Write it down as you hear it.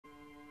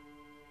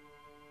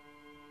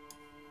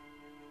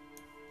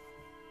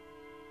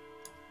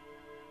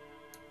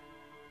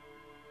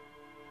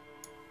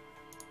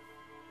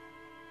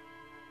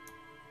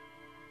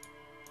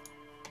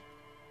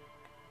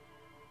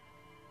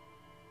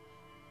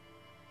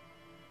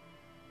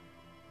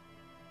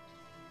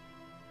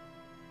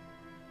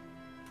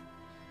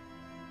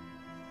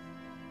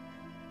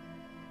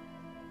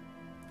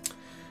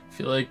I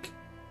feel like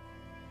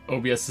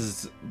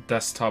OBS's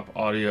desktop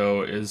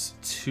audio is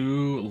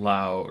too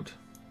loud.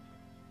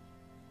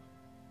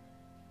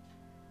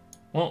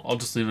 Well, I'll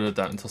just leave it at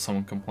that until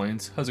someone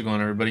complains. How's it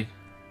going, everybody?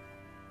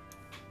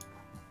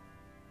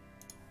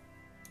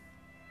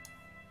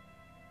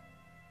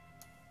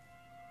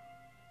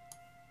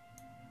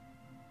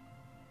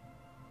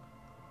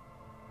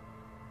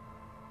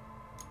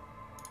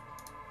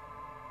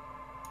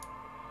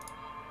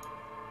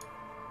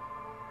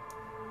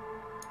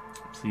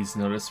 Please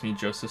notice me,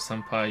 Joseph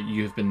Senpai.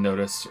 You have been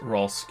noticed,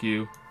 Raw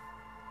Skew.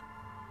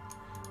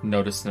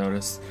 Notice.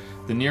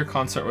 The Nier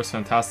concert was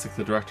fantastic.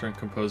 The director and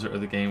composer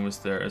of the game was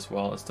there, as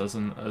well as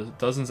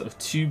dozens of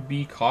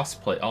 2B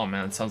cosplay. Oh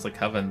man, it sounds like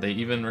heaven. They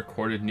even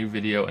recorded new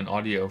video and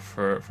audio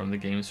from the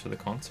games for the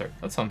concert.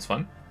 That sounds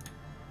fun.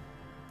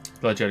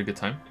 Glad you had a good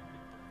time.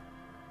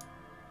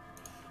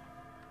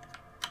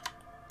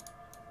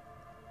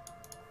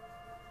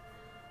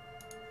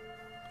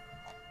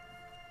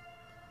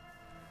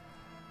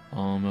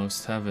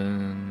 Almost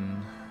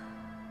heaven.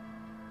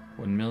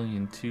 1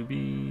 million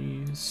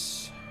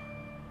 2Bs.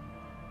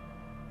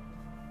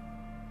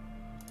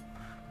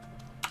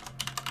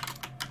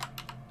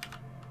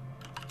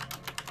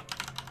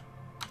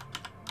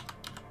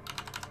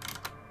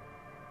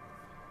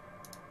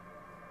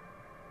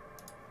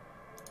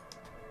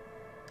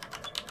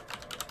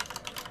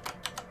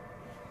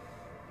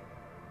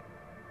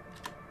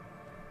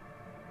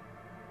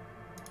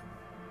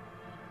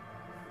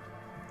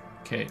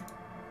 Okay.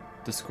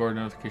 Discord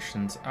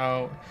notifications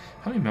out.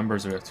 How many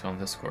members are we up to on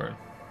Discord?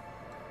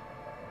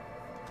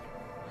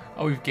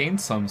 Oh, we've gained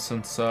some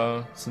since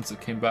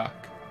it came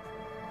back.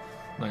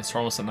 Nice, we're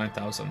almost at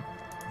 9,000.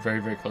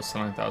 Very, very close to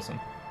 9,000.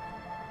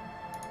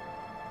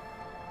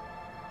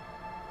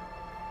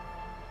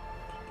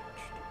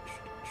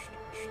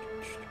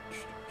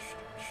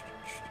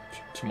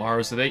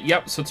 Tomorrow's the day.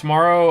 Yep, so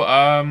tomorrow,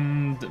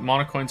 the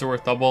Monocoins are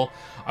worth double.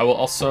 I will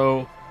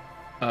also,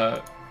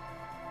 to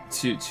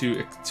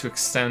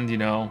extend, you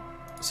know,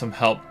 some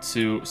help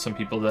to some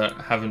people that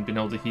haven't been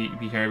able to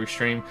be here every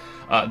stream.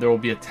 There will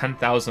be a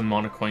 10,000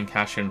 Monocoin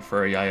cash-in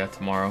for Yaya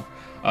tomorrow.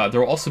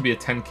 There will also be a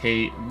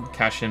 10k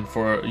cash-in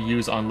for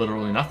use on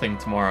literally nothing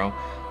tomorrow,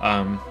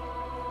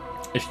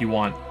 if you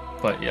want.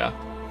 But yeah,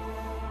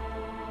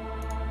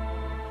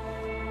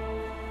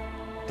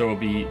 there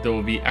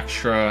will be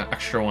extra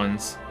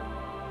ones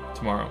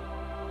tomorrow.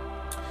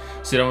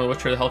 So you don't know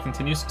which way the hell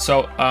continues.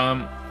 So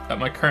at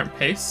my current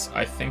pace,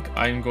 I think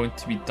I'm going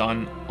to be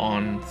done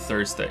on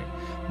Thursday.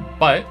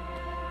 But,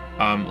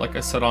 like I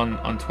said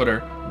on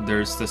Twitter,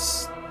 there's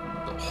this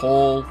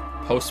whole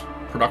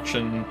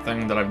post-production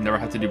thing that I've never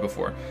had to do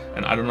before.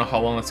 And I don't know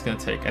how long that's going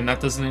to take. And that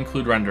doesn't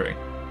include rendering.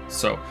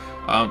 So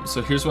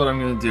here's what I'm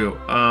going to do.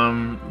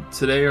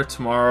 Today or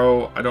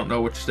tomorrow, I don't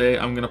know which day,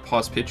 I'm going to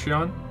pause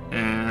Patreon.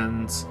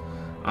 And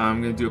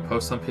I'm going to do a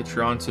post on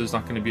Patreon. So there's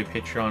not going to be a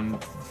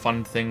Patreon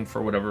fun thing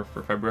for whatever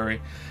for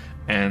February.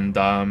 And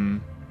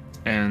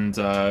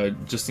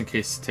just in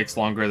case it takes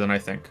longer than I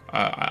think.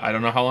 I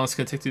don't know how long it's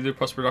going to take to do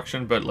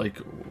post-production, but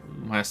like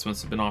my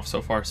estimates have been off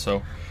so far,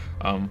 so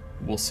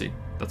we'll see.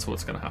 That's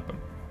what's going to happen.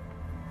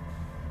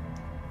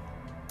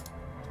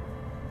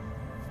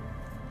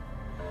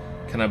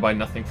 Can I buy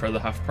nothing for the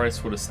half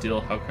price? What a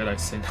steal. How could I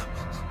say no?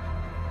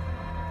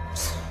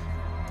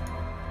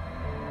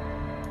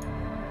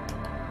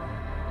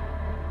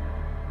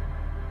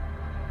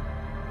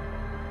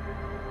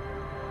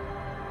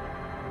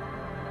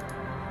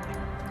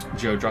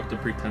 Joe, drop the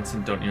pretense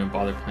and don't even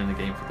bother playing the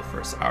game for the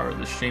first hour of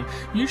the stream.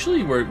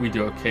 Usually we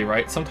do okay,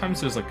 right?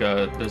 Sometimes there's like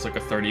a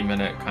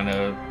 30-minute kind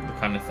of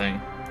thing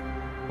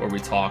where we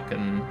talk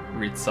and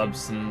read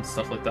subs and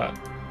stuff like that.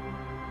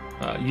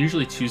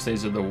 Usually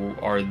Tuesdays are the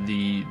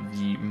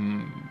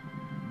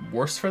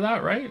worst for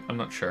that, right? I'm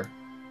not sure,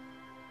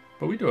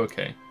 but we do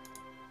okay.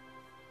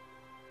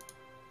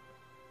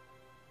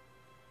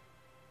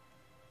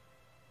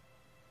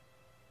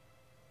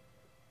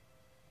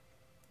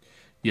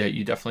 Yeah,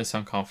 you definitely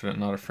sound confident,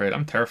 not afraid.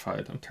 I'm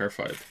terrified. I'm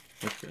terrified.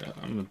 Look,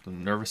 I'm a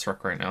nervous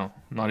wreck right now.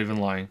 I'm not even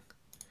lying.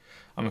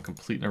 I'm a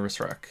complete nervous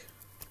wreck.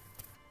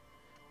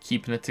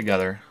 Keeping it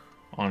together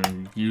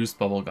on used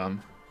bubblegum.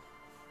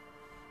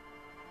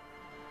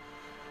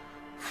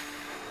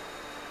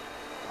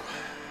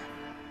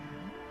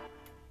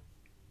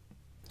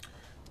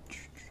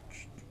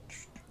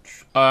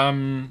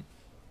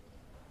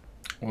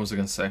 What was I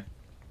gonna say?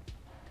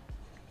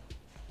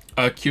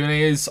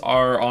 Q&As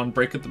are on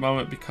break at the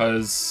moment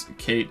because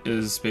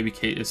baby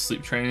Kate is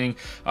sleep training.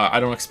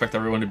 I don't expect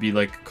everyone to be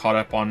like caught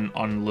up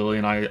on Lily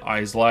and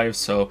I's lives,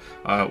 so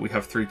we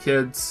have 3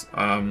 kids.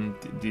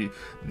 The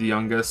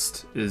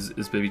youngest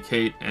is baby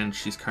Kate, and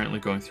she's currently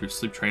going through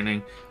sleep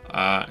training,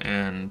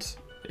 and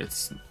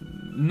it's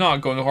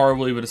not going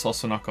horribly, but it's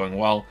also not going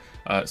well.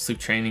 Sleep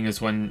training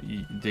is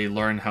when they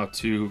learn how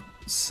to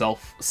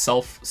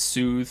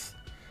self-soothe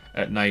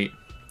at night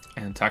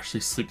and to actually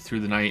sleep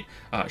through the night.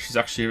 She's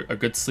actually a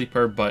good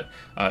sleeper, but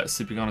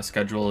sleeping on a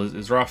schedule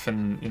is rough,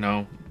 and you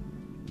know,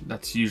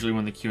 that's usually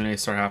when the Q&A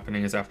start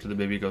happening, is after the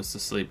baby goes to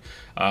sleep.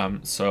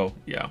 So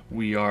yeah,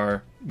 we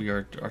are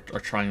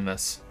trying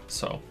this.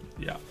 So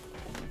yeah,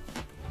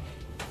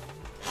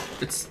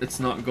 it's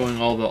not going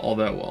all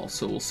that well.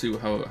 So we'll see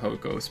how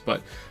it goes.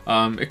 But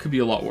it could be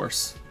a lot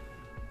worse.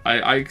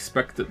 I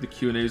expect that the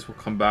Q&As will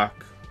come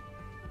back.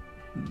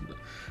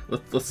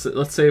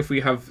 Let's say if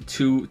we have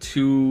two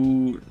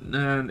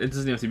it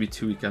doesn't have to be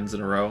 2 weekends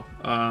in a row.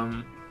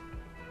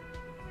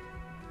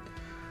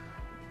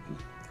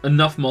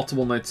 Enough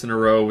multiple nights in a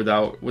row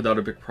without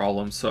a big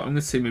problem. So I'm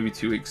gonna say maybe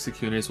 2 weeks. The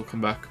Q&As will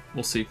come back.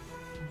 We'll see.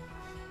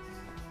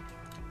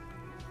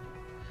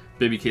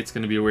 Baby Kate's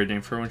gonna be a weird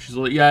name for her when she's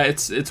little. Yeah,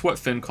 it's what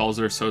Finn calls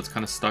her, so it's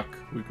kind of stuck.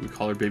 We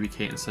call her Baby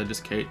Kate instead of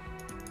just Kate.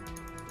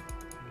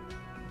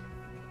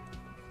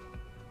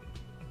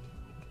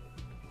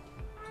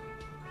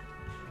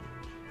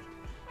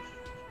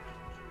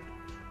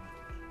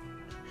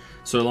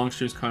 So long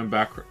stream's coming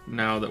back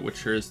now that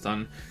Witcher is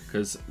done,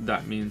 because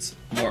that means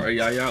more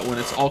Ayaya when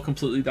it's all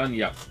completely done.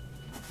 Yeah,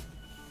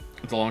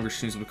 the longer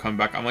streams will come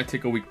back. I might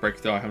take a week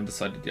break though. I haven't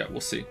decided yet.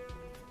 We'll see.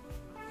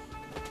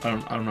 I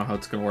don't know how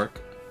it's gonna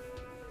work.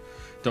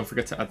 Don't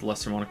forget to add the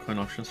lesser monocoin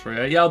options for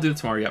you. Yeah, I'll do it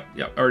tomorrow.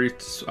 Yep. I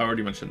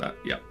already mentioned that.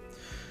 Yep.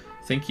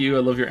 Thank you. I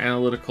love your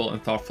analytical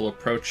and thoughtful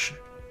approach.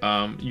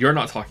 You're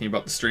not talking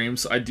about the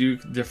streams. I do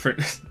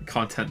different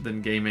content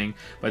than gaming,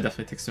 but I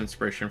definitely take some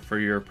inspiration for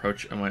your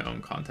approach and my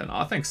own content.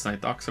 Aw, thanks,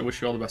 Night Docs. I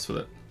wish you all the best with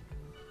it.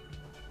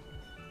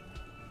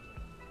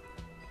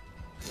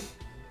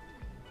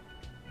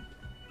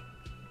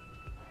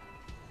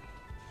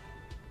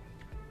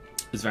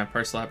 Is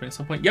Vampire still happening at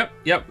some point? Yep.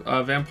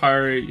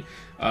 Vampire,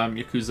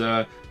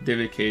 Yakuza,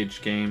 David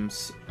Cage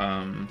games,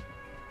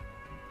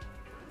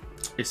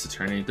 Ace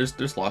Attorney.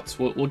 There's lots.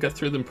 We'll get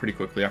through them pretty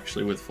quickly,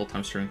 actually, with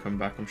full-time streaming coming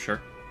back, I'm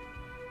sure.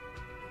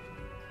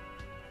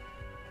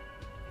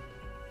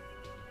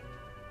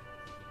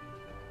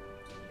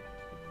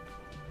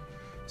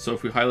 So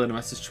if we highlight a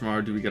message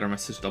tomorrow, do we get our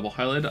message double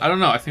highlighted? I don't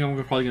know. I think I'm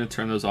probably going to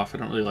turn those off. I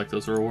don't really like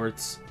those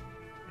rewards.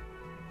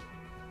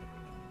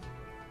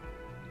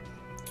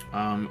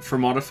 For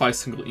modify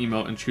single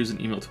emote and choose an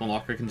emote to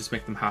unlock, I can just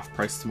make them half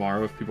price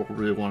tomorrow if people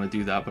really want to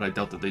do that, but I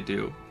doubt that they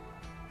do.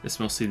 It's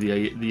mostly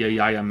the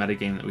Ayaya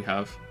metagame that we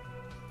have.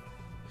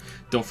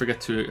 Don't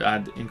forget to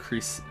add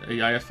increase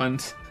Ayaya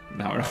fund.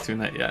 No, we're not doing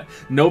that yet.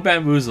 No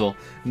bamboozle.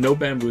 No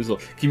bamboozle.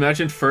 Can you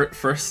imagine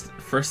first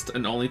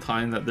and only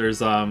time that there's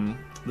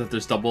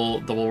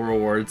double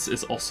rewards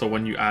is also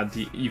when you add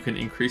you can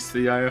increase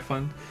the Ayaya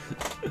fund?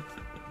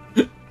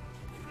 That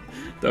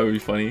would be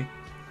funny.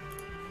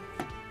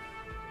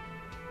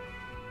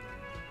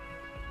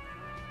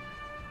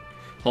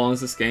 How long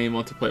is this game? I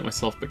want to play it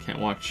myself, but can't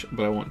watch.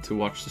 But I want to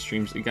watch the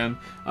streams again.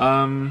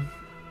 I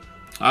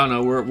don't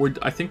know.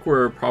 I think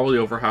we're probably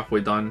over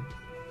halfway done.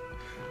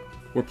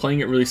 We're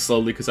playing it really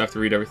slowly because I have to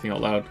read everything out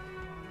loud.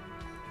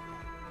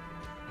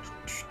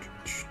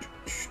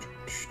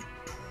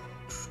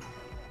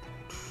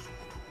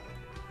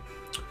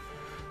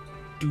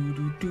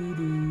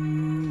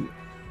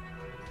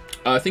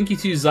 Thank you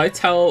to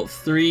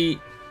Zytel3,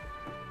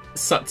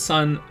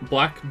 Sutsun,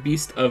 Black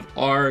Beast of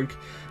Arg,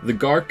 The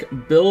Gark,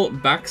 Bill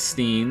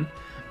Backstein,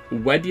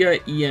 Wedya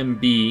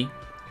EMB,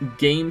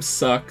 Game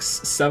Sucks,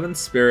 Seven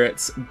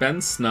Spirits,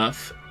 Ben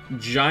Snuff,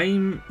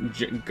 Jimg,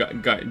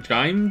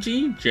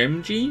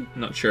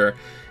 not sure,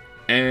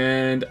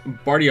 and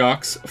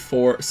Bardiox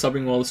for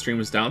subbing while the stream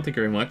was down. Thank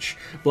you very much.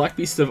 Black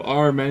Beast of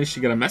R managed to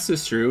get a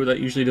message through. That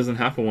usually doesn't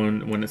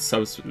happen when it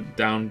subs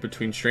down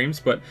between streams,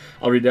 but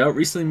I'll read it out.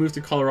 Recently moved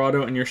to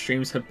Colorado, and your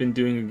streams have been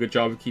doing a good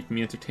job of keeping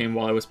me entertained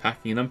while I was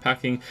packing and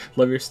unpacking.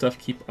 Love your stuff.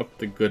 Keep up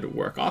the good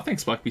work. Aw,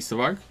 thanks, Black Beast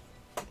of R.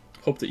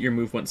 Hope that your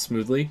move went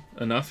smoothly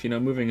enough. You know,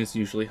 moving is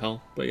usually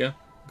hell, but yeah,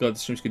 glad the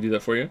streams could do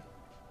that for you.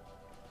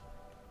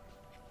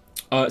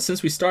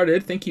 Since we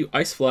started, thank you,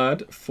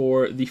 Iceflad,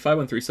 for the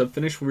 513 sub.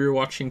 Finished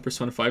rewatching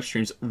Persona 5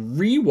 streams.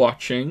 You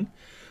watched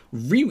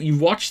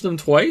them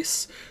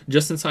twice,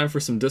 just in time for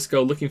some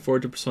disco. Looking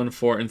forward to Persona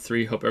 4 and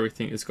 3. Hope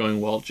everything is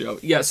going well, Joe.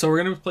 Yeah, so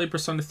we're going to play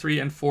Persona 3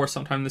 and 4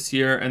 sometime this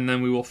year, and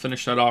then we will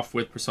finish that off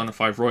with Persona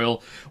 5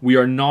 Royal. We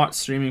are not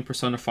streaming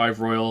Persona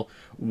 5 Royal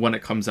when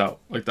it comes out.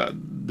 Like that,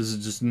 this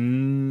is just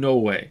no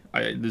way.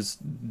 There's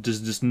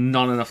just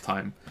not enough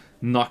time.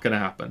 Not going to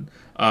happen.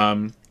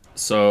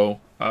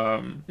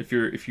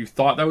 If you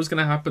thought that was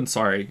gonna happen,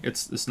 sorry,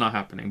 it's not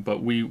happening.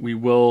 But we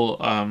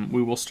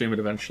will stream it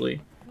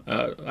eventually.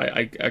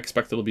 I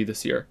expect it'll be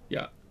this year.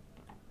 Yeah.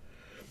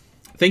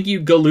 Thank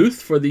you,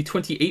 Galuth, for the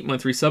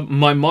 28-month resub.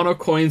 My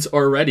Monocoins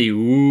are ready.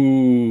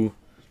 Ooh.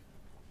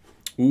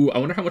 I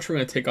wonder how much we're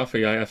gonna take off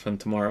AIFN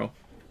tomorrow.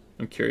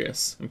 I'm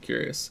curious.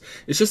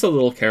 It's just a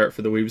little carrot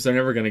for the weebs. They're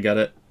never gonna get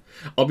it.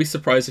 I'll be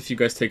surprised if you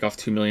guys take off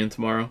 2 million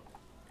tomorrow.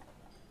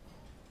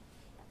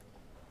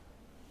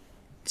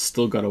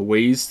 Still got a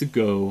ways to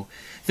go.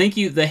 Thank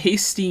you, the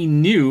Hasty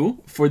New,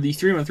 for the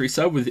 3-month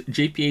resub with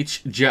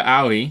JPH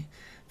Jaawi.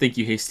 Thank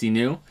you, Hasty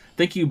New.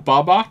 Thank you,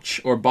 Bobach,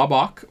 or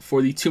Bobok,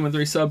 for the 2-month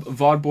resub.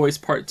 VOD Boys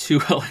Part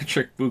 2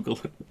 Electric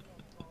Boogaloo.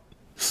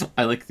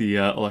 I like the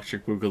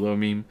electric boogaloo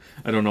meme.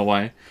 I don't know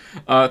why.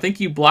 Thank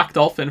you, Black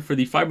Dolphin, for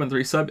the 5-month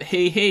resub.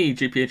 Hey,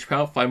 JPH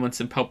Pout, 5 months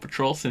in Pout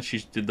Patrol since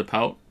she did the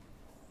Pout.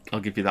 I'll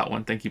give you that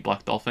one. Thank you,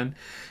 Black Dolphin.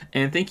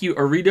 And thank you,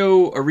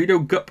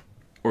 Arito Gup,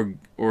 or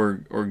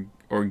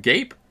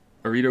Gape?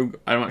 Arito,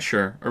 I'm not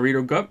sure.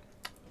 Arito Gup?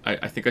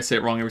 I think I say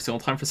it wrong every single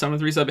time for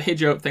 7-month resub. Hey,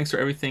 Joe, thanks for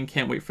everything.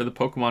 Can't wait for the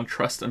Pokemon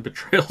Trust and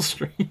Betrayal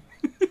stream.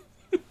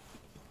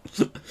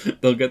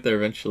 They'll get there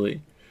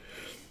eventually.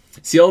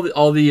 See all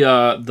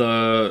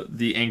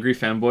the angry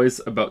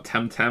fanboys about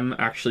Temtem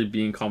actually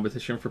being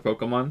competition for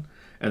Pokemon,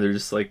 and they're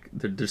just like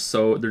they're just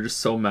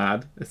so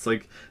mad. It's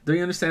like, don't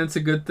you understand? It's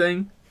a good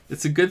thing.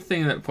 It's a good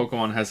thing that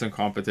Pokemon has some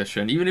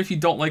competition. Even if you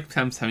don't like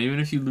Temtem, even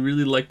if you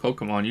really like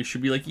Pokemon, you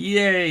should be like,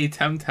 yay,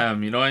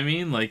 Temtem. You know what I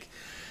mean? Like,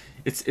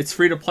 it's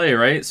free to play,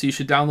 right? So you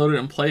should download it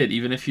and play it,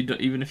 even if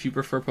you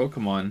prefer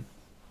Pokemon.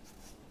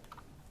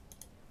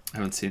 I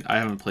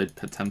haven't played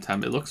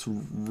Temtem. It looks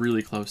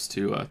really close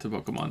to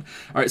Pokemon.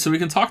 All right, so we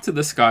can talk to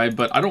this guy,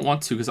 but I don't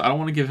want to because I don't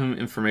want to give him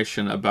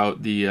information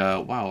about the.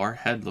 Wow, our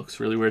head looks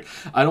really weird.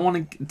 I don't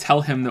want to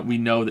tell him that we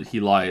know that he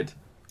lied.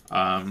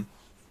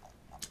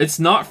 It's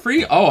not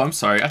free. Oh, I'm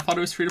sorry. I thought it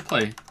was free to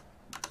play.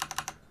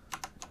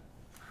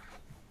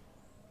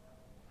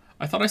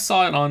 I thought I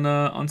saw it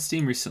on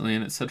Steam recently,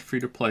 and it said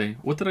free to play.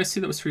 What did I see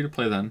that was free to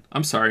play then?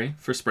 I'm sorry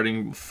for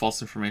spreading false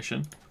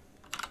information.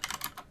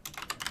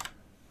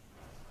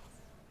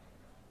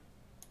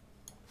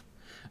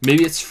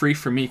 Maybe it's free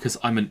for me because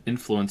I'm an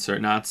influencer.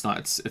 Nah, it's not.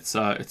 It's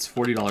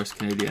 $40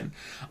 Canadian.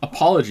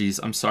 Apologies.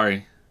 I'm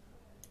sorry.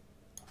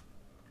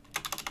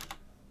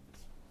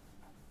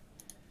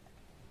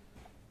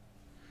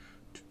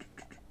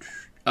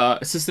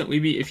 Assistant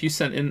Weeby, if you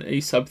sent in a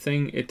sub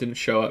thing, it didn't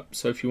show up.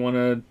 So if you want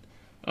to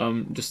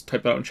just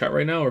type it out in chat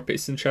right now or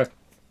paste it in chat.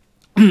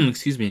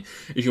 Excuse me.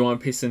 If you want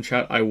to paste it in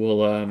chat, I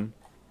will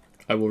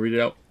read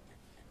it out.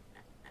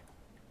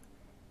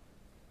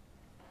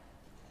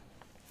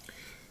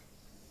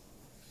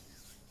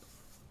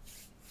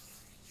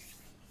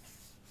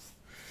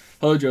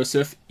 Hello,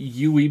 Joseph.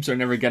 You weebs are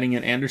never getting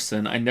it,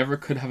 Anderson. I never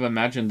could have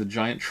imagined the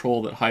giant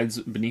troll that hides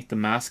beneath the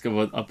mask of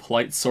a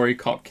polite sorry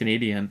cop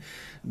Canadian.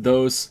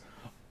 Those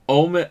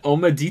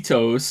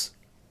omaditos,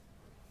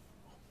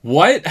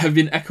 what, have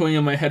been echoing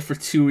in my head for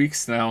 2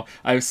 weeks now.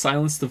 I have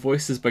silenced the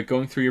voices by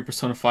going through your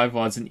Persona 5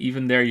 VODs, and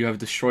even there you have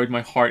destroyed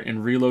my heart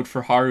in Reload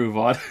for Haru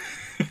VOD.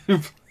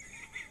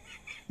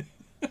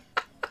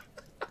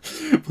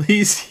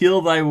 Please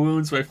heal thy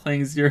wounds by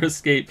playing Zero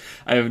Escape.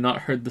 I have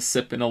not heard the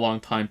sip in a long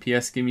time.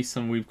 P.S. Give me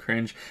some weeb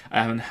cringe.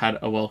 I haven't had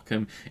a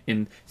welcome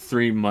in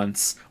 3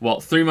 months. Well,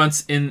 3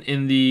 months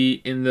in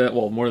the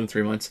well, more than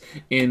 3 months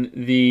in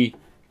the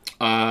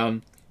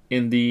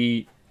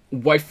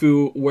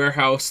waifu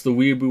warehouse, the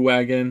weeaboo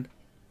wagon.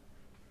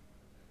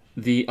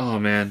 Oh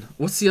man,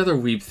 what's the other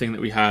weeb thing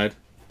that we had?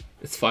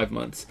 It's 5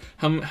 months.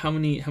 How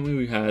many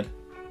we had?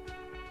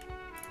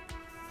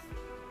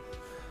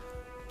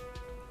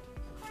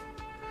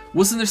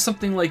 Wasn't there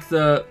something like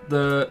the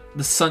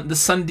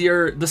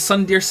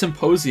Sundeer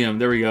Symposium?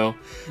 There we go.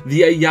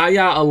 The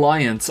Ayaya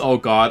Alliance. Oh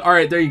god. All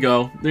right, there you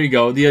go. There you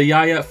go. The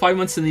Ayaya, 5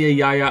 months in the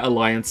Ayaya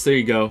Alliance. There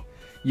you go.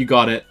 You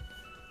got it.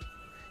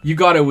 You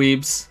got it,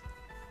 weebs.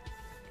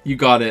 You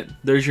got it.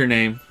 There's your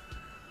name.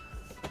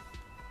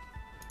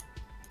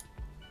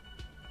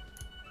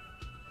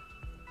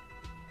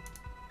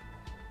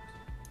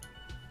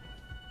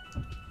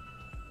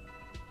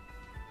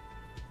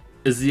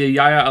 Is the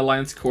Ayaya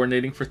Alliance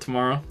coordinating for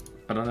tomorrow?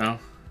 I don't know.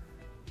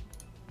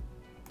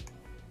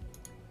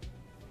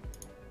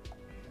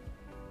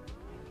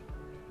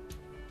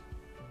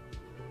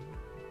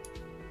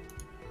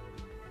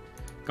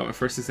 Got my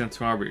first exam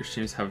tomorrow, but your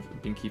streams have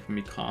been keeping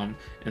me calm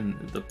in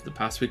the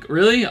past week.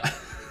 Really?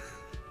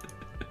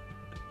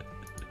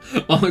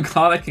 Well, I'm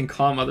glad I can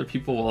calm other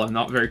people while I'm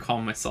not very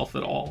calm myself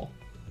at all.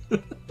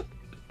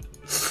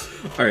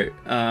 Alright,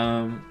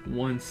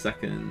 1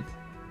 second.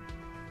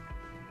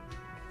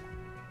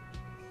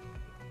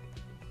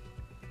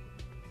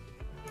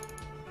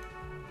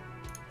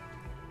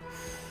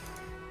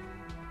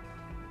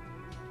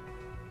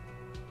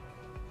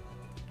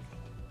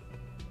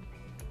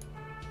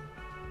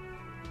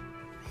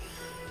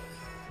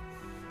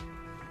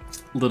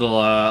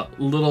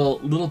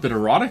 Little bit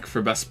erotic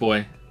for Best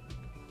Boy.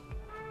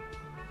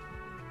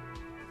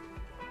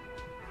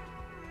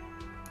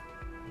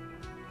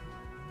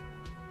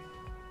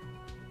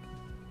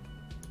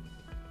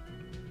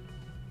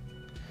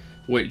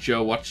 Wait,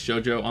 Joe, watch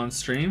JoJo on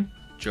stream?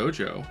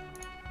 JoJo?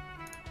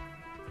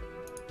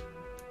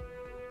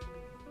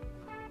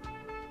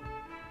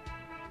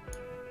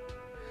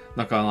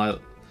 Not gonna lie,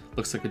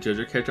 looks like a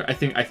JoJo character. I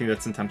think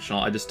that's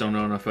intentional. I just don't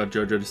know enough about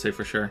JoJo to say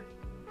for sure.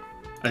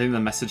 I think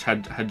the message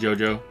had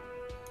JoJo.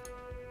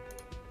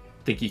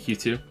 Thank you,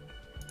 Q2.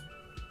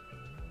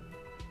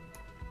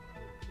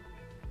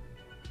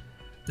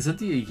 Is that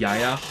the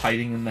Yaya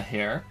hiding in the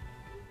hair?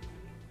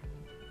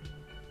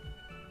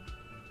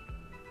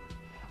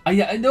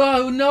 Yeah, no,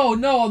 on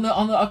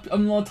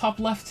the top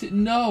left,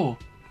 no.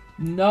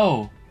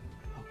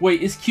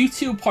 Wait, is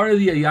Q2 part of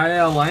the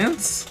Ayaya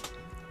Alliance?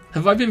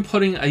 Have I been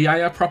putting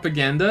Ayaya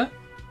propaganda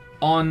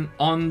on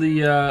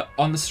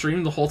the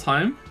stream the whole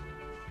time?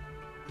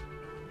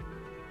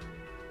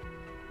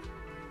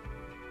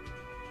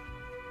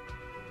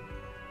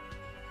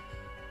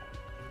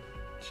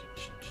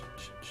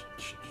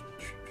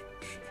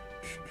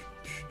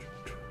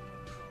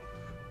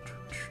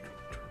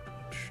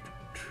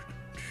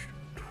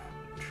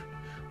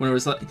 When it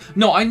was like,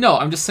 no, I know.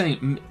 I'm just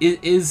saying,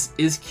 is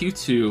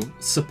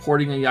Q2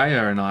 supporting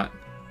Ayaya or not?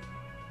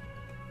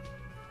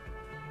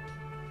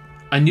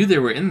 I knew they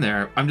were in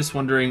there. I'm just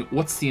wondering,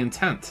 what's the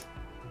intent?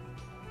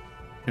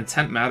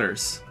 Intent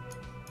matters.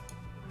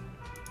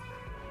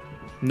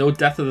 No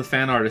death of the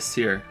fan artist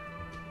here.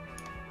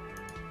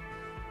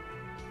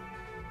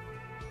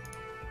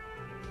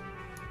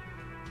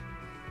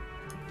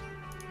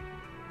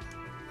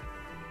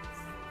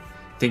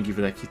 Thank you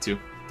for that, Q2.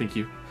 Thank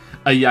you.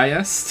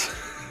 Ayayest.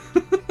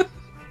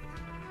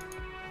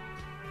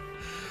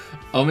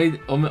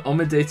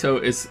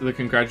 Omedeto is the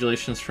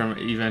congratulations from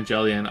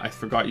Evangelion. I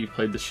forgot you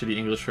played the shitty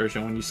English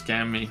version when you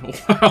scammed me.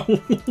 Wow,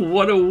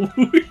 what a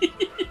weep.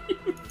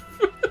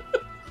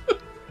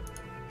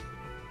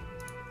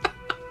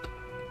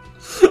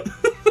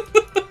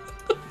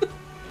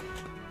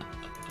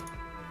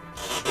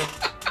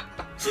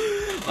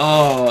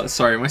 Oh,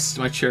 sorry, my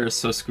chair is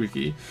so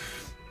squeaky.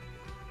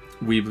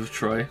 Weeb of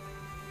Troy.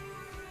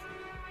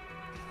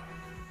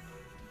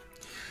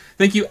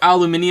 Thank you,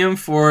 Aluminium,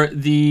 for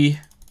the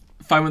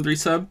 513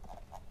 sub.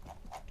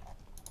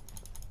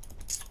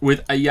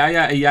 With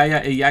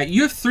Ayaya.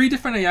 You have 3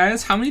 different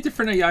Ayayas? How many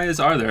different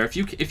Ayayas are there?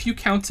 If you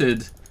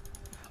counted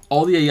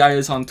all the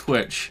Ayayas on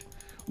Twitch,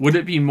 would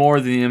it be more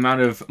than the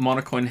amount of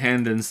Monocoin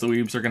hand-ins the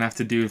weebs are going to have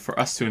to do for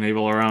us to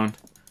enable our own?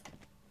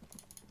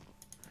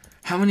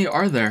 How many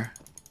are there?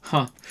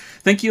 Huh.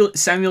 Thank you,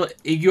 Samuel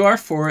Iguar,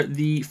 for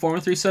the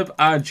 413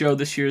 sub. Joe,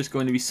 this year is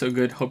going to be so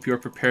good. Hope you are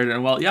prepared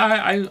and well. Yeah,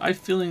 I'm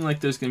feeling like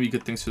there's going to be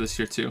good things for this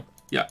year, too.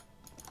 Yeah.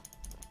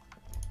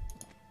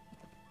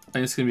 I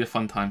think it's going to be a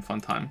fun time.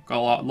 Got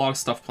a lot of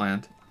stuff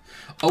planned.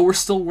 Oh, we're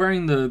still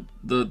wearing the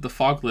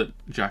Foglet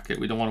jacket.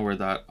 We don't want to wear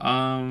that.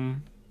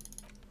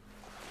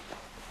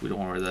 We don't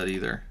want to wear that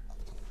either.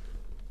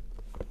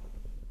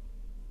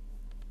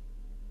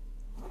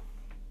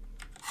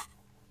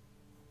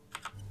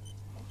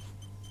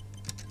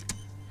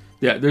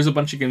 Yeah, there's a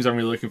bunch of games I'm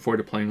really looking forward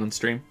to playing on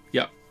stream.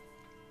 Yep.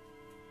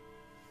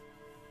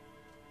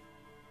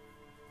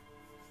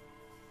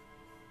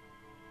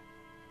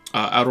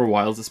 Outer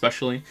Wilds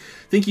especially.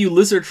 Thank you,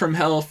 Lizard from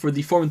Hell, for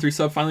the 413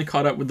 sub. Finally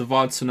caught up with the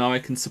VOD, so now I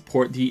can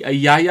support the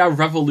Ayaya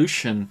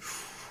Revolution.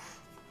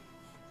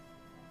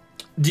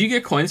 Do you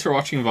get coins for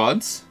watching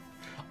VODs?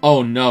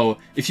 Oh no.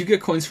 If you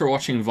get coins for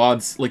watching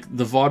VODs, like,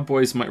 the VOD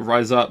boys might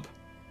rise up.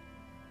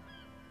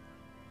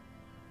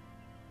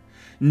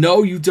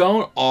 No, you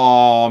don't?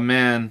 Aw,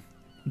 man.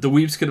 The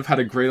weebs could have had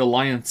a great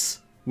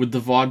alliance with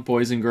the VOD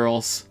boys and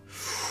girls.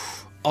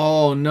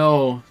 Oh,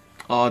 no.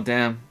 Aw,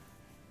 damn.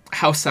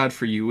 How sad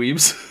for you,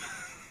 weebs.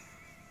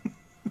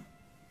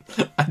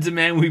 I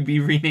demand we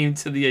be renamed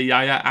to the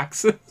Ayaya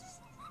Axis.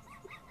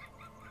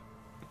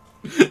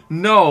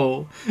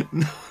 No.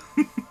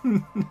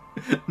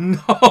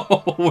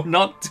 No, we're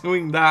not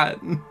doing that.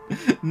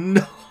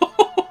 No.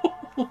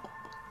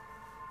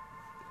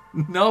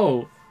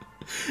 No.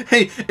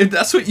 Hey, if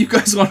that's what you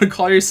guys want to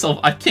call yourself,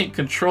 I can't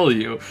control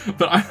you.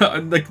 But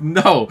I'm like,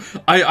 no,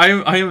 I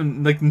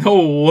am like,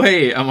 no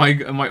way am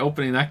I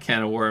opening that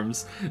can of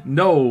worms.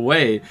 No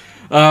way.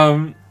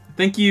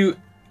 Thank you,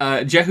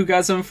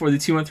 Jehugasm, for the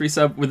 213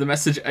 sub with the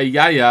message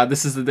Ayaya.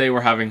 This is the day we're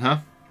having,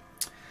 huh?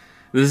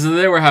 This is the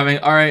day we're having.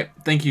 All right,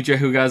 thank you,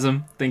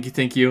 Jehugasm.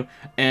 Thank you.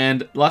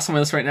 And last on my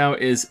list right now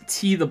is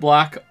T the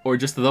Black, or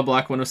just the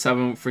Black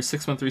 107 for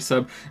 613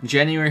 sub.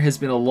 January has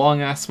been a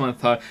long ass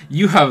month, huh?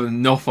 You have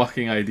no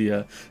fucking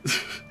idea.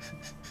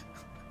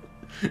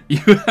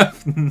 You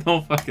have no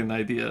fucking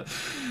idea.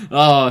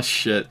 Oh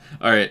shit.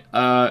 Alright,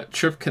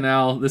 Trip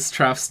Canal. This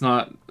trap's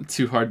not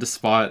too hard to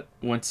spot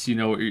once you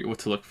know what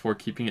to look for.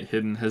 Keeping it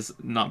hidden has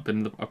not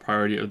been a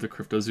priority of the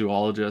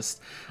cryptozoologist.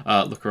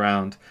 Look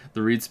around.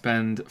 The reeds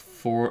bend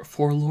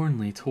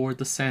forlornly toward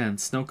the sand.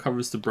 Snow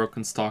covers the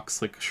broken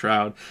stalks like a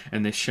shroud,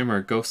 and they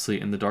shimmer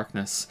ghostly in the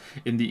darkness.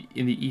 In the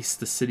east,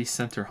 the city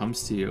center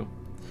hums to you.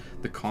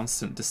 The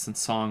constant distant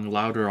song,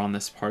 louder on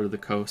this part of the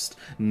coast,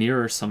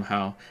 nearer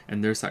somehow,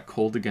 and there's that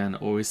cold again,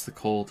 always the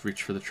cold,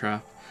 reach for the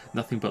trap.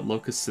 Nothing but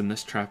locusts in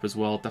this trap as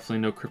well, definitely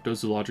no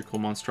cryptozoological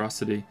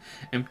monstrosity.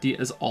 Empty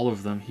as all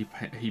of them, he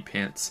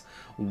pants.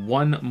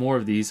 One more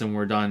of these and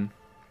we're done.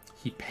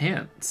 He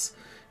pants.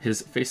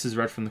 His face is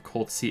red from the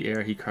cold sea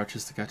air, he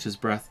crouches to catch his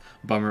breath.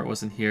 Bummer it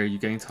wasn't here, you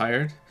getting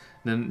tired?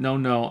 Then,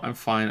 no, I'm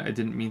fine, I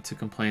didn't mean to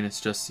complain,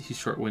 it's just he's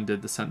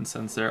short-winded, the sentence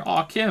ends there.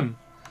 Aw, Kim,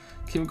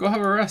 go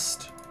have a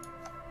rest.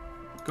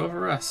 Go have a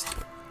rest.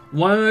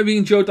 Why am I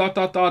being Joe ...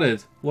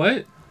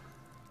 What?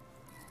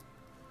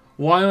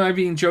 Why am I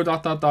being Joe ...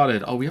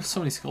 Oh, we have so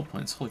many skill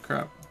points. Holy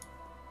crap.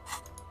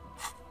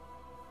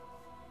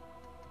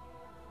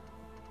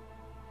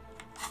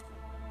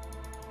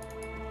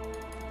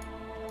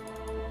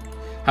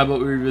 How about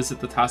we revisit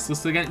the task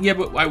list again? Yeah,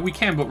 but we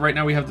can, but right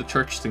now we have the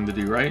church thing to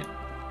do, right?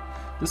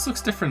 This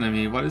looks different to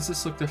me. Why does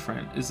this look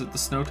different? Is it the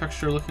snow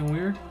texture looking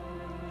weird?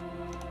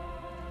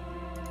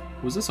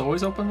 Was this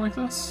always open like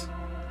this?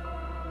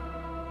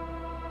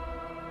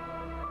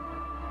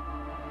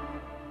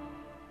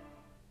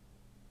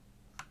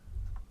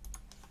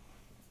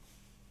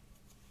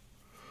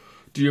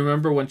 Do you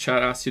remember when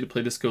chat asked you to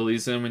play Disco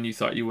Elysium and you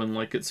thought you wouldn't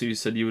like it, so you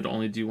said you would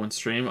only do one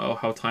stream? Oh,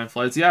 how time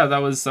flies. Yeah, that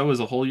was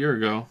a whole year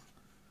ago.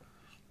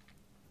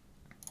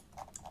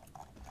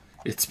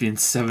 It's been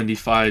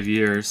 75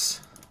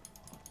 years.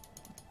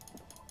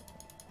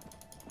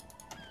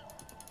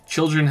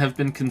 Children have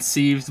been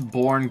conceived,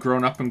 born,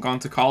 grown up, and gone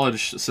to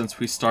college since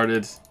we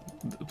started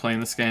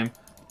playing this game.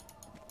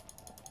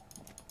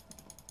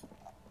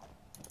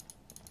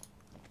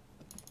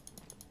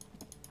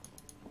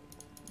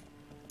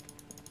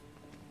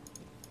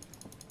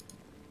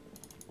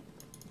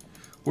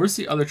 Where's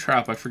the other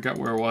trap? I forget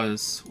where it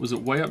was. Was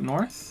it way up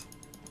north?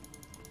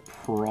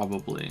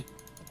 Probably.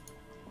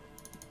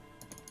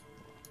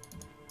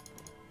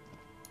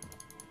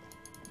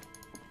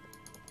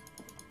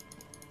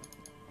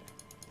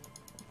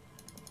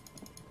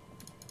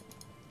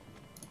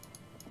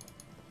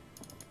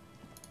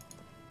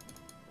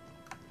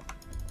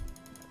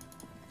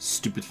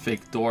 Stupid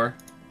fake door.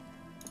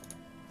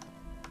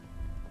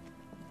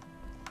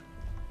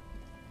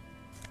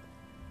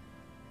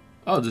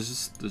 Oh,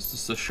 there's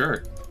just a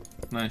shirt.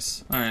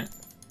 Nice. Alright.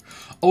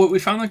 Oh, wait, we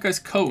found that guy's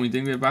coat and we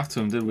didn't get back to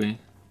him, did we?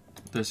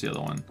 There's the other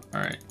one.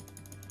 Alright.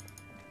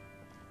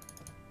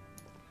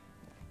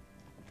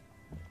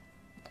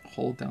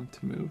 Hold down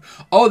to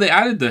move. Oh, they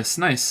added this.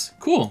 Nice.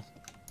 Cool.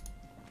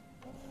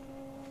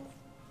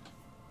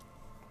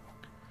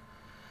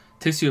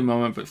 Takes you a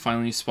moment, but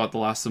finally you spot the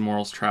last of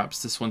Moral's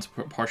traps. This one's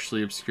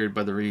partially obscured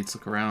by the reeds.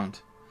 Look around.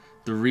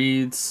 The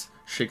reeds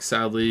shake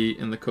sadly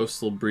in the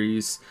coastal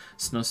breeze.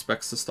 Snow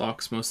specks the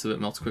stalks. Most of it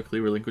melts quickly,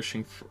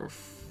 relinquishing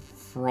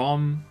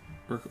form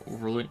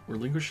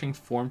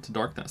to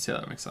darkness. Yeah,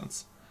 that makes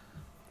sense.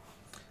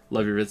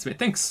 Love your vids, mate.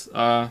 Thanks.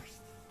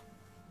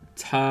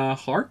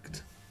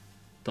 Tahark?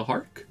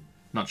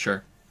 Not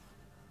sure.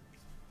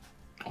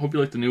 I hope you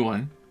like the new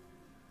one.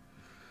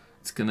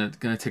 It's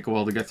gonna take a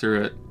while to get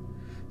through it.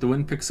 The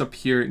wind picks up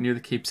here near the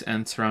cape's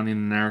end, surrounding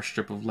a narrow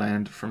strip of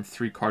land from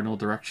 3 cardinal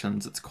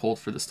directions. It's cold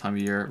for this time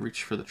of year.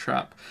 Reach for the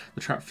trap.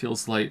 The trap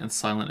feels light and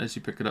silent as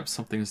you pick it up.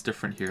 Something is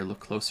different here. Look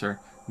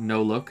closer.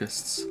 No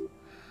locusts.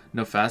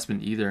 No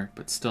phasmid either,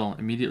 but still.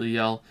 Immediately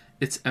yell,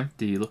 "It's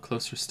empty." Look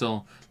closer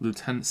still.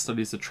 Lieutenant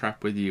studies the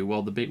trap with you.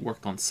 Well, the bait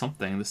worked on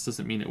something. This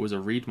doesn't mean it was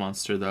a reed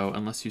monster, though,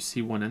 unless you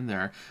see one in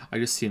there. I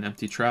just see an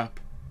empty trap.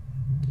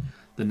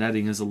 The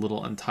netting is a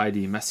little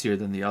untidy, messier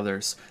than the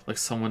others, like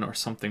someone or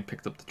something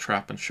picked up the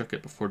trap and shook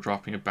it before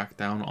dropping it back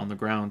down on the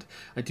ground.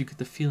 I do get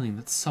the feeling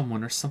that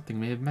someone or something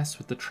may have messed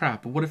with the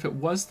trap. But what if it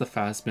was the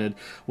phasmid?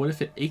 What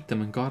if it ate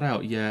them and got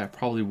out? Yeah, it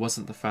probably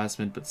wasn't the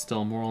phasmid, but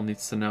still, Moral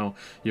needs to know.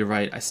 You're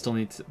right. I still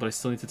need to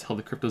tell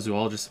the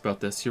cryptozoologist about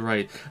this. You're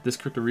right. This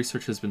crypto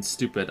research has been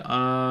stupid.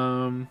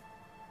 Number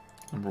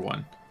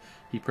 1.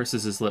 He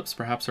purses his lips.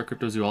 Perhaps our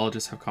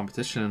cryptozoologists have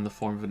competition in the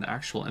form of an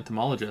actual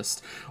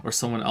entomologist, or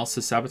someone else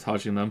is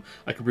sabotaging them.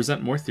 I could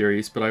present more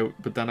theories, but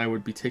then I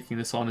would be taking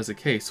this on as a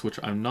case,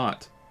 which I'm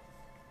not.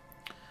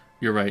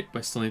 You're right, but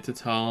I still need to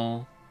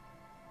tell...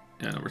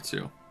 Yeah, number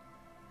 2.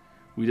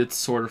 We did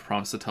sort of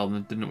promise to tell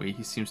them, didn't we?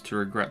 He seems to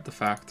regret the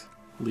fact.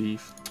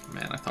 Leave.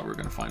 Man, I thought we were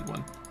going to find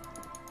one.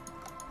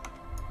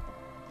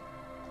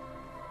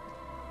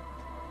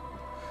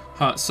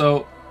 Huh,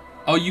 so...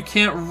 Oh, you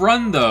can't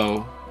run,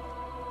 though!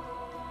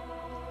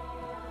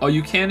 Oh,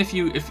 you can if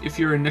you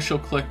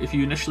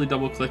initially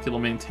double click, it'll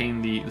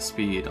maintain the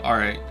speed. All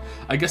right,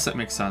 I guess that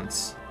makes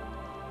sense.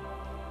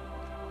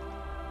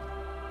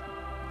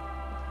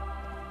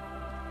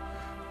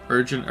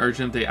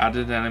 Urgent. They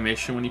added an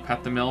animation when you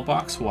pat the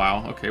mailbox.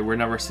 Wow. Okay, we're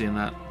never seeing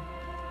that.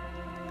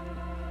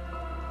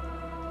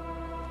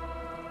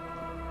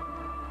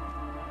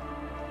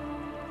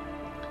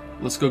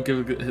 Let's go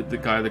give the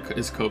guy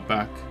his coat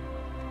back.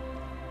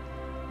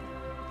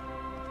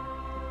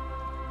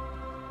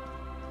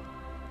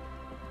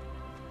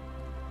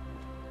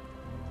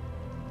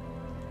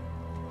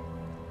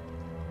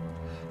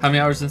 How many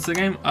hours into the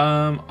game?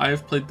 I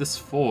have played this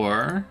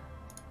for...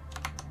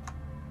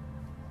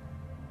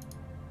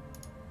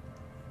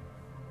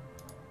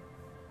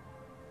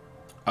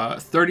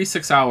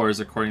 36 hours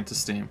according to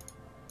Steam.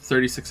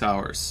 36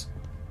 hours.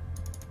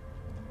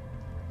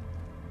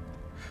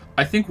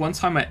 I think one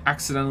time I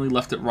accidentally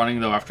left it running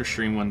though after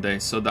stream one day,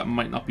 so that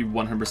might not be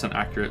 100%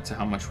 accurate to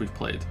how much we've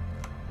played.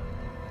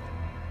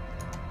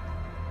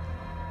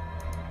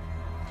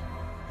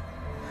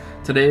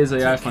 Today is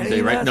AI Fun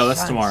Day, right? No,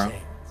 that's tomorrow.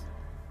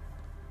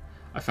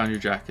 I found your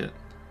jacket.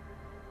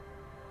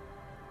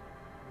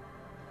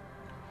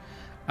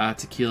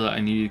 Tequila, I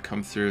knew you'd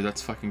come through.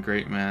 That's fucking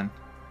great, man.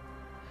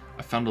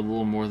 I found a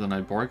little more than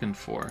I bargained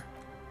for.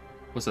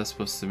 What's that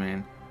supposed to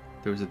mean?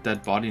 There was a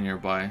dead body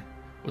nearby.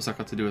 What's that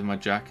got to do with my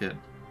jacket?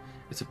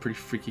 It's a pretty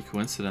freaky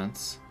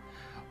coincidence.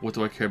 What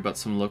do I care about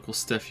some local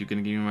stiff? You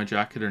gonna give me my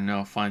jacket or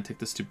no? Fine, take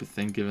the stupid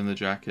thing, give him the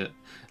jacket.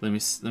 Let me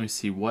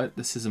see. What?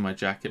 This isn't my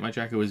jacket. My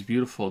jacket was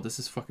beautiful. This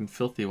is fucking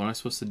filthy. What am I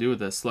supposed to do with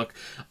this? Look,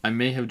 I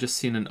may have just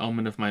seen an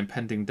omen of my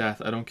impending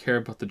death. I don't care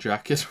about the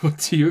jacket.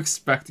 What do you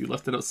expect? You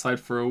left it outside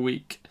for a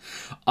week.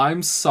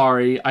 I'm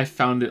sorry. I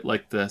found it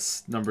like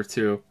this. Number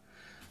 2.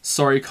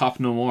 Sorry, cop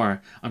no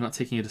more. I'm not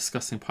taking a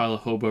disgusting pile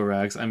of hobo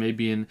rags. I may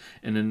be in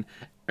an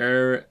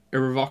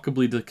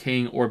irrevocably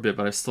decaying orbit,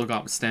 but I've still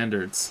got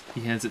standards.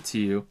 He hands it to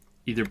you.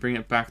 Either bring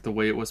it back the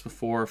way it was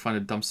before or find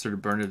a dumpster to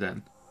burn it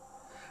in.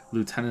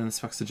 Lieutenant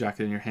inspects the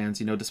jacket in your hands.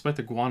 You know, despite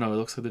the guano, it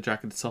looks like the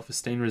jacket itself is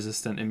stain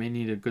resistant. It may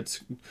need a good,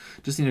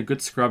 just need a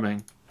good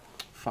scrubbing.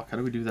 Fuck, how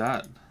do we do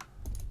that?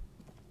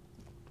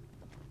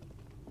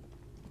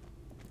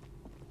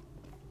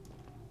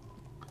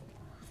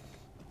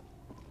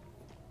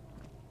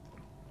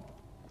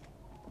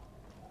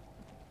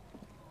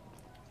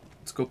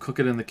 Let's go cook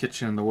it in the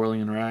kitchen in the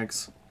whirling in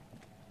rags.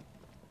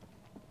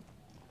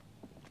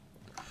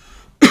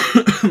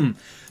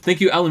 Thank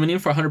you, Aluminium,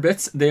 for 100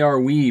 bits. They are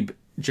weeb.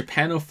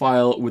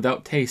 Japanophile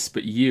without taste,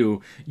 but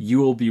you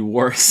will be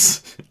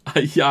worse.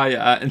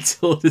 Yeah,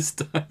 until it is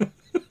done.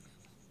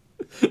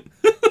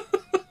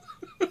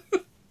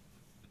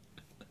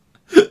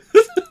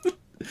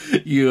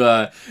 you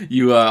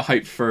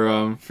hyped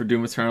for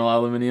Doom Eternal,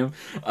 Aluminium.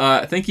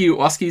 Thank you,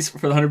 Waskies, for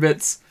the 100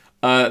 bits.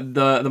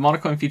 The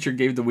Monocoin feature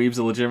gave the weebs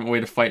a legitimate way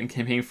to fight and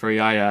campaign for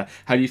Yaya.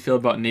 How do you feel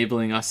about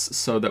enabling us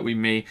so that we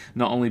may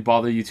not only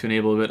bother you to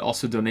enable it, but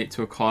also donate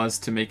to a cause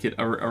to make it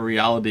a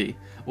reality?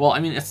 Well, I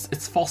mean,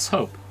 it's false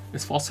hope.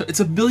 It's false hope. It's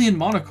 1 billion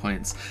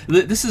Monocoins.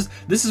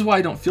 This is why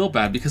I don't feel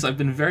bad, because I've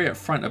been very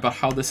upfront about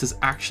how this is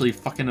actually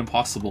fucking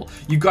impossible.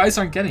 You guys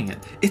aren't getting it.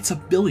 It's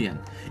 1 billion.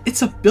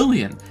 It's 1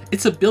 billion.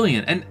 It's 1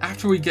 billion. And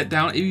after we get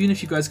down, even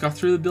if you guys got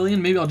through the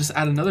billion, maybe I'll just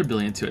add another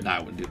billion to it. Nah, I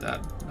wouldn't do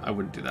that. I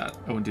wouldn't do that.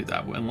 I wouldn't do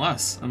that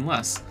unless,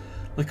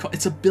 like,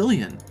 it's 1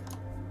 billion.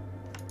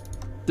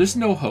 There's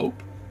no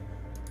hope.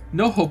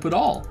 No hope at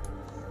all.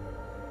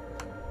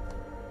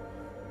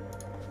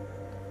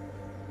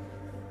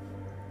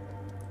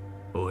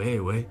 Oh, hey,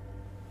 wait.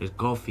 There's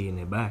coffee in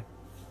the back.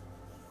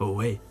 Oh,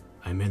 wait.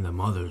 I'm in the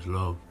mother's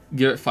love.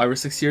 Give it 5 or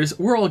 6 years.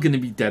 We're all going to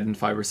be dead in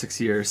 5 or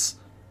 6 years.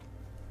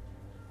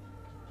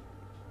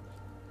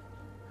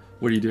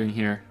 What are you doing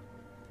here?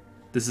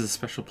 This is a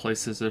special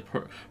place. There's a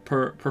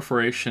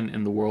perforation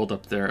in the world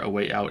up there, a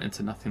way out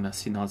into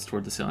nothingness. He nods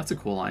toward the ceiling. That's a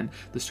cool line.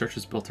 This church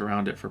is built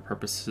around it for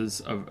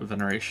purposes of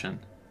veneration.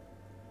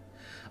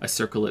 I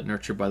circle it,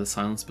 nurtured by the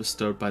silence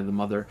bestowed by the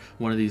mother.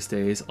 One of these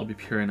days, I'll be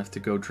pure enough to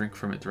go drink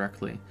from it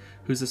directly.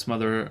 Who's this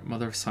mother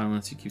of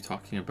silence you keep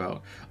talking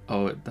about?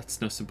 Oh,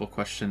 that's no simple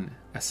question,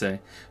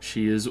 essay.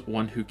 She is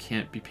one who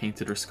can't be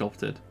painted or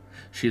sculpted.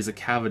 She is a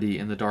cavity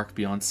in the dark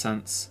beyond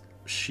sense.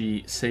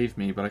 She saved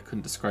me, but I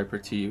couldn't describe her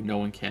to you. No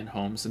one can,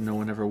 Holmes, and no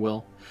one ever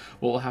will.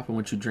 What will happen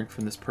once you drink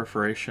from this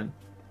perforation?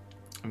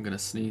 I'm gonna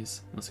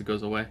sneeze, unless it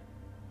goes away.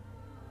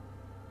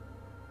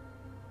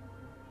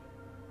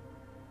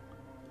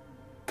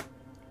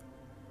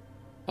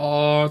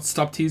 Oh,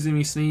 stop teasing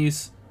me,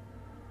 sneeze.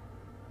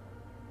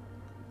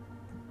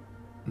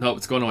 No,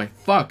 it's going away.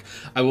 Fuck!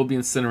 I will be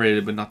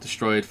incinerated, but not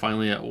destroyed.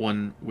 Finally at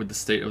one with the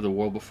state of the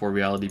world before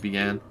reality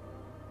began.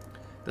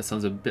 That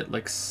sounds a bit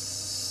like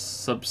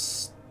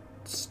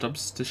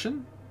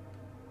substitution?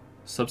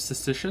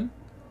 Substitution?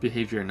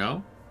 Behavior,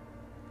 no.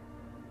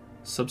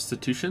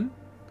 Substitution?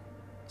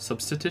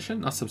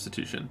 Substitution? Not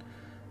substitution.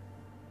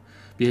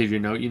 Behavior,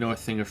 no. You know a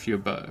thing or few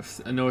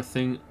about... I know a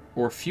thing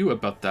or few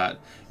about that.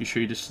 You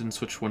sure you just didn't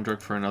switch one drug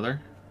for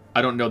another?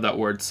 I don't know that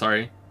word,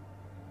 sorry.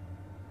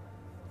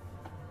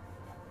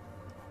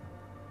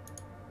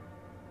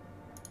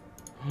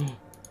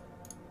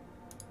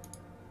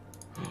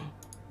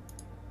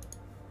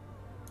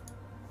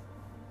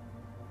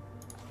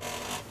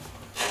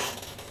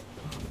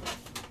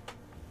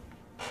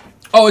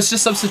 Oh, it's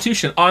just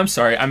substitution. Oh, I'm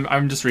sorry.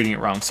 I'm just reading it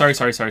wrong. Sorry. It's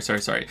not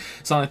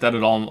like that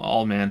at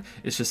all, man.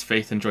 It's just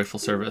faith and joyful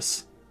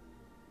service.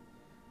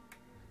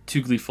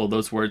 Too gleeful,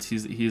 those words.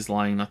 He's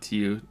lying, not to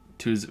you,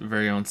 to his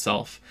very own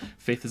self.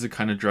 Faith is a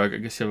kind of drug. I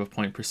guess you have a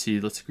point.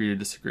 Proceed. Let's agree to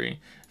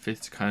disagree.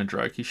 Faith is a kind of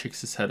drug. He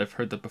shakes his head. I've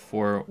heard that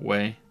before.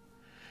 Way.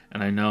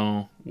 And I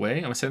know...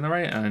 Way? Am I saying that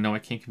right? And I know I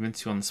can't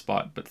convince you on the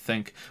spot, but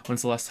think,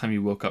 when's the last time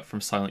you woke up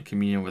from silent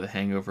communion with a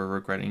hangover,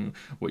 regretting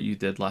what you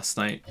did last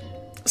night?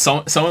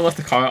 Someone left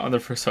a comment on the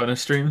Persona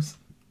streams.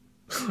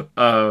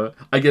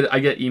 I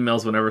get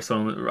emails whenever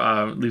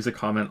someone leaves a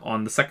comment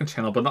on the second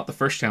channel, but not the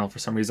first channel for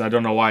some reason. I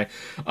don't know why.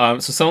 So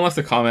someone left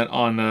a comment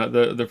on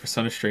the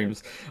Persona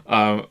streams,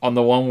 on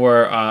the one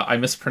where I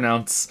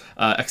mispronounce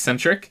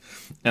eccentric,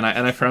 and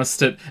I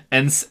pronounced it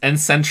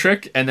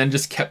encentric, and then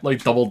just kept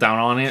like double down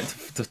on it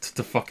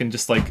to fucking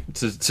just like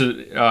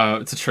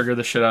to trigger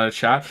the shit out of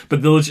chat.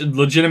 But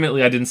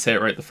legitimately, I didn't say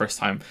it right the first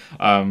time.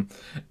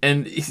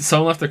 And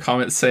someone left a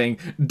comment saying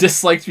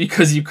disliked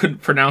because you couldn't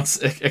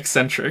pronounce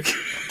eccentric.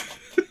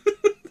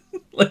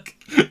 like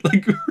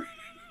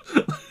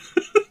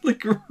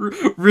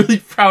really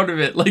proud of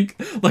it.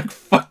 Like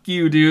fuck fuck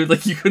you, dude.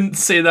 Like, you couldn't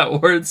say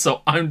that word,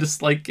 so I'm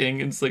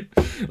disliking. And it's like,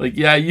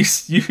 yeah, you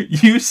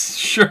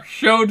sure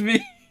showed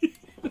me.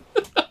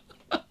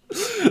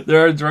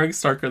 There are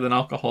drugs darker than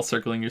alcohol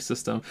circling your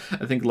system.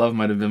 I think love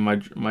might have been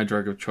my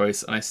drug of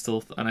choice, and I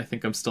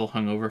think I'm still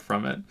hungover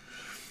from it.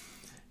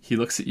 He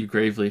looks at you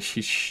gravely.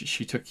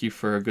 She took you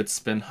for a good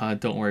spin, huh?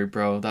 Don't worry,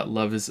 bro. That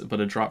love is but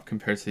a drop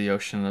compared to the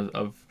ocean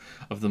of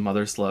the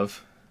mother's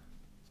love.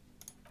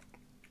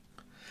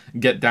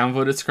 Get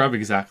downvoted, scrub.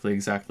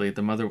 Exactly.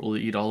 The mother will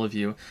eat all of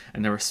you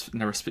and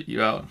never spit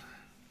you out.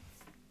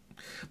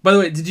 By the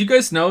way, did you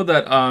guys know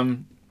that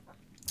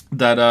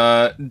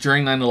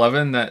during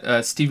 9/11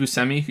 that Steve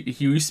Buscemi,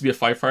 he used to be a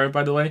firefighter,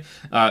 by the way,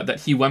 that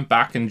he went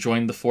back and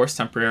joined the force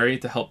temporarily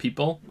to help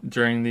people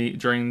during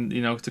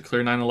to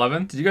clear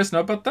 9/11? Did you guys know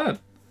about that?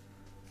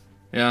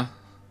 Yeah.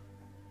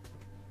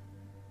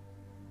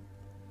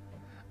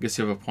 I guess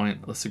you have a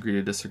point. Let's agree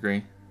to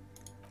disagree.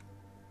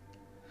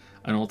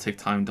 I know it'll take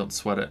time. Don't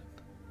sweat it.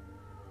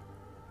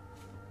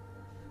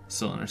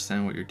 Still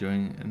understand what you're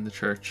doing in the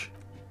church.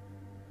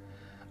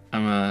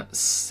 I'm a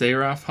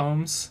Seraph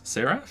Holmes.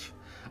 Seraph?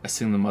 I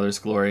sing the mother's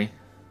glory.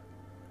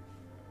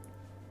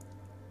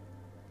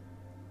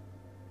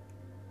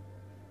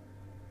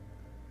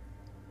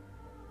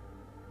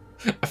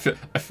 I feel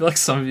like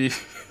some of you.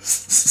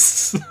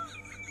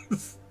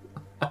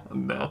 Oh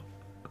no.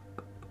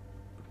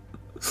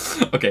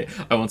 Okay,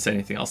 I won't say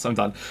anything else. I'm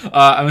done.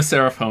 I'm a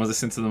Seraph Holmes. I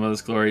sing to the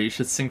mother's glory. You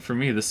should sing for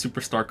me, the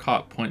superstar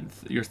cop. Point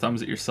your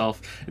thumbs at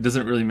yourself. It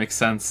doesn't really make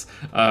sense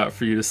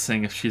for you to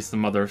sing if she's the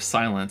mother of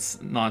silence.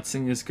 Not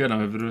singing is good.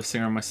 I'm a bit of a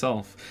singer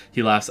myself.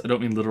 He laughs. I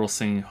don't mean literal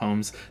singing,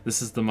 Holmes.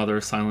 This is the mother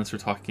of silence we're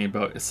talking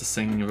about. It's the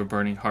singing of a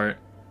burning heart.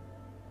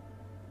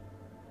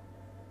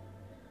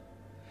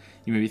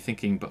 You may be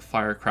thinking, but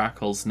fire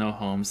crackles. No,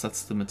 Holmes.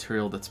 That's the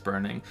material that's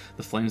burning.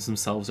 The flames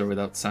themselves are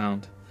without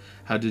sound.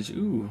 How did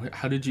you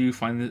even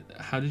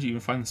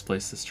find this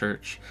place, this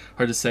church?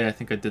 Hard to say. I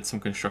think I did some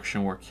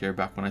construction work here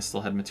back when I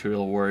still had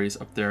material worries.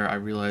 Up there, I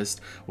realized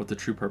what the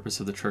true purpose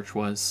of the church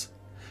was.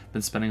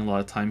 Been spending a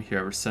lot of time here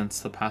ever since.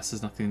 The past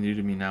is nothing new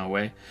to me now,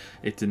 eh?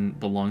 It didn't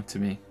belong to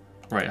me.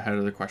 Right, I had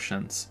other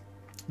questions.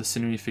 The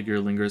sinewy figure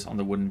lingers on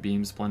the wooden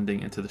beams,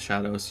 blending into the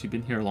shadows. You've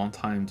been here a long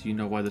time. Do you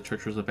know why the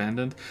church was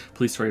abandoned?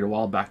 Police raid a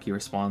while back, he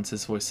responds,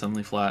 his voice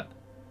suddenly flat.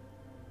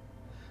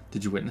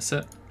 Did you witness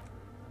it?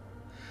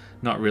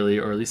 Not really,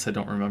 or at least I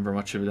don't remember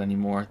much of it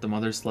anymore. The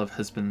mother's love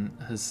has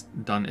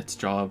done its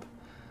job.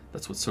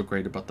 That's what's so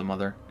great about the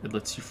mother. It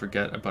lets you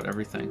forget about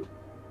everything.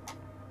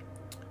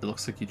 It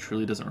looks like he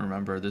truly doesn't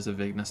remember. There's a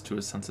vagueness to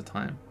his sense of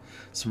time.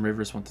 Some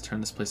ravers want to turn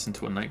this place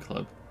into a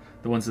nightclub.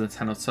 The ones in the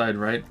tent outside,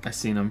 right? I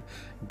seen them.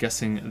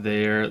 Guessing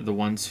they're the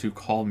ones who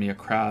call me a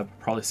crab.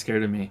 Probably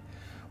scared of me.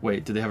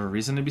 Wait, do they have a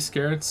reason to be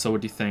scared? So what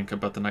do you think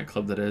about the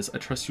nightclub that is? I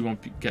trust you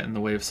won't get in the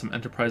way of some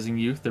enterprising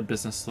youth. Their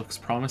business looks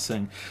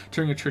promising.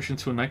 Turning a church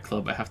into a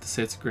nightclub, I have to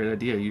say it's a great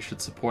idea. You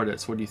should support it.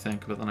 So what do you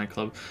think about the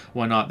nightclub?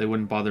 Why not? They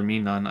wouldn't bother me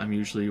none. I'm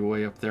usually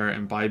way up there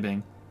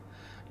imbibing.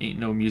 Ain't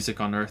no music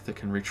on earth that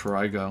can reach where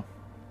I go.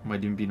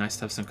 Might even be nice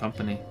to have some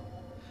company.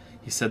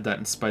 He said that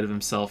in spite of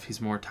himself. He's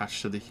more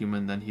attached to the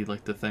human than he'd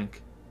like to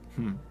think.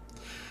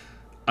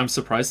 I'm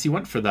surprised he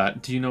went for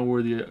that. Do you know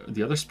where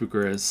the other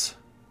spooker is?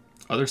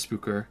 Other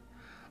spooker.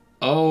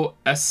 Oh,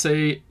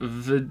 essay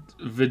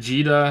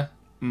Vegeta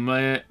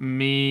my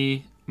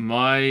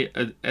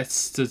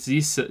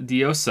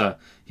diosa.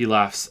 He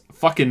laughs.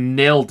 Fucking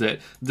nailed it.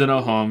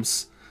 Dunno,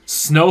 Holmes.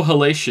 Snow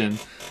halation.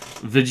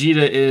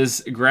 Vegeta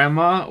is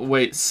grandma.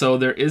 Wait, so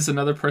there is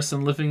another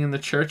person living in the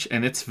church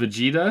and it's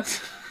Vegeta?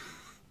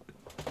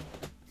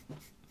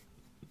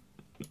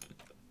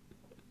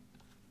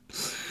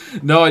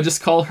 No, I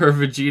just call her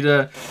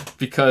Vegeta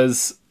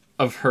because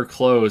of her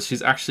clothes.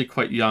 She's actually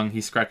quite young.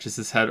 He scratches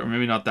his head, or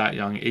maybe not that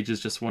young. Age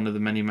is just one of the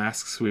many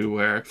masks we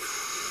wear.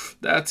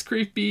 That's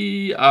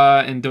creepy.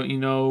 And don't you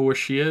know where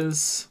she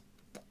is?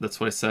 That's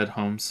what I said,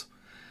 Holmes.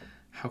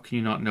 How can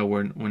you not know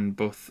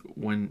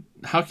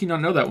how can you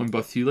not know that when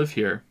both you live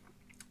here?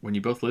 When you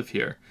both live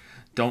here.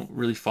 Don't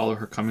really follow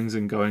her comings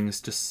and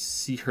goings. Just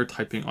see her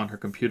typing on her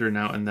computer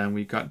now and then.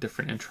 We got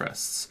different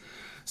interests.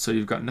 So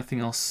you've got nothing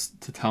else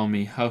to tell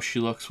me. How she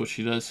looks, what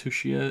she does, who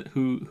she is,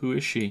 who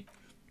is she?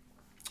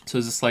 So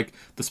is this like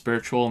the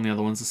spiritual and the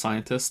other one's the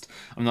scientist?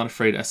 I'm not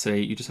afraid, SA.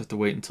 You just have to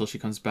wait until she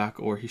comes back,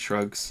 or he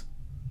shrugs.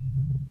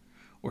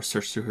 Or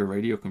search through her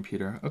radio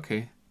computer.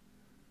 Okay.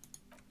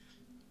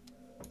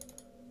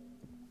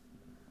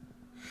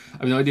 I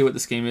have no idea what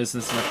this game is,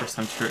 and this is my first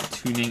time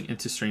tuning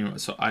into stream,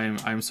 so I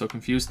am so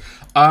confused.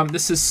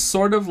 This is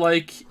sort of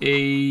like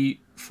a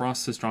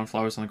Frost has drawn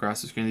flowers on the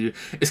grass. It's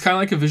kind of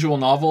like a visual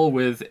novel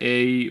with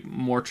a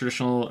more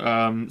traditional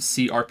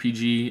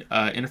CRPG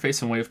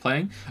interface and way of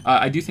playing.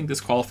 I do think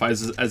this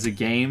qualifies as a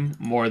game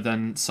more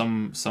than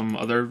some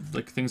other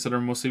like things that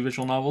are mostly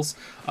visual novels.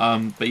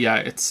 But yeah,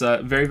 it's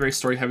very, very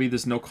story heavy.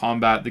 There's no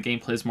combat. The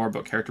gameplay is more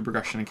about character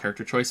progression and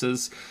character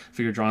choices.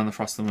 Figure drawing the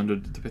frost on the window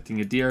depicting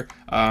a deer.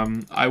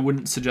 I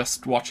wouldn't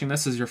suggest watching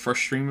this as your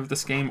first stream of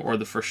this game or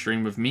the first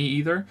stream of me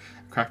either.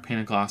 Crack pane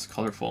of glass,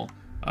 colorful.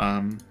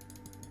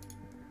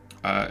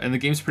 And the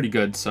game's pretty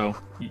good, so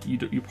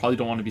you probably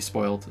don't want to be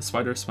spoiled. A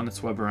spider spun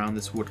its web around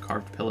this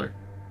wood-carved pillar.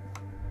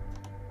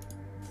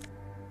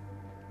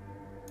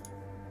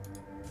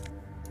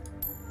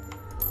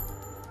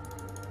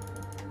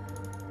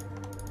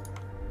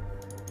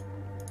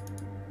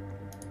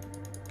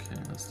 Okay,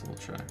 let's double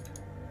check.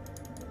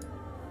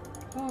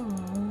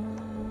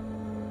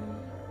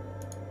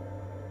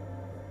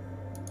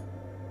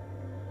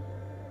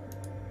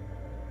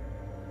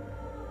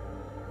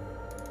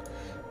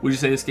 Would you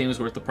say this game is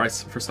worth the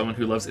price for someone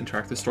who loves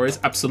interactive stories?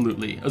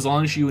 Absolutely. As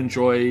long as you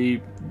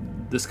enjoy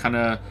this kind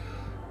of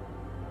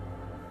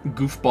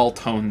goofball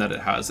tone that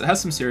it has. It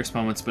has some serious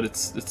moments, but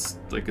it's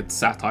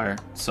satire.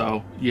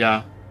 So,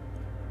 yeah.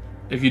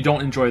 If you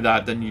don't enjoy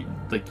that, then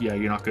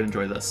you're not going to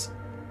enjoy this.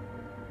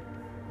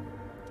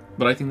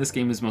 But I think this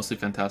game is mostly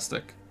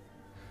fantastic.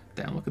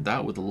 Damn, look at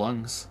that with the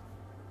lungs.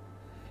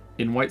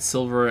 In white,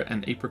 silver,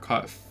 and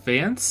apricot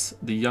faience,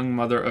 the young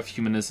mother of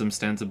humanism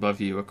stands above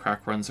you. A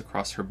crack runs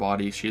across her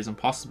body. She is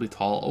impossibly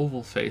tall,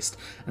 oval-faced,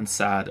 and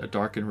sad, a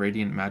dark and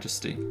radiant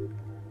majesty.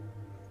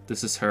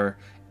 This is her,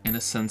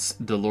 Innocence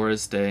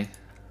Dolores Day.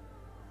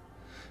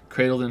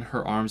 Cradled in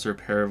her arms are a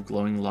pair of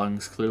glowing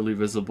lungs, clearly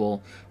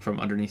visible from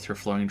underneath her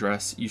flowing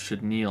dress. You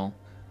should kneel.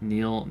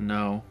 Kneel,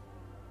 no.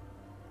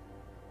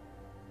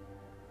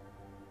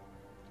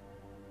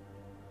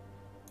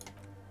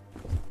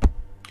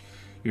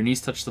 Your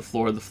knees touch the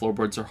floor. The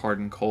floorboards are hard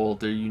and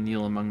cold. There you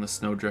kneel among the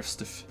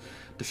snowdrifts,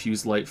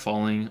 diffuse light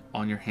falling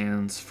on your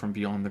hands from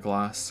beyond the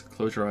glass.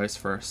 Close your eyes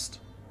first.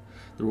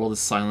 The world is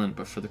silent,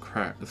 but for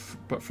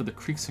the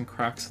creaks and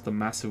cracks of the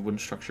massive wind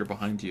structure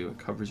behind you, it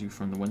covers you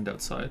from the wind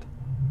outside.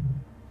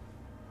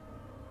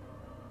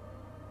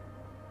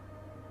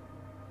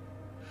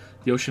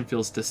 The ocean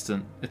feels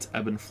distant, its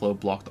ebb and flow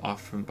blocked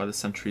off by the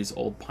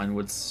centuries-old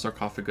pinewood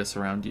sarcophagus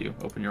around you.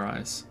 Open your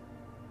eyes.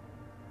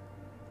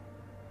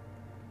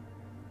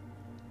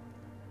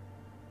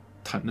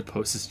 Time to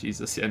pose as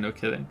Jesus. Yeah, no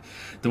kidding.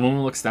 The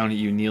woman looks down at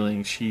you,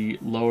 kneeling. She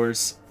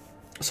towers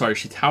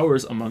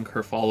among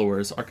her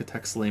followers,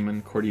 architects,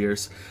 laymen,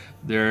 courtiers.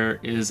 There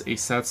is a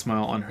sad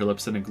smile on her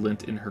lips and a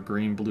glint in her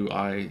green-blue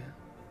eye.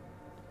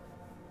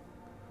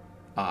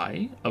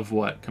 Eye? Of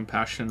what?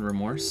 Compassion,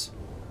 remorse?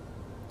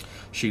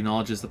 She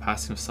acknowledges the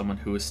passing of someone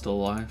who is still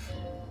alive.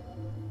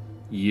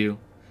 You.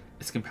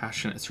 It's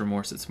compassion, it's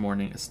remorse, it's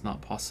mourning. It's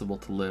not possible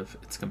to live.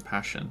 It's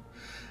compassion.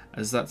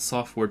 As that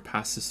soft word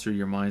passes through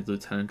your mind, the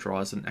lieutenant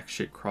draws an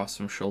X-shaped cross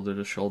from shoulder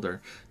to shoulder.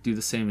 Do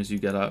the same as you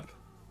get up.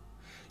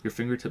 Your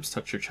fingertips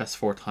touch your chest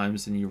 4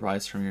 times and you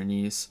rise from your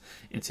knees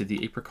into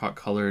the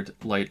apricot-colored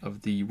light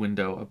of the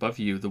window. Above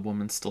you, the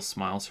woman still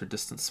smiles her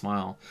distant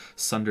smile,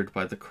 sundered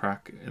by the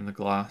crack in the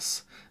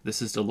glass.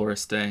 This is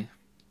Dolores Day.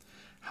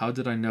 How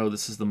did I know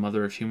this is the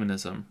mother of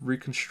humanism?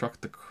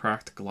 Reconstruct the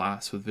cracked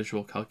glass with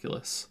visual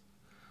calculus.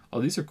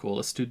 Oh, these are cool.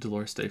 Let's do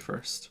Dolores Day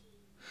first.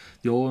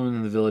 The old woman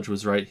in the village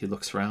was right. He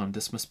looks round.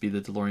 This must be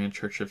the DeLorean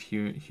Church of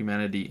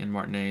Humanity in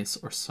Martinez,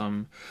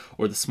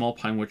 or the small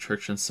Pinewood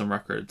Church in some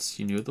records.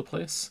 You knew of the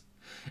place?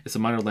 It's a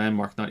minor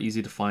landmark, not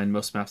easy to find.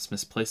 Most maps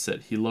misplace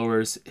it. He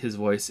lowers his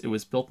voice. It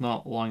was built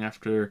not long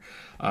after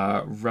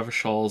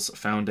Revachal's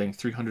founding,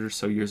 300 or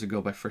so years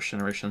ago by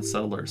first-generation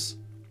settlers.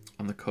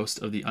 On the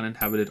coast of the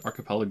uninhabited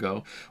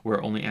archipelago,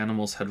 where only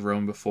animals had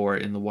roamed before,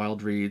 in the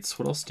wild reeds.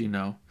 What else do you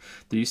know?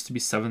 There used to be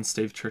 7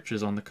 stave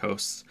churches on the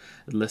coast.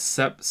 Les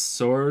Sept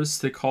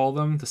Sœurs, they call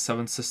them, the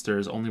 7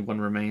 sisters. Only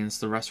one remains.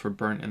 The rest were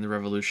burnt in the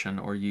revolution,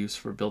 or used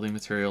for building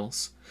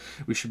materials.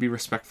 We should be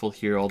respectful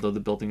here, although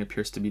the building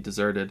appears to be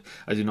deserted.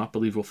 I do not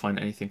believe we'll find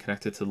anything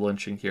connected to the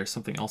lynching here.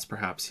 Something else,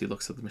 perhaps. He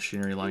looks at the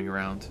machinery lying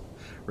around.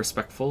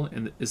 Respectful?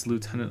 And is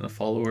Lieutenant a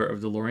follower of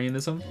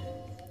DeLoreanism?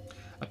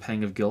 A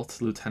pang of guilt.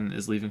 The lieutenant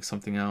is leaving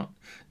something out.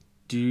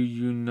 Do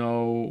you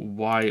know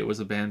why it was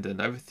abandoned?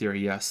 I have a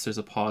theory, yes. There's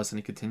a pause, and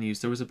he continues.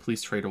 There was a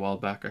police raid a while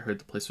back. I heard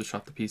the place was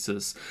shot to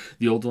pieces.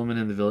 The old woman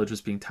in the village was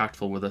being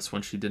tactful with us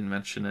when she didn't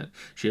mention it.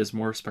 She has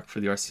more respect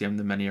for the RCM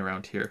than many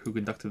around here. Who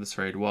conducted this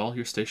raid? Well,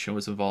 your station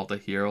was involved, I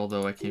hear,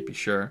 although I can't be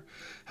sure.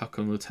 How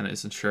come the lieutenant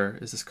isn't sure?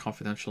 Is this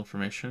confidential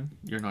information?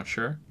 You're not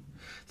sure?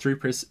 3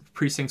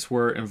 precincts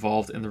were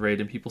involved in the raid,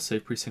 and people say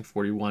Precinct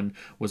 41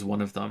 was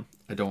one of them.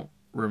 I don't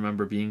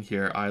remember being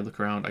here. I look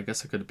around. I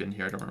guess I could have been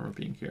here. I don't remember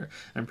being here.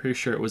 I'm pretty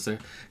sure it was a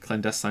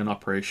clandestine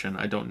operation.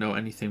 I don't know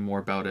anything more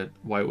about it,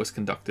 why it was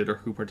conducted, or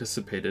who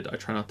participated. I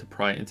try not to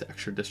pry into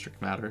extra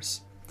district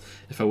matters.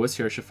 If I was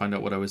here, I should find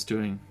out what I was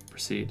doing.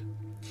 Proceed.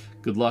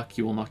 Good luck.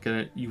 You will not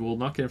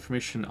get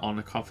information on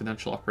a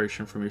confidential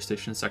operation from your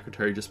station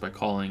secretary just by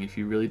calling. If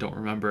you really don't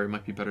remember, it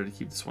might be better to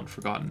keep this one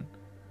forgotten.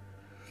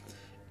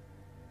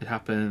 It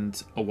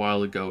happened a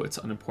while ago. It's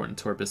unimportant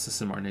to our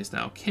business in Martinez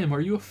now. Kim, are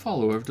you a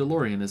follower of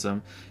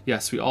DeLoreanism?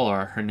 Yes, we all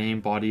are. Her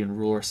name, body, and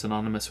rule are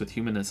synonymous with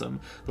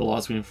humanism. The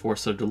laws we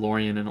enforce are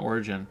DeLorean in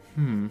origin.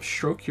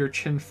 Stroke your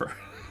chin for...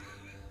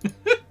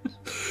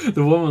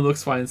 The woman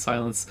looks by in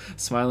silence,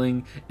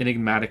 smiling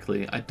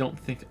enigmatically. I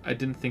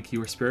didn't think you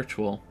were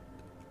spiritual.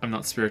 I'm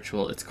not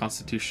spiritual. It's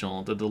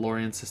constitutional. The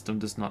DeLorean system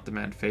does not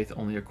demand faith,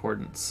 only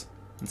accordance.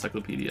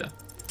 Encyclopedia.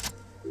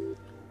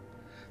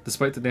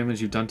 Despite the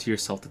damage you've done to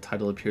yourself, the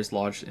title appears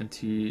lodged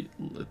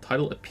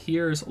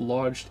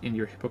in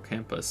your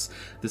hippocampus.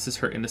 This is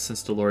her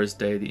innocence, Dolores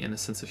Day, the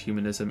innocence of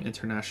humanism,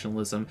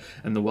 internationalism,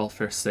 and the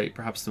welfare state,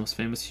 perhaps the most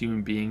famous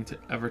human being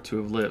ever to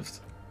have lived.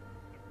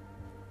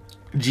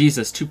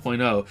 Jesus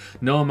 2.0.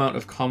 No amount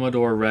of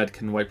Commodore Red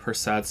can wipe her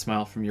sad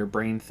smile from your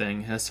brain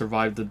thing. It has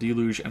survived the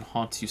deluge and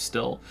haunts you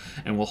still,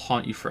 and will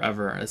haunt you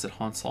forever, as it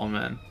haunts all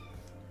men.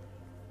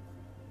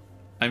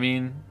 I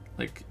mean,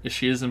 like, is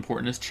she as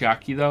important as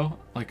Chiaki, though?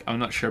 Like, I'm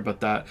not sure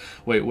about that.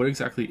 Wait, what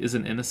exactly is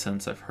an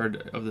innocence? I've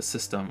heard of the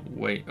system.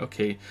 Wait,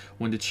 okay.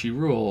 When did she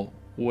rule?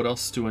 What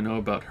else do I know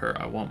about her?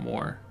 I want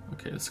more.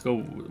 Okay, let's go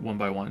one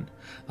by one.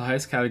 The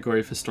highest category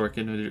of historic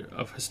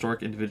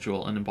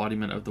individual, an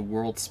embodiment of the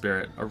world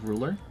spirit, a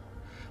ruler.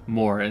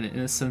 More, an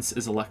innocence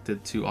is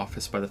elected to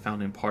office by the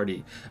founding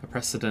party, a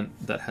precedent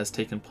that has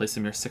taken place a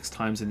mere 6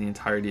 times in the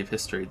entirety of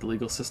history. The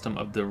legal system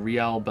of the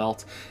Real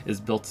Belt is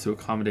built to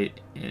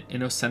accommodate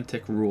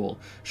innocentic rule,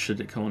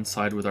 should it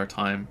coincide with our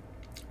time.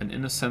 An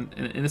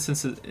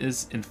innocence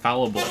is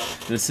infallible.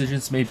 The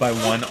decisions made by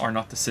one are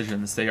not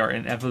decisions, they are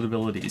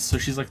inevitabilities. So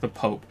she's like the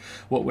Pope.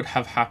 What would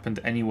have happened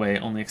anyway,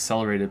 only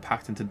accelerated,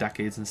 packed into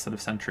decades instead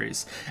of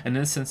centuries. An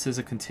innocence is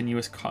a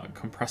continuous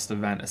compressed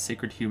event, a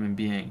sacred human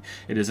being.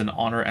 It is an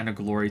honor and a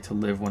glory to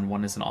live when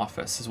one is in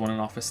office. Is one in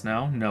office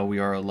now? No, we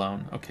are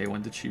alone. Okay,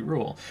 when did she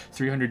rule?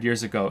 300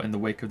 years ago, in the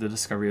wake of the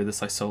discovery of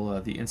this Isola,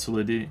 the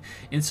Insulidian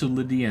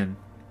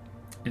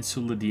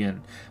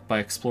by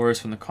explorers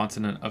from the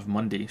continent of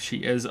Mundi. She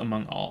is,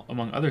 among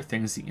other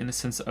things, the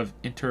innocence of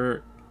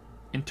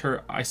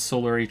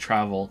inter-isolary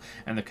travel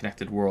and the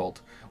connected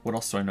world. What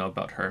else do I know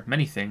about her?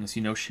 Many things.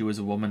 You know, she was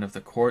a woman of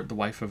the court, the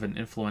wife of an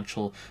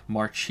influential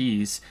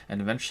marquise, and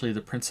eventually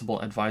the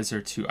principal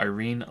advisor to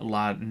Irene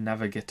la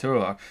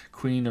Navigateur,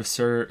 queen of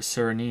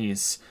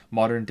Surinese,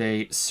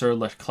 modern-day Sur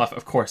le Clef.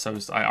 Of course,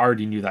 I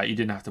already knew that. You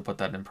didn't have to put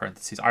that in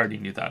parentheses. I already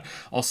knew that.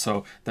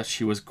 Also, that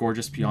she was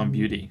gorgeous beyond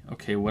beauty.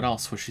 Okay, what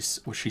else? Was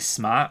she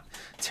smart?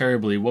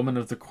 Terribly. Women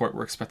of the court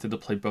were expected to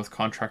play both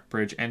contract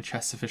bridge and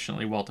chess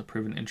sufficiently well to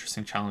prove an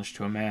interesting challenge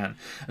to a man.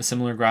 A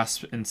similar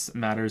grasp in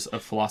matters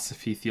of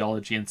philosophy,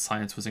 theology, and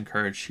science was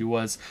encouraged. She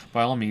was,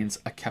 by all means,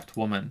 a kept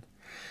woman.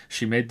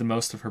 She made the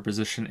most of her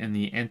position in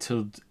the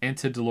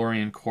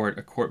antediluvian court,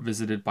 a court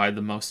visited by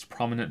the most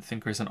prominent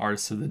thinkers and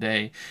artists of the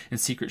day. In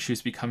secret, she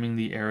was becoming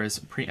the era's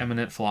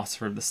preeminent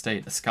philosopher of the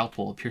state, a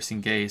scalpel, a piercing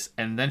gaze,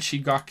 and then she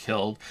got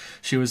killed.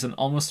 She was an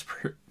almost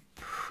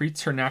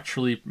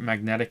preternaturally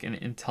magnetic and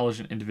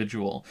intelligent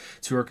individual.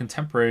 To her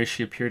contemporaries,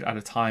 she appeared at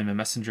a time a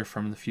messenger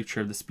from the future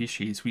of the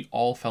species. We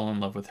all fell in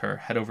love with her,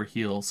 head over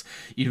heels.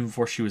 Even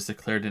before she was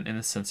declared an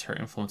innocence, her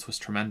influence was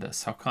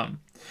tremendous. How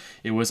come?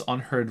 It was on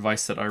her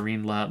advice that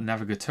Irene la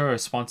Navigateur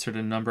sponsored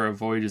a number of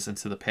voyages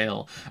into the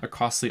Pale, a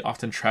costly,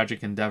 often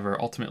tragic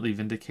endeavor, ultimately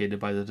vindicated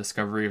by the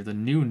discovery of the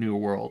new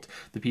world,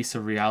 the piece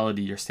of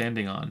reality you're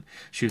standing on.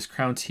 She was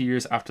crowned 2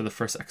 years after the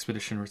first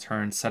expedition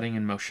returned, setting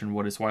in motion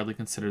what is widely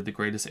considered the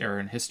greatest era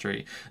in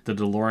history, the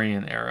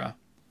DeLorean era,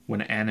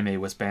 when anime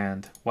was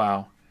banned.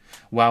 Wow.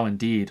 Wow,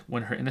 indeed.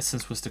 When her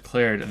innocence was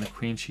declared and the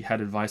queen she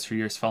had advised for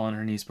years fell on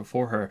her knees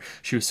before her,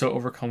 she was so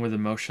overcome with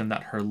emotion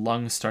that her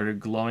lungs started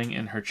glowing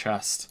in her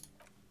chest.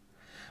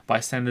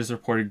 Bystanders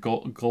reported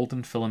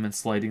golden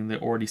filaments lighting the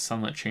already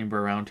sunlit chamber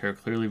around her,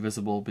 clearly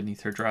visible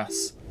beneath her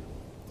dress.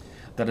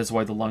 That is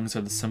why the lungs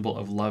are the symbol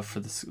of love for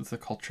the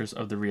cultures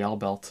of the Real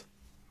Belt.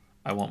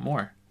 I want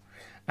more.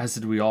 As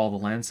did we all. The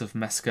lands of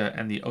Mesca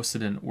and the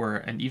Occident were,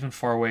 and even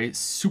far away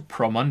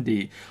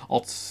Supramundi,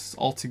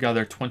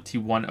 altogether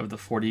 21 of the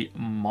 40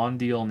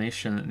 mondial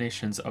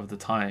nations of the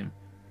time,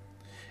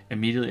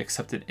 immediately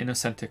accepted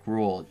innocentic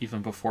rule,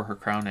 even before her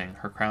crowning.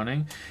 Her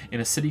crowning? In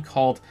a city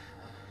called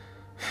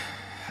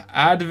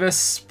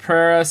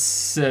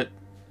Advesperasit,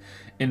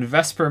 in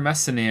Vesper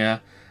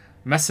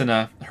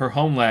Messina, her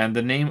homeland.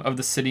 The name of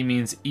the city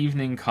means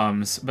evening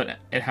comes, but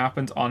it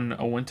happened on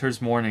a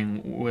winter's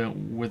morning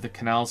with the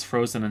canals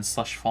frozen and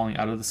slush falling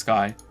out of the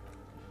sky.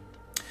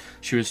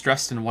 She was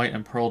dressed in a white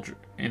and pearl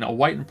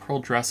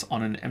dress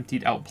on an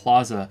emptied-out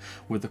plaza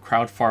with the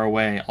crowd far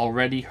away.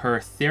 Already her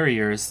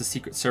Theriers, the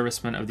secret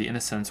servicemen of the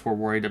Innocents, were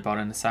worried about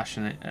an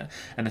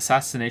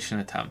assassination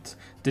attempt.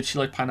 Did she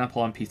like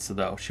pineapple on pizza,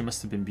 though? She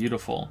must have been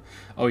beautiful.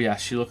 Oh yeah,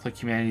 she looked like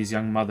humanity's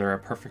young mother, a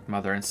perfect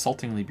mother,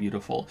 insultingly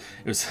beautiful.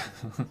 It was...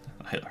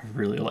 I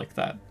really like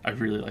that. I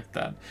really like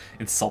that.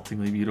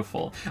 Insultingly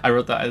beautiful. I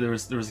wrote that there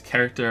was a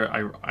character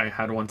I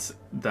had once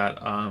that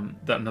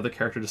that another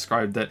character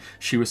described that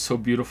she was so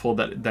beautiful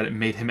that it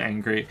made him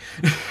angry.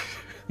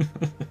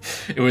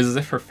 It was as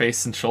if her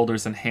face and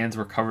shoulders and hands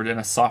were covered in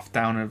a soft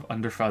down of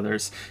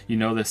underfeathers. You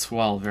know this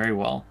well, very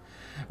well.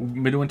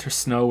 Midwinter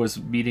snow was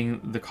beating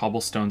the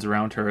cobblestones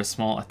around her. A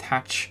small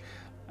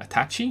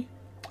attaché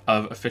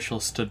of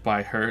officials stood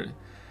by her.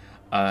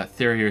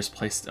 Theriers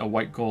placed a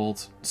white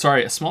gold...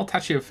 Sorry, a small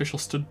attaché of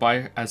officials stood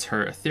by as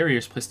her.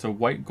 Theriers placed a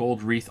white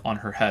gold wreath on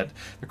her head.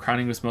 The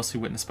crowning was mostly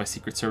witnessed by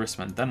Secret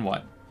Servicemen. Then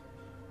what?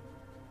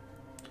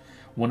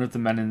 One of the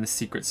men in the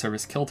Secret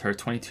Service killed her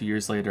 22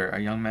 years later. A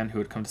young man who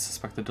had come to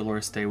suspect that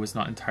Dolores Day was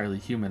not entirely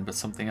human, but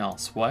something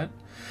else. What?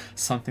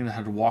 Something that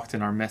had walked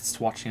in our midst,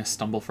 watching us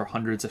stumble for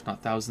hundreds, if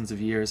not thousands of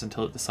years,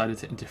 until it decided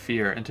to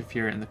interfere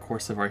in the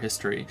course of our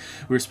history.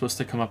 We were supposed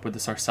to come up with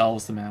this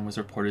ourselves, the man was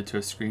reported to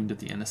have screamed at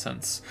the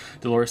innocents.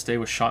 Dolores Day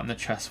was shot in the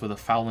chest with a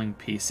fowling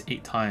piece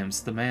 8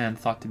 times. The man,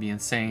 thought to be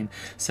insane,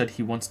 said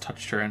he once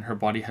touched her and her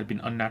body had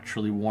been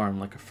unnaturally warm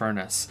like a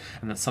furnace,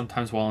 and that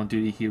sometimes while on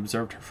duty he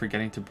observed her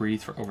forgetting to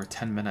breathe for over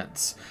 10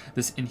 minutes.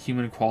 This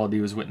inhuman quality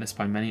was witnessed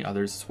by many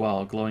others as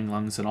well, glowing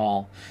lungs and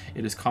all.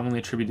 It is commonly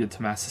attributed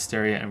to mass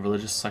hysteria and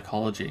religious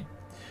psychology.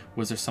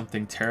 Was there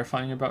something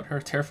terrifying about her?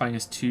 Terrifying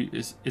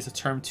is a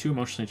term too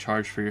emotionally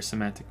charged for your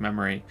semantic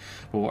memory,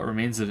 but what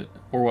remains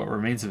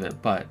of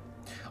it. But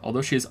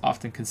although she is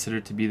often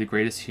considered to be the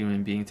greatest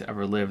human being to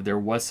ever live, there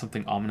was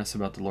something ominous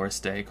about Dolores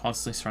Day,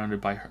 constantly surrounded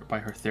by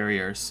her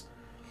Theriers.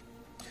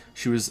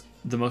 She was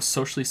the most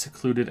socially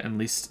secluded and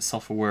least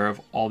self-aware of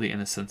all the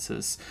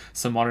innocences.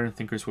 Some modern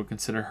thinkers would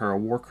consider her a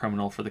war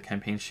criminal for the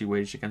campaign she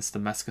waged against the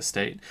Mesca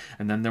state.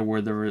 And then there were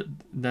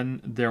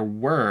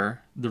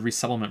the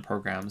resettlement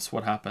programs.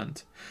 What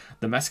happened?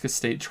 The Mesca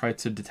state tried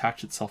to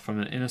detach itself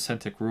from an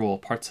innocentic rule.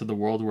 Parts of the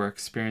world were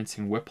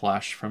experiencing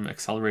whiplash from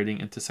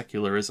accelerating into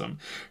secularism.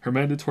 Her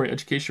mandatory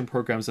education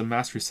programs and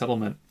mass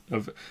resettlement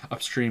of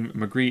upstream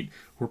Magritte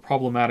were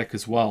problematic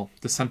as well.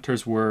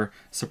 Dissenters were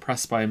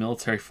suppressed by a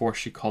military force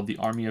she called the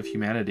Army of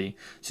Humanity,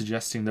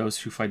 suggesting those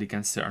who fight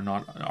against it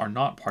are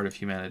not part of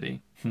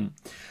humanity.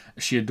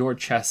 She adored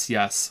chess,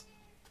 yes,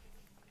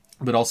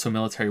 but also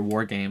military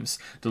war games.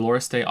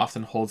 Dolores Day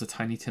often holds a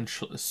tiny tin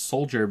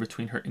soldier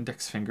between her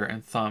index finger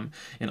and thumb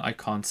in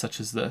icons such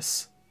as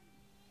this.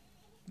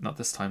 Not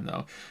this time,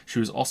 though. She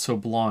was also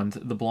blonde,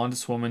 the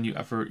blondest woman you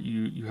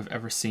have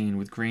ever seen,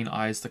 with green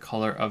eyes the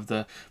color of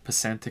the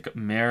Pasantic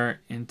Mare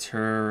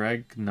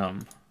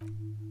Interregnum.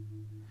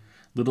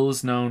 Little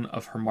is known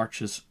of her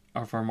Marquis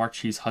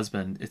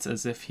husband. It's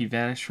as if he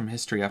vanished from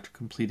history after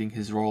completing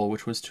his role,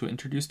 which was to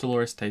introduce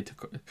Dolores Day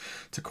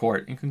to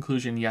court. In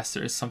conclusion, yes,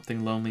 there is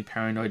something lonely,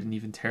 paranoid, and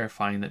even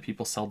terrifying that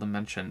people seldom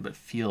mention, but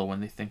feel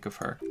when they think of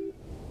her.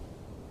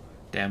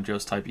 Damn,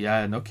 Joe's type.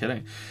 Yeah, no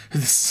kidding.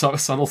 This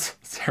subtle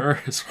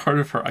terror is part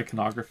of her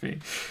iconography.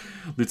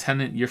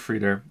 Lieutenant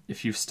Yifrieder,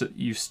 if you've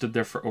stood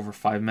there for over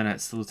 5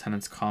 minutes, the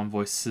lieutenant's calm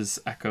voices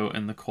echo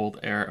in the cold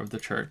air of the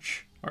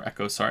church. Or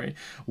echo, sorry.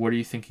 What are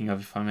you thinking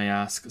of, if I may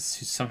ask?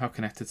 She's somehow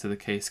connected to the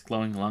case.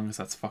 Glowing lungs,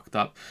 that's fucked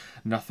up.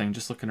 Nothing,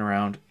 just looking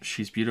around.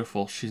 She's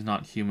beautiful. She's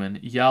not human.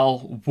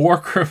 Yell, war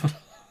criminal.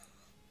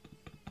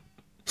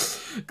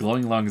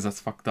 Glowing lungs,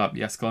 that's fucked up.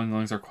 Yes, glowing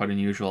lungs are quite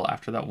unusual.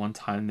 After that one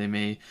time,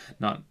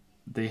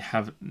 they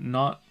have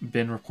not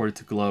been reported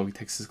to glow. He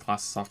takes his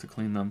glasses off to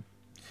clean them.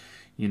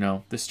 You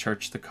know, this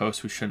church, the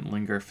coast, we shouldn't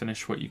linger.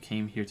 Finish what you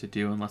came here to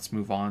do and let's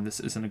move on.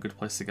 This isn't a good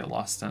place to get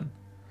lost in.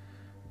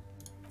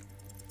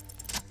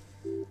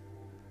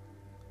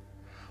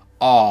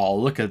 Oh,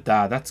 look at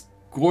that. That's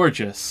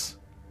gorgeous.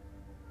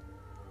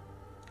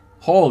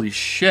 Holy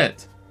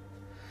shit.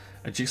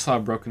 A jigsaw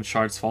of broken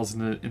shards falls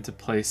into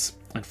place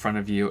in front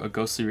of you, a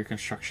ghostly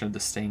reconstruction of the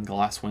stained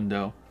glass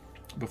window.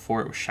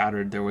 Before it was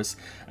shattered, there was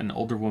an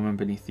older woman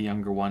beneath the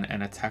younger one,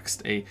 and a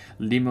text, a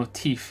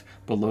leitmotif,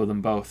 below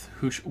them both.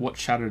 What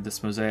shattered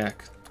this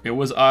mosaic? It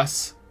was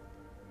us.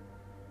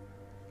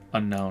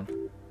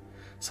 Unknown.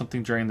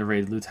 Something during the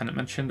raid, the lieutenant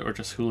mentioned, or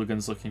just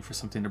hooligans looking for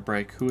something to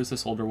break? Who is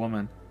this older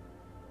woman?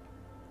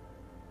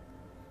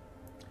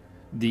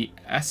 The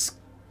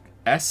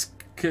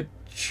Escutcheon?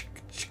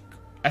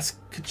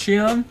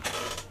 Escutcheon?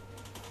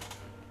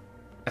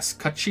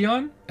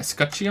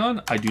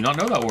 Escutcheon? I do not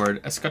know that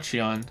word.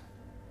 Escutcheon.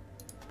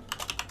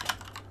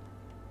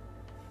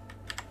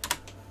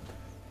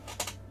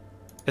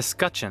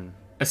 Escutcheon.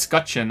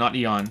 Escutcheon, not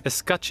Eon.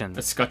 Escutcheon.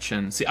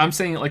 Escutcheon. See, I'm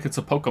saying it like it's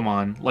a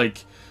Pokemon.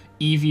 Like,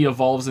 Eevee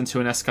evolves into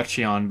an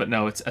Escutcheon, but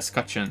no, it's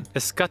Escutcheon.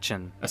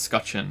 Escutcheon.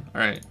 Escutcheon.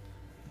 Alright.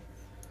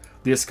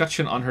 The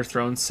escutcheon on her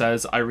throne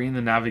says, Irene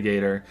the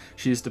Navigator.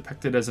 She is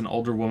depicted as an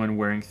older woman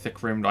wearing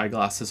thick-rimmed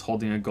eyeglasses,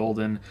 holding a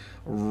golden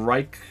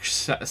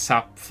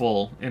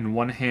Reichsapfel in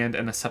one hand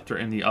and a scepter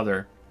in the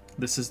other.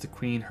 This is the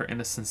queen her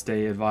Innocence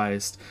Day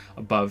advised.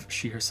 Above,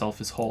 she herself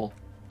is whole.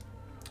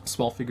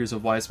 Small figures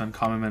of wise men,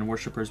 common men,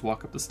 worshippers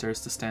walk up the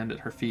stairs to stand at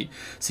her feet.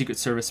 Secret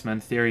Service men,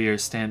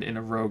 Theriers, stand in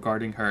a row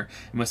guarding her.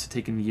 It must have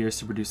taken years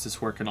to produce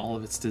this work in all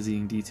of its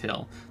dizzying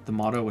detail. The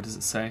motto, what does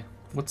it say?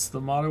 What's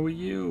the motto of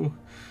you?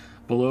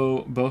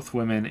 Below both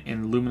women,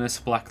 in luminous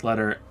black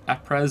letter,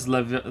 Après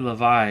la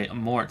vie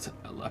morte,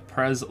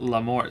 après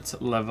la mort,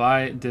 la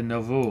vie de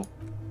nouveau.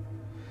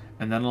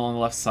 And then along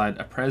the left side,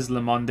 Après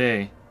le monde,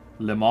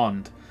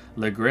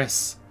 le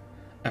gris.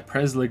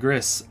 Après le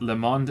gris, le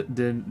monde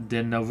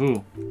de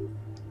nouveau.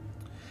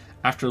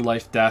 After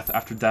life, death.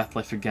 After death,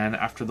 life again.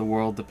 After the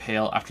world, the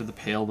pale. After the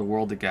pale, the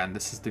world again.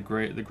 This is the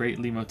great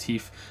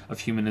leitmotif of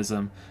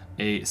humanism.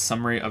 A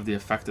summary of the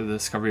effect of the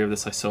discovery of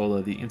this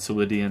isola, the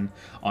Insulidian,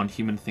 on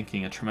human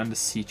thinking. A tremendous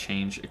sea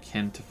change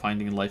akin to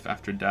finding life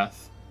after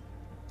death.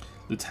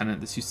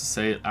 Lieutenant, this used to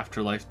say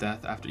afterlife,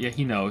 death, after... Yeah,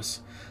 he knows.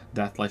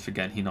 Death, life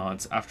again, he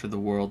nods. After the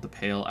world, the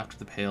pale. After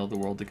the pale, the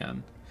world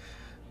again.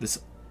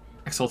 This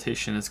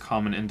exaltation is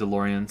common in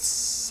DeLorean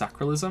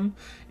sacralism.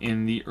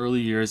 In the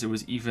early years, it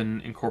was even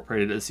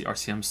incorporated as the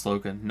RCM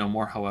slogan. No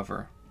more,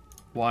 however.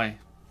 Why?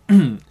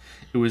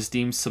 It was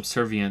deemed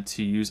subservient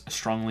to use a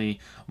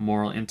strongly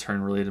moral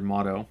intern-related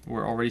motto.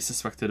 We're already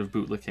suspected of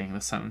bootlicking.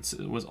 The sentence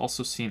was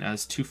also seen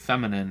as too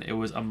feminine. It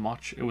was a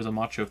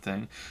macho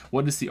thing.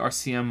 What is the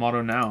RCM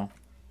motto now?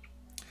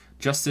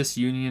 Justice,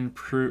 union,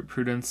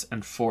 prudence,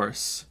 and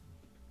force.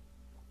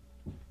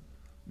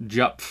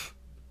 Jup.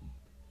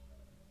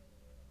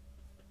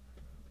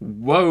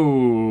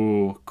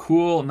 Whoa,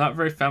 cool. Not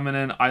very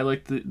feminine. I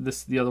like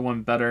the other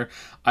one better.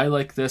 I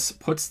like this.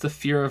 Puts the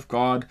fear of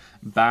God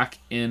back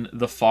in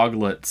the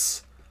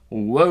foglets.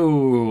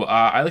 Whoa,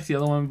 I like the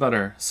other one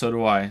better. So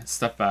do I.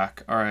 Step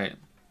back. All right.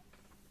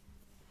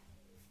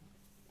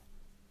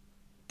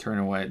 Turn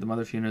away. The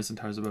mother funerals and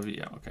towers above you.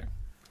 Yeah, okay.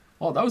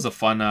 Well, that was a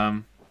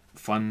fun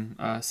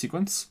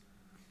sequence.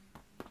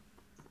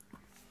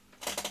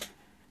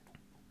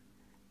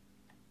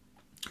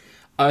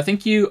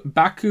 Thank you,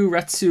 Baku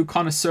Retsu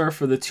Connoisseur,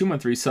 for the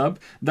 2-month resub.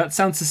 That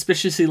sounds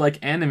suspiciously like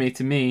anime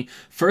to me.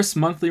 First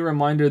monthly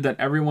reminder that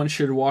everyone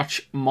should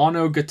watch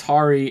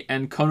Monogatari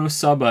and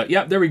Konosuba.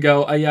 Yeah, there we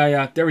go.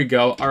 Yeah, there we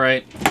go. All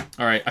right.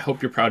 I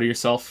hope you're proud of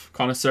yourself,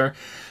 Connoisseur.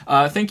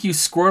 Thank you,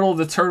 Squirtle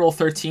the Turtle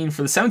 13,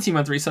 for the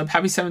 17-month resub.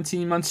 Happy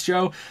 17 months,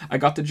 Joe. I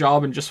got the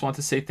job and just want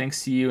to say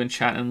thanks to you and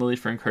Chat and Lily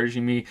for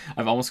encouraging me.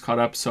 I've almost caught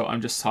up, so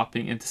I'm just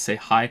hopping in to say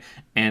hi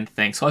and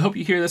thanks. So I hope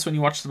you hear this when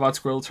you watch the VOD,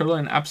 Squirtle the Turtle,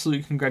 and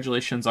absolutely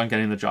congratulations on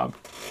getting the job.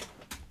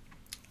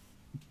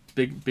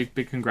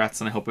 Big congrats,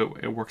 and I hope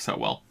it works out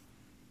well.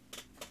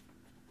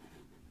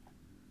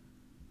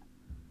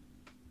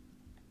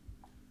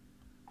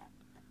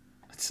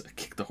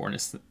 Kick the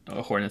hornet's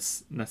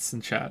nests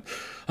in chat.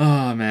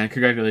 Oh man,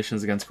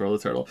 congratulations again, Squirrel the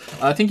Turtle.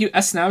 Thank you,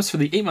 S-Nabs, for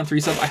the 8-month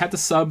resub. I had to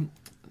sub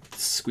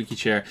squeaky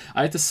chair.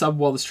 I had to sub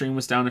while the stream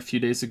was down a few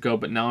days ago,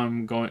 but now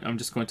I'm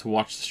just going to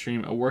watch the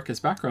stream at work as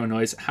background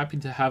noise. Happy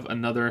to have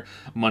another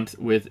month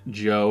with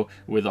Joe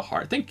with a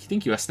heart.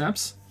 Thank you,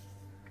 S-Snaps.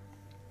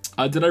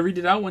 Did I read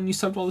it out when you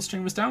subbed while the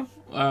stream was down?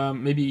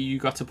 Maybe you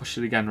got to push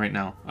it again right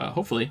now.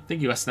 Hopefully.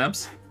 Thank you,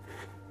 S-Snaps.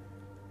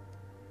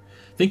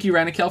 Thank you,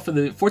 Ranikel, for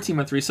the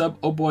 14-month resub.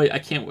 Oh boy, I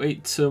can't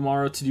wait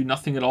tomorrow to do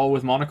nothing at all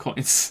with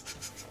Monocoins.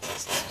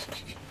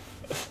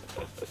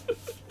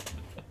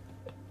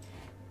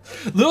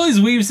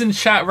 Lily's Weaves in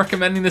chat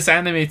recommending this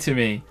anime to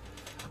me.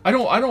 I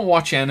don't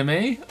watch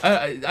anime.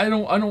 I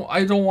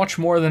don't watch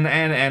more than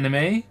an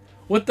anime.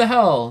 What the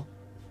hell?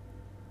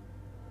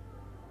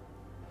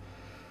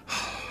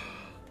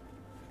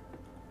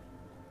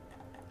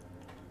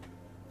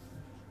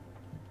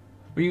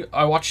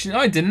 I watched. No,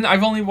 I didn't.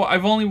 I've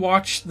only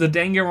watched the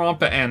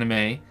Danganronpa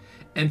anime,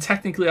 and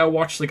technically I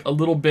watched like a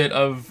little bit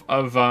of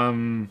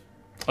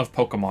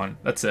Pokemon.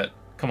 That's it.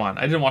 Come on,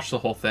 I didn't watch the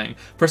whole thing.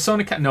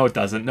 Persona Cat. No, it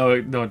doesn't. No,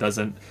 it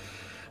doesn't.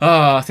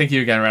 Thank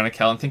you again,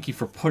 Ranikel, and thank you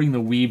for putting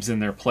the weebs in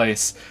their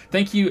place.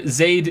 Thank you,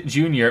 Zaid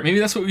Jr. Maybe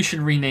that's what we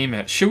should rename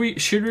it. Should we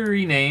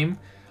rename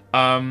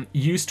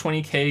use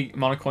 20k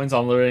Monocoins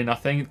on literally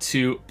nothing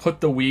to put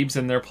the weebs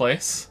in their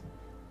place?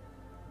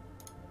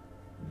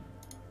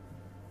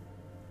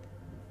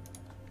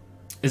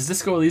 Is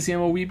Disco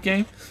Elysium a weeb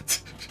game?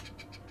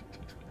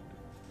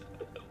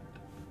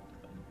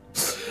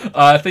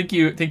 Thank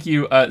you,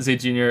 Zay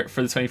Jr.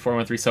 for the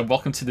 24-month resub.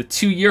 Welcome to the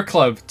 2-year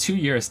club. 2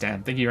 years,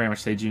 Dan. Thank you very much,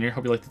 Zay Jr.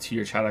 Hope you like the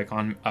 2-year chat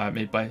icon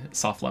made by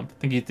Soft Lump.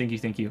 Thank you.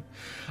 Thank you,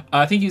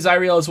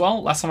 Zyriel, as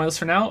well. Last on my list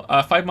for now.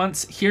 5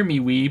 months. Hear me,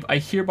 weeb. I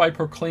hereby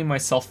proclaim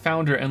myself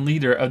founder and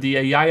leader of the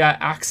Ayaya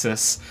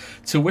Axis,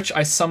 to which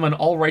I summon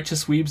all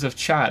righteous weebs of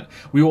chat.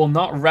 We will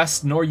not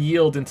rest nor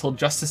yield until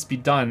justice be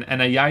done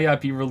and Ayaya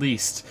be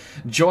released.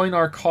 Join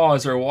our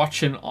cause or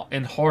watch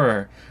in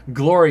horror.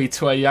 Glory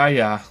to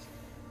Ayaya.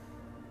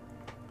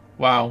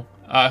 Wow.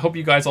 I hope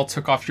you guys all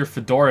took off your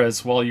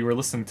fedoras while you were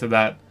listening to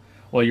that,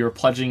 while you were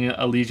pledging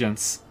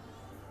allegiance.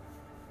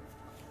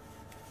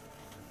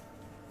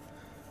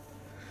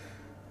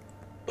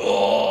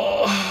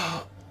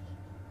 Oh,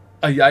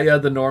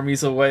 Ayaya, the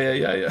normies away,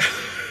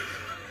 Ayaya.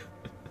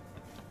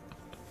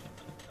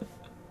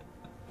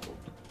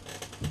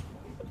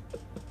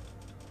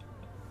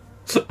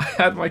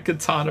 I had my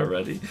katana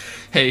ready.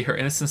 Hey, her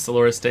innocence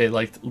Dolores Day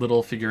liked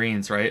little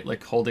figurines, right?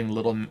 Like holding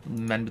little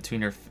men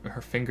between her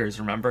fingers,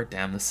 remember?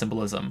 Damn, the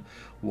symbolism.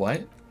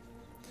 What?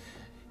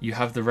 You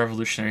have the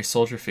revolutionary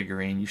soldier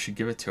figurine. You should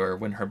give it to her.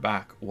 Win her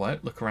back.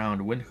 What? Look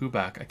around. Win who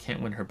back? I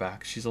can't win her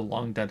back. She's a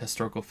long dead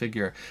historical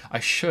figure. I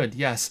should,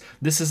 yes.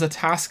 This is a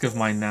task of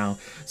mine now.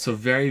 So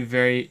very,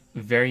 very,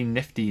 very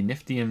nifty.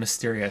 Nifty and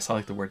mysterious. I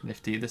like the word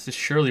nifty. This is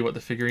surely what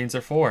the figurines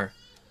are for.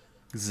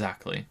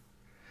 Exactly.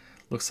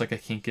 Looks like I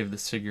can't give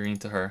this figurine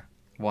to her.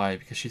 Why?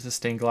 Because she's a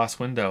stained glass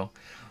window.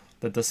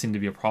 That does seem to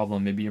be a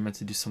problem. Maybe you're meant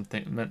to do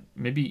something.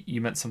 Maybe you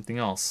meant something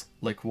else.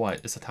 Like what?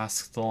 Is the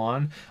task still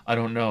on? I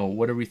don't know.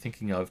 What are we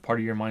thinking of? Part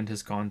of your mind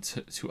has gone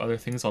to other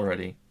things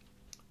already.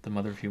 The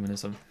mother of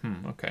humanism.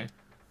 Okay.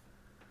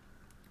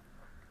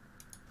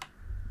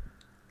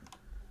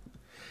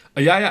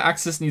 A Yaya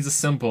axis needs a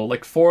symbol,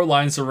 like 4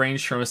 lines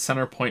arranged from a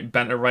center point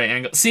bent at right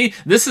angle. See,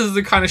 this is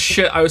the kind of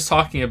shit I was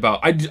talking about.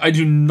 I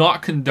do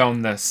not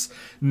condone this.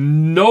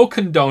 No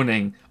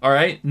condoning,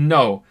 alright?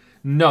 No.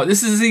 No,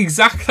 this is the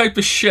exact type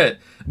of shit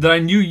that I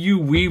knew you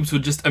weebs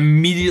would just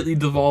immediately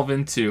devolve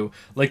into.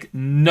 Like,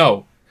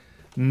 no.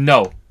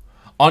 No.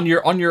 On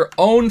your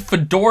own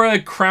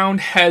fedora crowned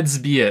heads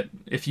be it,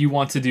 if you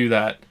want to do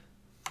that.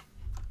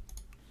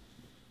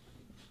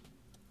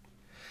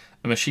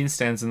 A machine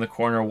stands in the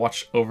corner,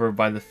 watched over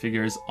by the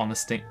figures on the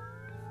sting.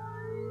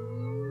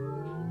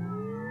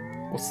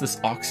 What's this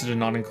oxygen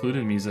not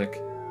included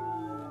music?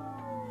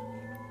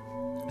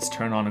 It's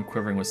turned on and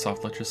quivering with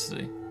soft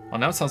electricity. Oh,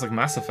 now it sounds like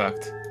Mass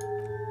Effect.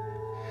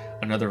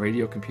 Another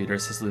radio computer,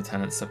 says the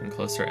lieutenant, stepping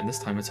closer, and this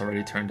time it's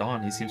already turned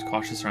on. He seems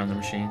cautious around the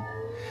machine.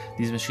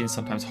 These machines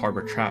sometimes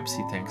harbor traps,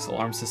 he thinks.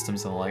 Alarm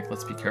systems and the like.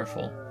 Let's be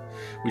careful.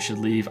 We should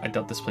leave. I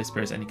doubt this place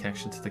bears any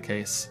connection to the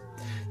case.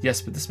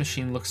 Yes, but this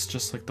machine looks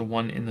just like the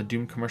one in the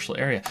Doom commercial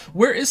area.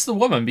 Where is the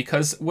woman?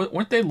 Because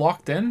weren't they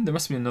locked in? There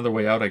must be another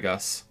way out, I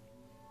guess.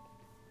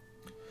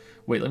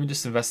 Wait, let me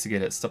just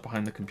investigate it. Step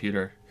behind the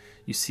computer.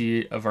 You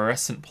see a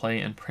fluorescent play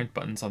and print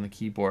buttons on the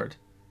keyboard.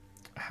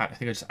 I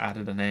think I just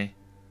added an A.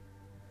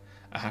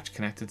 A hatch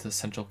connected to the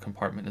central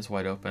compartment is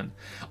wide open.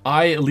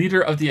 I, leader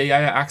of the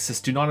Ayaya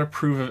Axis, do not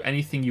approve of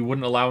anything you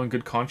wouldn't allow in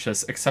good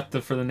conscience, except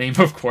for the name,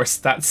 of course.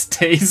 That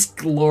stays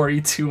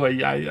glory to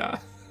Ayaya.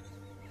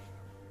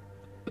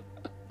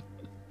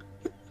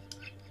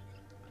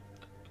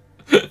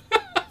 The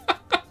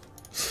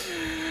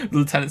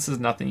lieutenant says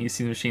nothing. You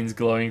see the machine's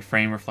glowing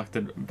frame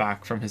reflected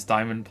back from his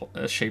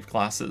diamond-shaped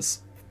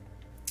glasses.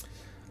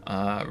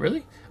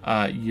 Really?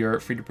 You're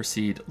free to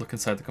proceed. Look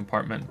inside the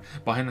compartment.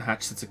 Behind the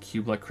hatch sits a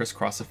cube-like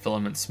crisscross of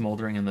filaments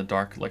smoldering in the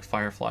dark like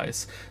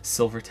fireflies.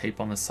 Silver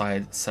tape on the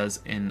side says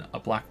in a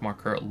black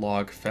marker,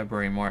 log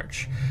February,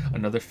 March.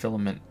 Another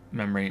filament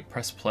memory.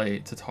 Press play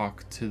to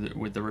talk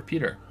with the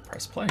repeater.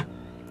 Press play.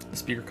 The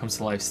speaker comes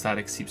to life.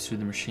 Static seeps through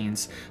the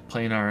machine's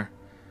planar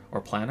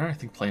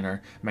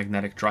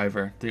magnetic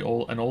driver.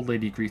 An old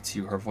lady greets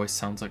you. Her voice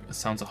sounds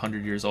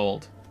 100 years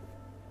old.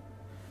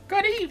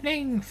 Good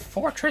evening,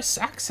 Fortress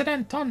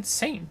Accident on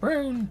St.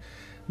 Brune.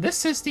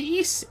 This is the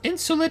East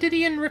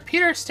Insulidian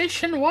Repeater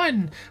Station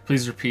 1.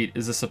 Please repeat,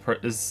 is this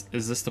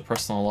the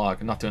personal log?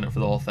 I'm not doing it for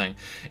the whole thing.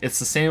 It's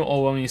the same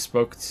old woman you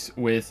spoke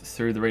with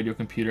through the radio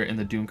computer in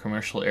the Doom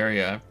commercial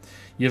area.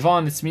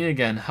 Yvonne, it's me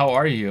again. How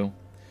are you?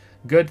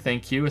 Good,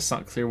 thank you. It's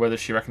not clear whether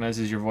she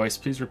recognizes your voice.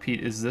 Please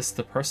repeat, is this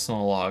the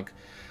personal log?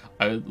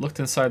 I looked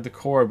inside the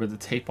core, but the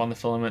tape on the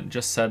filament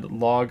just said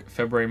log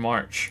February,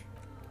 March.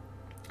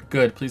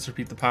 Good, please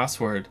repeat the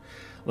password.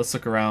 Let's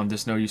look around.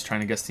 There's no use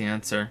trying to guess the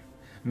answer.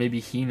 Maybe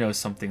he knows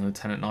something.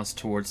 Lieutenant nods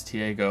towards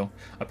Tiago.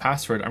 A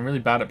password? I'm really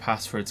bad at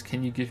passwords.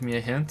 Can you give me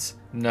a hint?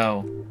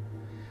 No.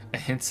 A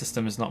hint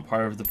system is not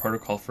part of the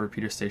protocol for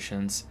repeater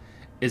stations.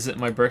 Is it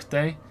my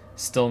birthday?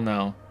 Still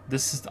no.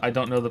 I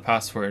don't know the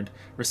password.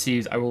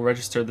 Received. I will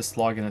register this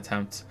login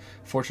attempt.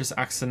 Fortress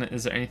Accident,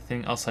 is there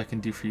anything else I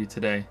can do for you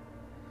today?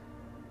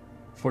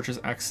 Fortress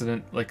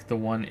Accident, like the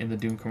one in the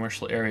Doom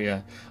commercial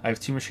area. I have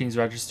 2 machines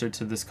registered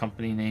to this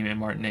company name in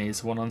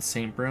Martinez, one on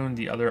St. Brune,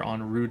 the other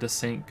on Rue de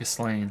Saint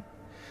Ghislain.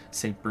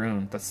 St.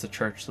 Brune, that's the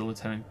church. The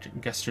lieutenant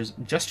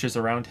gestures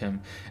around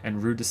him.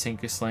 And Rue de Saint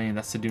Ghislain,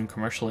 that's the Doom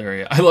commercial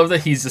area. I love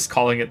that he's just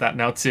calling it that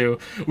now too.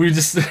 We're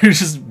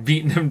just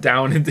beating him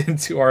down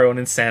into our own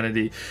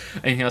insanity.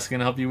 Anything else I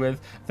can help you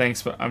with?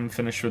 Thanks, but I'm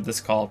finished with this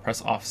call.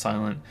 Press off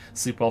silent.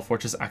 Sleep well,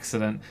 Fortress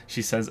Accident,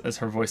 she says as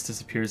her voice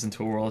disappears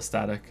into a whirl of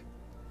static.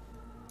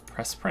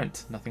 Press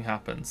print. Nothing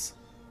happens.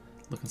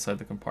 Look inside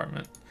the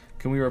compartment.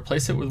 Can we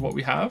replace it with what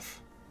we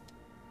have?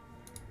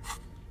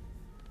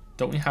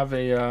 Don't we have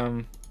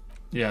a,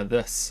 yeah,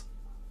 this.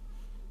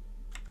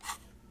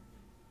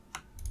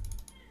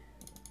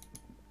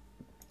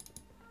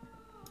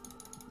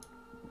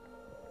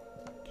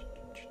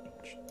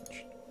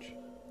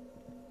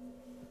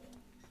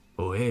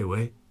 Oh, hey,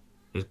 wait.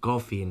 There's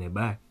coffee in the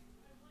back.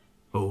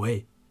 Oh,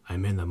 wait.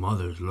 I'm in the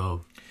mother's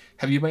love.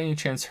 Have you by any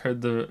chance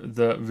heard the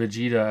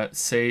Vegeta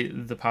say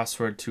the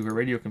password to her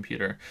radio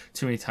computer?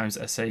 Too many times,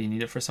 SA, you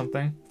need it for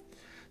something?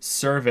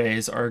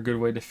 Surveys are a good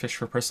way to fish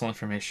for personal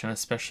information,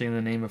 especially in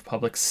the name of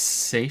public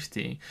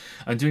safety.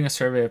 I'm doing a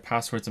survey of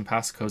passwords and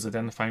passcodes,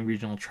 identifying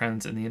regional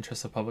trends in the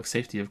interest of public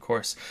safety, of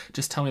course.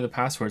 Just tell me the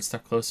password,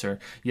 step closer.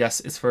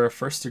 Yes, it's for a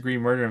first-degree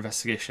murder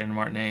investigation in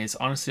Martinez.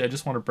 Honestly, I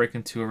just want to break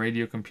into a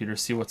radio computer,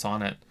 see what's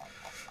on it.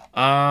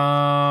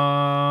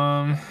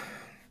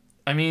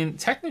 I mean,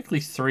 technically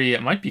 3,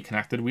 it might be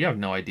connected. We have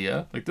no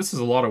idea. Like, this is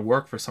a lot of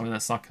work for something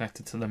that's not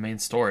connected to the main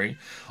story.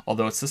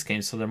 Although it's this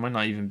game, so there might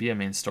not even be a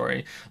main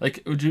story.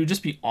 Like, would you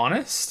just be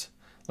honest?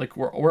 Like,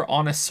 we're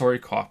honest sorry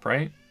cop,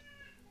 right?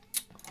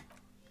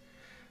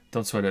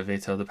 Don't sweat it,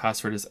 Veto. The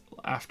password is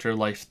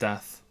afterlife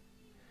death.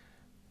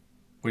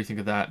 What do you think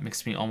of that?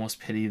 Makes me almost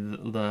pity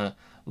the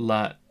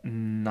La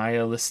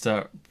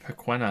Nihilista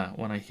Pequena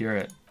when I hear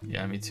it.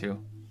 Yeah, me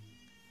too.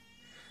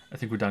 I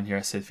think we're done here.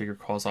 I say the figure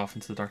crawls off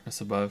into the darkness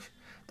above.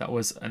 That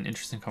was an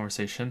interesting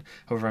conversation.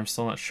 However, I'm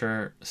still not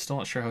sure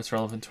how it's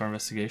relevant to our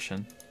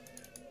investigation.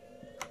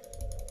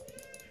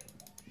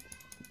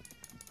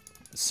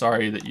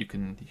 Sorry that you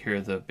can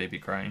hear the baby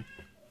crying.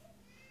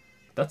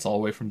 That's all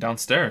the way from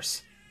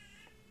downstairs.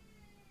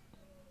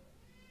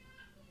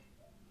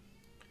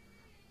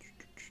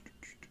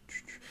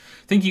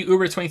 Thank you,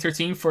 Uber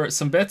 2013, for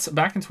some bits.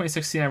 Back in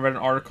 2016, I read an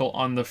article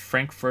on the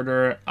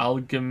Frankfurter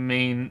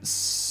Allgemeine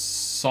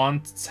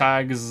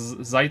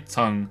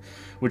Sonntagszeitung,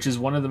 which is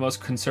one of the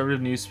most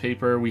conservative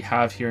newspaper we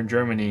have here in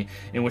Germany,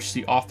 in which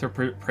the author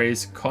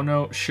praised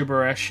Kono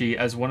Shibureshi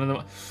as one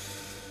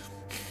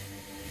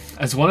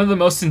of the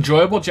most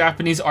enjoyable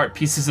Japanese art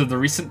pieces of the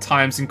recent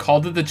times, and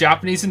called it the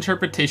Japanese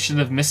interpretation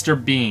of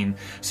Mr. Bean.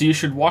 So you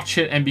should watch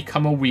it and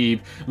become a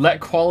weeb. Let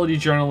quality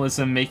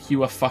journalism make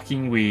you a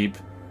fucking weeb.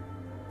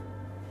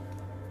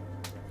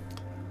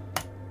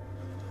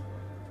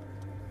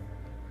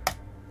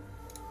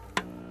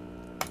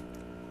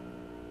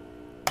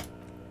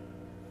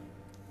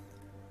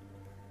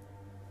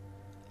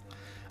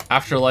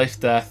 Afterlife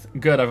death.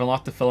 Good, I've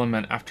unlocked the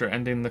filament. After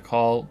ending the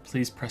call,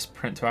 please press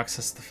print to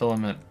access the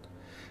filament.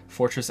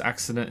 Fortress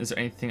accident. Is there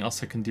anything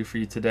else I can do for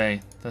you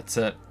today? That's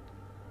it.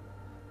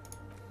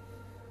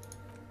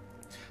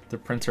 The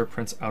printer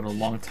prints out a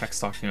long text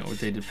document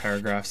with dated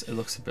paragraphs. It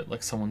looks a bit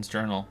like someone's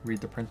journal.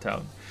 Read the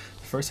printout.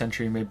 The first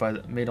entry made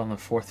on the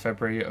 4th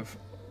February of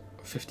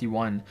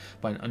 51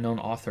 by an unknown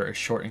author is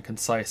short and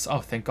concise.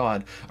 Oh, thank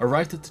God.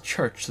 Arrived at the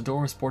church. The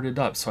door was boarded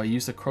up, so I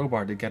used a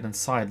crowbar to get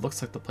inside.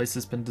 Looks like the place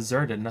has been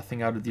deserted.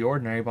 Nothing out of the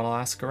ordinary, but I'll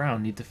ask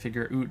around. Need to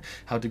figure out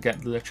how to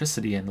get the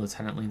electricity in.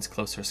 Lieutenant leans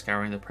closer,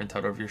 scouring the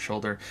printout over your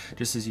shoulder.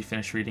 Just as you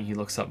finish reading, he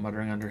looks up,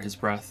 muttering under his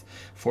breath.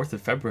 4th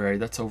of February?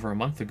 That's over a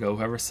month ago.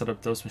 Whoever set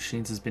up those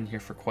machines has been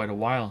here for quite a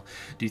while.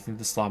 Do you think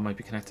this law might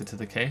be connected to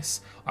the case?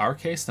 Our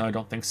case? No, I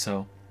don't think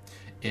so.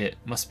 It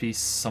must be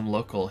some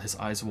local. His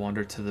eyes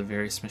wander to the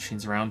various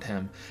machines around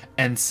him.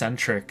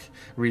 Eccentric.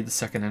 Read the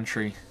second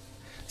entry.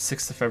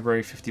 6th of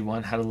February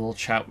 51. Had a little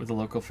chat with a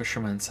local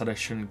fisherman. Said I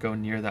shouldn't go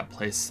near that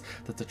place.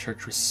 That the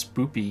church was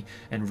spoopy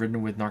and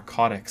ridden with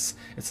narcotics.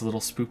 It's a little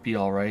spoopy,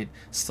 alright.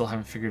 Still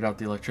haven't figured out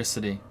the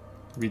electricity.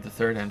 Read the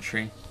third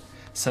entry.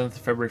 7th of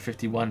February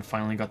 51.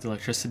 Finally got the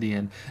electricity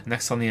in.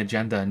 Next on the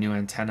agenda, a new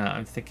antenna.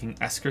 I'm thinking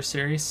Esker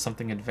series?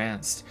 Something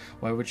advanced.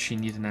 Why would she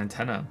need an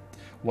antenna?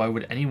 Why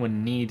would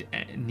anyone need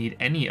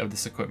any of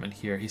this equipment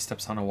here? He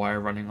steps on a wire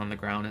running on the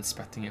ground,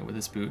 inspecting it with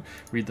his boot.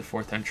 Read the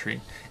fourth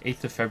entry.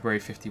 8th of February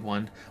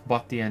 51.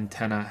 Bought the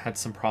antenna, had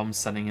some problems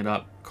setting it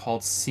up.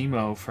 Called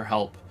Simo for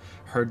help.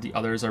 Heard the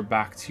others are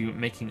back to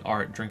making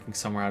art, drinking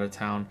somewhere out of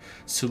town.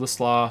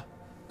 Sulislaw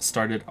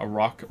started a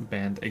rock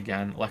band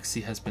again.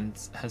 Lexi has been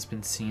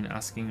seen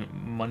asking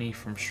money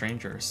from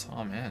strangers.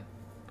 Oh man.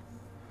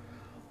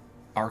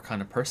 Our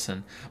kind of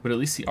person. But at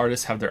least the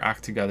artists have their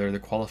act together. The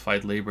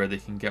qualified labor, they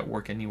can get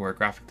work anywhere.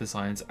 Graphic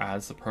designs,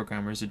 ads, the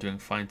programmers are doing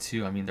fine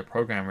too. I mean, the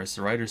programmers,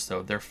 the writers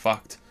though, they're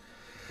fucked.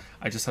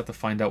 I just have to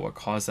find out what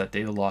caused that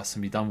data loss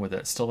and be done with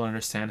it. Still don't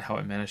understand how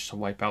it managed to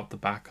wipe out the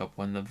backup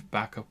when the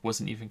backup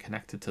wasn't even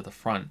connected to the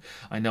front.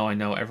 I know,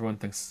 everyone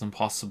thinks it's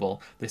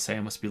impossible. They say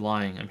I must be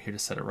lying. I'm here to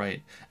set it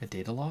right. A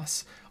data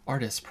loss?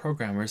 Artists,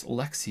 programmers,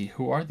 Lexi,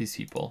 who are these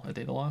people? A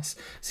data loss?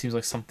 Seems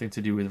like something to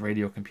do with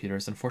radio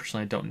computers.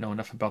 Unfortunately, I don't know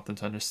enough about them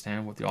to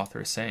understand what the author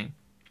is saying.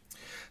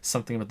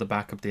 Something about the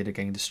backup data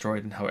getting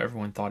destroyed and how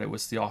everyone thought it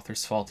was the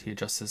author's fault. He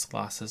adjusts his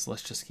glasses.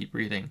 Let's just keep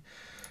reading.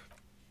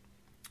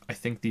 I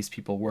think these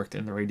people worked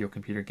in the radio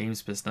computer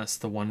games business,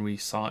 the one we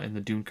saw in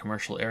the Dune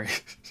commercial area.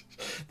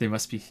 They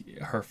must be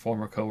her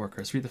former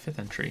co-workers. Read the fifth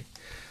entry.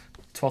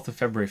 12th of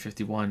February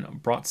 51.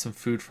 Brought some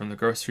food from the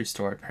grocery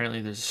store.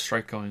 Apparently there's a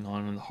strike going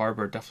on in the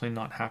harbor. Definitely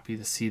not happy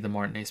to see the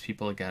Martinez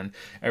people again.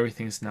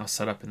 Everything's now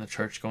set up in the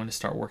church. Going to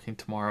start working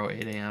tomorrow,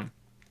 8 a.m.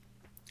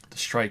 The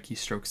strike, he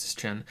strokes his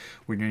chin.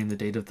 We're nearing the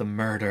date of the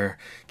murder.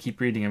 Keep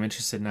reading. I'm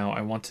interested now.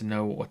 I want to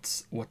know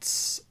what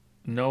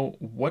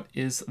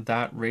is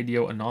that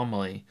radio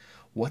anomaly?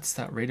 What's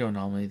that radio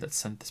anomaly that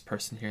sent this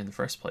person here in the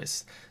first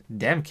place?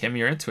 Damn, Kim,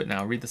 you're into it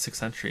now. Read the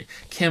sixth entry.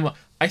 Kim,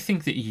 I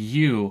think that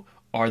you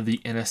are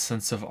the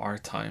innocence of our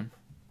time.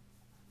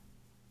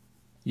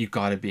 You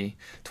gotta be.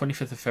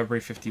 25th of February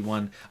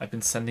 51. I've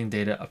been sending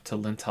data up to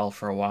Lintel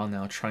for a while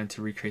now, trying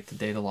to recreate the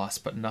data loss,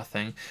 but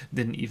nothing.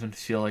 Didn't even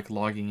feel like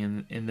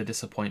logging in the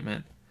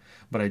disappointment.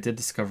 But I did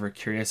discover a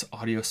curious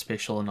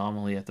audio-spatial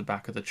anomaly at the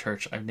back of the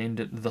church. I've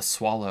named it the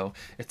Swallow.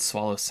 It's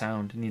swallow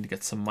sound. Need to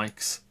get some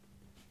mics.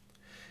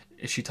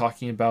 Is she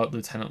talking about?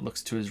 Lieutenant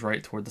looks to his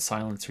right toward the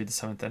silence. Read the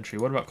seventh entry.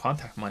 What about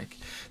contact mic?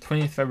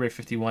 20th February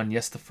 51.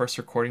 Yes, the first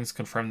recordings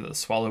confirm that the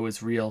swallow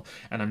is real,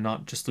 and I'm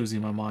not just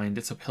losing my mind.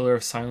 It's a pillar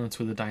of silence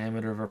with a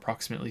diameter of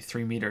approximately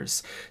 3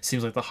 meters.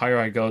 Seems like the higher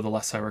I go, the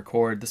less I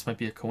record. This might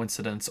be a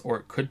coincidence, or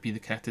it could be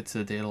connected to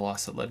the data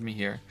loss that led me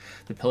here.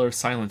 The pillar of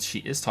silence. She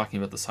is talking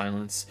about the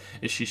silence.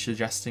 Is she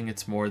suggesting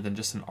it's more than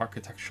just an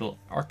architectural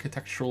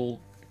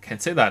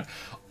can't say that.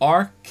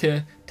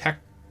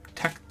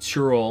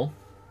 Architectural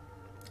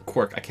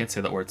quirk. I can't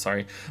say that word,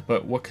 sorry.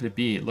 But what could it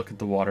be? Look at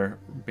the water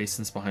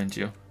basins behind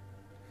you.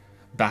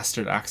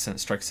 Bastard accent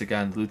strikes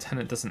again. The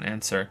lieutenant doesn't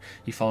answer.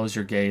 He follows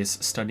your gaze,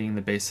 studying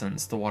the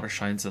basins. The water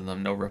shines in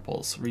them, no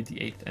ripples. Read the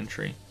 8th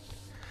entry.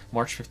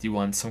 March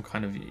 51, some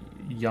kind of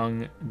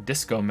young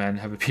disco men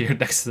have appeared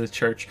next to the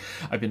church.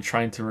 I've been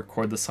trying to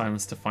record the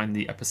silence to find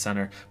the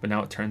epicenter, but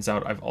now it turns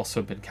out I've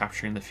also been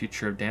capturing the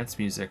future of dance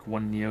music,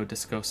 one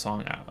neo-disco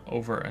song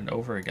over and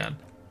over again.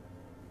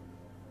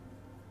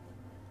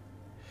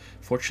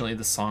 Fortunately,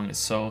 the song is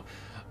so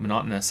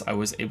monotonous, I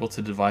was able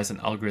to devise an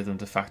algorithm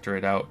to factor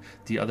it out.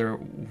 The other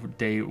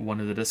day,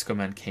 one of the disco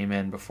men came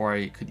in. Before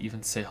I could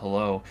even say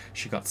hello,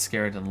 she got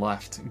scared and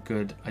left.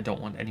 Good, I don't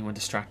want anyone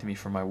distracting me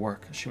from my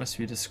work. She must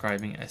be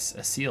describing a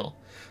seal.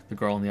 The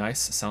girl on the ice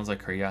sounds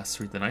like her, yes.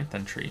 Read the 9th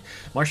entry.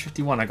 March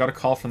 51, I got a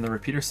call from the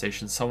repeater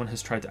station. Someone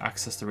has tried to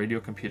access the radio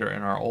computer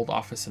in our old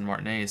office in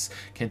Martinez.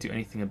 Can't do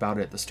anything about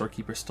it. The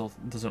storekeeper still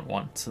doesn't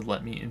want to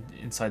let me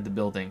inside the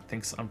building.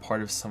 Thinks I'm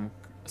part of some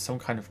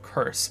kind of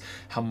curse.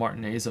 How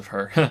Martinez of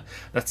her.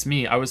 That's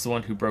me. I was the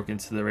one who broke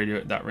into the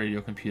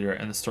radio computer,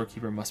 and the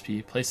storekeeper must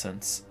be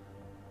Placence.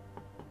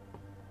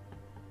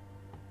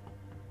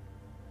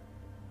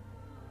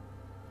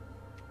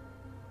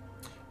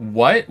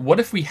 What?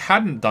 What if we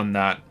hadn't done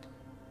that?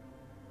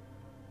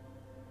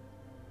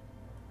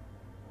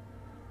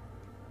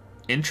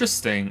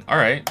 Interesting.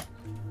 Alright.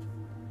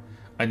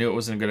 I knew it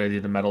wasn't a good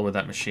idea to meddle with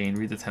that machine.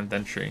 Read the 10th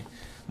entry.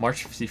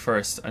 March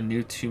 51st, a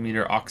new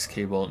 2-meter aux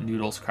cable,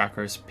 noodles,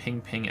 crackers,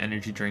 ping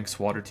energy drinks,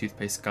 water,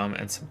 toothpaste, gum,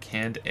 and some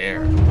canned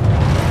air.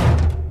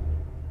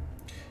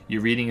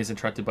 Your reading is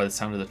interrupted by the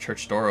sound of the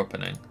church door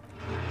opening.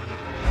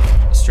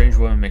 A strange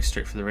woman makes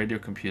straight for the radio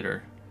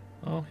computer.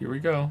 Oh, here we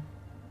go.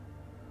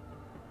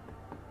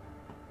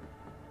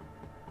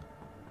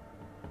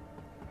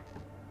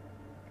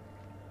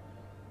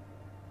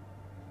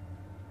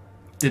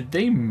 Did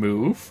they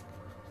move?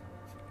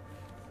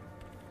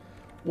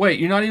 Wait,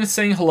 you're not even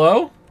saying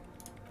hello?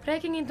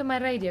 Breaking into my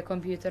radio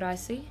computer, I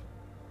see.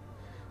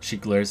 She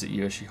glares at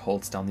you as she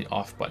holds down the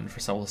off button for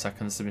several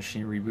seconds. The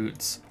machine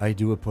reboots. I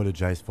do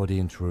apologize for the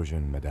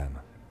intrusion, madame.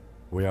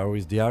 We are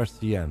with the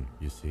RCM,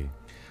 you see.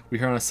 We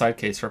hear on a side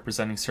case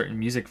representing certain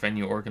music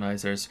venue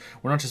organizers.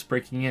 We're not just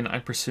breaking in,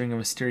 I'm pursuing a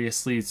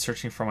mysterious lead,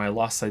 searching for my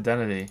lost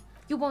identity.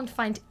 You won't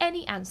find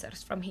any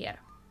answers from here.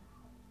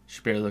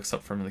 She barely looks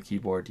up from the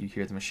keyboard. You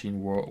hear the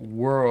machine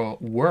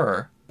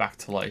whir back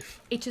to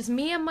life. It's just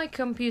me and my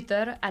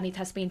computer, and it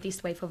has been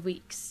this way for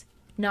weeks.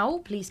 Now,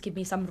 please give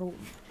me some room.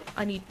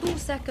 I need 2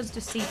 seconds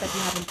to see that you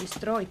haven't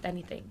destroyed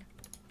anything.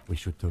 We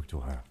should talk to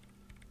her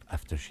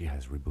after she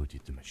has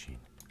rebooted the machine.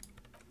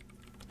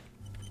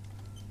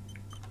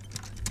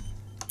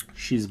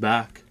 She's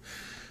back.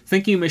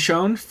 Thank you,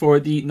 Michonne, for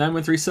the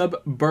 913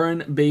 sub.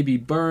 Burn, baby,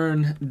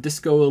 burn.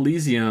 Disco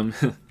Elysium.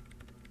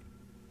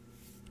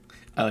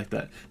 I like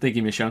that. Thank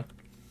you, Michonne.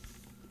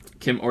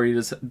 Kim already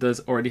does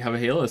already have a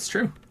Halo. It's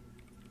true.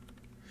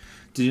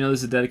 Did you know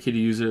there's a dedicated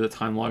user that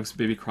time logs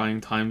baby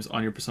crying times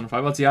on your Persona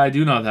 5 bots? Yeah, I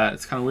do know that.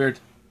 It's kind of weird.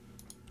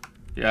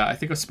 Yeah, I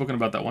think I've spoken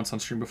about that once on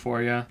stream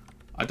before, yeah.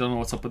 I don't know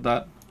what's up with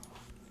that.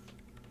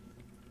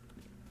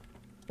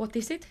 What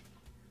is it?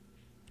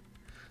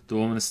 The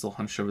woman is still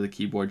hunched over the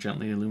keyboard,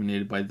 gently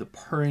illuminated by the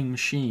purring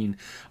machine.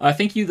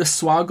 Thank you, the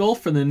Swaggle,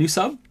 for the new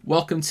sub.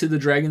 Welcome to the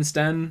Dragon's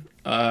Den,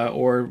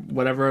 or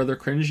whatever other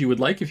cringe you would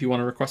like if you want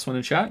to request one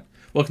in chat.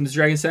 Welcome to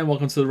Dragon's Den.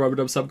 Welcome to the Rubber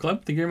Dub Sub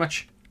Club. Thank you very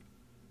much.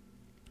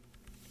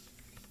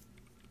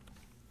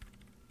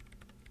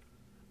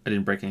 I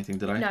didn't break anything,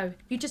 did I? No,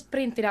 you just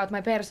printed out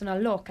my personal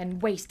log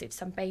and wasted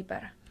some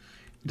paper.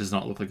 It does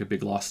not look like a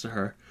big loss to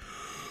her.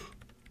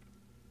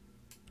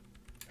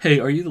 Hey,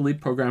 are you the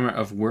lead programmer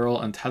of Whirl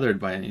Untethered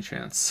by any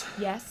chance?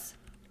 Yes.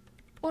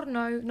 Or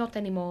no, not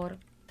anymore.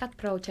 That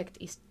project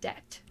is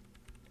dead.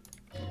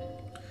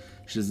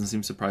 She doesn't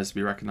seem surprised to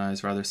be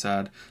recognized, rather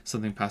sad.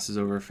 Something passes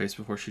over her face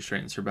before she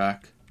straightens her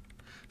back.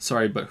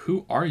 Sorry, but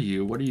who are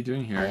you? What are you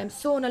doing here? I am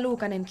Sona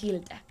Lukanen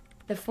Kilde,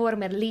 the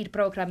former lead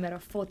programmer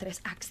of Fortress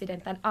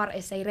Accident and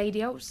RSA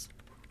radios.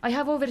 I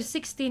have over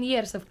 16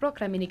 years of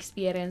programming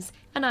experience,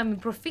 and I'm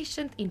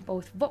proficient in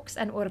both Vox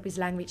and Orbis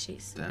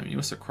languages. Damn, you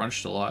must have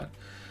crunched a lot.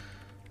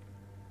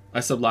 I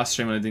subbed last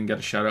stream and I didn't get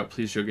a shout out.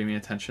 Please, Joe, give me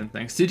attention.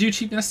 Thanks. Did you,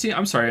 Cheap Nesty?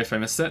 I'm sorry if I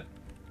missed it.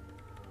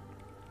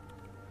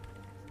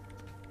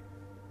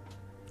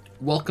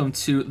 Welcome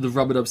to the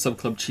Rub-a-Dub Sub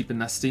Club, Cheap and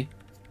Nesty.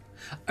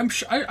 I'm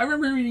sure I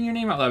remember reading your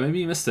name out loud. Maybe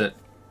you missed it.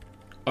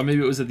 Or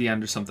maybe it was at the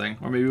end or something.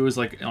 Or maybe it was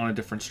like on a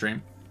different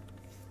stream.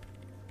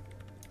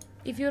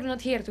 If you're not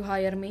here to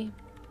hire me,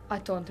 I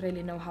don't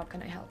really know how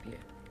can I help you.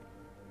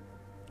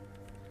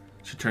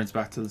 She turns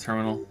back to the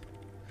terminal.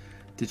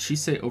 Did she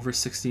say over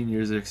 16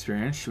 years of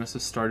experience? She must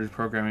have started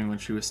programming when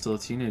she was still a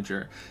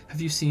teenager.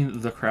 Have you seen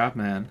the Crab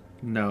Man?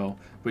 No,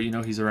 but you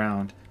know he's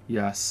around.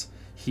 Yes,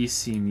 he's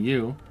seen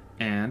you,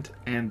 and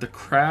the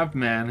Crab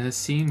Man has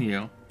seen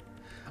you.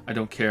 I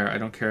don't care. I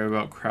don't care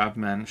about Crab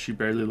Man. She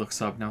barely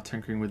looks up, now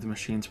tinkering with the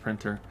machine's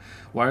printer.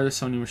 Why are there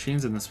so many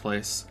machines in this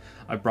place?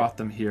 I brought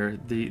them here.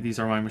 These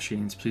are my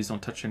machines. Please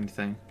don't touch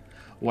anything.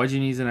 Why do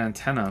you need an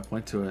antenna?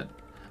 Point to it.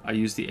 I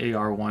use the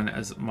AR one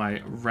as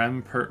my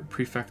REM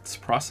prefect's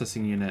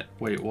processing unit.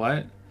 Wait,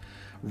 what?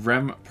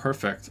 REM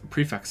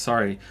prefect,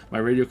 sorry. My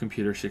radio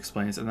computer, she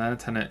explains. And that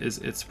antenna is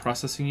its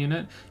processing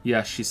unit?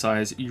 Yes, she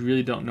sighs. You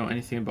really don't know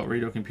anything about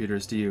radio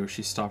computers, do you?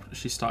 She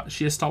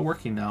has stopped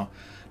working now.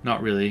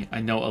 Not really.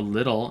 I know a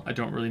little. I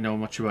don't really know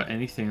much about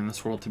anything in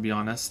this world, to be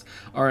honest.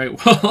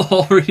 Alright, well,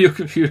 all radio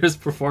computers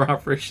perform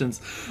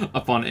operations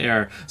up on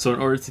air. So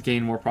in order to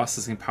gain more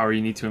processing power,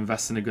 you need to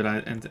invest in a good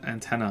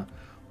antenna.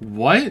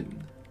 What?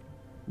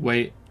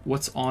 Wait,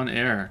 what's on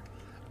air?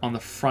 On the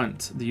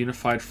front, the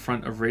unified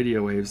front of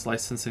radio waves,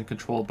 licensed and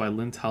controlled by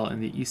Lintel in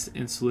the East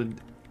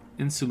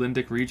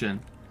Insulindic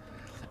region.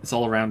 It's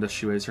all around us,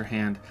 she waves her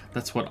hand.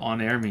 That's what on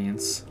air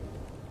means.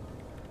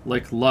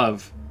 Like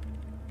love.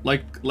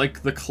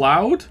 Like the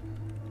cloud?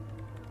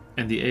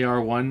 And the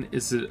AR1,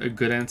 is it a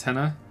good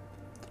antenna?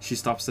 She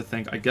stops to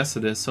think. I guess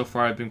it is. So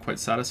far I've been quite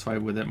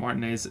satisfied with it.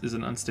 Martinez is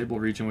an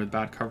unstable region with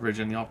bad coverage,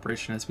 and the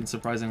operation has been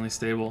surprisingly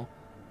stable.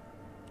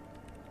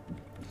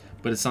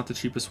 But it's not the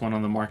cheapest one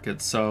on the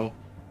market, so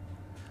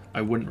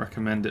I wouldn't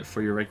recommend it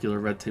for your regular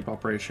red tape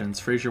operations.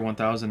 Fraser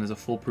 1000 is a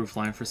foolproof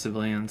line for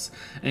civilians.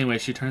 Anyway,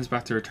 she turns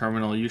back to her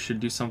terminal. You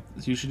should do some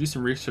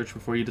research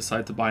before you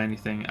decide to buy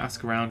anything.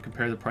 Ask around,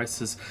 compare the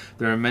prices.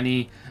 There are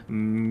many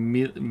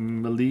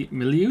milius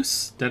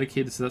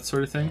dedicated to that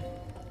sort of thing.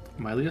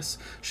 Milius?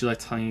 She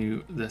liked telling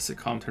you this. It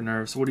calmed her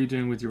nerves. What are you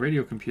doing with your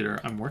radio computer?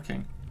 I'm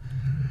working.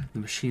 The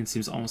machine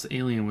seems almost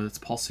alien with its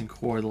pulsing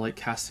core, the light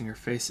casting her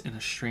face in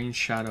a strange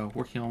shadow.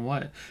 Working on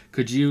what?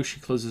 Could you, she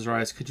closes her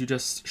eyes, could you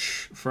just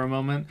shh for a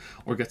moment?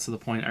 Or get to the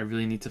point, I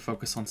really need to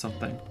focus on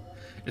something.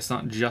 It's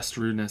not just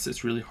rudeness,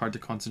 it's really hard to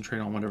concentrate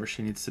on whatever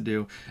she needs to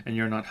do, and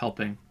you're not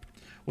helping.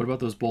 What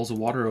about those bowls of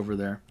water over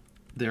there?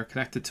 They are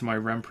connected to my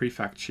REM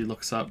prefect. She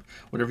looks up.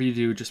 Whatever you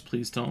do, just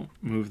please don't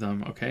move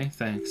them, okay?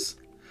 Thanks.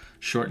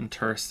 Short and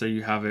terse, there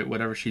you have it.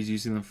 Whatever she's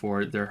using them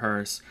for, they're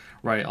hers.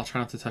 Right, I'll try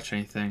not to touch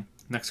anything.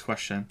 Next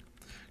question.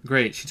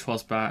 Great, she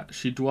dwells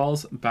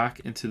back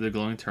into the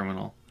glowing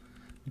terminal.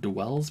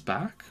 Dwells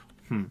back?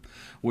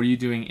 What are you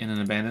doing in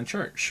an abandoned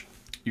church?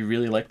 You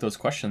really like those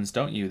questions,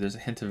 don't you? There's a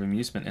hint of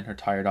amusement in her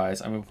tired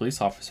eyes. I'm a police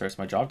officer. It's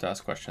my job to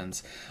ask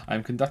questions.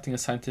 I'm conducting a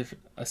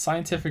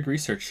scientific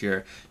research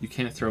here. You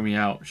can't throw me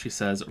out, she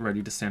says,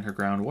 ready to stand her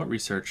ground. What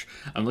research?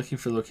 I'm looking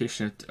for the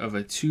location of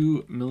a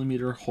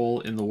 2mm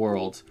hole in the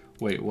world.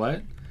 Wait,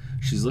 what?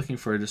 She's looking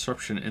for a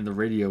disruption in the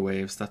radio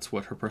waves. That's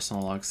what her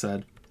personal log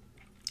said.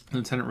 The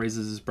lieutenant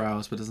raises his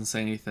brows but doesn't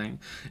say anything.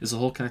 Is the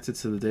hole connected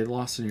to the data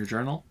loss in your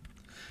journal?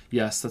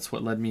 Yes, that's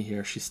what led me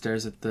here. She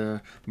stares at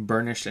the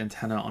burnished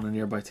antenna on a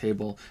nearby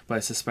table, but I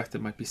suspect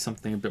it might be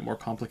something a bit more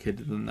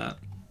complicated than that.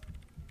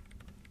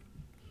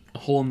 A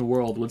hole in the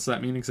world, what does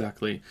that mean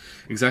exactly?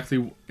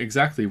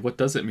 Exactly, what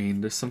does it mean?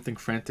 There's something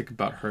frantic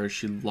about her as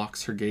she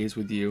locks her gaze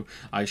with you,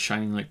 eyes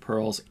shining like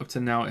pearls. Up to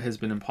now it has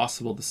been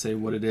impossible to say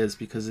what it is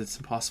because it's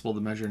impossible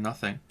to measure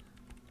nothing.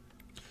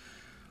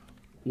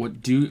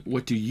 What do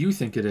you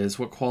think it is?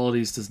 What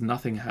qualities does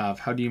nothing have?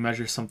 How do you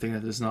measure something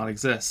that does not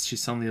exist?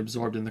 She's suddenly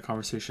absorbed in the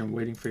conversation,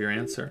 waiting for your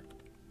answer.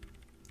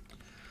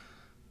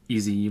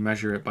 Easy, you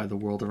measure it by the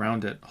world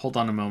around it. Hold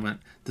on a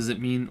moment. Does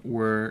it mean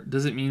we're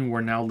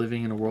now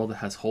living in a world that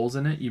has holes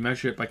in it? You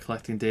measure it by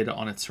collecting data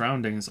on its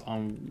surroundings,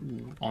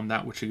 on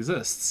that which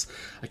exists.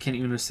 I can't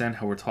even understand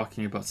how we're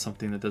talking about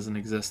something that doesn't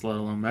exist, let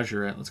alone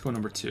measure it. Let's go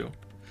number 2.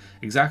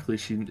 Exactly,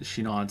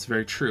 she nods.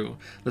 Very true.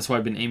 That's what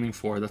I've been aiming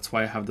for. That's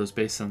why I have those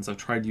basins. I've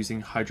tried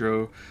using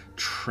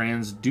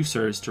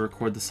hydrotransducers to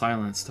record the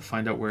silence to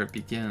find out where it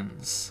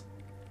begins.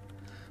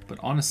 But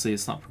honestly,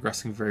 it's not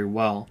progressing very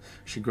well.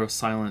 She grows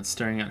silent,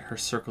 staring at her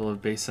circle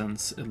of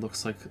basins. It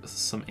looks like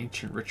some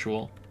ancient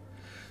ritual.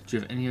 Do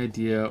you have any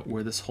idea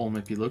where this hole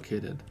might be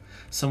located?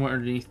 Somewhere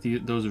underneath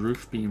those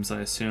roof beams,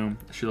 I assume.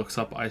 She looks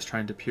up, eyes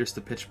trying to pierce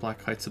the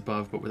pitch-black heights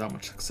above, but without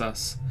much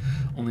success.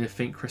 Only a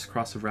faint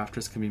crisscross of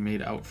rafters can be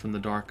made out from the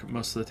dark,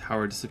 most of the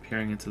tower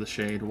disappearing into the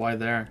shade. Why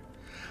there?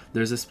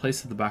 There's this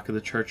place at the back of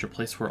the church, a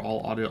place where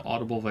all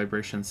audible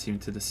vibrations seem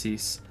to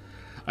decease.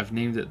 I've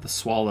named it the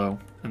Swallow,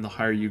 and the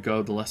higher you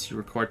go, the less you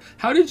record.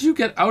 How did you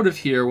get out of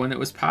here when it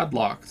was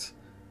padlocked?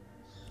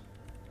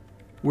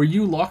 Were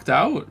you locked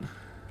out?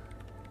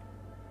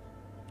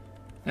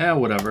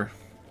 Whatever.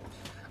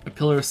 A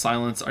pillar of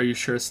silence. Are you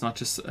sure it's not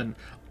just an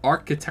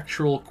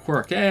architectural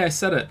quirk? I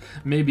said it.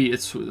 Maybe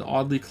it's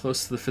oddly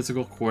close to the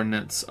physical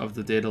coordinates of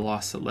the data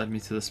loss that led me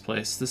to this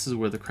place. This is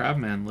where the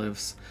Crabman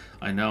lives.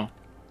 I know.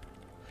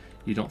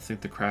 You don't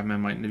think the Crabman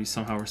might be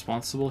somehow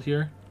responsible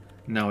here?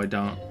 No, I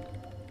don't.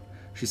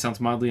 She sounds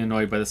mildly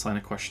annoyed by this line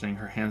of questioning,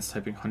 her hands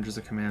typing hundreds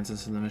of commands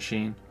into the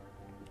machine.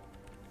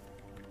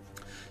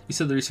 You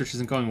said the research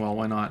isn't going well.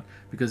 Why not?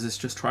 Because it's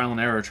just trial and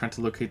error trying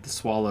to locate the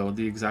Swallow,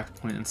 the exact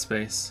point in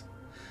space.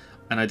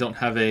 And I don't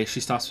have a...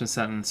 She stops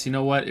mid-sentence. You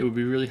know what? It would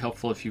be really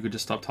helpful if you could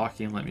just stop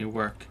talking and let me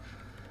work.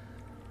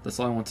 That's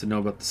all I want to know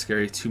about the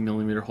scary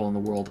 2mm hole in the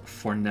world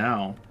for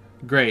now.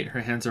 Great.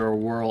 Her hands are a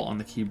whirl on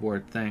the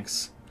keyboard.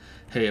 Thanks.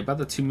 Hey, about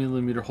the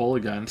 2mm hole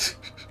again.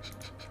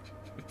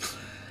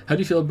 How do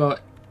you feel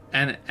about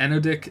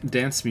anodic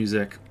dance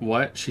music?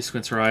 What? She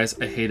squints her eyes.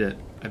 I hate it.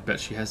 I bet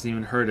she hasn't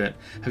even heard it.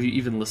 Have you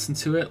even listened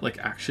to it? Like,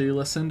 actually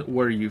listened?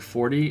 What are you,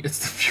 40? It's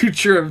the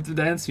future of the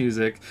dance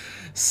music.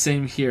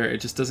 Same here. It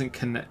just doesn't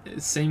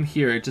connect. Same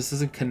here. It just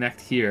doesn't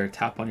connect here.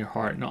 Tap on your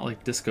heart. Not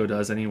like disco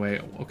does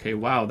anyway. Okay,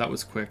 wow, that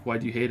was quick. Why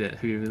do you hate it?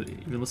 Have you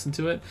even listened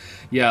to it?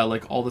 Yeah,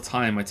 like all the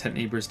time. My tent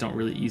neighbors don't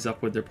really ease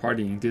up with their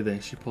partying, do they?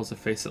 She pulls a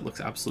face that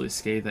looks absolutely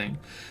scathing.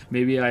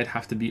 Maybe I'd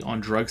have to be on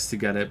drugs to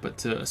get it, but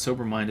to a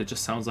sober mind, it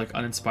just sounds like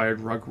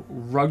uninspired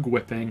rug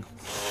whipping.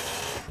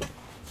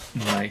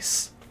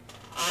 Nice.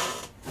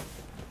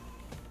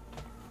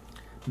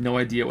 No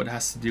idea what it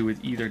has to do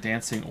with either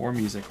dancing or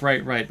music.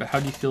 Right, but how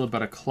do you feel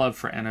about a club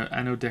for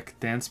anodic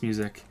dance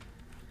music?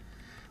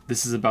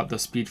 This is about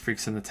those speed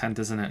freaks in the tent,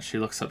 isn't it? She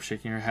looks up,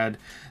 shaking her head.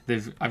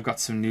 I've got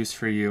some news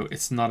for you.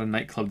 It's not a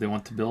nightclub they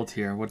want to build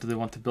here. What do they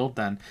want to build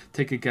then?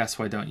 Take a guess,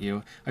 why don't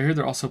you? I hear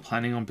they're also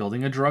planning on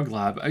building a drug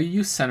lab. A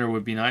youth center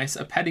would be nice.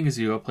 A petting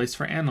zoo, a place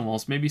for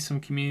animals. Maybe some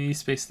community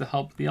space to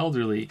help the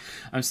elderly.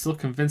 I'm still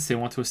convinced they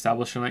want to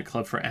establish a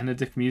nightclub for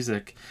anodic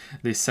music.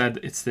 They said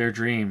it's their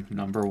dream.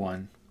 Number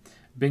 1.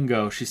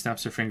 Bingo, she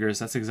snaps her fingers.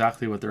 That's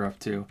exactly what they're up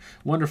to.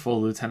 Wonderful,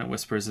 the lieutenant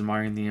whispers,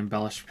 admiring the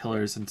embellished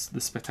pillars and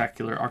the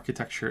spectacular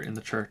architecture in the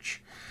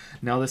church.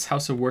 Now this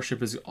house of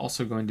worship is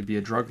also going to be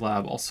a drug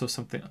lab.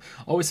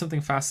 Always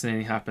something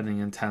fascinating happening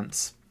in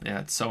tents. Yeah,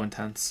 it's so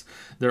intense.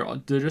 They're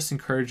just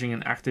encouraging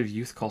an active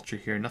youth culture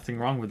here. Nothing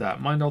wrong with that.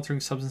 Mind-altering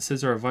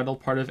substances are a vital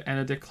part of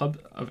anodic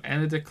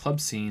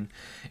club scene.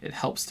 It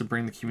helps to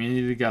bring the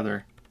community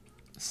together.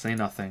 Say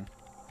nothing.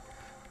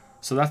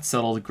 So that's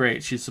settled.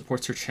 Great. She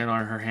supports her chin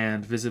on her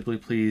hand, visibly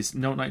pleased.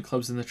 No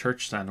nightclubs in the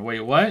church then.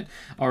 Wait, what?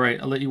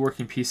 Alright, I'll let you work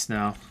in peace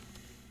now.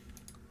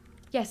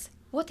 Yes,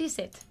 what is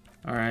it?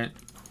 Alright.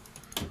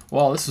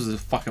 Well, this was a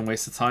fucking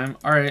waste of time.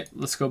 Alright,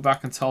 let's go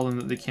back and tell them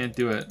that they can't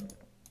do it.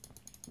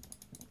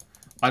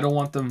 I don't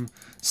want them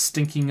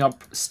stinking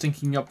up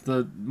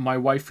my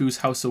waifu's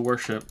house of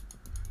worship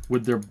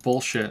with their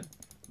bullshit.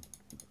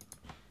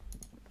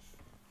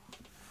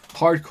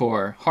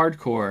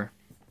 Hardcore.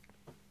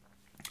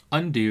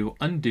 Undo.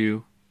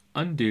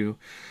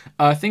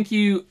 Thank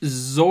you,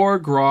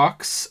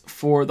 Zorgrox,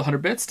 for the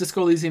 100 bits.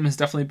 Disco Elysium has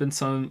definitely been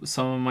some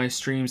of my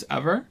streams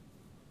ever.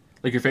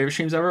 Like your favorite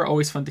streams ever.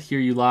 Always fun to hear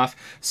you laugh.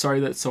 Sorry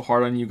that it's so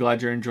hard on you.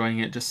 Glad you're enjoying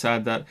it. Just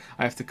sad that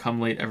I have to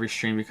come late every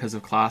stream because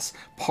of class.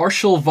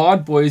 Partial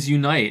VOD boys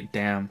unite.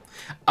 Damn.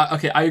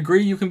 Okay, I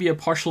agree you can be a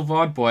partial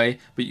VOD boy,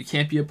 but you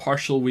can't be a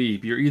partial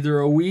weeb. You're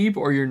either a weeb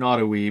or you're not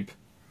a weeb.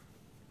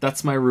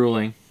 That's my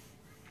ruling.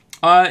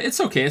 It's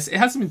okay. It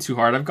hasn't been too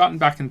hard. I've gotten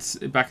back into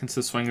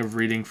the swing of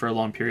reading for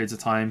long periods of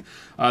time.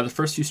 The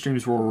first few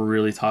streams were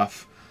really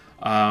tough.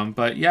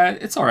 But yeah,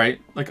 it's alright.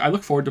 Like, I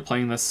look forward to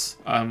playing this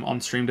on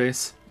stream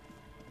days.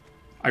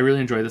 I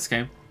really enjoy this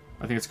game.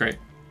 I think it's great.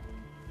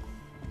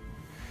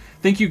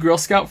 Thank you, Girl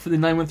Scout, for the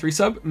 913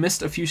 sub.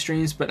 Missed a few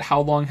streams, but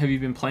how long have you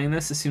been playing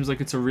this? It seems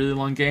like it's a really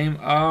long game.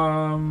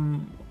 I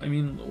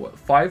mean, what,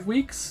 5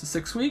 weeks?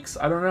 6 weeks?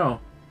 I don't know.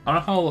 I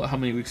don't know how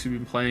many weeks you've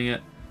been playing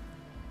it.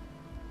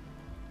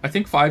 I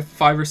think 5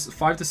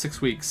 to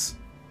 6 weeks.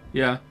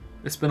 Yeah,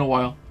 it's been a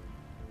while.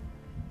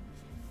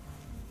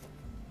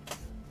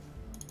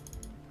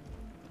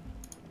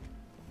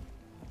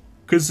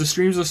 Because the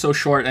streams are so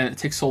short and it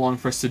takes so long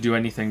for us to do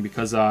anything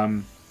because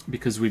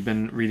we've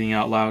been reading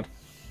out loud.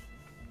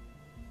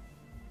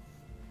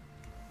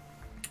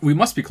 We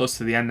must be close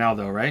to the end now,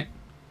 though, right?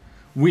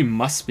 We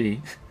must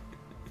be.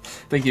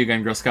 Thank you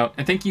again, Girl Scout.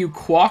 And thank you,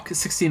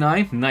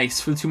 Quack69.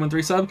 Nice for the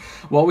 213 sub.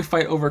 While we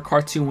fight over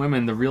cartoon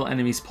women, the real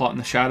enemies plot in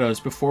the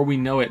shadows. Before we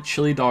know it,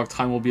 chili dog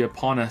time will be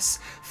upon us.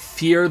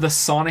 Fear the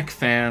Sonic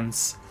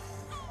fans.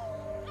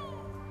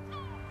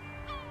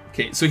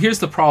 Okay, so here's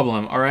the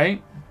problem,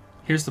 alright?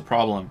 Here's the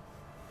problem.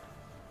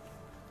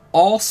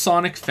 All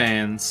Sonic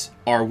fans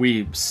are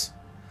weebs,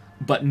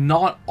 but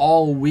not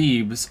all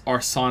weebs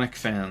are Sonic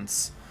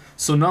fans.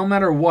 So no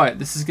matter what,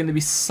 this is going to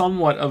be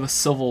somewhat of a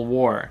civil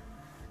war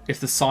if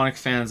the Sonic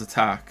fans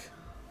attack.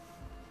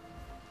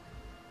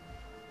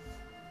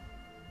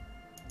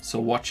 So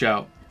watch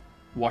out.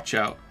 Watch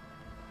out.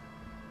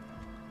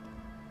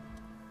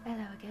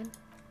 Hello again.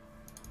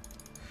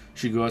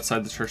 Should go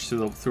outside the church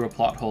through a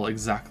plot hole.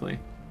 Exactly.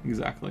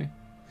 Exactly.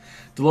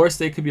 Dolores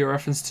Day could be a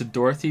reference to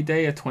Dorothy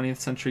Day, a 20th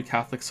century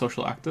Catholic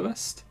social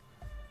activist.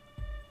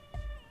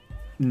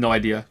 No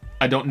idea.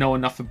 I don't know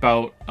enough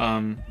about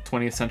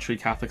 20th century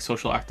Catholic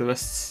social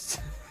activists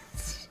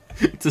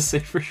to say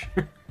for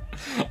sure.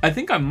 I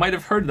think I might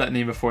have heard that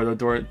name before,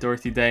 though,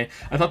 Dorothy Day.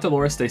 I thought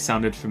Dolores Day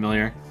sounded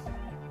familiar.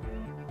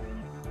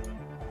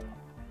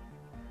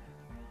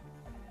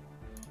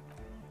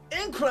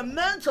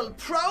 Incremental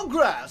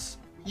progress!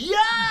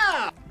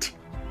 Yeah!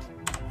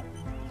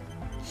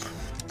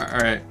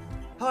 Alright.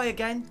 Hi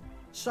again.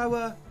 So,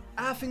 how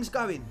are things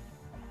going?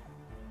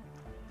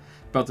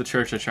 About the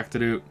church, I checked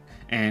it out,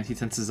 and he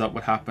tenses up.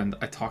 What happened?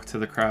 I talked to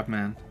the crab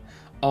man.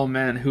 Oh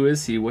man, who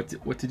is he?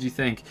 What did you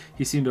think?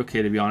 He seemed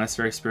okay, to be honest,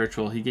 very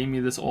spiritual. He gave me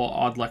this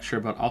odd lecture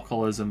about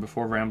alcoholism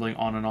before rambling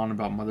on and on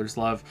about mother's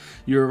love.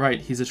 You were right,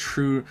 he's a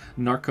true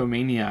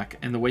narcomaniac,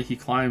 and the way he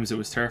climbs, it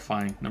was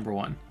terrifying, number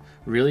one.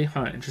 Really?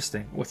 Huh,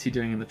 interesting. What's he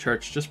doing in the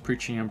church? Just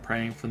preaching and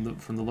praying from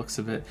the looks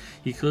of it.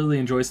 He clearly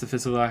enjoys the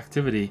physical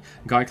activity.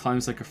 Guy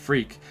climbs like a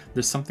freak.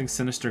 There's something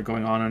sinister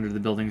going on under the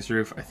building's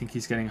roof. I think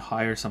he's getting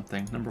high or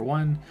something. Number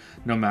one,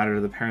 no matter,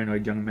 the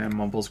paranoid young man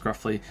mumbles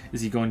gruffly.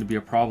 Is he going to be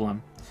a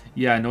problem?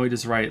 Yeah, Noid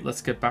is right.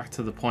 Let's get back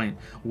to the point.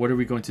 What are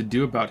we going to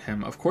do about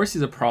him? Of course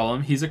he's a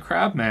problem. He's a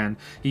crab man.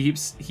 He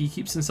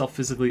keeps himself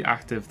physically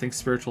active, thinks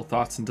spiritual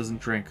thoughts, and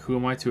doesn't drink. Who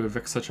am I to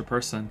evict such a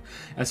person?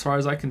 As far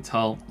as I can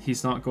tell,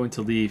 he's not going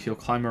to leave. He'll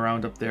climb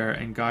around up there,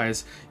 and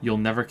guys, you'll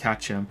never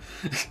catch him.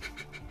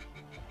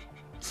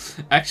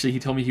 Actually, he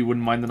told me he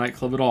wouldn't mind the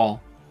nightclub at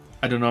all.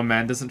 I don't know,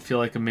 man. Doesn't it feel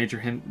like a major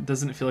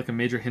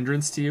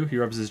hindrance to you? He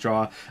rubs his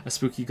jaw. A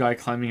spooky guy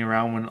climbing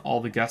around when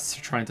all the guests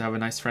are trying to have a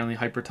nice, friendly,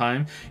 hyper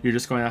time. You're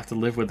just going to have to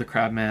live with the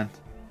crab man.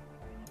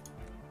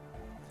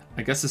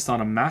 I guess it's not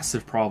a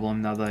massive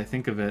problem now that I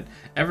think of it.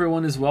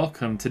 Everyone is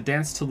welcome to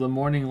dance till the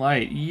morning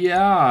light.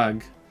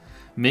 Yag!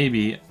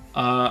 Maybe.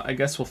 I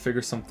guess we'll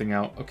figure something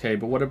out. Okay,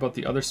 but what about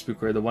the other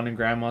spooker, the one in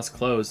Grandma's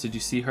clothes? Did you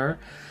see her?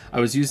 I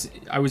was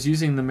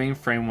using the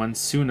mainframe when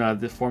Suna,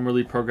 the former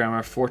lead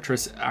programmer,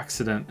 Fortress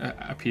Accident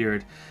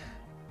appeared.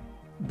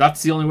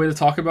 That's the only way to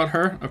talk about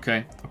her?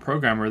 Okay, a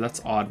programmer,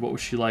 that's odd. What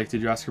was she like?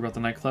 Did you ask her about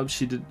the nightclub?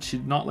 She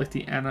did not like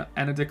the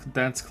Anadic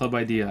Dance Club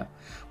idea.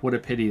 What a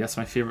pity, that's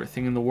my favorite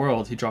thing in the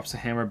world. He drops a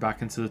hammer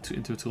back into a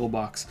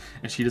toolbox,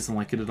 and she doesn't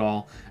like it at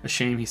all. A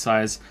shame, he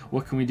sighs.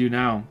 What can we do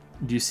now?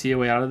 Do you see a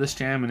way out of this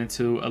jam and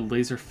into a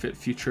laser-fit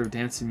future of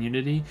dance and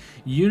unity?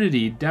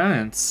 Unity?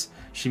 Dance!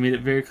 She made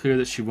it very clear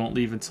that she won't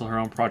leave until her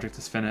own project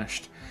is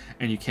finished.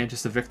 And you can't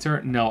just evict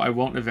her? No, I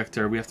won't evict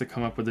her. We have to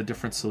come up with a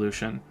different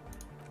solution.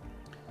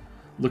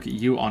 Look at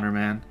you, Honor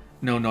Man.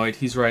 No, Noid,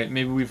 he's right.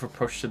 Maybe we've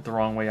approached it the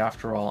wrong way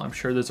after all. I'm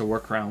sure there's a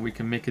workaround. We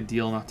can make a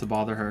deal not to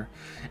bother her.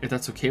 If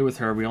that's okay with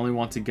her, we only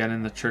want to get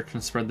in the church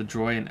and spread the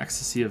joy and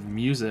ecstasy of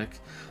music.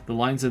 The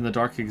lines in the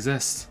dark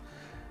exist.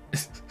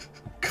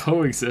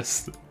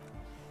 Coexist.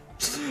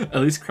 At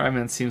least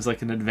Cryman seems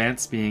like an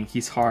advanced being.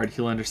 He's hard.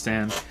 He'll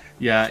understand.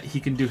 Yeah, he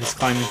can do his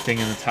climbing thing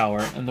in the tower.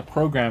 And the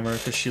programmer,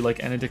 does she like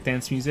Anadic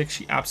dance music?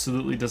 She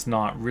absolutely does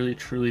not. Really,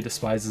 truly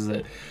despises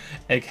it.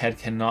 Egghead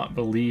cannot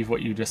believe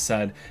what you just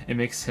said. It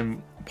makes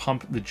him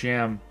pump the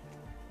jam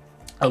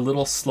a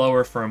little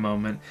slower for a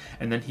moment,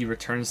 and then he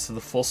returns to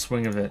the full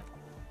swing of it.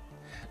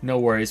 No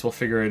worries, we'll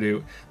figure it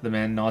out. The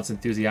man nods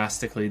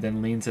enthusiastically,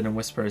 then leans in and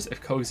whispers, if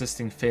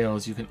coexisting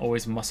fails, you can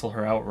always muscle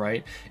her out,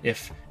 right?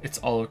 If it's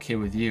all okay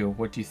with you,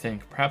 what do you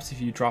think? Perhaps if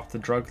you drop the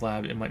drug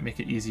lab, it might make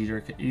it easier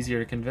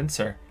to convince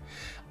her.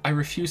 I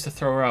refuse to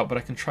throw her out, but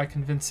I can try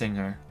convincing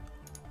her.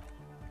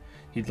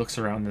 He looks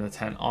around in the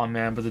tent. Aw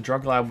man, but the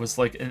drug lab was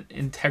like an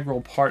integral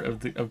part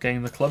of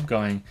getting the club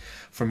going.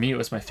 For me, it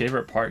was my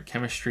favorite part.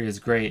 Chemistry is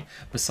great.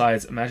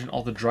 Besides, imagine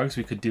all the drugs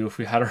we could do if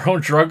we had our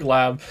own drug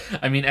lab.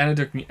 I mean,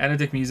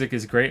 Anadic music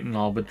is great and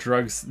all, but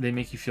drugs, they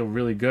make you feel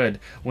really good.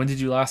 When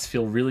did you last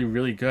feel really,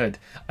 really good?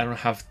 I don't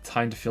have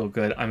time to feel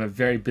good. I'm a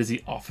very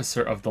busy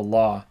officer of the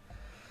law.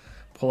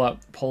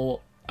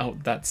 Pull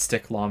out that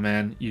stick,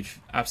 lawman. You'd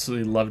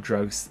absolutely love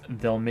drugs.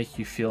 They'll make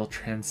you feel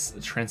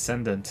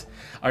transcendent.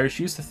 I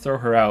refuse to throw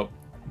her out,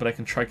 but I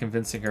can try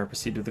convincing her.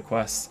 Proceed with the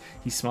quest.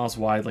 He smiles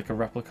wide like a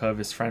replica of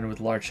his friend with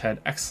large head.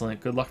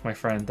 Excellent. Good luck, my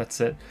friend. That's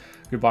it.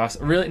 Good boss.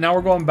 Really? Now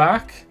we're going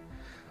back?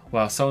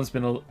 Wow, so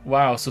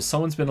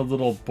someone's been a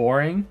little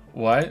boring.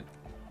 What?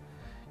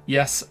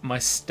 Yes, my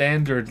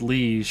standard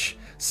liege.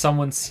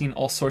 Someone's seen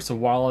all sorts of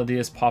wild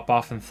ideas pop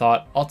off and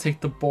thought, I'll take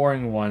the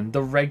boring one,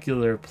 the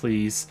regular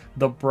please,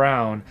 the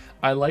brown.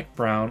 I like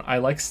brown, I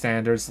like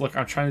standards. Look,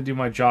 I'm trying to do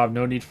my job,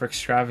 no need for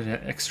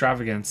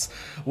extravagance.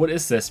 What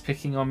is this,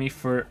 picking on me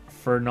for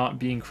not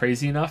being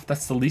crazy enough?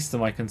 That's the least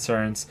of my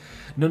concerns.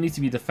 No need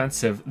to be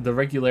defensive. The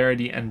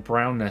regularity and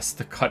brownness,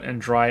 the cut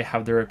and dry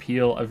have their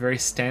appeal, a very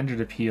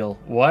standard appeal.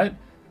 What?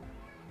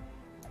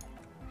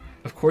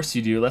 Of course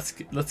you do. Let's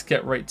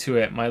get right to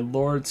it. My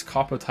lord's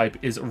copotype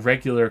is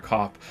regular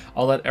cop.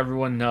 I'll let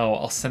everyone know.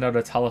 I'll send out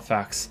a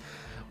telefax.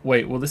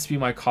 Wait, will this be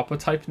my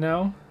copotype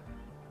now?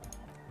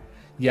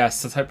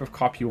 Yes, the type of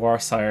cop you are,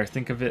 sire.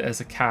 Think of it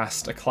as a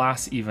caste, a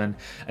class even,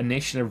 a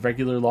nation of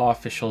regular law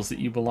officials that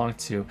you belong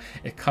to.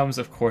 It comes,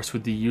 of course,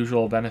 with the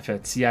usual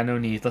benefits. Yeah, no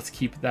need. Let's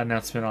keep that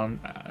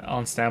announcement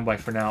on standby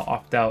for now.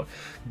 Opt out.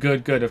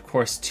 Good, of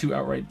course. To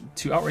outright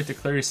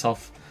declare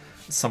yourself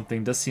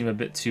something does seem a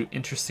bit too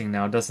interesting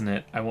now, doesn't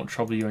it? I won't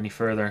trouble you any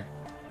further.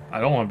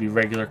 I don't want to be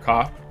regular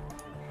cop.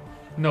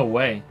 No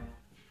way.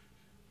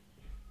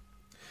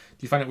 Do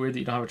you find it weird that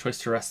you don't have a choice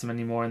to arrest them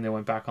anymore and they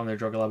went back on their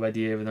drug lab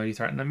idea even though you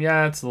threatened them?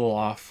 Yeah, it's a little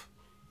off.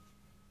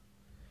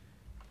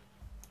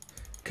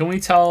 Can we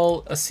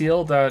tell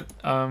Asil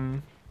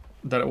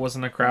that it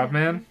wasn't a crab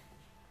man?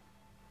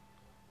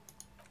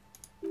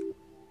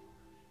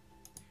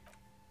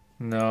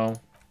 No.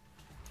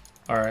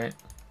 Alright.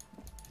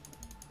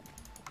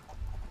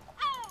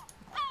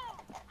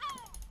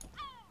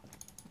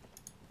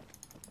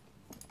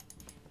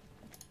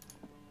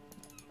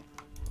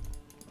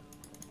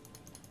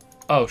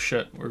 Oh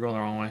shit, we're going the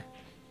wrong way.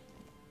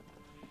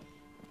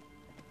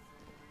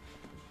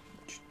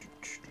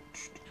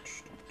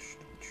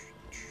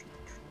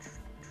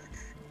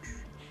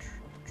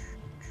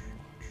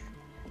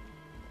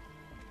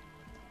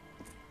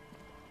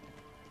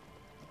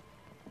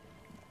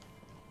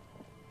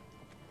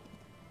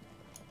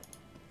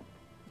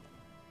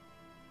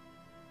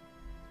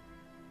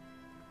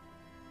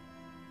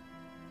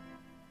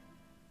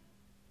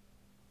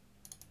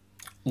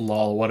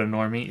 Lol, what a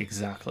normie.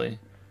 Exactly.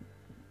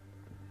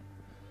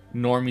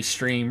 Normie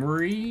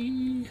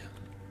streamery.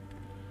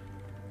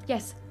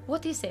 Yes,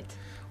 what is it?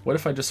 What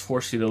if I just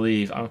forced you to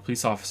leave? I'm a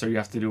police officer, you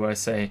have to do what I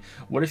say.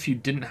 What if you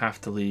didn't have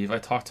to leave? I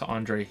talked to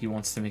Andre, he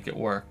wants to make it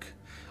work.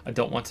 I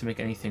don't want to make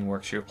anything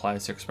work, she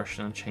replies, her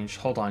expression unchanged.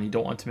 Hold on, you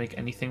don't want to make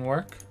anything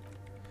work?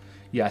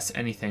 Yes,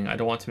 anything. I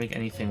don't want to make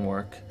anything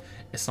work.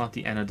 It's not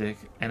the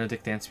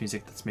anodic dance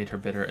music that's made her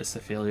bitter, it's the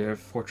failure of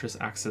Fortress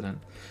Accident.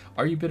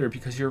 Are you bitter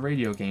because your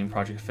radio game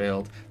project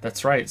failed?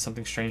 That's right,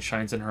 something strange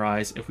shines in her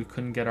eyes. If we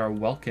couldn't get our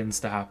Welkins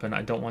to happen,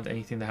 I don't want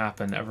anything to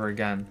happen ever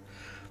again.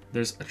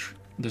 There's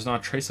not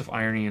a trace of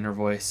irony in her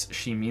voice.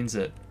 She means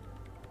it.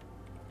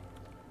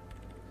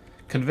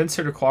 Convince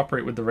her to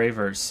cooperate with the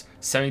Ravers.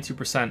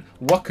 72%.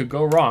 What could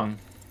go wrong?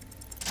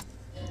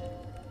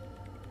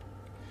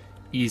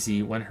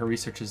 Easy. When her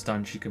research is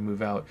done, she can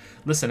move out.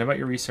 Listen, about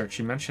your research,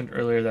 you mentioned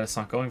earlier that it's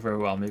not going very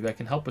well. Maybe I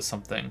can help with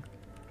something.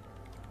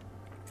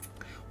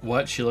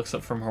 What? She looks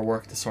up from her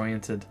work,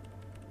 disoriented.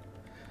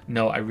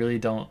 No, I really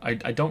don't. I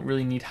don't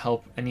really need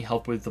any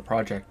help with the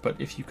project, but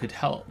if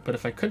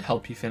I could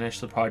help you finish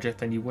the project,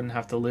 then you wouldn't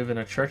have to live in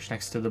a church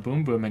next to the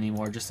Boom Boom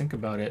anymore. Just think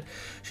about it.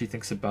 She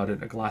thinks about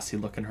it, a glassy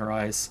look in her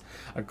eyes.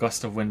 A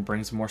gust of wind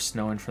brings more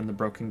snow in from the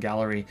broken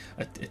gallery.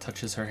 It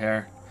touches her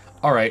hair.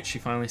 Alright, she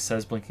finally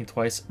says, blinking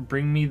twice,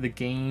 bring me the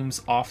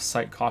game's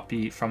off-site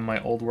copy from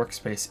my old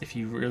workspace if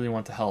you really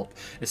want to help.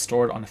 It's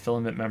stored on a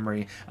filament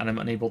memory, and I'm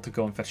unable to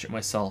go and fetch it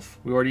myself.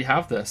 We already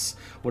have this.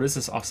 What is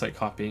this off-site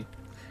copy?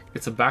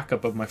 It's a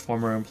backup of my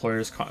former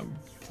employer's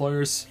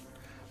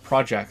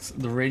project,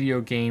 the radio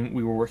game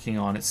we were working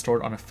on. It's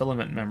stored on a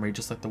filament memory,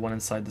 just like the one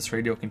inside this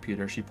radio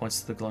computer. She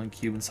points to the glowing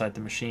cube inside the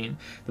machine.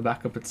 The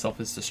backup itself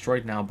is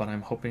destroyed now, but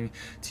I'm hoping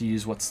to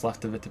use what's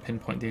left of it to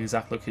pinpoint the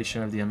exact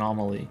location of the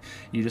anomaly.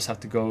 You just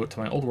have to go to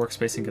my old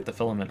workspace and get the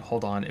filament.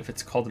 Hold on, if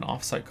it's called an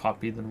offsite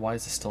copy, then why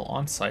is it still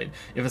on-site?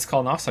 If it's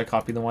called an offsite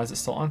copy, then why is it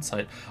still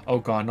on-site? Oh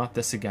god, not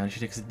this again. She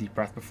takes a deep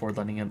breath before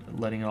letting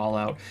it all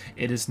out.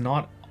 It is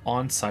not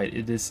on-site,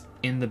 it is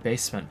in the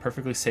basement,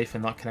 perfectly safe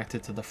and not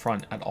connected to the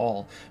front at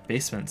all.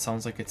 Basement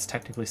sounds like it's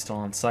technically still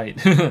on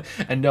site.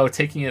 And no,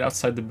 taking it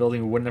outside the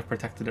building wouldn't have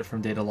protected it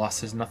from data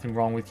loss. There's nothing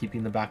wrong with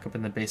keeping the backup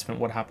in the basement.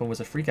 What happened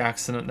was a freak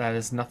accident that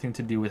has nothing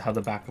to do with how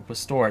the backup was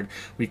stored.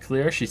 We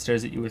clear? She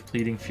stares at you with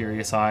pleading,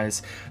 furious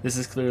eyes. This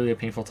is clearly a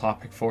painful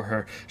topic for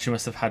her. She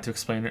must have had to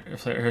explain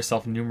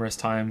herself numerous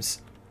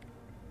times.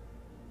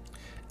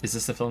 Is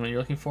this the filament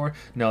you're looking for?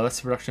 No, that's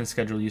the production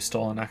schedule you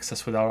stole and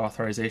accessed without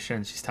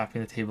authorization. She's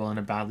tapping the table in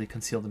a badly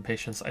concealed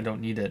impatience. I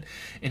don't need it.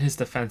 In his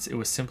defense, it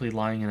was simply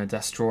lying in a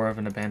desk drawer of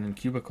an abandoned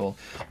cubicle.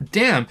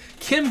 Damn!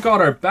 Kim got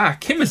our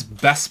back! Kim is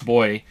best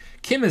boy!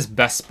 Kim is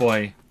best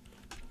boy!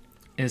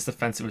 In his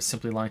defense, it was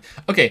simply lying.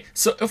 Okay,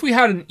 so if we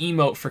had an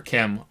emote for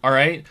Kim,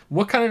 alright?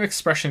 What kind of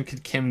expression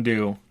could Kim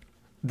do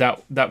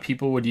that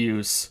people would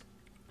use?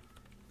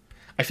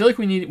 I feel like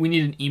we need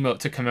an emote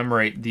to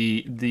commemorate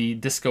the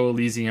Disco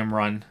Elysium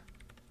run.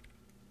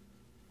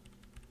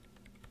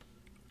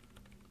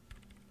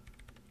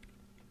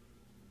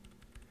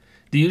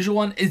 The usual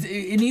one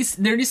is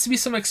there needs to be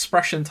some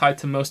expression tied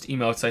to most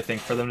emotes, I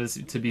think, for them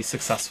to be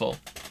successful.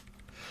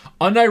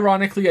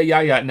 Unironically,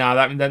 yeah,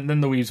 nah,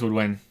 then the weaves would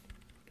win.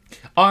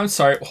 Oh, I'm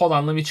sorry. Hold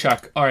on, let me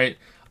check. All right.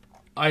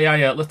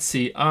 Yeah. Let's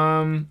see.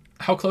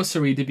 How close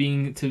are we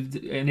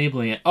to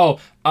enabling it? Oh,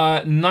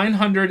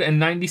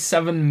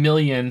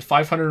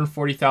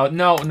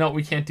 997,540,000. No,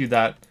 we can't do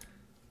that.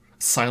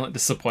 Silent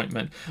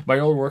disappointment. By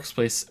your old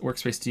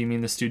workspace, do you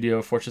mean the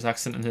studio, Fortress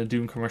Accident, and the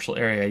Doom commercial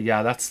area?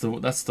 Yeah, that's the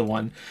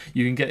one.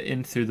 You can get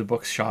in through the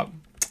bookshop.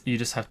 You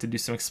just have to do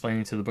some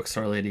explaining to the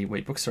bookstore lady.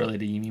 Wait, bookstore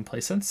lady, you mean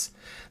Placence?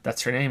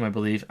 That's her name, I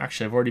believe.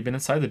 Actually, I've already been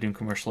inside the Doom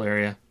commercial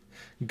area.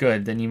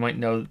 Good, then you might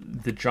know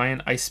the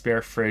giant ice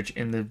bear fridge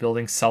in the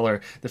building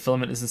cellar. The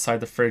filament is inside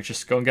the fridge.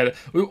 Just go and get it.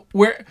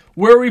 Where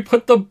we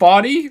put the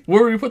body?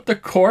 Where we put the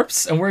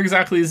corpse? And where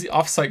exactly is the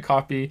offsite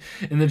copy?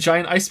 In the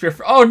giant ice bear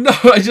oh no,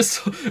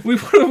 we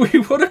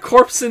put a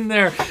corpse in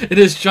there. It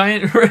has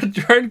giant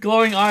red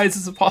glowing eyes.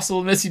 It's a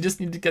possible miss. You just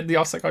need to get the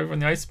offsite copy from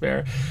the ice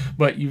bear.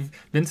 But you've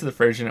been to the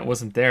fridge and it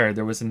wasn't there.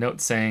 There was a note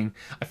saying,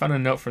 I found a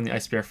note from the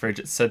ice bear fridge.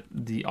 It said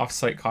the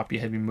offsite copy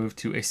had been moved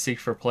to a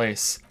safer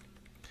place.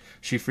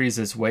 She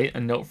freezes. Wait, a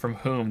note from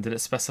whom? Did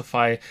it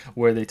specify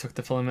where they took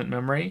the filament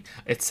memory?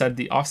 It said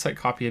the offsite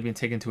copy had been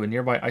taken to a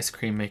nearby ice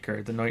cream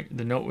maker. The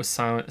note was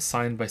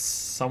signed by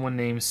someone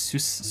named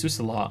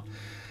Susila.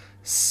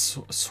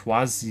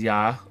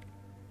 Swazia.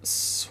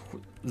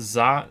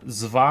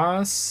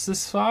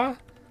 Zvasisva?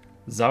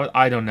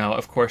 I don't know.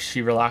 Of course,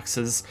 she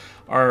relaxes.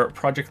 Our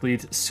project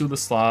lead,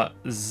 Sulisla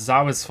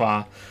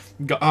Zawisva.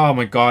 Oh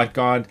my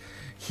god.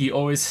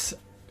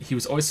 He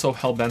was always so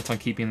hell-bent on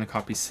keeping the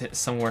copy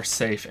somewhere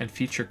safe, and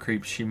future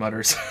creep, she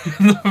mutters.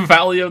 The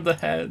Valley of the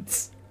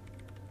Heads.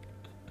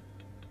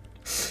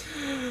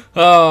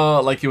 Oh,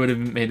 like it would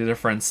have made a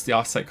difference. The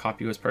offsite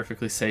copy was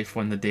perfectly safe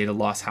when the data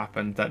loss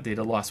happened. That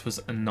data loss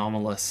was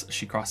anomalous.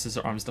 She crosses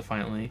her arms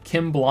defiantly.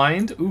 Kim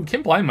Blind? Ooh,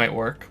 Kim Blind might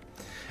work.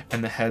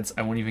 And the heads,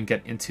 I won't even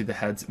get into the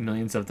heads.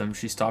 Millions of them.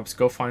 She stops.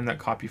 Go find that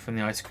copy from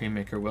the ice cream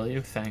maker, will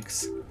you?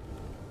 Thanks.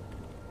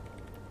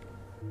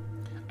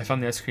 I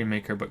found the ice cream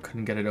maker but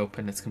couldn't get it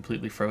open. It's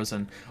completely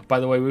frozen. By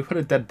the way, we put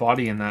a dead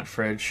body in that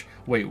fridge.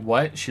 Wait,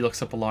 what? She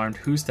looks up alarmed.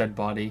 Whose dead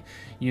body?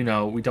 You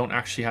know, we don't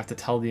actually have to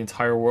tell the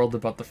entire world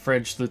about the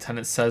fridge, the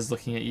lieutenant says,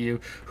 looking at you.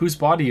 Whose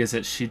body is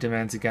it? She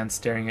demands again,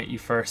 staring at you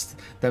first,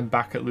 then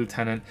back at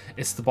Lieutenant.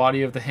 It's the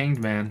body of the hanged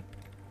man.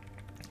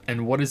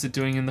 And what is it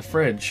doing in the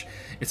fridge?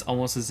 It's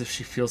almost as if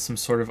she feels some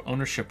sort of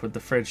ownership with the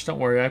fridge. Don't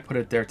worry, I put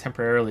it there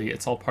temporarily.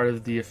 It's all part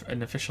of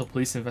an official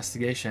police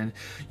investigation.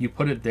 You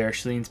put it there.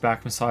 She leans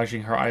back,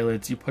 massaging her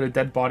eyelids. You put a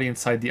dead body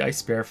inside the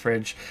ice bear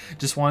fridge.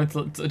 Just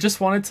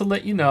wanted to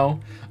let you know.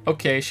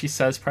 Okay, she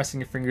says,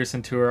 pressing her fingers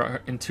into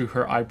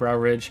her eyebrow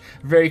ridge.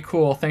 Very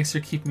cool. Thanks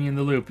for keeping me in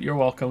the loop. You're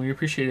welcome. We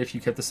appreciate it if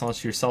you kept this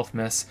knowledge to yourself,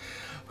 miss.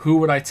 Who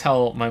would I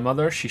tell? My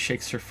mother? She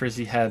shakes her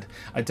frizzy head.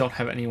 I don't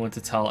have anyone to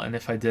tell, and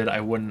if I did,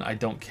 I wouldn't. I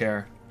don't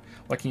care.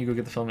 Why can't you go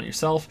get the filament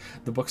yourself?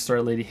 The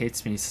bookstore lady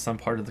hates me, says I'm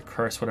part of the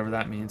curse, whatever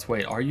that means.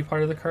 Wait, are you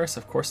part of the curse?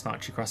 Of course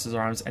not. She crosses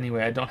her arms.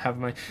 Anyway, I don't have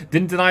my...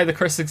 Didn't deny the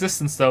curse's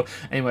existence, though.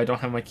 Anyway, I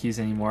don't have my keys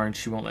anymore, and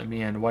she won't let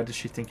me in. Why does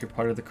she think you're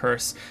part of the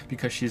curse?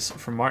 Because she's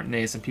from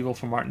Martinez, and people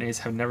from Martinez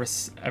have never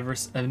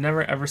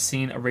ever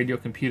seen a radio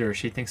computer.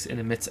 She thinks it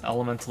emits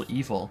elemental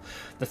evil.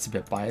 That's a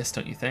bit biased,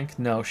 don't you think?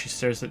 No, she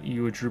stares at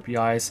you with droopy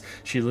eyes.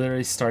 She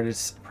literally started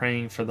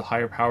praying for the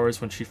higher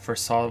powers when she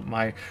first saw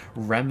my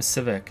REM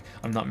Civic.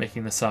 I'm not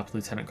making this up.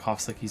 Lieutenant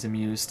coughs like he's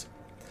amused.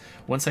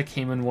 Once I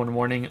came in one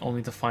morning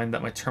only to find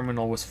that my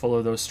terminal was full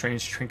of those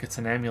strange trinkets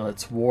and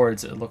amulets,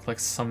 wards. It looked like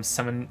some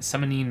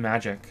Seminine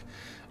magic.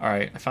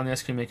 Alright, I found the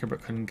ice cream maker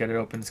but couldn't get it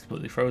open. It's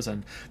completely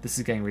frozen. This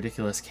is getting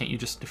ridiculous. Can't you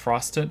just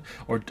defrost it?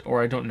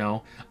 Or I don't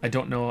know. I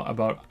don't know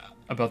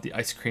about the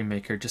ice cream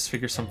maker. Just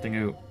figure something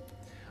out.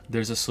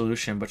 There's a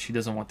solution, but she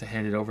doesn't want to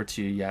hand it over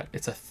to you yet.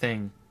 It's a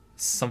thing.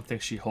 Something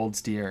she holds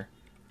dear.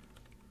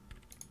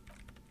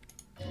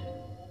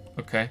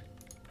 Okay.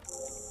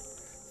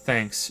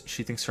 Thanks.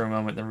 She thinks for a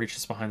moment, then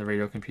reaches behind the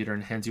radio computer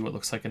and hands you what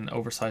looks like an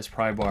oversized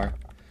pry bar.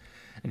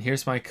 And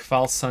here's my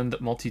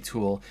Kvalsund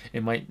multi-tool.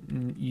 You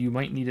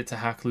might need it to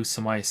hack loose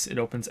some ice. It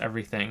opens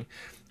everything.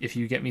 If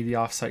you get me the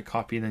off-site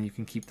copy, then you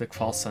can keep the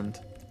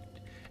Kvalsund.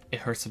 It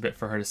hurts a bit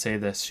for her to say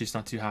this. She's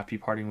not too happy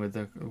parting with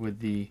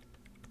the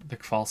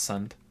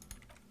Kvalsund.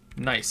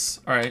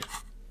 Nice. All right.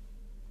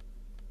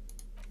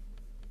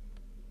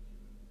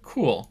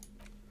 Cool.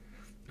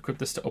 Equip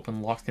this to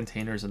open locked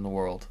containers in the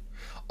world.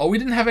 Oh, we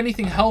didn't have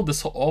anything held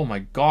this whole... Oh my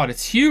god,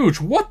 it's huge!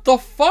 What the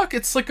fuck?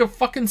 It's like a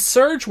fucking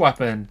surge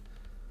weapon!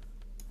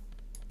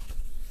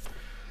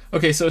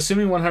 Okay, so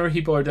assuming 100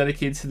 people are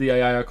dedicated to the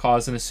Ayaya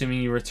cause and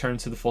assuming you return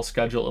to the full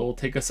schedule, it will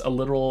take us a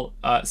literal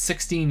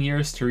 16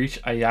 years to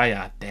reach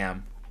Ayaya.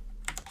 Damn.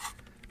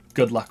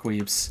 Good luck,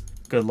 weebs.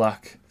 Good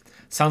luck.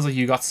 Sounds like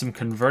you got some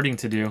converting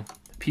to do.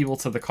 People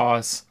to the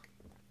cause.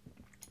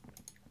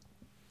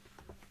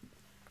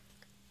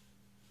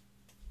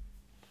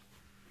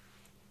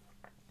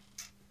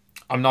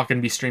 I'm not going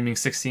to be streaming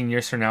 16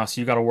 years from now,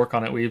 so you got to work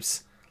on it,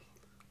 weebs.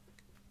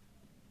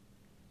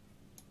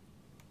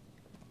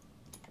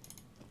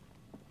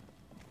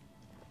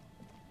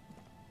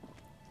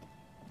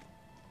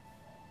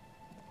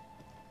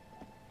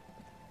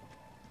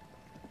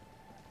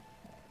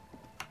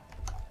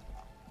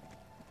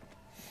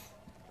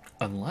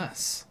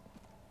 Unless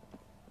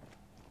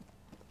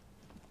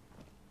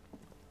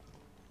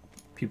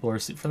people are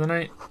asleep for the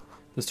night.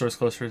 The store's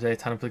closed for the day.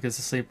 Time to put kids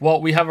to sleep.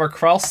 Well, we have our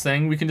Krauss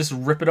thing. We can just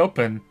rip it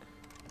open.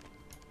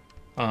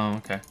 Oh,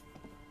 okay.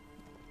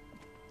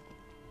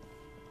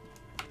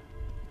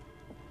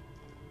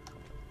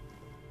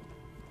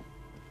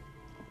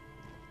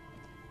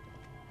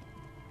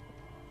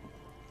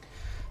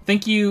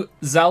 Thank you,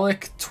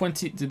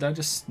 Zalik20. Did I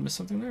just miss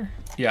something there?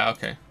 Yeah,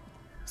 okay.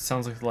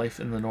 Sounds like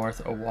life in the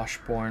north. A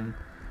washboard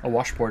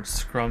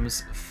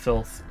scrums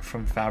filth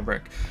from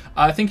fabric.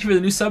 Thank you for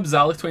the new sub,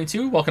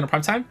 Zalik22. Welcome to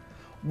Primetime.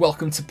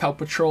 Welcome to Paw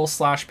Patrol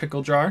 /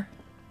 Pickle Jar.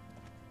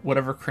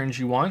 Whatever cringe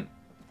you want.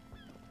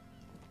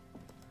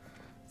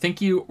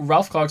 Thank you,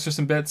 Ralph Clogs, for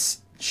some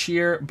bits.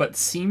 Cheer, but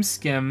seems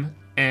skim,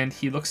 and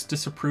he looks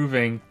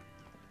disapproving,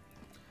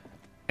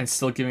 and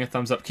still giving a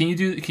thumbs up. Can you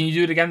do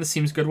it again? The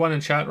seems good one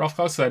in chat, Ralph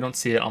Clogs, so I don't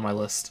see it on my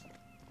list.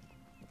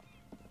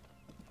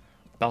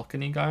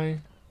 Balcony guy.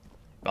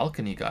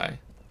 Balcony guy.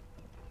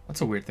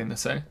 That's a weird thing to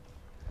say.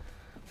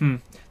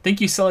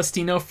 Thank you,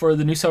 Celestino, for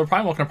the new sub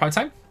Prime. Welcome to Prime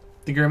Time.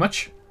 Thank you very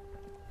much.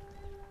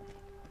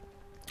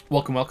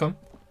 Welcome, welcome.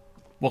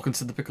 Welcome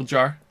to the Pickle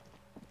Jar.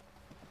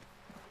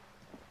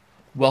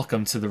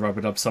 Welcome to the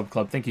Rub-a-Dub Sub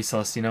Club. Thank you,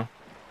 Celestino.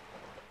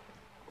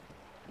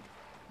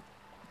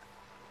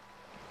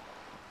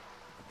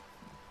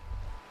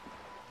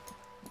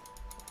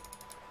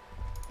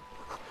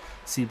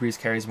 Sea breeze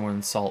carries more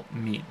than salt.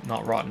 Meat,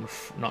 not rotten,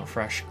 not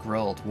fresh,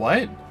 grilled.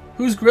 What?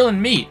 Who's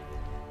grilling meat?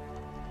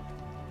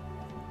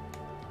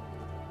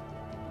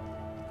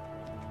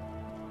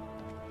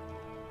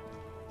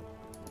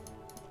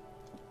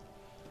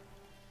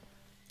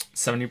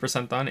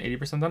 %70 done,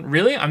 80% done.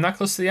 Really? I'm not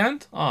close to the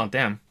end? Oh,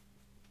 damn.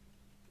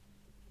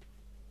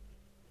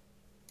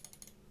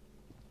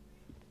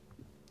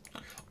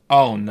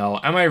 Oh no,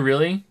 am I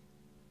really?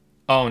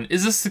 Oh,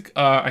 is this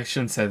I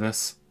shouldn't say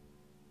this.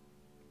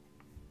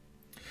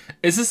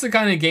 Is this the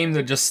kind of game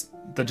that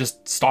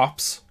just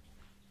stops?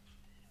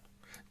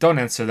 Don't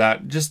answer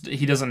that. Just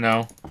he doesn't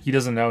know. He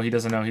doesn't know. He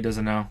doesn't know. He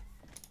doesn't know.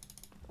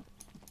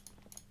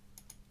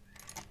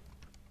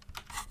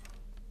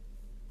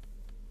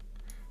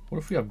 What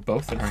if we have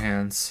both in our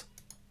hands?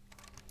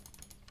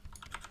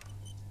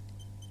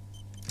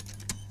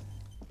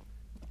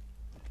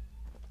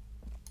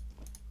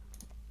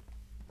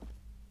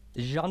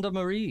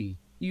 Gendarmerie,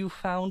 you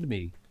found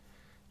me.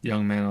 The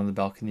young man on the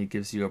balcony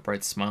gives you a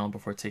bright smile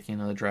before taking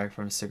another drag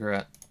from his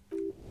cigarette.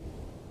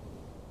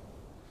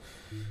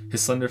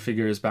 His slender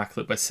figure is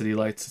backlit by city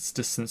lights, its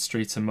distant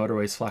streets and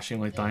motorways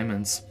flashing like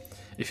diamonds.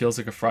 It feels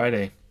like a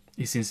Friday.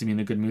 He seems to be in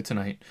a good mood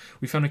tonight.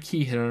 We found a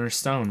key hidden under a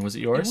stone. Was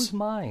it yours? It was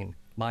mine.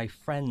 My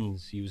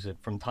friends use it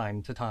from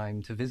time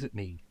to visit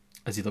me.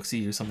 As he looks at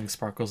you, something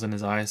sparkles in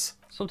his eyes.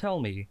 So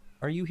tell me,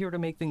 are you here to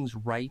make things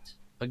right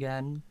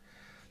again?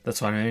 That's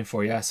what I'm aiming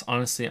for, yes.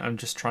 Honestly, I'm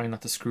just trying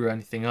not to screw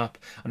anything up.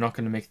 I'm not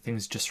going to make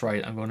things just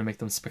right. I'm going to make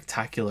them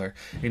spectacular.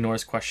 Ignore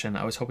his question.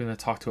 I was hoping to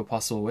talk to a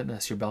possible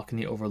witness. Your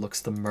balcony overlooks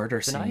the murder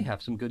scene. Then I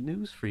have some good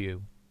news for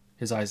you.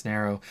 His eyes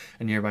narrow.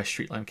 A nearby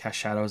street lamp casts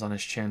shadows on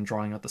his chin,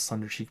 drawing out the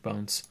slender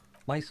cheekbones.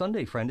 My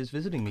Sunday friend is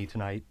visiting me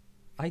tonight.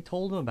 I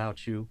told him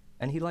about you,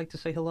 and he'd like to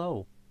say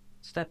hello.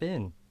 Step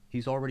in.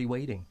 He's already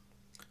waiting.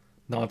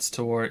 He nods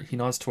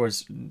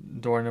towards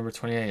door number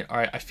 28. All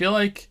right, I feel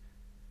like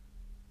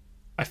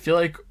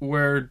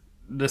we're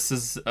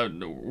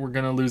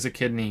gonna lose a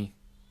kidney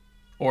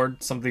or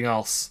something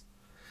else.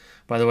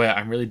 By the way,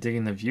 I'm really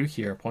digging the view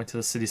here. Point to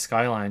the city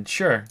skyline.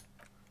 Sure.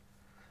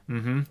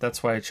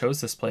 That's why I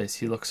chose this place.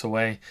 He looks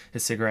away,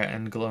 his cigarette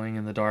end glowing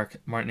in the dark.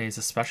 Martinez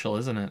is special,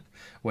 isn't it?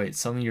 Wait,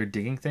 suddenly you're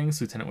digging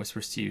things? Lieutenant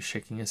whispers to you,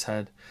 shaking his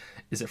head.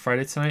 Is it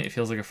Friday tonight? It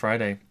feels like a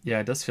Friday.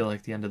 Yeah, it does feel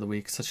like the end of the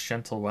week. Such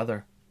gentle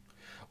weather.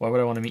 Why would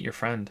I want to meet your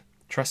friend?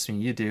 Trust me,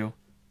 you do.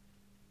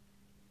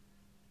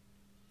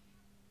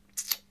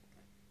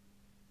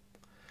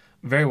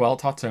 Very well,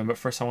 talk to him, but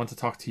first I want to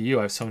talk to you.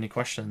 I have so many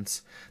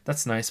questions.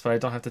 That's nice, but I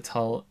don't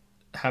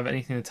have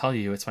anything to tell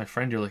you. It's my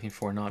friend you're looking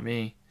for, not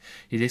me.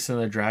 He takes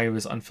another drag of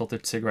his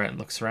unfiltered cigarette and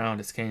looks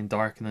around. It's getting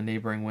dark, and the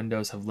neighboring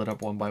windows have lit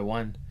up one by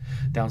one.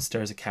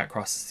 Downstairs, a cat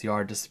crosses the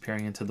yard,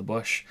 disappearing into the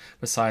bush.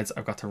 Besides,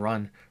 I've got to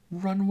run.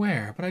 Run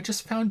where? But I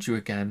just found you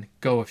again.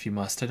 Go if you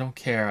must. I don't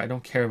care. I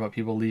don't care about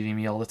people leaving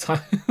me all the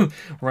time.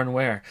 Run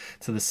where?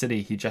 To the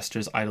city. He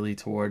gestures idly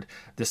toward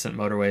distant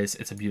motorways.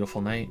 It's a beautiful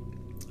night.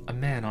 A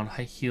man on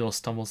high heels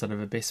stumbles out of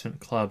a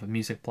basement club,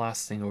 music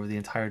blasting over the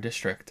entire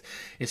district.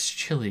 It's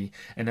chilly,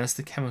 and as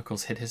the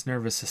chemicals hit his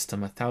nervous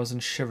system,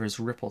 1,000 shivers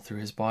ripple through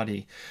his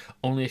body.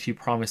 Only if you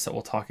promise that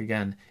we'll talk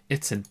again.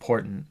 It's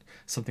important.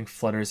 Something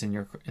flutters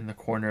in the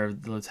corner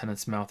of the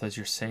lieutenant's mouth as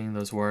you're saying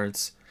those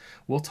words.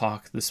 We'll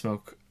talk, the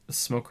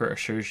smoker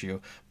assures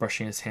you,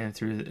 brushing his hand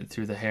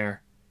through the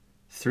hair.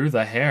 Through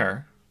the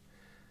hair?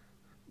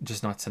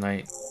 Just not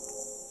tonight.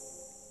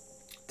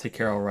 Take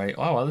care, all right.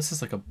 Oh, wow, this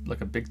is like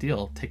a big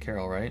deal. Take care,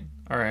 all right.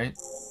 All right.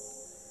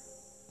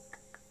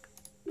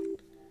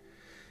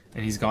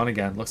 And he's gone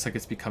again. Looks like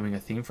it's becoming a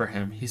theme for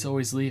him. He's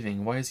always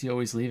leaving. Why is he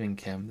always leaving,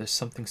 Kim? There's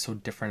something so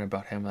different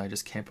about him that I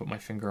just can't put my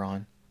finger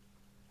on.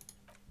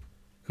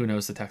 Who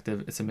knows,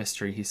 detective? It's a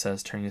mystery, he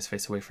says, turning his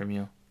face away from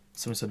you.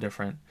 Something so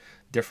different.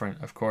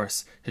 Different, of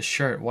course. His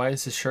shirt. Why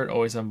is his shirt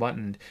always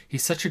unbuttoned?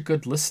 He's such a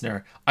good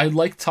listener. I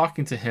like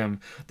talking to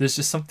him. There's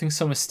just something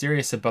so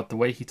mysterious about the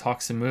way he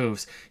talks and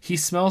moves. He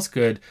smells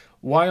good.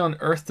 Why on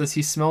earth does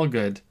he smell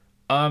good?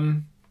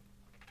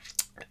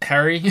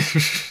 Harry?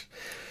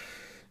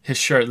 His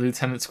shirt. The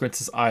lieutenant squints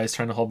his eyes,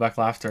 trying to hold back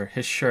laughter.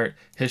 His shirt.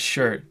 His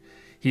shirt.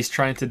 He's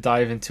trying to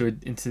dive trying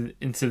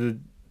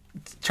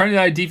to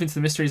dive deep into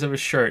the mysteries of his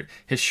shirt.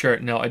 His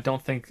shirt. No, I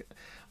don't think...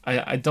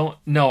 I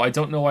don't know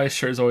why his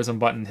shirt is always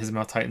unbuttoned. His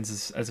mouth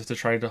tightens as if to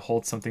try to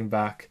hold something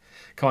back.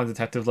 Come on,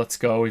 detective, let's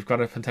go. We've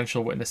got a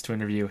potential witness to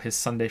interview. His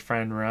Sunday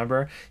friend,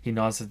 remember? He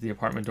nods at the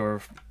apartment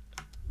door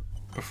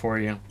before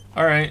you.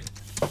 All right.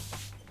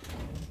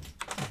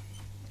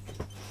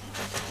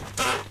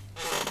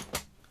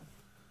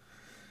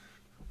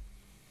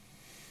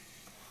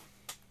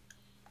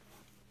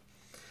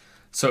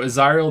 So is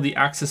Zyril the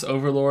Axis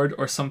Overlord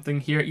or something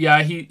here?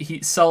 Yeah,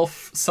 he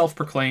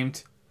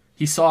self-proclaimed.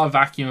 He saw a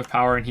vacuum of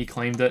power and he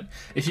claimed it.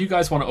 If you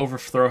guys want to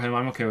overthrow him,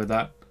 I'm okay with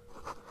that.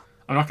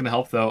 I'm not going to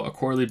help, though. A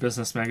quarterly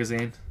business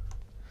magazine.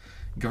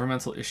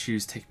 Governmental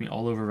issues take me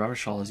all over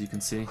Revachol, as you can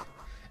see.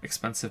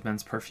 Expensive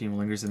men's perfume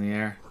lingers in the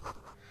air.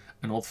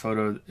 An old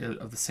photo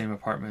of the same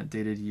apartment,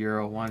 dated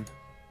year 01.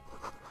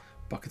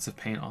 Buckets of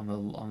paint on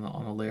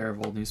a layer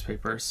of old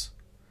newspapers.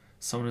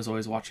 Someone is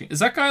always watching. Is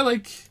that guy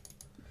like...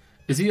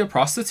 Is he a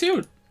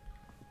prostitute?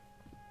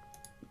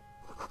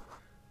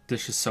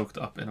 Dishes soaked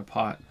up in a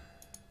pot.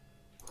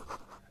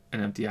 An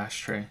empty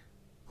ashtray.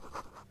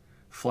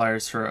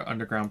 Flyers for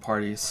underground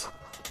parties.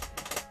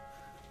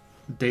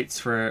 Dates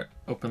for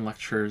open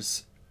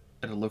lectures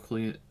at a local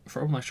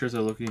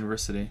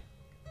university.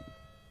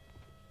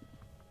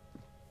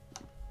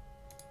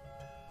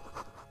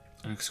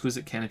 An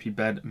exquisite canopy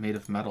bed made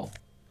of metal.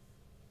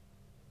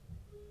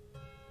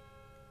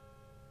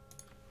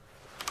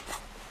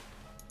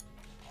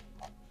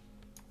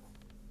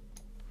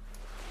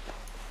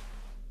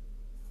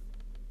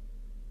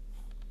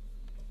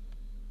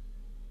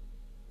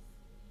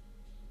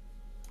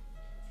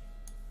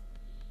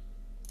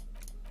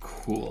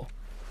 Cool.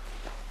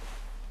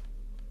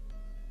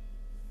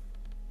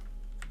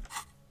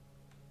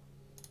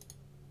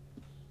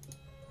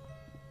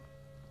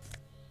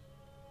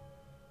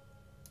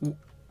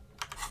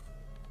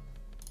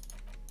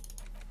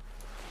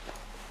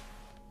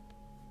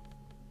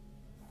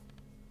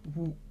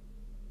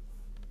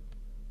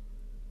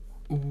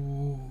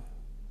 Ooh.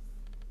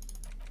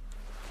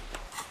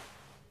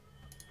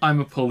 I'm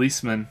a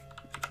policeman.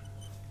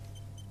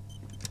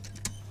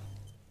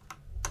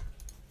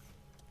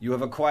 You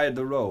have acquired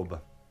the robe.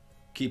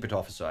 Keep it,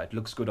 officer. It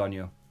looks good on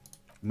you.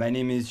 My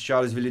name is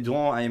Charles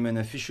Villedron. I am an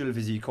official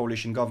with the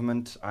coalition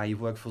government. I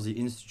work for the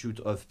Institute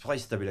of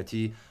Price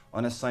Stability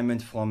on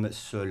assignment from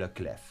Sir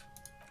Leclerc.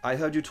 I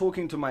heard you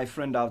talking to my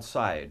friend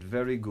outside.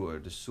 Very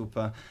good.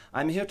 Super.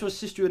 I'm here to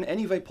assist you in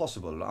any way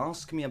possible.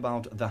 Ask me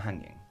about the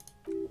hanging.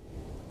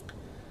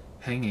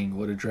 Hanging,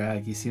 what a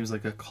drag. He seems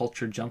like a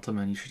cultured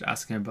gentleman. You should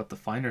ask him about the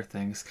finer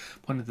things.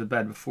 Point at the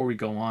bed. Before we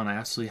go on, I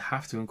absolutely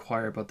have to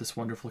inquire about this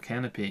wonderful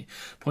canopy.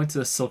 Point to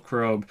the silk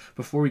robe.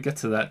 Before we get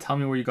to that, tell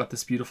me where you got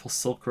this beautiful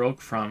silk robe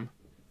from.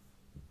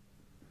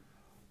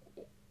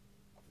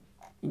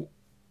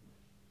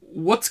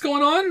 What's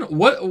going on?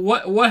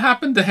 What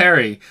happened to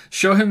Harry?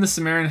 Show him the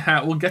Sumerian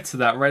hat. We'll get to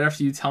that right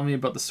after you tell me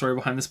about the story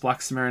behind this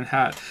black Sumerian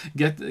hat.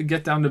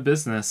 Get down to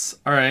business.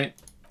 All right.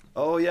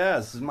 Oh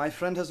yes, my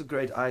friend has a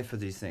great eye for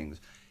these things.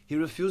 He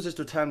refuses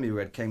to tell me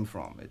where it came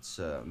from. It's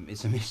a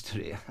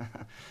mystery.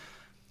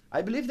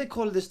 I believe they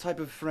call this type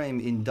of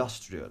frame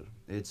industrial.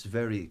 It's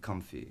very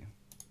comfy.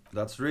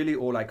 That's really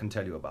all I can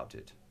tell you about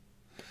it.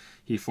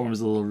 He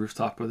forms a little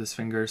rooftop with his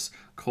fingers.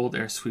 Cold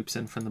air sweeps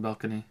in from the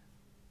balcony.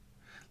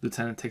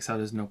 Lieutenant takes out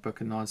his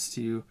notebook and nods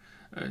to you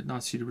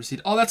to proceed.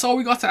 Oh, that's all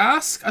we got to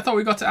ask? I thought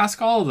we got to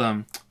ask all of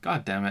them.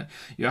 God damn it.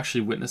 You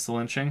actually witnessed the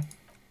lynching?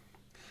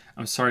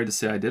 I'm sorry to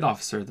say I did,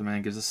 officer. The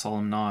man gives a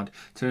solemn nod.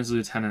 Turns to the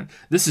lieutenant.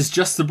 This is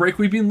just the break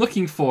we've been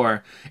looking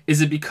for.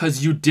 Is it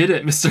because you did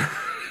it, Mr.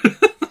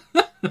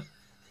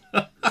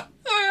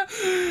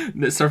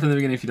 Start from the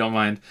beginning if you don't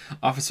mind.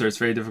 Officer, it's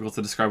very difficult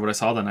to describe what I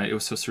saw that night. It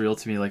was so surreal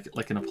to me,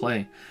 like in a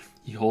play.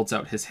 He holds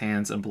out his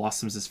hands and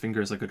blossoms his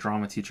fingers like a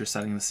drama teacher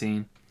setting the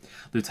scene.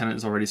 Lieutenant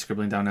is already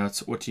scribbling down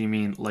notes. What do you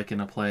mean, like in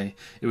a play?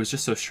 It was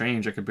just so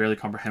strange, I could barely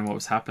comprehend what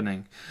was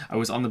happening. I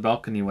was on the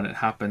balcony when it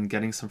happened,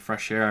 getting some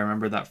fresh air. I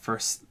remember that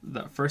first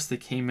they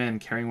came in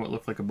carrying what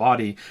looked like a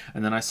body,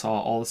 and then I saw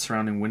all the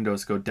surrounding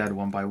windows go dead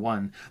one by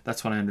one.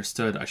 That's when I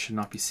understood I should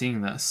not be seeing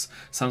this.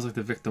 Sounds like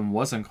the victim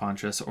was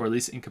unconscious, or at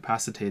least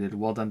incapacitated.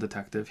 Well done,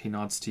 detective. He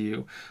nods to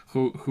you.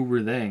 Who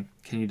were they?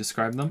 Can you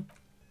describe them?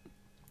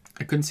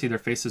 I couldn't see their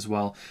faces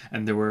well,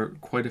 and there were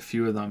quite a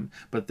few of them,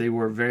 but they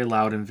were very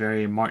loud and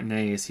very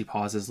martinet as he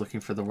pauses, looking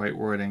for the right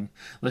wording.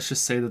 Let's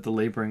just say that the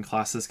laboring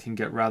classes can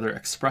get rather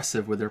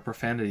expressive with their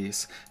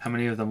profanities. How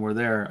many of them were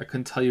there? I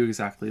couldn't tell you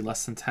exactly.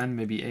 Less than 10,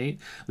 maybe 8?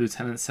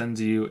 Lieutenant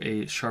sends you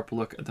a sharp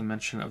look at the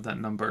mention of that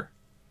number.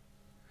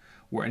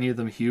 Were any of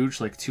them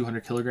huge, like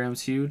 200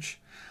 kilograms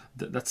huge?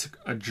 That's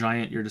a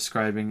giant you're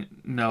describing.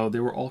 No, they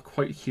were all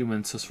quite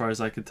human, so as far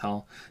as I could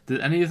tell.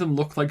 Did any of them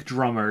look like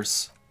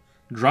drummers?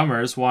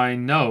 Drummers? Why,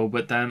 no,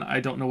 but then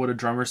I don't know what a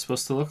drummer is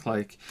supposed to look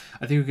like.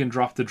 I think we can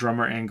drop the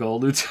drummer angle.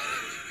 Lieutenant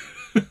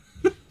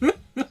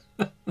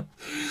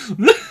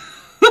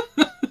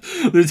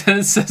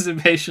says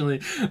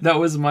impatiently, that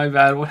was my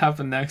bad. What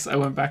happened next? I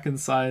went back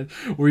inside.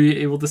 Were you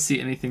able to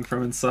see anything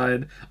from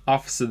inside?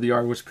 Officer, the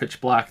yard was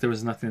pitch black. There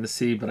was nothing to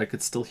see, but I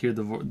could still hear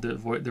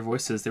their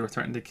voices. They were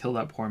threatening to kill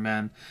that poor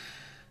man.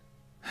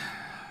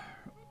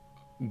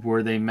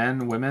 Were they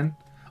men, women?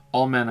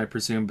 All men, I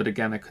presume, but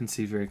again, I couldn't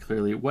see very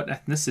clearly. What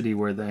ethnicity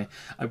were they?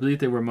 I believe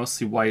they were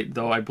mostly white,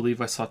 though I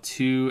believe I saw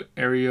 2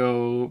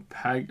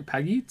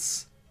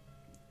 Areopagites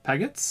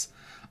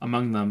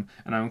among them,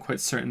 and I'm quite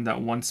certain that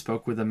one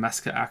spoke with a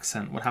Mesca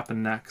accent. What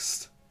happened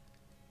next?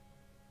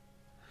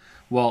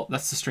 Well,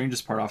 that's the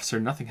strangest part, officer.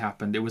 Nothing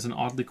happened. It was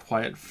oddly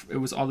quiet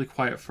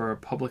for a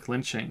public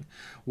lynching.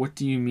 What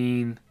do you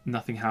mean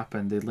nothing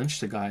happened? They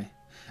lynched a guy.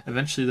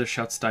 Eventually their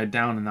shouts died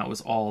down, and that was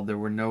all. There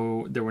were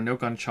no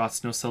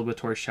gunshots, no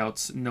celebratory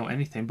shouts, no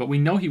anything. But we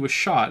know he was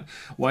shot.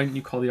 Why didn't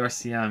you call the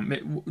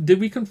RCM? Did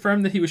we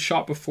confirm that he was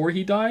shot before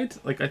he died?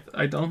 Like,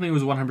 I don't think it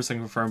was 100%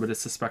 confirmed, but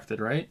it's suspected,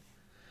 right?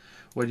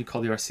 Why did you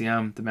call the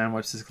RCM? The man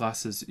wipes his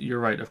glasses. You're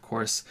right, of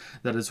course.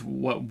 That is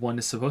what one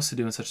is supposed to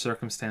do in such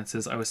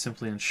circumstances. I was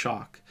simply in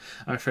shock.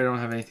 I'm afraid I don't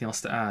have anything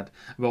else to add.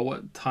 About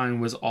what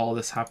time was all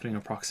this happening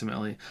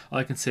approximately? All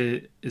I can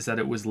say is that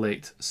it was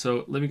late.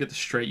 So let me get this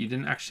straight. You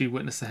didn't actually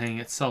witness the hanging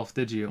itself,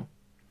 did you?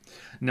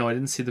 No, I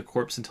didn't see the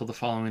corpse until the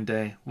following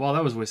day. Well,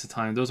 that was a waste of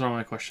time. Those are all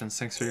my questions.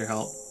 Thanks for your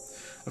help.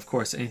 Of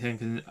course,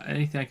 anything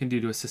I can do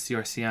to assist the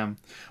RCM.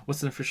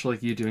 What's an official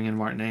like you doing in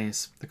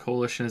Martinez? The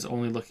coalition is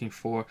only looking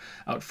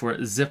out for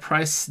the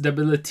price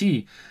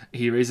stability.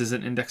 He raises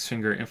an index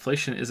finger.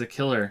 Inflation is a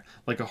killer,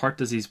 like a heart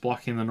disease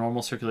blocking the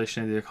normal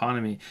circulation of the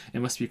economy. It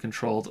must be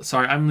controlled.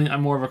 Sorry,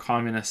 I'm more of a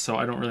communist, so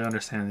I don't really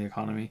understand the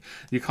economy.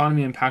 The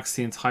economy impacts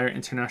the entire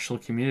international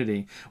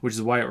community, which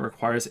is why it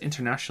requires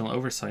international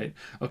oversight.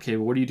 Okay,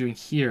 well, what are you doing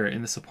here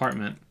in this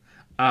apartment?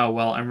 Ah,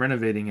 well, I'm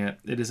renovating it.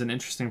 It is an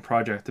interesting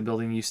project. The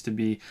building used to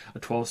be a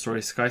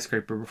 12-story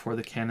skyscraper before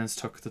the cannons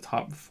took the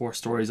top 4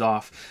 stories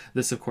off.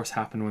 This, of course,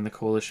 happened when the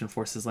coalition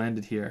forces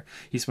landed here.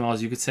 He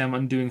smiles. You could say I'm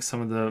undoing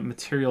some of the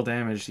material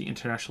damage the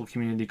international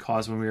community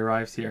caused when we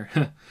arrived here.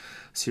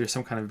 So you're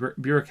some kind of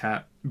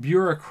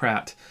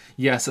bureaucrat.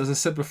 Yes, as I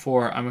said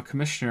before, I'm a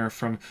commissioner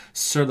from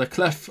Sur le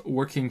Clef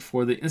working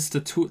for the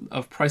Institute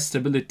of Price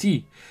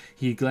Stability.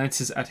 He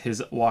glances at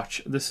his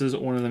watch. This is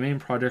one of the main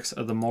projects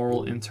of the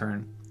moral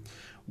intern.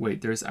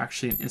 Wait, there's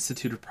actually an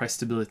Institute of Price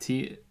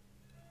Stability.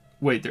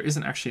 Wait, there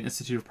isn't actually an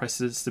Institute of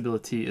Price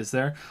Stability, is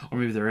there? Or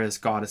maybe there is.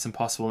 God, it's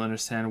impossible to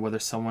understand whether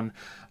someone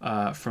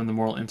from the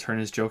moral intern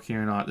is joking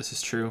or not. This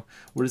is true.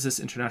 What is this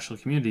international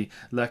community?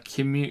 La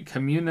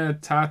Communat,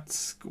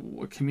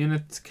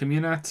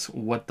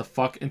 what the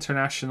fuck?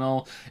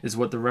 International is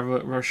what the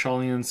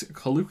Revacholians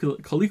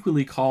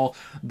colloquially call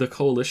the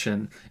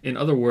coalition. In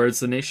other words,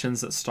 the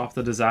nations that stop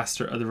the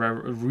disaster of the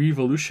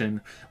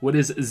revolution. What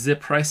is the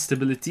price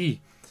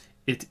stability?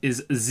 It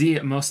is the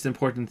most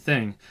important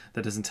thing.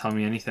 That doesn't tell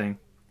me anything.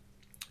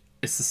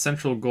 It's the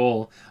central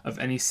goal of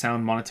any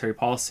sound monetary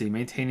policy.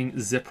 Maintaining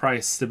the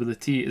price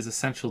stability is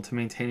essential to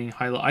maintaining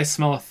I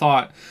smell a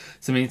thought.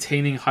 To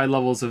maintaining high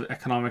levels of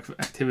economic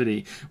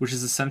activity, which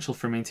is essential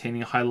for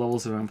maintaining high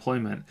levels of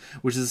employment,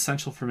 which is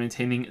essential for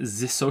maintaining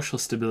the social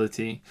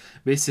stability.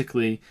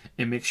 Basically,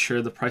 it makes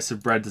sure the price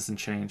of bread doesn't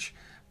change.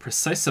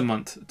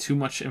 Precisement. Too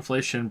much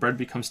inflation, bread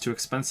becomes too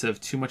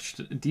expensive. Too much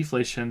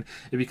deflation,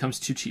 it becomes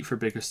too cheap for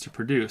bakers to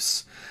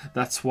produce.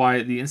 That's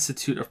why the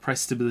Institute of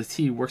Price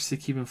Stability works to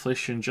keep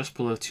inflation just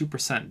below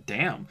 2%.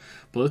 Damn.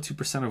 Below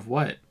 2% of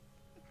what?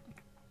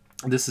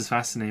 This is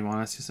fascinating. I'll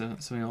ask you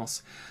something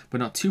else. But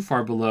not too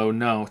far below.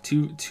 No.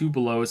 Too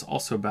below is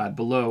also bad.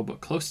 Below,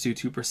 but close to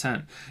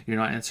 2%. You're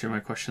not answering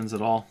my questions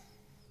at all.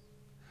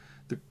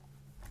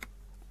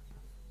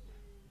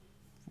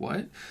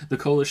 What? The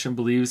coalition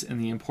believes in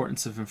the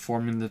importance of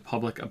informing the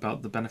public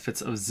about the benefits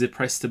of the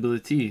price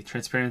stability.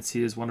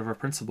 Transparency is one of our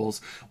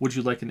principles. Would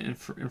you like an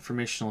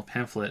informational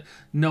pamphlet?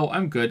 No,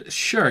 I'm good.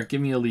 Sure,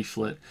 give me a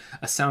leaflet.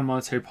 A sound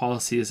monetary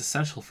policy is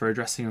essential for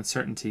addressing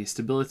uncertainty.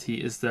 Stability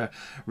is the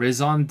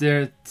raison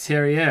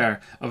d'être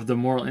of the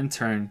moral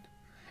intern.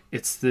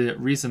 It's the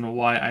reason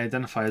why I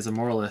identify as a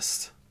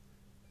moralist.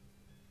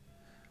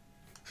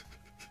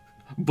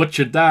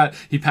 Butchered that.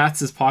 He pats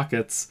his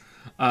pockets.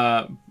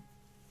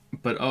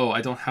 But oh,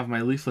 I don't have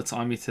my leaflets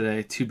on me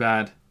today. Too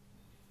bad.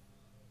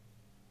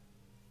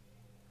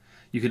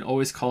 You can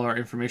always call our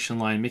information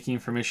line. Making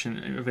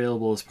information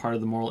available is part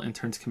of the moral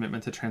intern's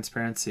commitment to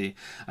transparency.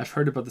 I've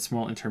heard about this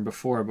moral intern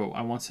before, but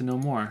I want to know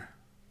more.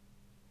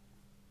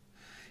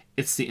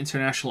 It's the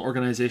International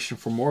Organization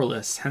for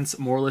Moralists, hence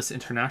Moralists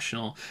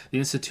International. The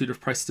Institute of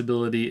Price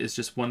Stability is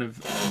just one of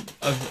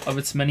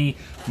its many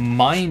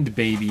mind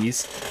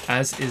babies,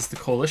 as is the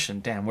coalition.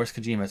 Damn, where's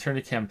Kojima? Turn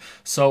to Kim.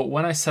 So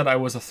when I said I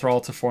was a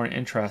thrall to foreign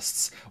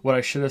interests, what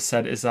I should have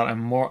said is that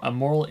I'm a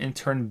moral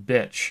intern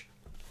bitch.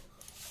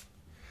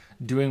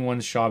 Doing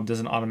one's job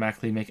doesn't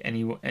automatically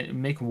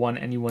make one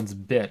anyone's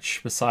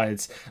bitch.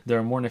 Besides, there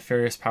are more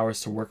nefarious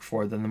powers to work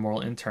for than the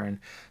moral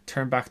intern.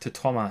 Turn back to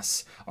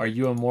Thomas. Are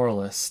you a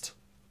moralist?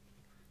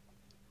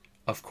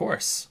 Of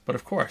course.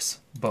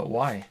 But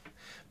why?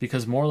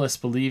 Because moralists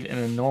believe in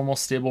a normal,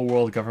 stable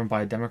world governed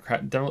by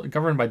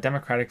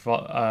democratic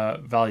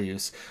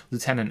values.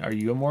 Lieutenant, are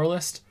you a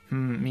moralist?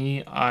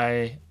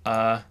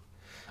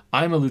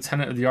 I'm a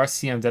lieutenant of the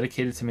RCM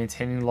dedicated to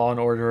maintaining law and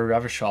order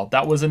at Revachol.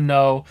 That was a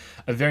no.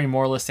 A very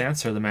moralist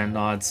answer, the man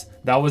nods.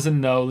 That was a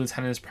no.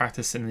 Lieutenant is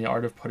practiced in the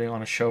art of putting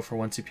on a show for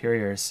one's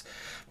superiors.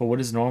 But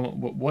what is normal?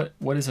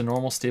 What is a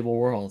normal, stable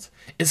world?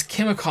 Is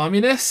Kim a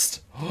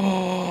communist?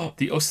 Oh,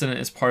 the Occident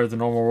is part of the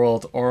normal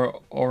world. Or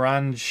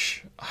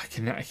Orange. I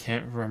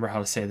can't remember how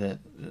to say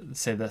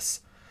this.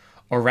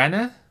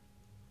 Orana?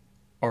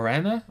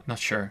 I'm not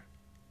sure.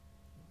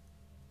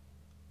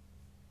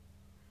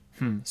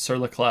 Sur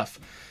le Clef.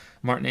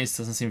 Martinez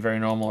doesn't seem very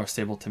normal or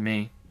stable to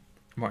me.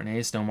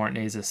 Martinez? No,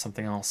 Martinez is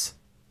something else.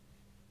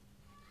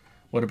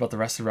 What about the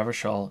rest of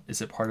Revachol?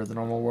 Is it part of the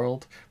normal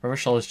world?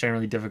 Revachol is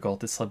generally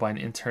difficult. It's led by an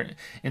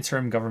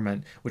interim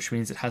government, which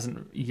means it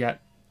hasn't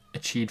yet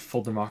achieved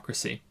full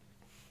democracy.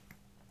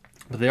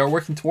 But they are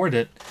working toward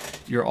it.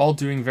 You're all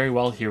doing very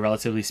well here,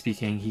 relatively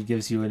speaking. He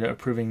gives you an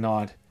approving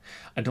nod.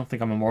 I don't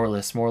think I'm a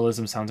moralist.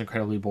 Moralism sounds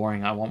incredibly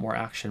boring. I want more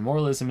action.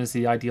 Moralism is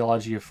the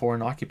ideology of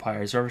foreign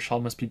occupiers.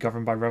 Revachol must be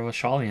governed by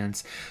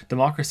Revacholians.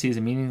 Democracy is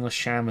a meaningless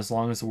sham as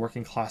long as the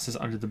working class is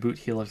under the boot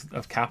heel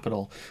of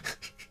capital.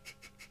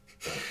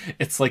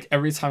 It's like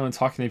every time I'm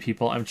talking to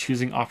people, I'm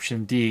choosing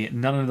option D.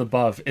 None of the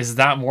above. Is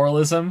that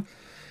moralism?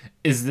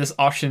 Is this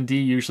option D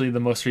usually the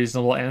most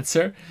reasonable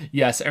answer?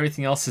 Yes,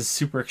 everything else is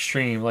super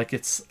extreme. Like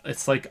it's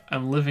like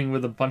I'm living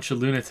with a bunch of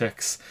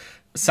lunatics.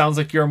 Sounds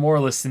like you're a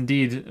moralist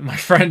indeed, my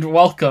friend.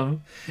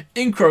 Welcome.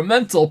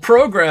 Incremental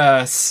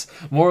progress.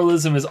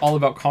 Moralism is all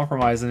about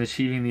compromise and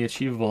achieving the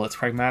achievable. It's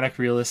pragmatic,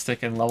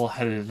 realistic, and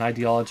level-headed. An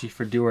ideology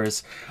for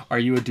doers. Are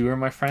you a doer,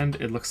 my friend?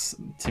 It looks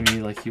to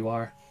me like you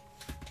are.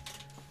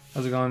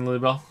 How's it going,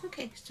 Lilybell?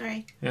 Okay,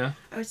 sorry. Yeah?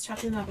 I was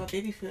talking about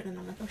baby food, and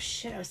I'm like, oh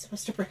shit, I was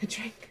supposed to bring a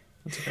drink.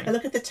 That's okay. I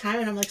look at the time,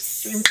 and I'm like,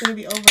 stream's gonna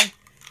be over.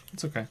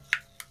 It's okay.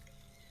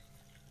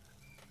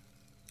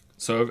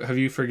 So, have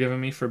you forgiven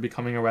me for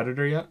becoming a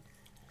Redditor yet?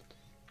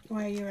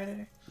 Why are you a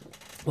Redditor?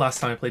 Last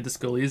time I played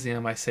Disco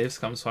Elysium, my saves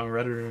come, so I'm a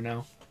Redditor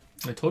now.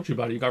 I told you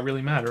about it. You got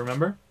really mad,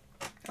 remember?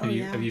 Oh,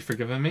 yeah. Have you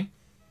forgiven me?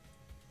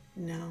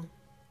 No.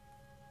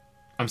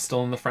 I'm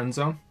still in the friend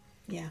zone?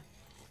 Yeah.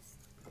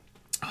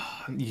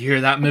 You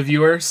hear that, my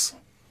viewers?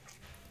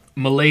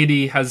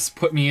 Milady has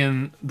put me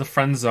in the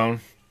friend zone.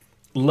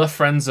 La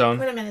friend zone.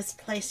 Put him in his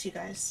place, you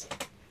guys.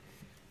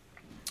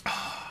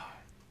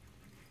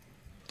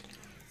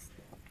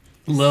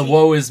 La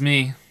woe is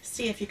me.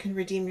 See if you can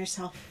redeem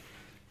yourself.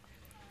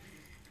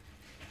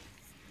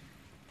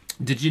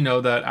 Did you know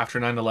that after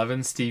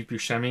 9/11, Steve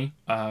Buscemi,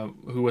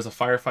 who was a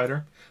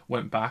firefighter,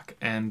 went back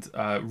and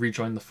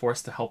rejoined the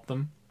force to help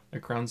them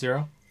at Ground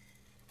Zero?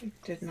 I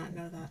did not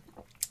know that.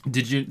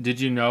 Did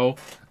you know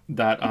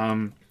that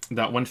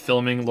that when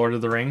filming Lord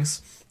of the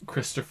Rings,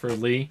 Christopher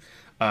Lee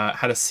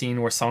had a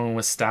scene where someone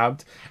was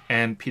stabbed,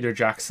 and Peter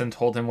Jackson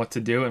told him what to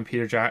do, and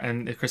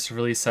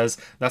Christopher Lee says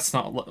that's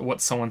not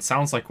what someone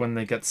sounds like when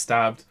they get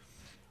stabbed.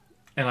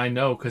 And I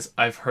know because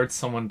I've heard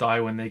someone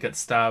die when they get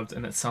stabbed,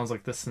 and it sounds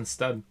like this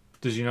instead.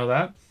 Did you know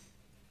that?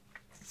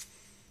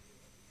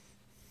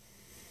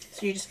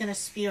 So you're just going to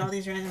spew all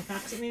these random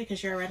facts at me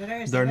because you're a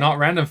Redditor? They're not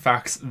random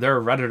facts.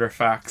 They're Redditor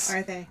facts.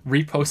 Are they?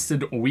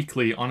 Reposted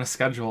weekly on a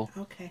schedule.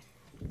 Okay.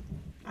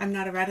 I'm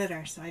not a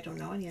Redditor, so I don't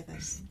know any of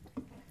this.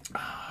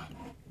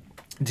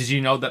 Did you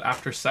know that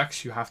after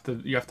sex you have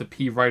to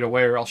pee right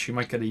away or else you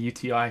might get a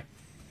UTI?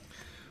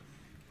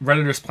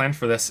 Redditors plan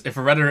for this. If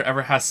a Redditor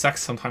ever has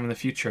sex sometime in the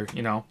future,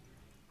 you know,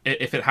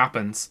 if it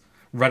happens,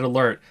 red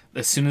alert.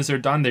 As soon as they're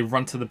done, they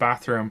run to the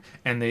bathroom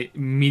and they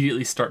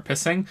immediately start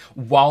pissing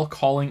while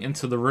calling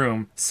into the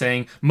room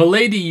saying,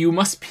 "Milady, you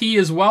must pee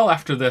as well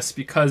after this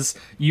because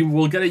you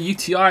will get a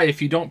UTI if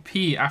you don't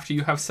pee after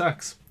you have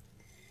sex."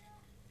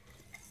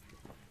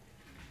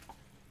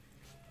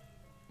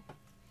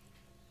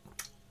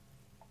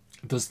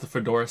 Does the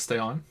fedora stay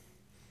on?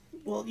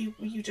 Well,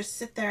 you just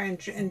sit there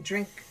and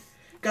drink,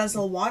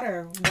 guzzle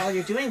water while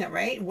you're doing it,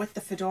 right? With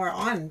the fedora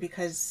on,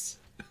 because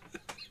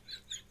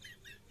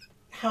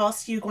how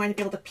else are you going to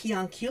be able to pee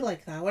on cue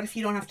like that? What if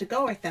you don't have to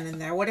go right then and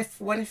there? What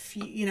if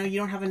you know you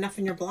don't have enough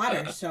in your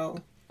bladder? So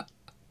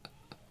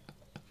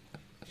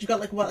you got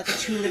like a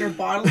 2-liter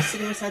bottle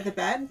sitting beside the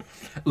bed?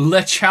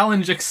 Le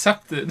challenge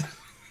accepted.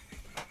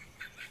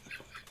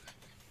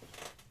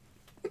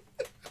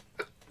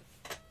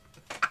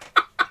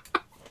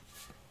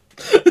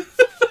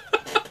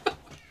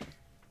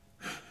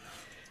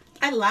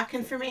 I lack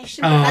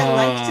information, but I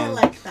liked it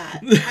like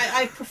that.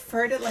 I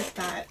preferred it like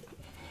that.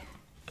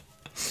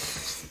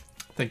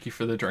 Thank you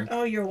for the drink.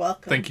 Oh, you're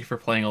welcome. Thank you for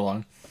playing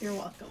along. You're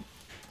welcome.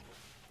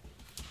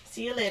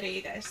 See you later,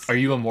 you guys. Are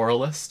you a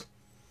moralist?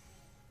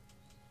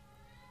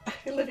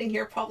 Living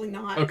here, probably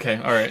not. Okay,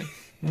 alright.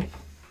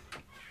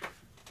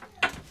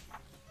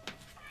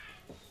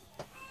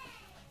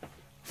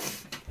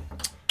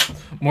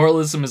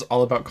 Moralism is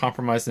all about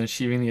compromise and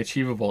achieving the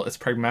achievable. It's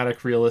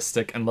pragmatic,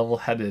 realistic, and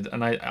level-headed.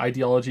 An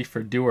ideology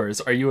for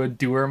doers. Are you a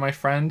doer, my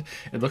friend?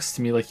 It looks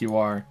to me like you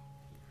are.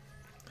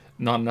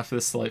 Not enough of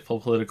this delightful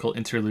political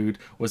interlude.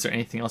 Was there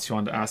anything else you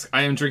wanted to ask?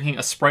 I am drinking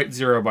a Sprite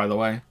Zero, by the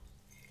way.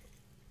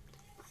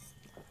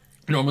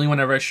 Normally,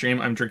 whenever I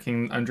stream, I'm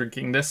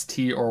drinking this,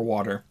 tea, or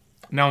water.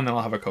 Now and then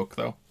I'll have a Coke,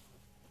 though.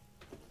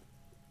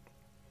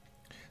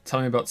 Tell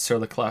me about Sur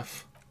le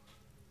Clef.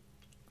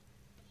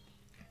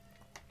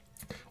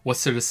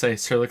 What's there to say?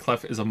 Sur le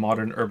Clef is a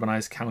modern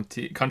urbanized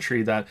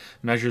country that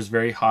measures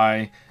very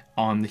high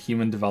on the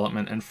Human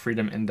Development and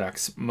Freedom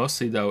Index.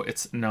 Mostly, though,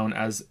 it's known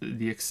as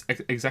the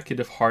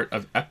executive heart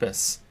of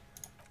Epis.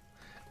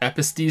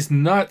 Epis D's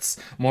nuts!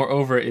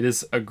 Moreover, it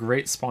is a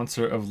great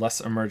sponsor of less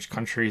emerged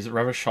countries.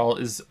 Revachol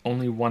is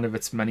only one of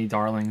its many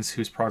darlings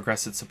whose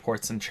progress it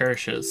supports and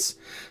cherishes.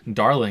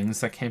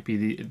 Darlings? That can't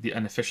be the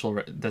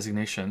unofficial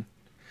designation.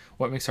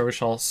 What makes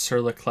Revachol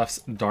Sur le Clef's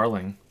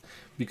darling?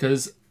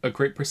 Because a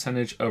great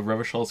percentage of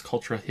Revachol's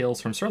culture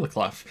hails from Sur le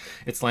Clef.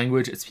 Its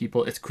language, its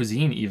people, its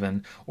cuisine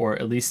even, or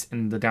at least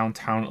in the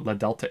downtown La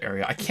Delta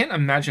area. I can't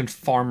imagine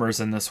farmers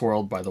in this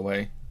world, by the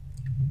way.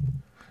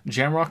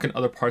 Jamrock and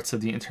other parts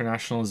of the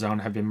international zone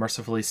have been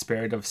mercifully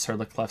spared of Sur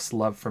le Clef's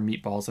love for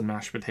meatballs and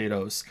mashed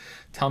potatoes.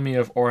 Tell me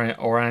of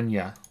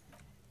Orania.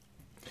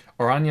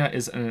 Orania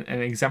is an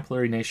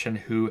exemplary nation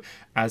who,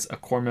 as a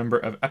core member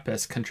of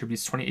Epis,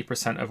 contributes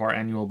 28% of our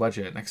annual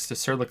budget. Next to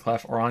Sur le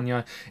Clef,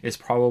 Orania is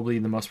probably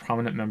the most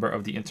prominent member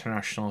of the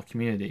international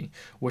community.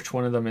 Which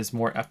one of them is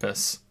more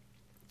Epis?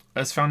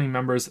 as founding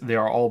members, they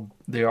are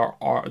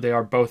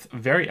both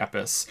very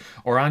epis.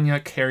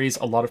 Orania carries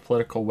a lot of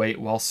political weight,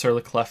 while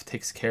Sur-le-Clef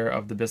takes care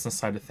of the business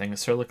side of things.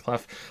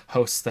 Sur-le-Clef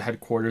hosts the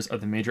headquarters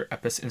of the major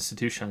epis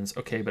institutions.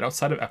 Okay, but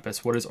outside of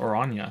epis, what is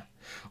Orania?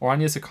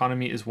 Orania's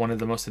economy is one of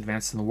the most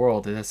advanced in the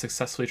world. It has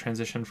successfully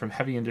transitioned from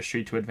heavy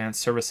industry to advanced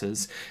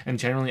services, and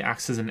generally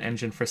acts as an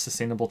engine for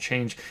sustainable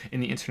change in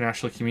the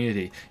international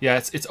community. Yeah,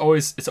 it's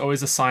always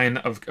a sign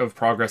of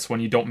progress when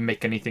you don't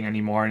make anything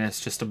anymore, and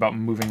it's just about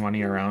moving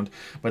money around.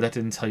 But that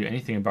didn't tell you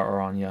anything about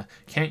Orania.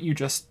 Can't you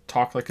just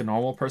talk like a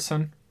normal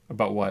person?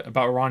 About what?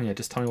 About Orania.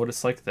 Just tell me what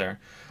it's like there.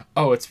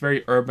 Oh, it's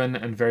very urban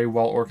and very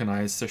well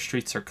organized. Their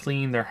streets are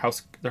clean. Their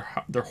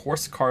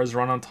horse cars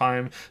run on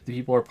time. The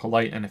people are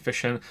polite and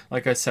efficient.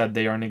 Like I said,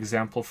 they are an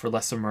example for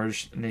less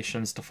emerged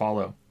nations to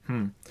follow.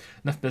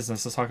 Enough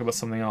business. Let's talk about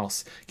something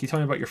else. Can you tell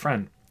me about your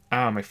friend?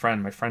 My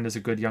friend. My friend is a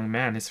good young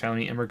man. His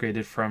family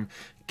immigrated from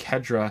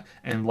Kedra,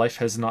 and life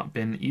has not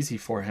been easy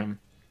for him.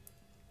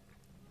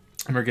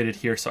 Immigrated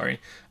here, sorry.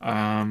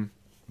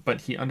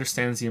 But he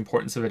understands the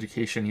importance of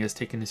education. He has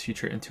taken his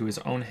future into his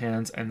own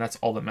hands, and that's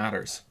all that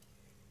matters.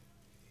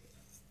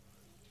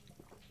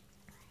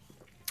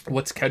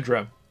 What's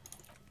Kedra?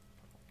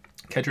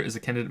 Kedra is a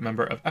candidate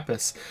member of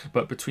EPIS,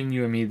 but between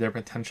you and me, their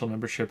potential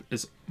membership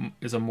is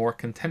a more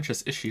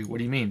contentious issue. What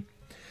do you mean?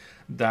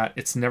 That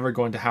it's never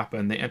going to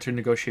happen. They entered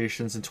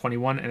negotiations in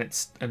 21, and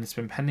it's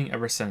been pending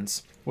ever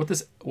since.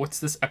 What's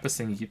this EPIS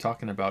thing you keep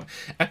talking about?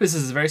 EPIS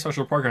is a very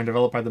special program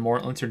developed by the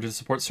Moral Intern to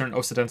support certain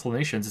Occidental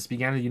nations. It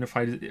began a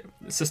unified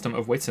system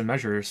of weights and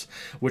measures,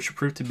 which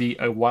proved to be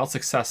a wild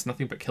success,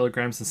 nothing but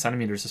kilograms and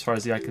centimeters as far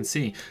as the eye can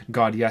see.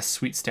 God, yes,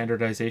 sweet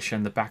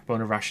standardization, the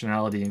backbone of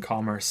rationality and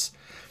commerce.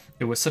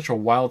 It was such a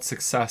wild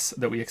success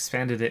that we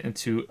expanded it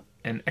into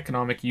an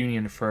economic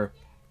union for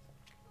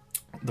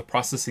the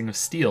processing of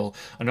steel,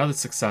 another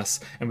success,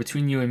 and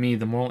between you and me,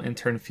 the Moral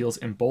Intern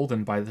feels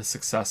emboldened by the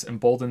success,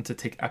 emboldened to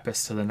take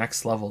EPIS to the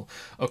next level.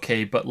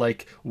 Okay, but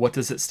like, what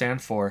does it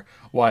stand for?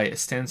 Why? It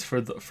stands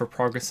for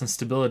progress and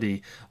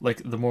stability,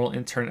 like the Moral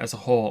Intern as a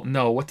whole.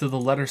 No, what do the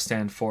letters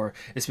stand for?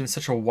 It's been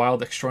such a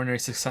wild, extraordinary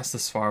success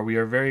this far. We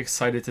are very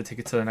excited to take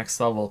it to the next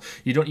level.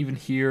 You don't even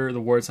hear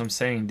the words I'm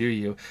saying, do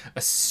you? A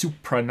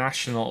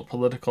supranational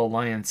political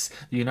alliance,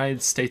 the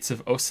United States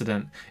of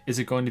Occident. Is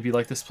it going to be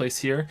like this place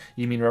here?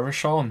 You mean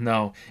Revachol?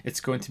 No, it's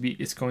going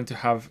to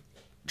have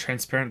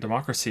transparent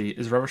democracy.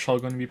 Is Revachol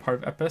going to be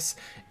part of EPIS?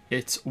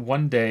 It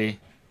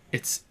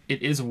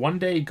is one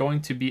day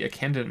going to be a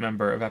candidate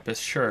member of EPIS,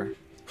 sure.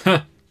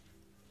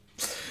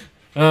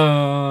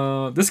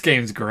 This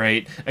game's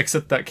great,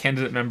 except that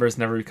candidate members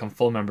never become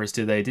full members,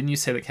 do they? Didn't you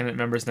say that candidate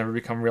members never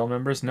become real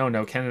members? No,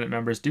 candidate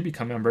members do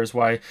become members.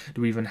 Why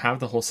do we even have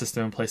the whole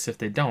system in place if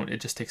they don't?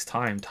 It just takes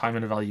time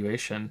and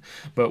evaluation.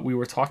 But we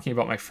were talking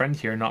about my friend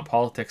here, not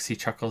politics, he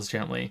chuckles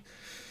gently.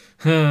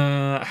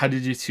 How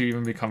did you two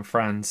even become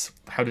friends?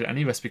 How did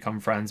any of us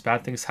become friends?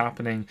 Bad things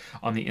happening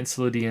on the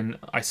Insulidian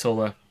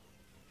Isola.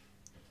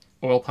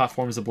 Oil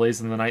platforms ablaze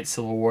in the night,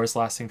 civil wars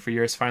lasting for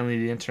years. Finally,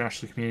 the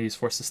international community is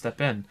forced to step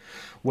in.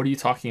 What are you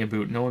talking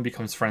about? No one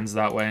becomes friends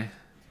that way.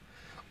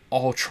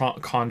 Au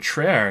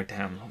contraire,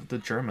 damn, the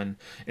German.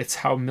 It's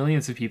how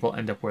millions of people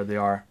end up where they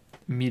are.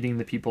 Meeting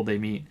the people they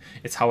meet.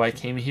 It's how I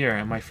came here,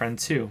 and my friend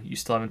too. You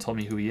still haven't told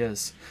me who he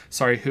is.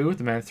 Sorry, who?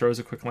 The man throws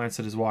a quick glance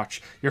at his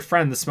watch. Your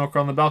friend, the smoker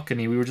on the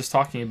balcony. We were just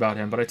talking about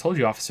him, but I told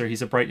you, officer,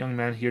 he's a bright young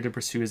man here to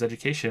pursue his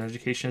education.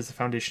 Education is the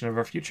foundation of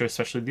our future,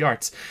 especially the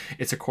arts.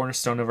 It's a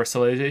cornerstone of our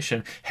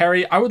civilization.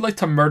 Harry, I would like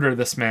to murder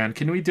this man.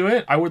 Can we do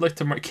it? I would like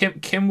to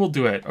Kim will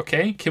do it,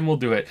 okay? Kim will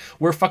do it.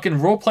 We're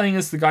fucking role-playing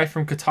as the guy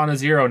from Katana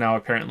Zero now,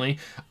 apparently.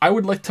 I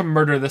would like to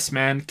murder this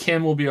man.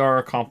 Kim will be our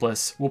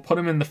accomplice. We'll put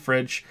him in the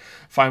fridge.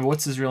 Fine, but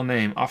what's his real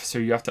name? Officer,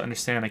 you have to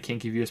understand, I can't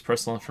give you his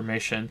personal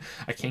information.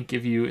 I can't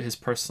give you his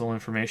personal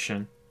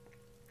information.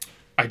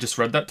 I just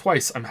read that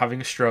twice. I'm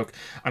having a stroke.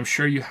 I'm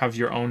sure you have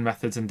your own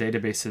methods and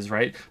databases,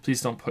 right?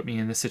 Please don't put me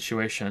in this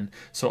situation.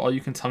 So all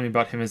you can tell me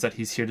about him is that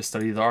he's here to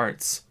study the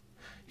arts.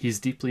 He's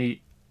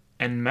deeply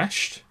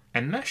enmeshed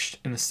in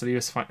the study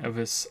of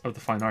the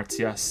fine arts,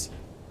 yes.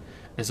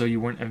 As though you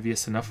weren't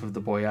envious enough of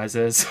the boy as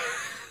is.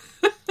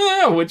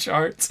 Which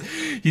arts?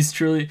 He's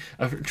truly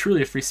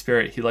a free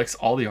spirit. He likes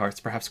all the arts,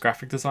 perhaps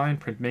graphic design,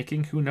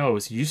 printmaking, who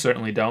knows? You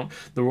certainly don't.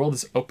 The world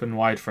is open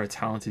wide for a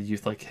talented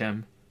youth like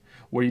him.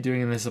 What are you doing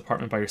in this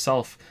apartment by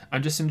yourself?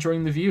 I'm just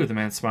enjoying the view, the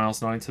man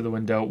smiles, nodding to the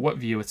window. What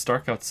view? It's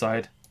dark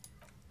outside.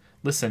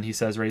 Listen, he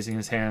says, raising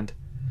his hand.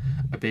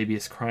 A baby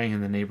is crying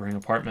in the neighboring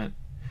apartment.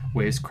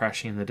 Waves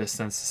crashing in the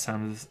distance, the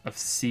sound of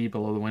sea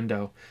below the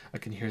window. I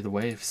can hear the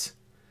waves.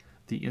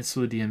 The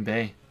Insulidian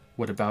Bay.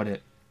 What about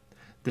it?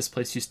 This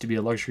place used to be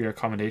a luxury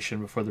accommodation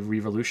before the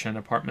revolution.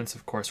 Apartments,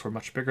 of course, were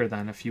much bigger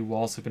then. A few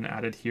walls have been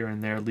added here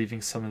and there,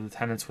 leaving some of the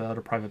tenants without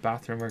a private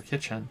bathroom or a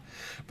kitchen.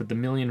 But the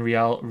million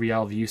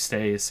real view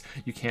stays.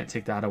 You can't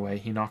take that away.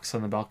 He knocks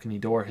on the balcony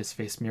door, his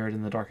face mirrored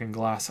in the darkened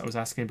glass. I was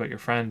asking about your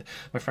friend.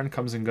 My friend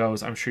comes and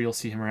goes. I'm sure you'll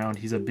see him around.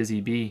 He's a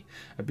busy bee.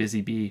 A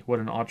busy bee.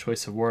 What an odd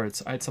choice of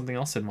words. I had something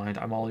else in mind.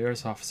 I'm all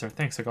yours, officer.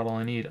 Thanks, I got all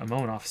I need. I'm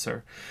own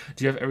officer.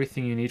 Do you have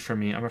everything you need from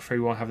me? I'm afraid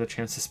we won't have the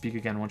chance to speak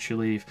again once you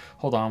leave.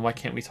 Hold on, why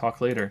can't we talk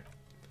later?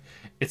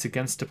 It's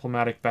against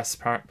diplomatic best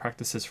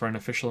practices for an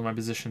official in my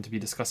position to be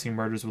discussing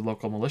murders with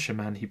local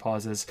militiamen, he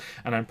pauses,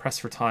 and I'm pressed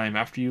for time.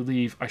 After you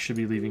leave, I should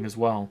be leaving as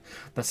well.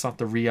 That's not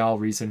the real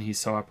reason he's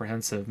so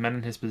apprehensive. Men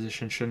in his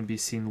position shouldn't be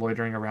seen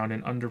loitering around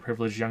in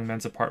underprivileged young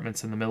men's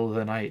apartments in the middle of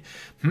the night.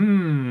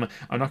 I'm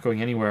not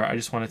going anywhere. I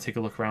just want to take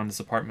a look around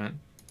his apartment.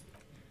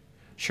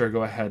 Sure,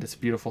 go ahead. It's a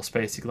beautiful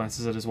space. He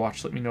glances at his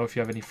watch. Let me know if you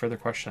have any further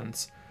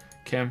questions.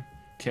 Kim,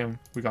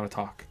 we gotta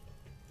talk.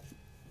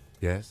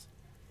 Yes?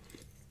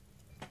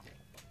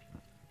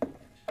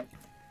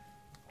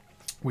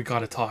 We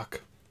gotta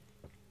talk.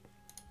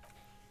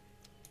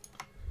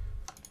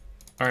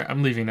 Alright,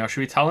 I'm leaving now. Should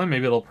we tell him?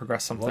 Maybe it'll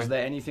progress something. Was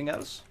there anything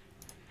else?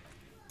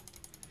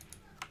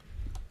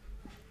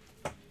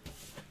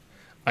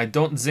 I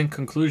don't think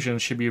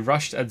conclusions should be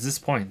rushed at this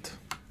point.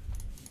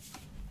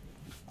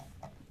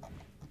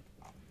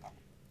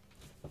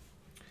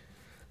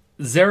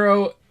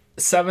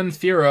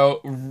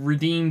 Zero70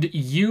 redeemed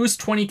use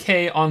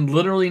 20k on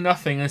literally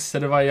nothing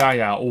instead of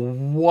Ayaya.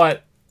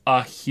 What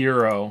a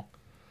hero.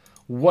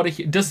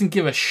 Doesn't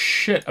give a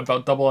shit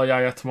about double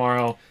Ayaya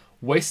tomorrow.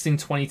 Wasting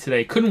 20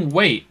 today. Couldn't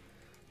wait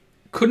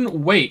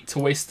to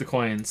waste the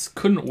coins.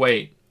 Couldn't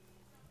wait.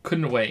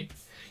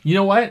 You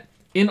know what?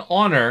 In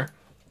honor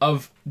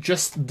of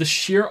just the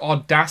sheer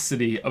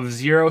audacity of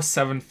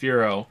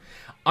 070,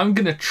 I'm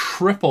gonna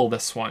triple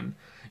this one.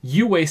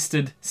 You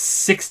wasted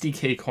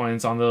 60k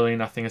coins on literally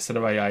nothing instead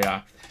of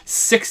Ayaya.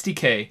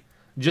 60k.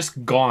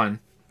 Just gone.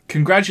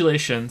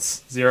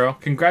 Congratulations, Zero.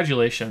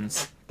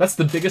 Congratulations. That's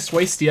the biggest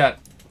waste yet.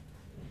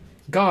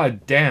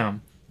 God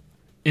damn.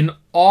 In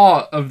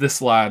awe of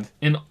this lad.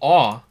 In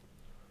awe.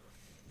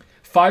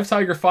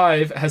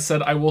 5Tiger5 has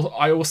said, I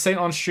will say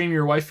on stream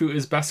your waifu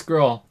is best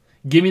girl.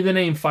 Give me the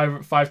name,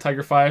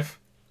 5Tiger5.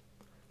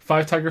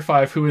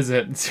 5Tiger5, who is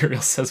it? And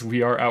Serial says,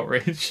 we are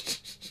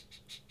outraged.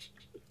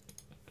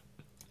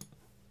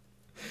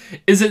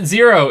 Is it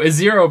Zero? Is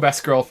Zero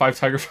best girl,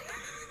 5Tiger5?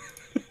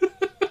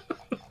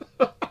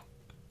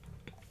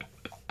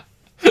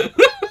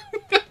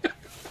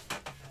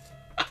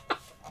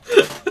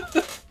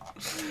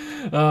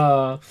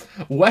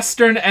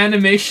 Western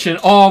animation.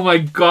 Oh my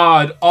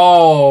god.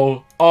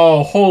 Oh,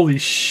 holy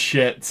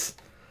shit.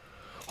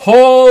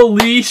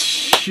 Holy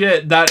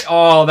shit.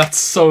 That's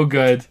so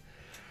good.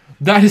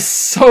 That is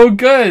so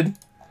good.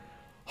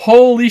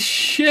 Holy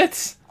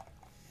shit.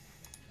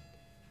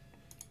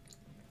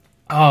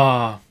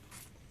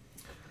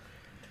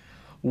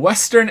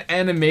 Western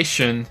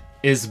animation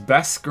is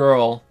best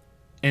girl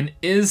and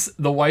is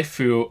the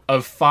waifu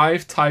of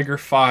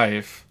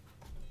 5Tiger5.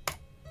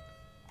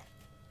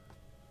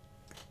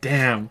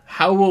 Damn,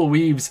 how will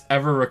weebs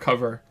ever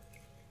recover?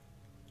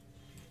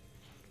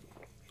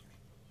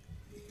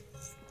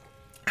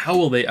 How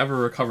will they ever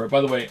recover?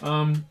 By the way,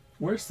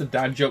 where's the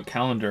dad joke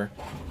calendar?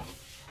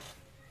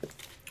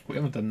 We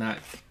haven't done that,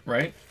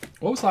 right?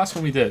 What was the last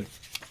one we did?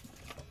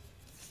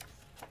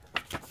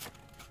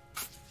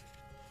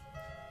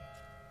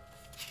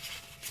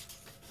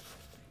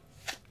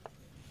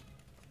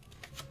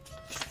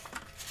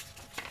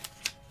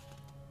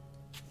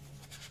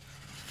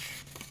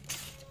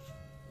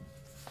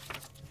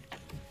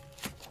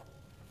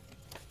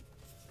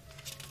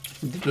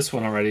 We did this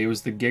one already. It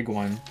was the gig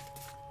one.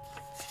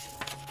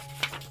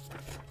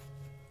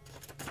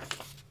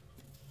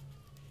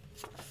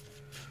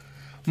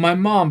 My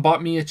mom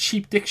bought me a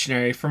cheap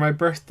dictionary for my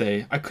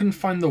birthday. I couldn't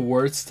find the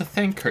words to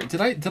thank her.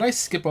 Did I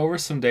skip over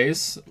some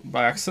days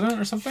by accident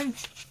or something?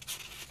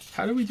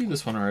 How did we do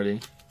this one already?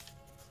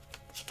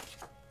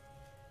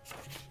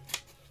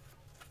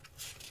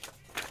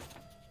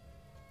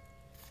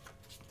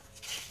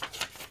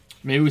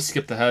 Maybe we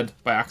skipped ahead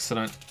by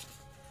accident.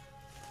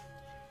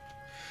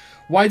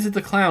 Why did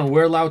the clown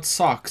wear loud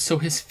socks so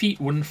his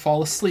feet wouldn't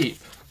fall asleep?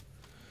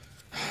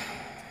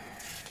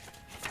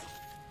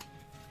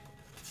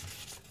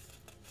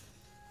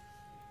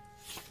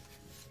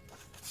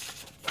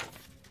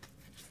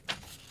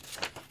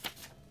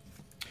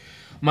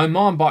 My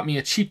mom bought me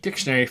a cheap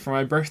dictionary for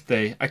my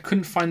birthday. I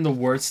couldn't find the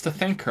words to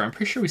thank her. I'm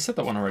pretty sure we said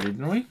that one already,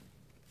 didn't we?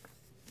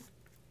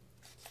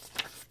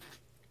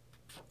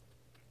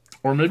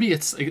 Or maybe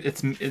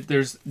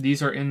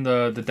these are in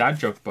the dad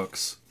joke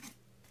books.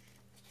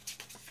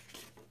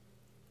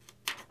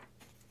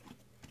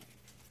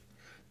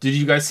 Did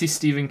you guys see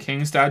Stephen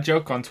King's dad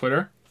joke on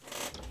Twitter?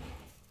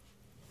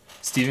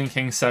 Stephen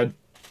King said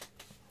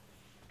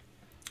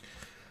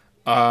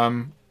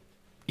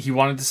he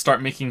wanted to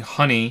start making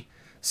honey,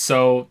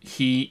 so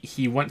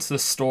he went to the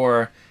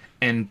store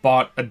and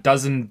bought a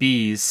dozen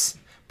bees,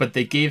 but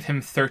they gave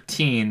him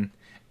 13.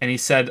 And he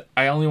said,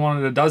 I only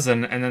wanted a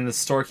dozen. And then the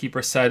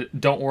storekeeper said,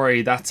 don't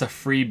worry, that's a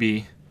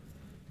freebie.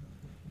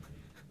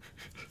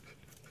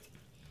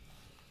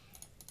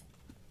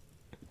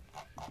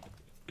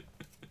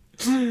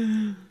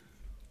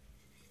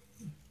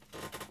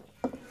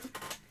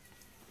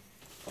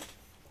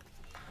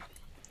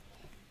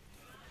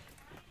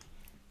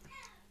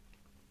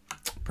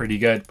 Pretty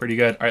good, pretty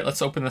good. All right,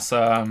 let's open this,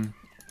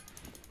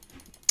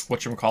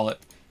 whatchamacallit?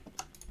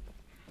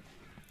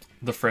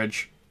 The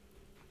fridge.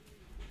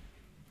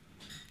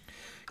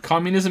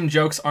 Communism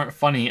jokes aren't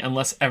funny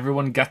unless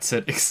everyone gets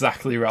it.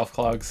 Exactly, Ralph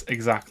Clogs.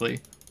 Exactly.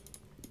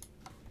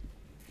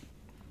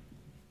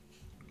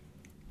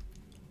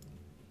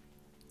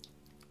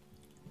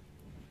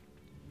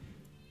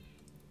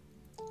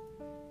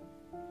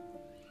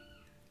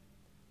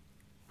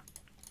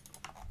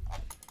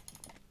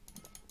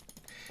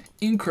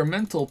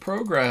 Incremental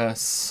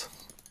progress.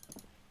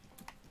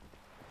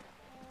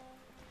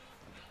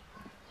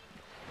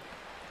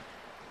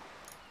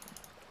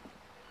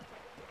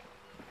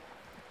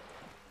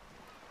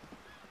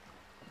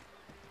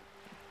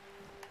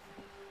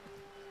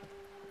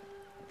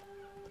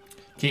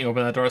 Can you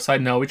open that door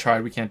aside? No, we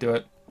tried. We can't do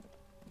it.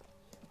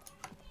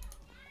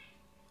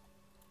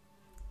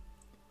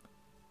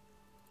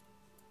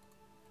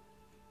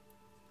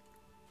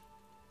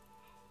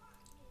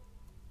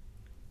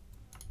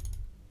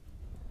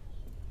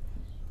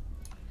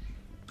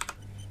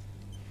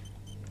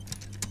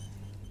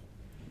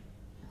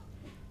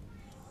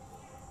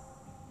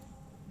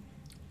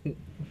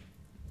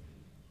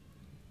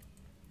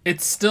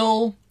 It's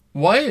still...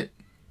 What?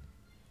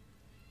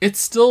 It's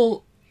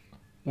still...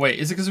 Wait,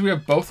 is it because we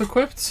have both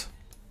equipped?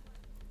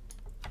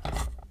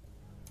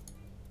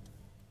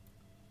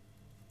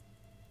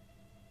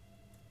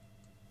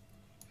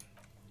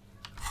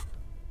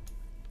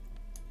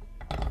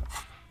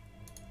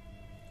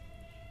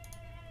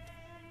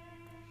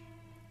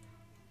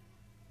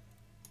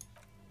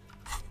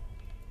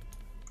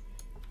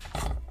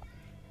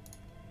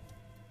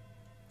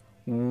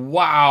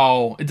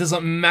 Wow, it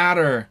doesn't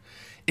matter.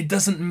 It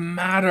doesn't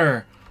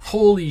matter.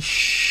 Holy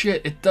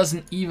shit, it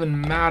doesn't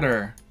even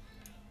matter.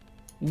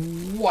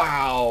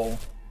 Wow.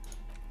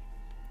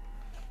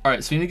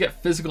 Alright, so we need to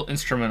get physical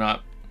instrument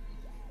up.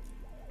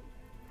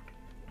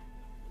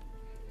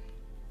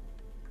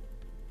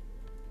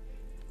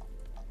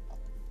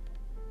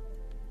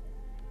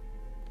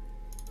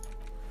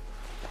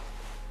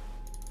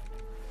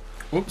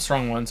 Whoops,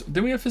 wrong ones.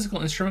 Did we have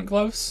physical instrument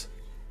gloves?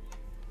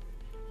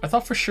 I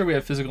thought for sure we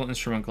had physical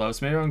instrument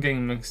gloves. Maybe I'm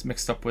getting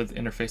mixed up with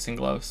interfacing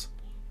gloves.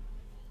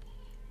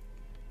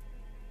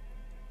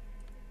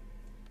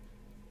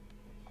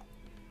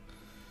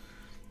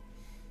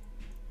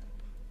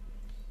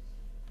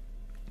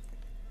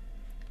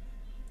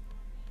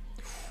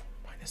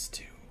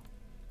 -2.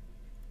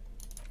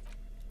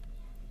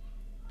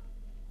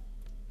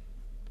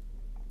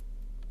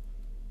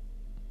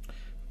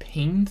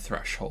 Pain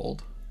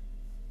threshold.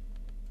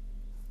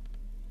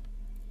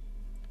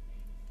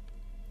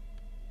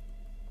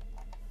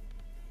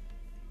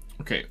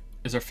 Okay,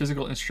 is our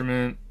physical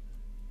instrument...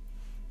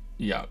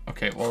 Yeah,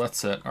 okay, well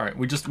that's it. Alright,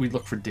 we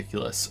look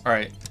ridiculous.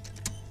 Alright.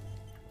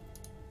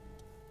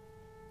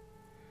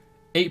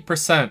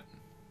 8%.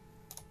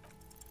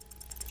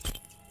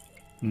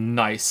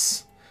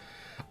 Nice.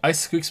 Ice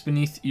squeaks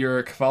beneath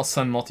your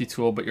Kvalson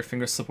multi-tool, but your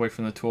fingers slip away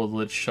from the tool. The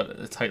lid shut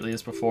as tightly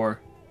as before.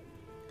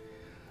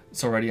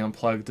 It's already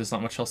unplugged. There's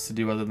not much else to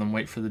do other than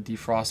wait for the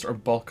defrost or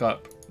bulk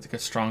up to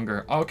get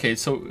stronger. Oh, okay,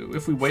 so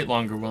if we wait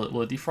longer,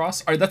 will it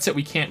defrost? Alright, that's it.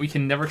 We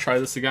can never try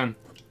this again.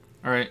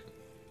 Alright.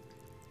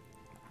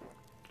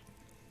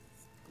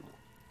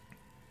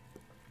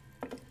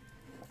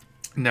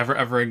 Never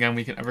ever again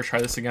we can ever try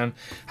this again.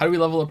 How do we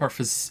level up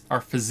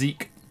our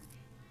physique?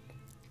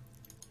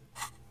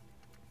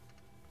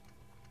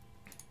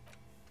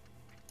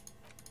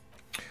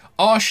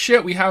 Oh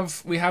shit, we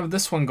have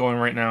this one going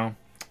right now.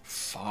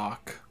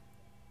 Fuck.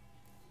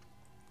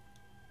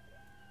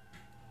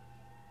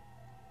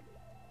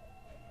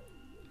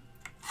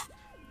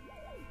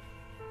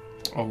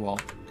 Oh well.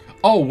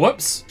 Oh,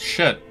 whoops.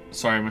 Shit.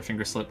 Sorry, my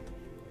finger slipped.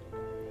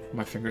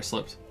 My finger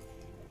slipped.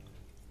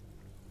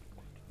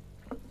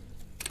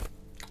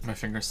 My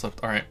finger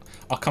slipped. Alright.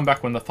 I'll come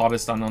back when the thought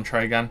is done. I'll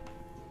try again.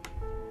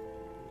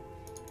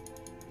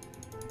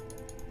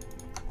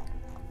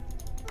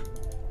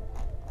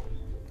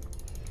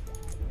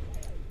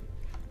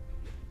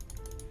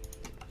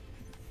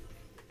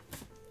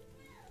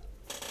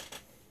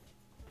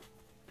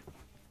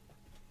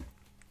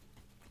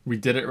 We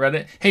did it,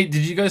 Reddit. Hey,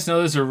 did you guys know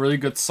there's a really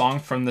good song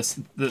from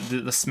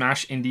the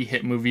Smash indie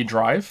hit movie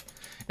Drive?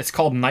 It's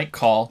called Night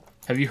Call.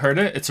 Have you heard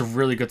it? It's a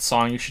really good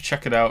song. You should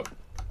check it out.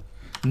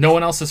 No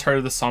one else has heard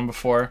of this song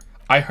before.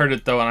 I heard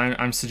it though, and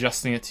I'm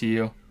suggesting it to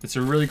you. It's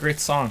a really great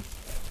song.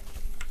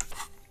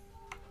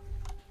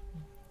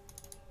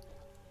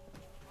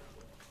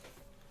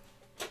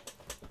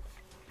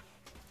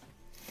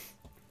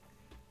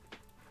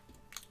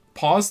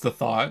 Pause the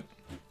thought.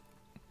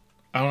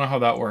 I don't know how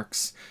that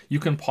works. You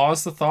can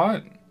pause the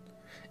thought.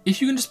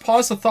 If you can just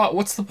pause the thought,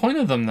 what's the point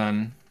of them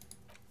then?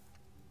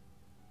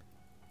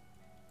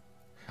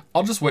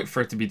 I'll just wait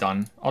for it to be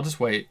done. I'll just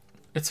wait.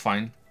 It's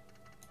fine.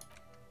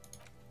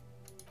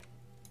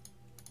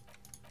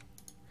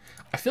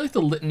 I feel like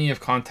the litany of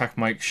contact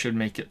mics should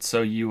make it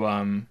so you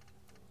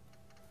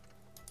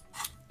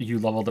you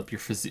leveled up your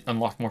physique,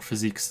 unlock more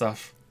physique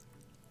stuff.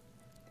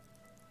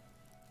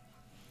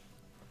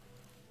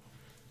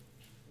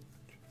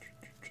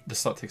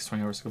 This thought takes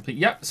 20 hours to complete.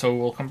 Yeah, so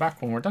we'll come back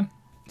when we're done.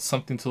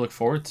 Something to look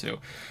forward to. All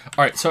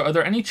right, so are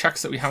there any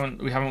checks that we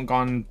haven't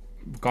gone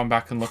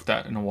back and looked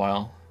at in a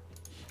while?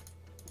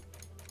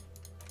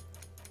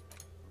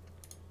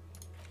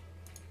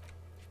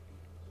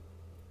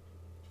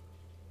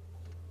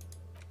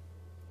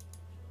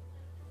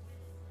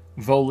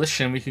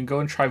 Volition, we can go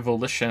and try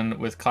Volition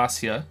with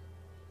Cassia.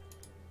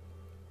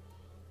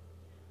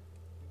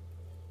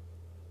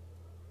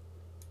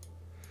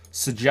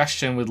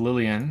 Suggestion with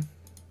Lillian.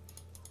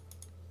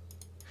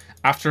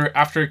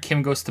 After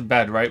Kim goes to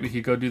bed, right? We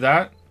could go do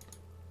that.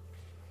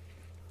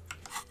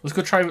 Let's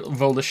go try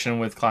Volition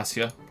with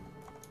Cassia.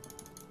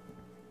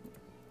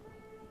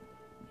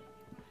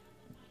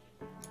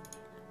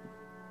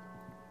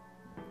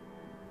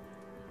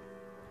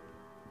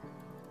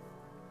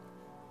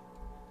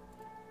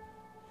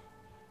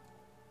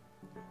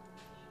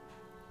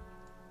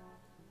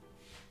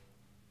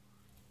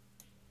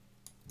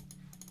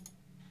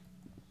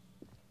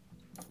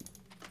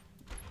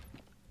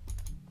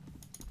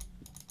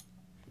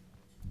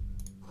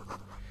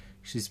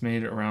 She's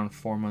made around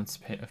 4 months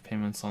of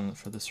payments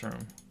for this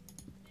room.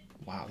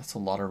 Wow, that's a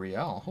lot of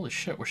Riel. Holy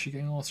shit, where's she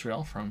getting all this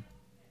Riel from?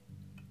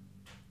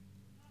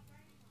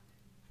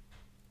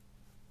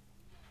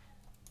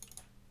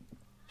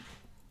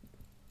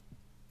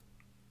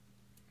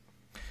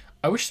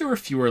 I wish there were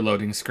fewer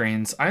loading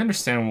screens. I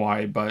understand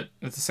why, but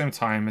at the same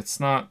time, it's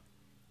not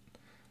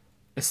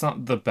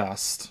the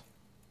best.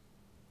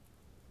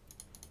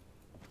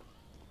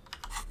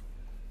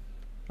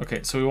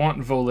 Okay, so we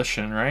want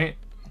Volition, right?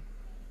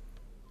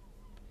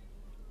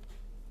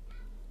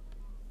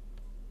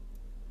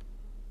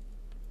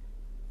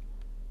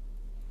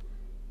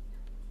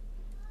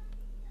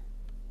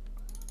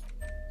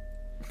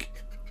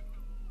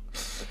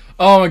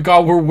 Oh my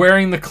god, we're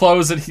wearing the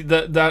clothes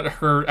that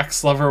her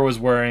ex-lover was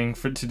wearing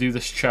to do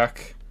this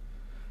check.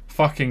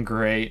 Fucking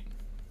great.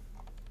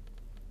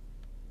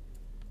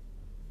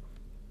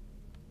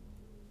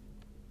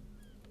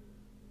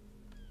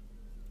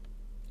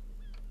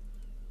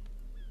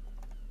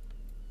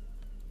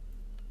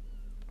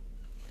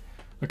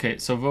 Okay,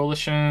 so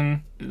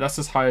Volition, that's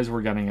as high as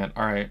we're getting it.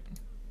 Alright.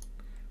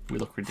 We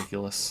look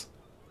ridiculous.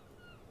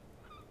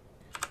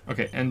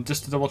 Okay, and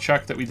just to double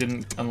check that we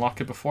didn't unlock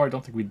it before, I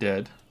don't think we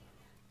did.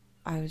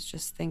 I was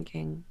just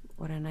thinking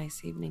what a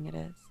nice evening it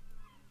is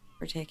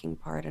for taking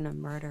part in a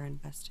murder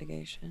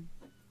investigation.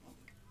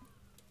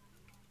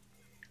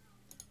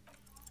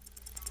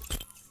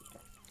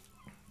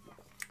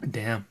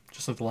 Damn,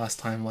 just like the last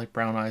time, light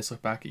brown eyes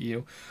look back at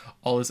you.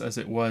 All is as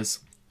it was.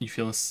 You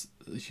feel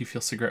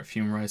cigarette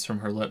fume rise from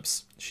her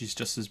lips. She's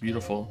just as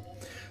beautiful.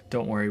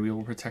 Don't worry, we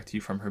will protect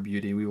you from her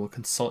beauty. We will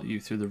consult you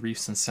through the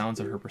reefs and sounds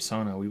of her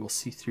persona. We will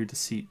see through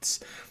deceits.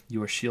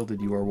 You are shielded,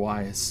 you are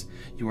wise.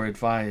 You are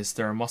advised.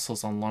 There are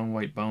muscles on long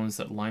white bones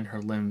that line her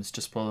limbs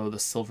just below the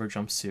silver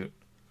jumpsuit.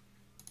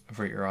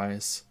 Avert your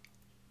eyes.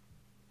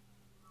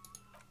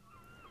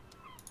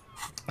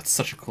 That's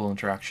such a cool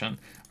interaction.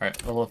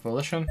 Alright, level up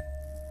Volition.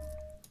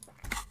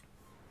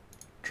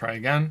 Try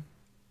again.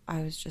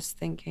 I was just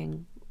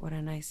thinking what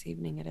a nice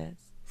evening it is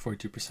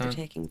 42%. for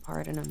taking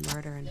part in a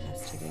murder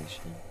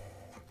investigation.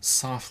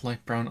 Soft,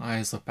 light brown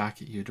eyes look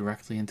back at you,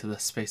 directly into the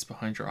space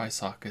behind your eye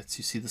sockets.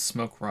 You see the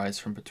smoke rise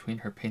from between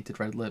her painted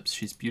red lips.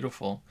 She's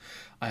beautiful.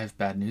 I have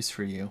bad news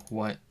for you.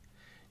 What?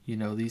 You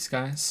know these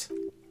guys?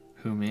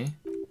 Who, me?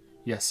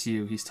 Yes,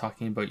 you. He's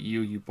talking about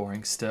you, you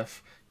boring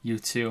stiff. You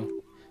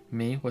too.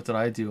 Me? What did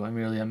I do? I'm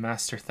merely a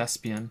master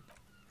thespian.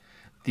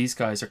 These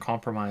guys are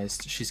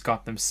compromised. She's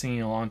got them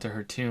singing along to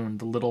her tune.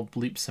 The little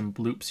bleeps and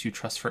bloops you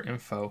trust for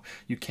info.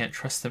 You can't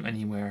trust them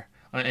anymore.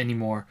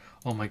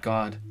 Oh my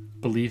god.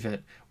 Believe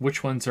it.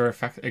 Which ones are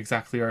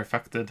exactly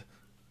affected?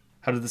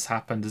 How did this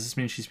happen? Does this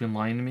mean she's been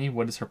lying to me?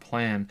 What is her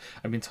plan?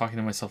 I've been talking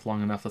to myself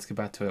long enough. Let's get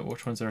back to it.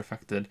 Which ones are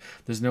affected?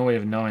 There's no way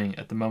of knowing.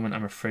 At the moment,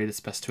 I'm afraid it's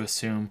best to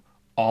assume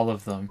all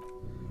of them.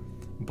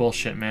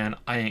 Bullshit, man.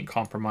 I ain't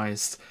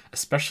compromised.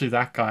 Especially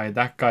that guy.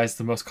 That guy's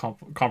the most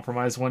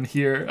compromised one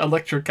here.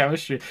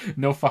 Electrochemistry.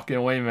 No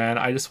fucking way, man.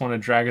 I just want to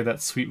drag her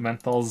that sweet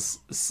menthol's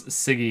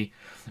ciggy.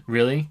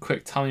 Really?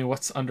 Quick, tell me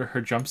what's under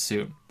her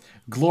jumpsuit.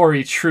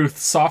 Glory, truth,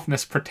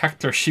 softness,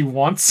 protector. She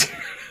wants...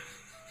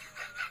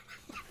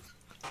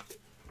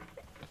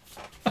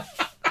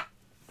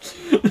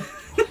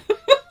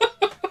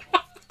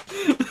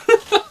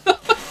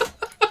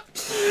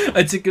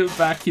 I take it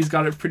back, he's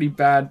got it pretty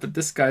bad, but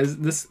this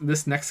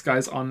next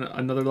guy's on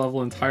another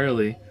level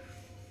entirely.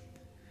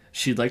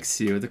 She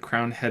likes you. The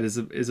crowned head is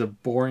a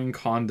boring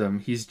condom.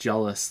 He's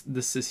jealous.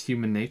 This is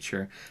human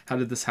nature. How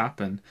did this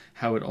happen?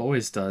 How it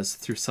always does,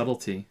 through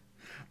subtlety.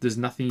 There's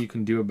nothing you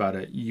can do about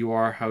it. You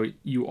are how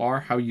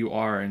you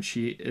are, and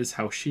she is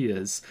how she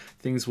is.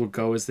 Things will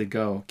go as they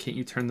go. Can't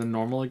you turn them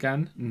normal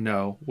again?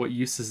 No. What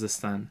use is this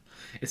then?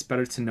 It's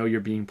better to know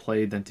you're being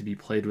played than to be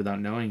played without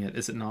knowing it,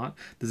 is it not?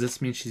 Does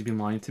this mean she's been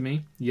lying to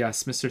me?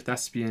 Yes, Mr.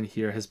 Thespian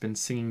here has been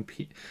singing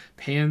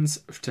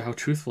pans to how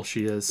truthful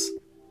she is.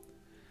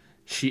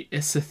 She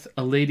iseth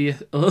a lady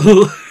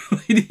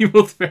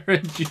both fair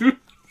and Jew.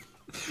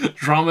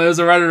 Drama is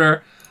a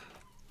redditor.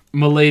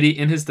 Milady,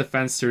 in his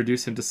defense, to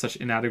reduce him to such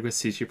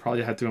inadequacy, she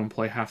probably had to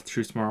employ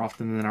half-truths more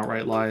often than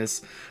outright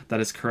lies. That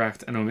is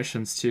correct. And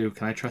omissions, too.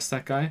 Can I trust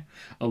that guy?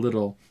 A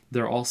little.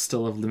 They're all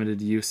still of limited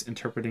use,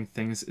 interpreting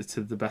things to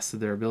the best of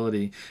their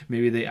ability.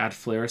 Maybe they add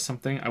flair or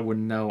something? I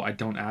wouldn't know. I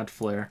don't add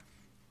flair.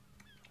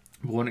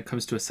 But when it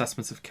comes to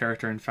assessments of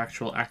character and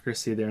factual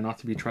accuracy, they are not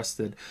to be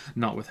trusted.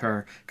 Not with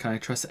her. Can I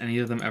trust any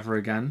of them ever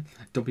again?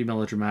 Don't be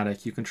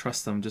melodramatic. You can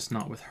trust them, just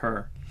not with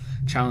her.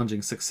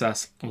 Challenging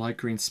success. A light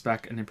green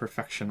speck, an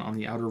imperfection on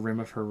the outer rim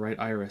of her right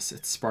iris.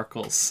 It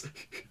sparkles.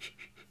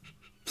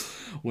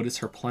 What is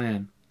her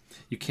plan?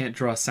 You can't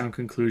draw a sound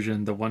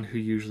conclusion. The one who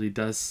usually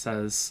does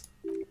says...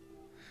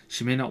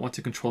 She may want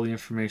to control the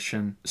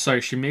information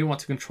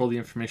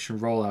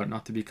rollout,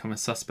 not to become a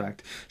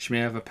suspect. She may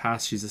have a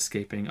past she's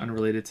escaping,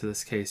 unrelated to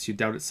this case. You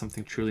doubt it's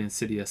something truly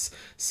insidious.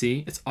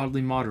 See? It's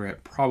oddly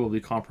moderate, probably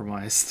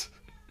compromised.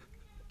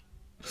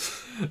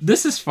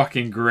 This is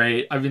fucking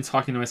great. I've been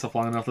talking to myself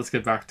long enough. Let's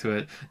get back to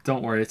it.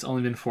 Don't worry, it's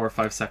only been 4 or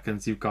 5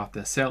 seconds. You've got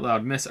this. Say out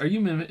loud, Miss, are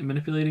you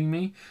manipulating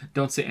me?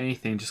 Don't say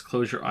anything. Just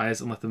close your eyes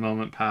and let the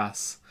moment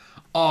pass.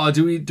 Oh,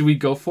 do we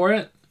go for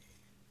it?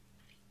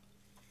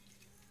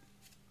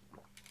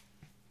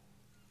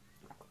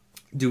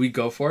 Do we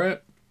go for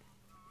it?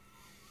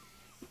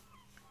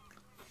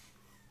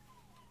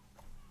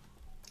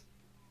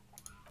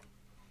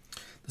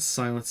 The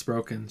silence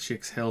broken. She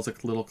exhales a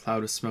little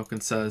cloud of smoke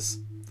and says,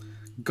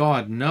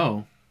 God,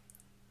 no.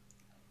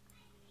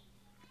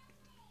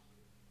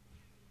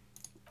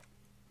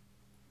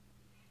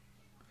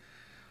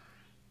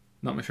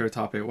 Not my favorite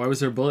topic. Why was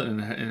there a bullet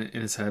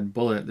in his head?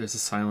 Bullet. There's a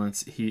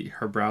silence.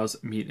 Her brows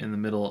meet in the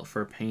middle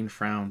for a pained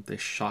frown. They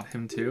shot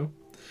him too?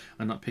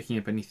 I'm not picking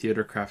up any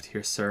theater craft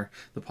here, sir.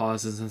 The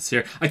pause is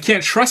sincere. I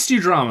can't trust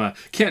you, Drama.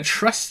 Can't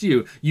trust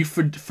you. You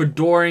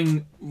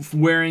fedoring,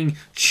 wearing,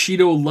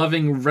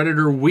 Cheeto-loving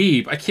Redditor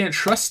weeb. I can't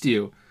trust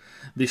you.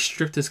 They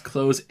stripped his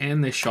clothes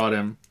and they shot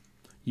him.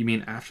 You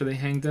mean after they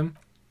hanged him?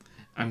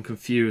 I'm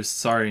confused.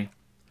 Sorry.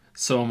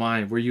 So am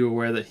I. Were you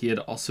aware that he had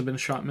also been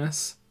shot,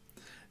 miss?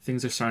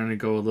 Things are starting to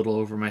go a little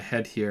over my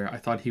head here. I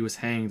thought he was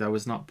hanged. I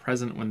was not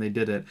present when they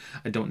did it.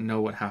 I don't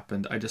know what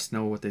happened. I just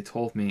know what they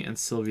told me, and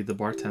Sylvie the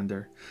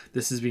bartender.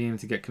 This is beginning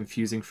to get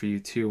confusing for you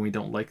too, and we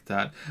don't like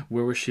that.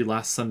 Where was she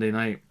last Sunday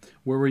night?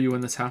 Where were you when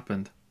this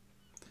happened?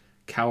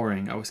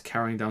 Cowering. I was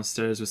cowering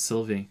downstairs with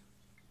Sylvie.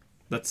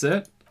 That's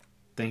it?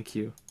 Thank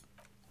you.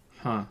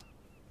 Huh.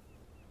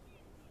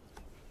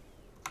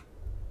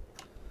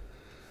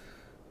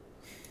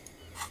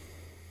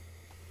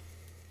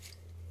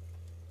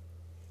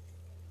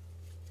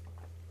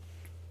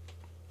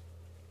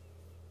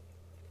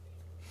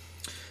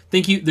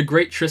 Thank you, the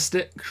great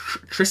Trisket,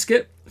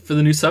 for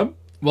the new sub.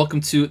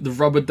 Welcome to the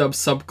Rubba-Dub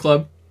Sub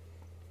Club.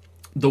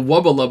 The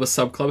Wubba Lubba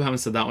Sub Club. I haven't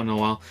said that one in a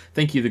while.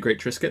 Thank you, the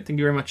great Trisket. Thank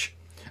you very much.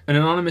 An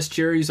anonymous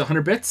cheer used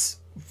 100 bits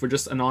for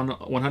just anon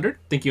 100.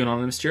 Thank you,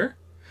 anonymous cheer.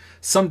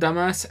 Some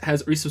dumbass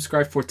has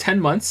resubscribed for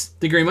 10 months.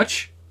 Thank you very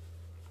much.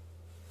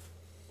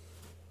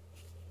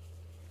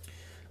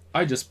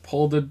 I just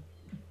pulled a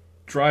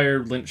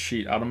dryer lint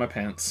sheet out of my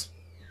pants.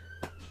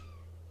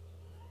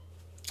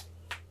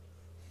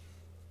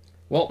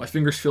 Well, my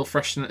fingers feel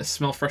fresh and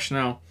smell fresh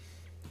now.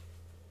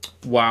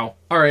 Wow.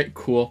 All right,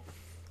 cool.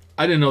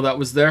 I didn't know that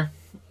was there.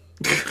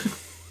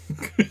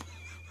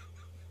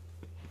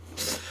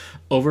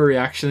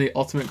 Overreaction, the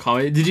ultimate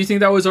comedy. Did you think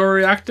that was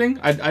overreacting?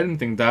 I didn't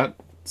think that.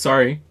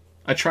 Sorry.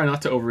 I try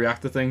not to overreact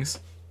to things.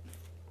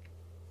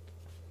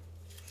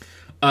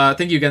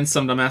 Thank you again,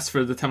 Some Dumbass,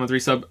 for the 10-month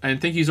resub.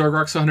 And thank you,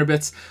 Zorgrox, for 100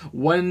 bits.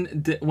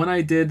 When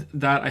I did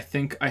that, I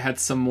think I had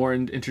some more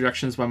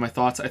introductions by my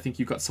thoughts. I think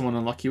you got someone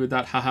unlucky with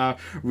that. Haha.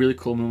 Really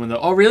cool movement, though.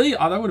 Oh, really?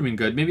 Oh, that would have been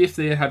good. Maybe if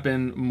they had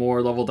been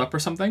more leveled up or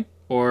something.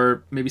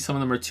 Or maybe some of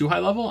them are too high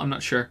level. I'm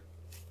not sure.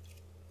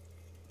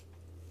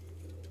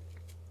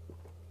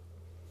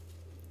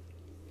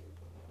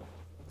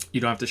 You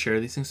don't have to share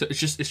these things. So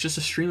it's just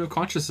a stream of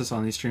consciousness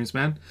on these streams,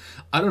 man.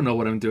 I don't know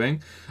what I'm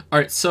doing. All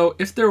right, so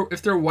if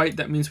they're white,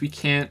 that means we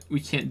can't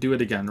do it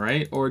again,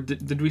 right? Or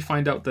did we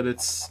find out that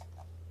it's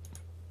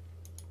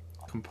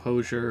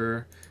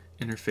composure,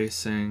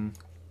 interfacing?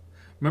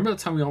 Remember the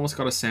time we almost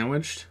got a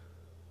sandwich?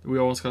 We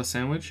almost got a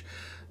sandwich.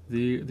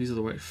 These are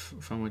the white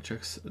found white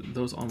checks.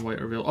 Those on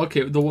white are real.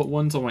 Okay, the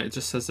ones on white, it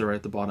just says they're right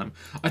at the bottom.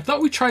 I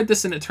thought we tried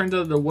this and it turned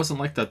out that it wasn't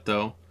like that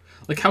though.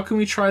 Like, how can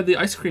we try the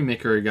ice cream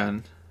maker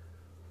again?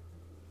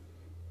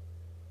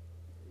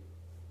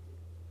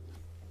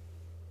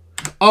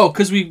 Oh,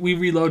 because we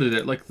reloaded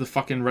it like the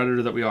fucking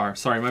Redditor that we are.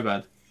 Sorry, my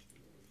bad.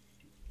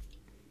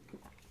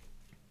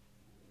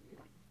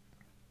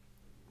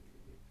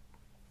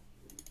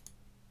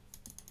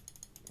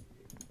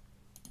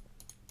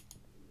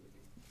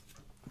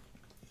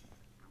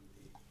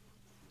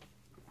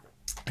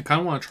 kind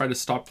of want to try to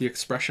stop the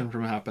expression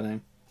from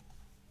happening.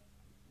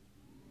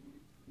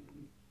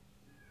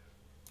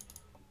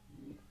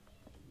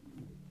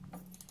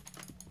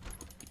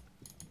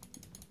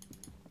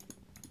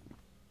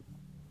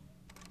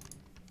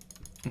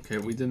 Okay,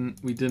 we didn't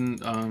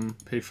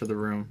pay for the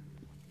room.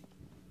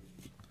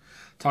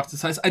 Talk to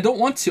Size. I don't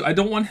want to. I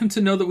don't want him to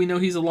know that we know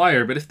he's a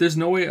liar. But if there's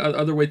no way,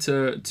 other way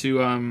to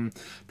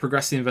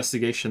progress the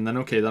investigation, then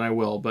okay, then I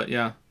will. But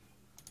yeah,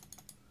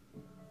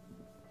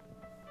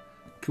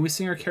 can we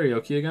sing our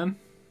karaoke again?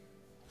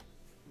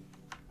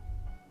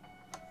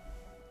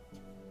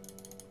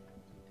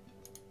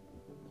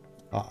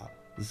 Ah,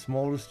 the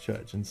smallest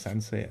church in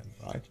Sansean,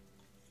 right?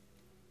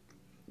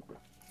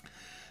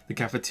 The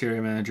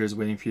cafeteria manager is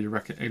waiting for you to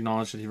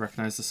acknowledge that he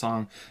recognized the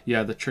song.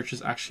 Yeah, the church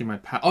is actually my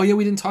past. Oh yeah,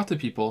 we didn't talk to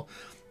people.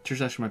 The church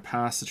is actually my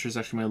past. The church is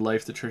actually my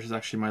life. The church is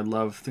actually my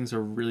love. Things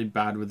are really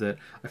bad with it.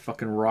 I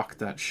fucking rocked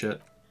that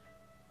shit.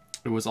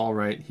 It was all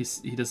right.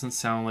 He doesn't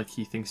sound like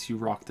he thinks you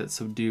rocked it.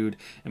 So dude,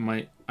 I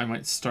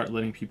might start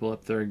letting people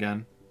up there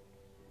again.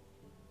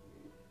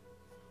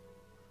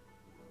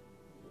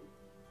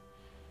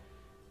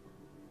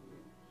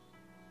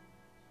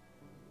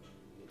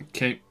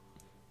 Okay.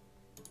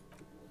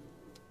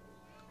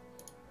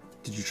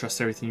 Did you trust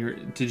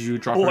everything did you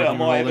drop Boy, everything am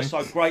you're I holding?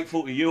 ever so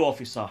grateful to you,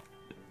 officer.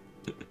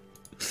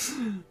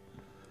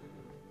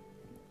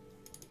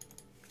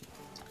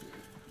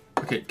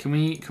 Okay, can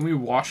we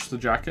wash the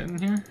jacket in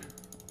here?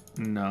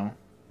 No.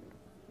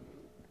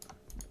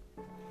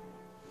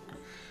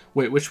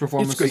 Wait, which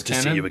performance It's great was to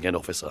canon? see you again,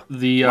 officer.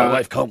 The My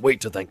wife can't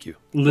wait to thank you.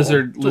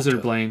 Lizard Go on, talk to her.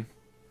 Blaine.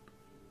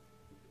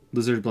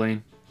 Lizard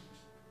Blaine.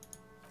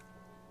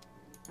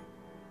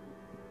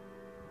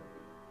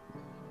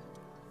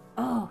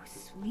 Oh,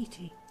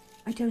 sweetie,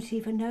 I don't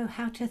even know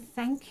how to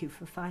thank you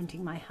for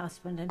finding my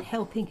husband and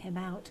helping him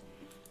out.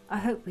 I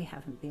hope we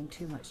haven't been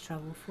too much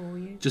trouble for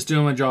you. Just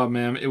doing my job,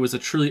 ma'am. It was a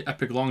truly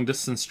epic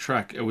long-distance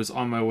trek. It was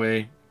on my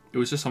way. It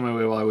was just on my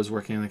way while I was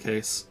working in the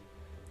case.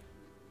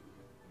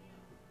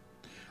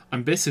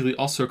 I'm basically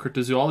also a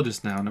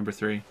cryptozoologist now, number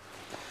 3.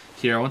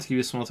 Here, I want to give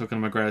you a small token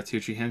of my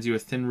gratitude. She hands you a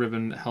thin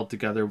ribbon held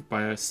together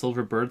by a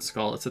silver bird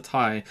skull. It's a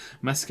tie,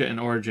 Mesca in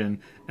origin,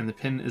 and the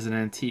pin is an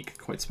antique,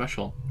 quite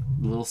special.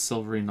 The little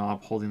silvery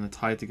knob holding the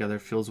tie together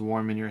feels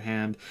warm in your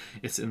hand.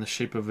 It's in the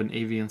shape of an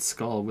avian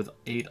skull with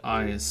 8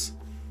 eyes.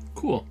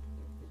 Cool.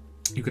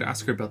 You could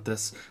ask her about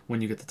this when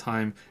you get the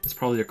time. It's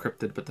probably a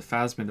cryptid, but the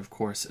phasmid, of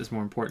course, is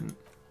more important.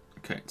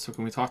 Okay, so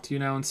can we talk to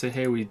you now and say,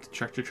 hey, we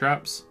checked your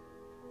traps?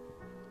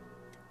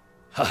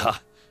 Haha,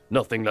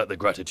 nothing like the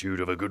gratitude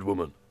of a good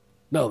woman.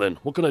 Now then,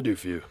 what can I do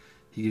for you?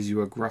 He gives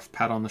you a gruff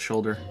pat on the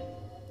shoulder.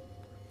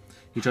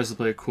 He tries to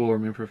play it cool,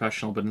 remain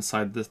professional, but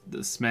inside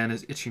this man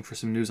is itching for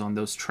some news on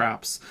those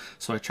traps.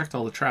 So I checked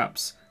all the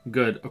traps.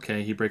 Good,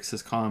 okay, he breaks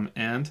his calm,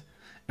 and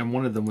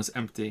one of them was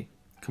empty.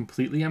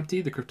 Completely empty?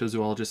 The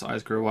cryptozoologist's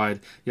eyes grow wide.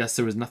 Yes,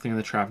 there was nothing in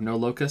the trap. No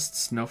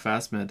locusts, no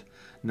phasmid.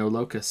 No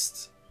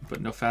locusts,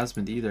 but no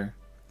phasmid either.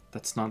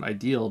 That's not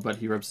ideal, but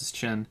he rubs his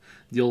chin.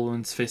 The old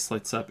woman's face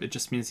lights up. It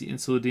just means the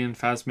Insulidian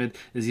phasmid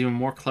is even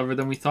more clever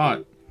than we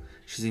thought.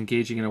 She's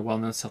engaging in a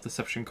well-known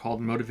self-deception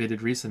called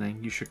motivated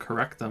reasoning. You should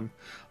correct them.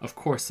 Of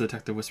course, the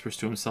detective whispers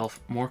to himself.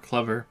 More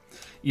clever.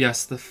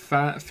 Yes, the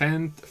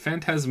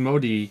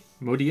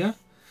Phantasmodia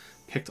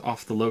picked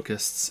off the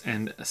locusts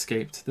and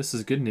escaped. This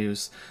is good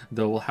news,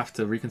 though we'll have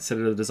to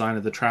reconsider the design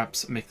of the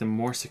traps, make them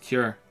more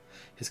secure.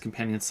 His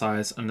companion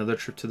sighs. Another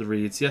trip to the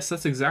reeds. Yes,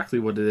 that's exactly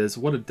what it is.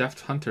 What a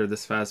deft hunter,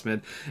 this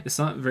phasmid. It's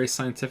not very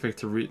scientific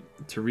to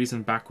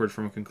reason backward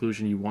from a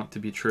conclusion you want to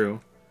be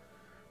true.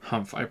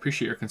 Humph, I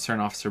appreciate your concern,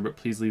 officer, but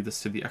please leave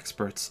this to the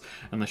experts,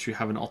 unless you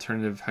have an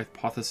alternative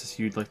hypothesis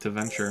you'd like to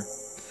venture.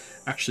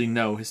 Actually,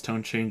 no, his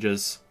tone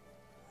changes.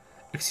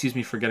 Excuse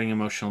me for getting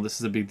emotional. This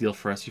is a big deal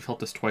for us. You've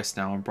helped us twice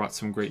now and brought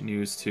some great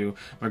news too.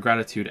 My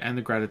gratitude and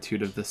the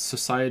gratitude of the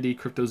Société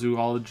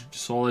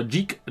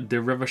Cryptozoologique de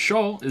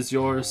Revachol is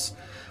yours.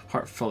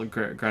 Heartfelt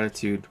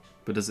gratitude.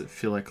 But does it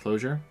feel like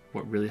closure?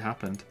 What really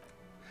happened?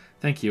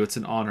 Thank you. It's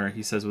an honor,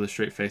 he says with a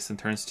straight face and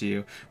turns to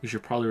you. We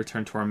should probably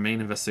return to our main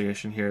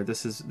investigation here.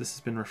 This has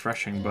been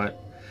refreshing,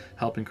 but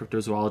helping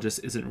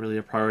cryptozoologists isn't really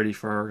a priority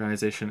for our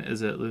organization,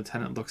 is it?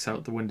 Lieutenant looks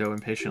out the window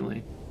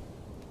impatiently.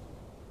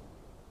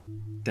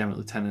 Damn it,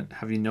 Lieutenant.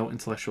 Have you no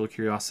intellectual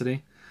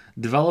curiosity?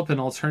 Develop an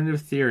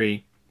alternative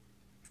theory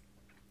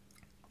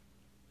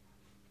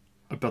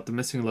about the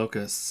missing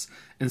locusts.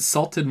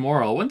 Insulted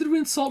moral. When did we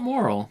insult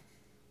moral?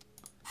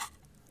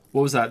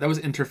 What was that? That was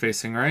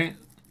interfacing, right?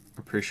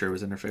 I'm pretty sure it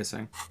was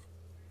interfacing.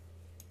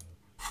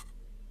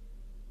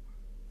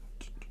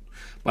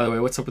 By the way,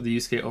 what's up with the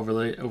Yusuke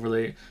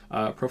overlay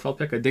profile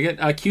pic? I dig it.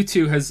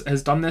 Q2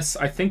 has done this,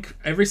 I think,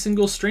 every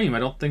single stream. I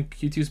don't think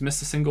Q2's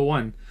missed a single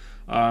one.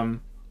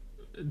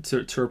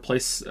 To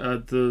replace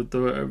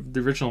the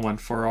original one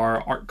for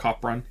our art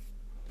cop run.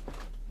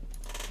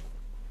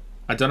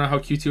 I don't know how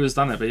Q2 has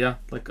done it, but yeah,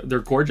 like they're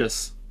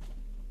gorgeous.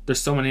 There's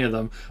so many of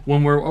them.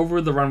 When we're over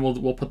the run,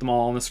 we'll put them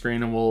all on the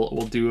screen and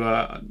we'll do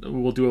a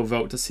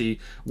vote to see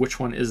which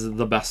one is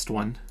the best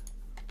one,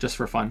 just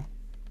for fun.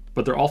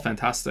 But they're all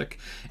fantastic.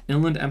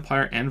 Inland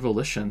Empire and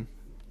Volition.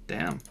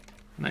 Damn.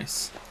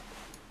 Nice.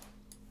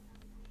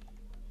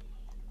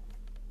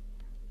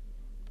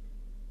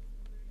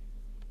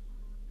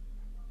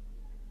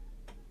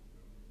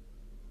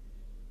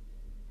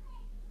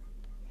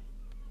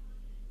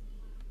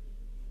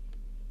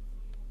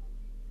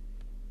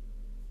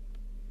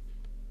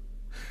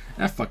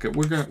 Fuck it.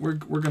 We're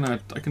gonna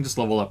I can just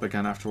level up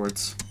again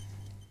afterwards.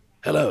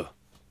 Hello.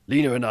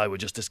 Lena and I were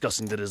just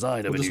discussing the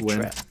design of a new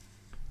trap.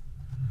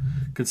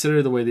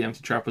 Consider the way the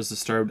empty trap was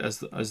disturbed as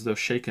though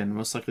shaken.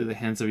 Most likely the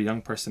hands of a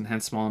young person,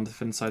 hands small enough to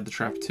fit inside the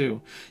trap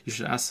too. You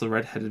should ask the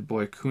red-headed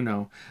boy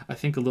Kuno. I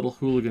think a little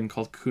hooligan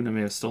called Kuna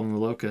may have stolen the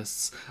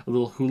locusts. A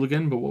little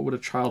hooligan, but what would a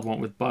child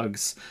want with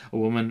bugs?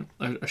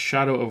 A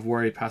shadow of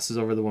worry passes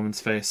over the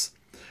woman's face.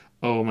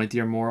 Oh, my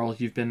dear Moral,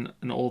 you've been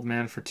an old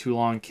man for too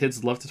long.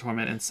 Kids love to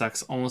torment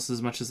insects almost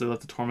as much as they love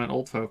to torment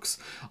old folks.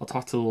 I'll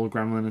talk to the little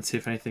gremlin and see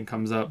if anything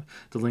comes up.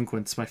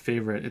 Delinquent's my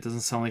favorite. It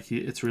doesn't sound like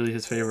it's really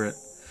his favorite.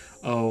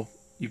 Oh,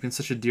 you've been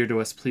such a dear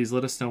to us. Please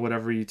let us know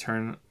whatever you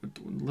turn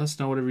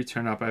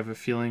up. I have a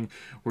feeling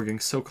we're getting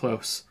so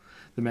close.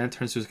 The man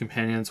turns to his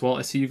companions. Well,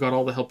 I see you got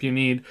all the help you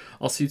need.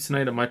 I'll see you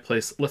tonight at my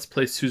place. Let's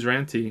play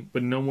Suzerainty,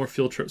 but no more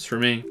field trips for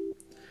me.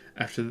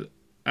 After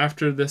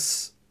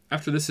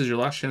this is your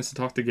last chance to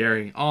talk to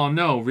Gary. Oh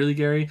no, really,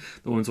 Gary?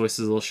 The woman's voice is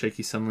a little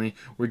shaky suddenly.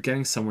 We're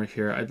getting somewhere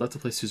here. I'd love to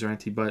play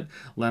Suzerainty, but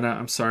Lena,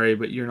 I'm sorry,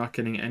 but you're not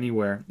getting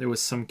anywhere. There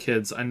was some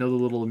kids. I know the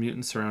little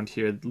mutants around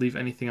here. Leave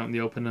anything out in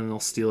the open and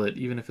they'll steal it,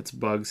 even if it's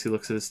bugs. He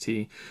looks at his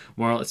tea.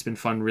 Moral, it's been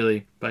fun,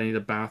 really, but I need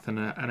a bath and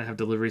I have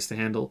deliveries to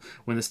handle.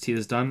 When this tea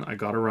is done, I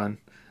gotta run.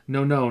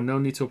 No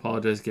need to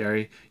apologize,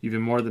 Gary. You've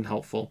been more than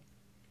helpful.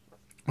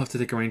 We'll have to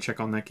take a rain check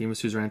on that game of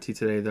Suzerainty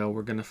today, though.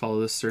 We're gonna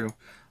follow this through.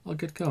 I'll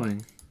get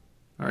going.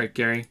 All right,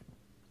 Gary.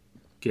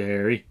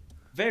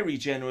 Very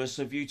generous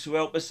of you to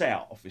help us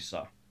out,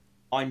 officer.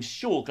 I'm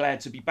sure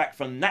glad to be back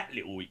from that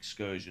little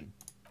excursion.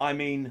 I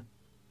mean,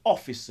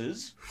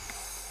 officers.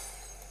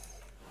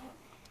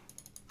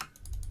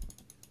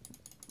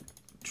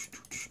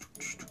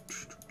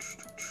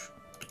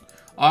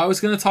 I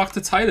was going to talk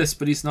to Titus,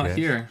 but he's not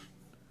here.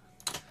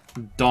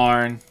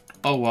 Darn.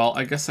 Oh, well,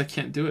 I guess I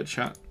can't do it,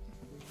 chat.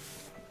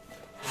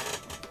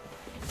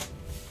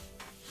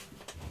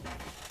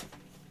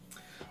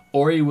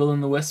 Ori, Will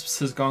and the Wisps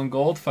has gone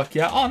gold. Fuck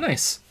yeah. Oh,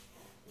 nice.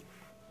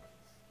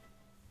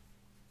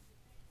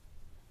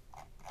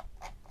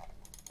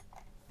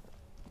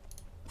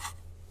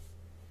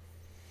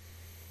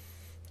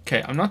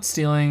 Okay, I'm not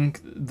stealing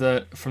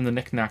from the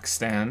knick-knack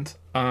stand.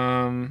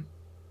 I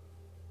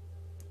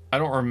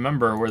don't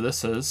remember where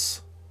this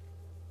is.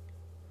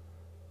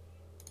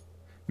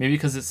 Maybe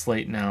because it's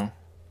late now.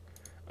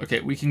 Okay,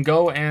 we can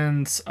go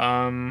and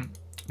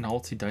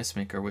novelty dice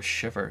maker with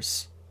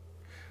shivers.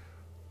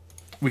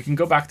 We can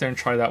go back there and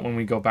try that when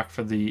we go back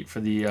for the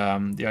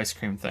ice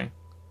cream thing,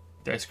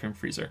 the ice cream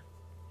freezer.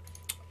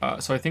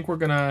 So I think we're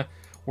gonna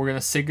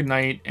say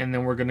goodnight and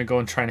then we're gonna go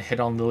and try and hit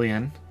on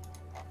Lillian.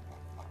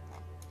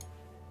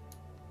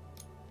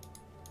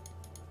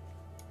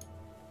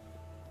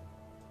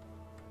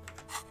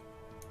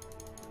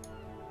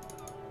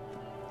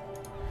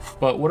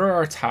 But what are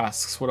our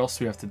tasks? What else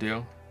do we have to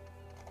do?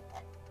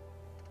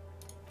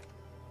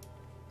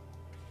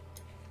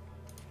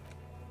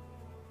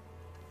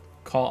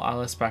 Call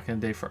Alice back in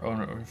the day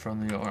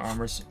from the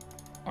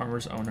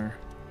armor's owner.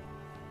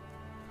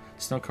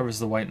 Snow covers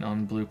the white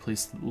and blue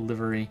police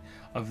livery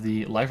of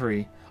the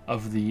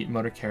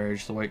motor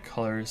carriage. The white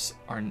colors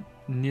are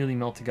nearly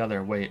melt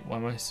together. Wait,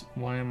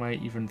 why am I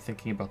even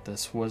thinking about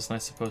this? Wasn't I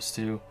supposed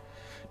to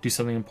do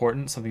something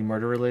important, something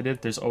murder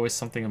related? There's always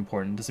something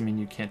important. Doesn't mean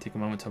you can't take a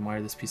moment to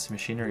admire this piece of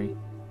machinery.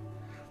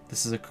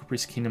 This is a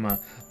Cooper's Kinema.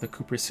 The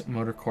Cooper's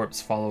Motor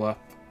Corps follow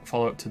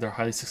up to their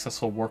highly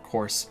successful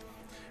workhorse,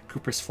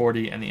 Cooper's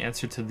 40, and the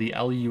answer to the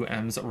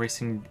LUM's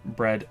racing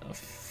bred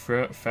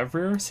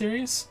Fevrier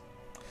series.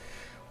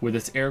 With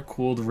its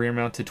air-cooled,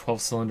 rear-mounted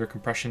 12-cylinder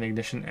compression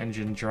ignition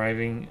engine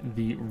driving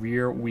the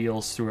rear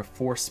wheels through a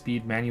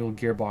 4-speed manual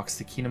gearbox,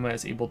 the Kinema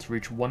is able to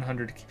reach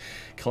 100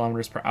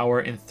 kilometers per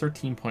hour in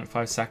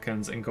 13.5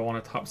 seconds and go on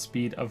a top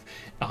speed of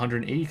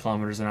 180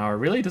 kilometers an hour.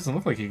 Really? It doesn't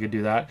look like you could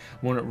do that.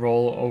 Won't it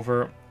roll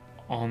over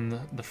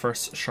on the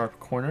first sharp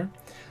corner?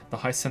 The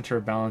high center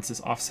of balance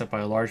is offset by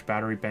a large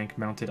battery bank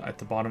mounted at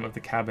the bottom of the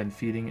cabin,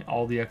 feeding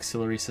all the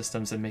auxiliary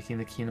systems and making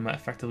the Kinema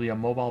effectively a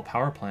mobile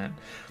power plant.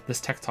 This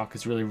tech talk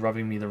is really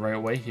rubbing me the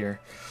right way here.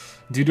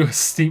 Due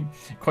to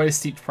quite a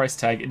steep price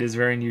tag, it is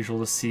very unusual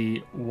to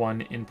see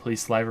one in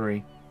police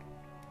livery.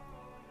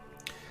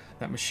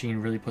 That machine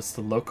really puts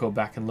the loco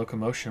back in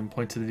locomotion.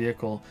 Point to the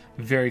vehicle.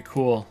 Very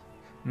cool.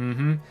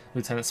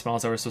 Lieutenant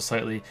smiles ever so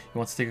slightly. You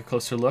want to take a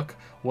closer look?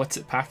 What's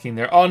it packing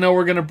there? Oh no,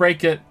 we're gonna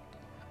break it!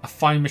 A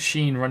fine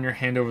machine. Run your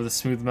hand over the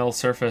smooth metal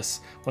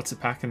surface. What's it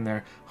packing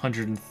there?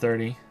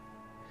 130.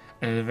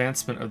 An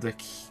advancement of the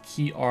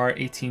Key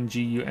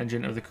R18GU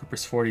engine of the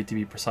Cooper's 40 to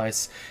be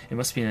precise. It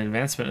must be an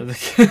advancement of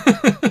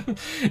the...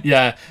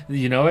 Yeah,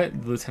 you know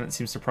it? The lieutenant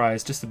seems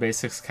surprised. Just the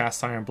basics.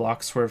 Cast iron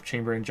block, swerve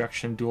chamber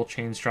injection, dual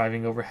chains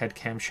driving, overhead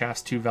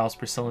camshafts, 2 valves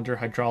per cylinder,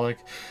 hydraulic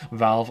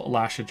valve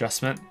lash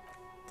adjustment.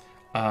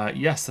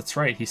 Yes, that's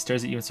right. He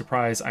stares at you in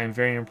surprise. I am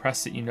very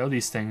impressed that you know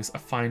these things. A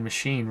fine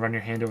machine. Run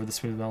your hand over the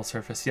smooth metal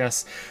surface.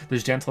 Yes,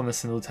 there's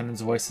gentleness in the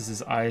lieutenant's voice as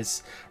his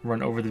eyes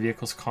run over the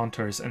vehicle's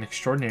contours. An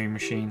extraordinary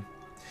machine.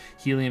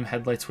 Helium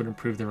headlights would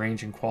improve the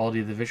range and quality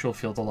of the visual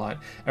field a lot.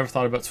 Ever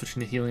thought about switching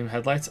to helium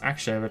headlights?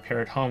 Actually, I have a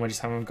pair at home. I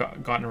just haven't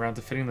gotten around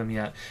to fitting them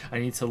yet. I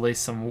need to lay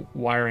some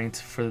wiring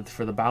for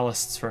the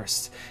ballasts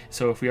first.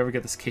 So if we ever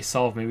get this case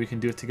solved, maybe we can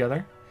do it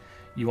together?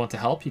 You want to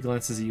help? He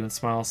glances at you and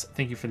smiles.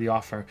 Thank you for the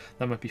offer.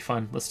 That might be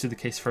fun. Let's do the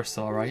case first,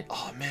 though, alright?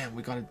 Oh man,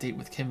 we got a date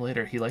with Kim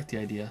later. He liked the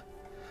idea.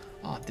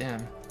 Oh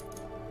damn.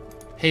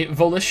 Hey,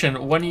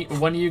 Volition, when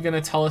are you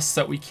gonna tell us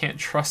that we can't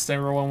trust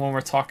everyone when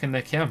we're talking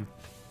to Kim?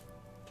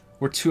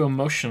 We're too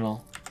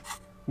emotional.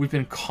 We've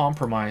been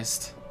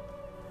compromised.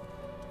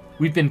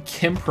 We've been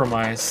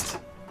Kimpromised.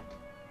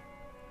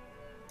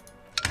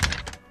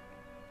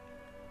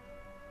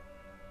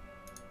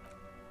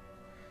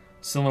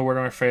 Still no word,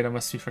 I'm afraid. I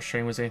must be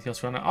frustrating. Was anything else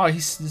going on? Oh, he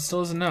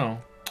still doesn't know.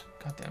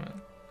 God damn it.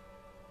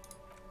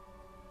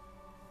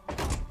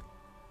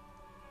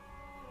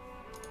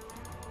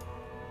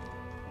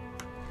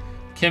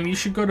 Kim, you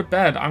should go to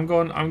bed. I'm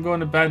going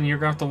to bed and you're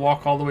gonna have to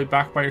walk all the way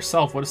back by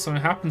yourself. What if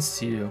something happens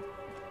to you?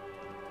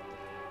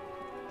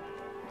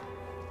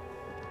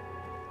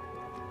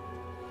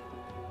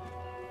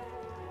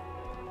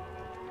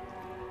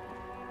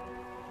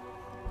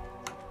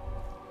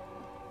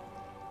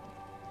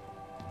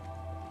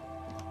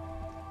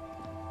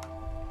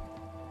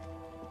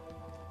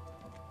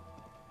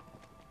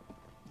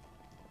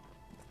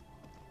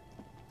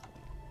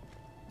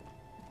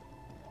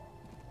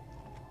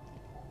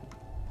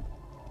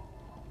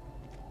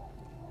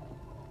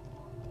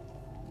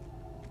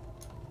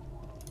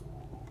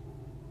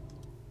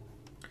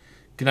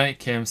 Good night,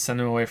 Kim.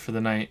 Send him away for the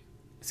night.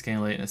 It's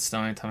getting late and it's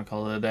snowing. Time to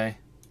call it a day.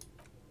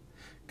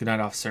 Good night,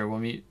 officer. We'll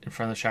meet in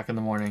front of the shack in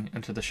the morning.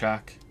 Enter the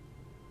shack.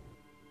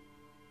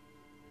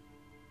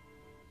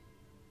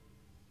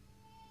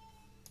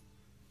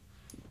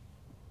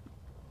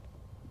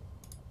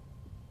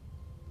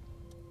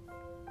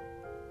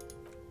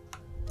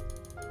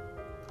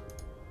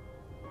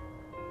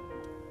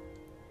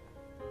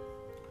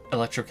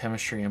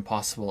 Electrochemistry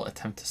impossible.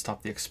 Attempt to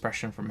stop the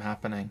expression from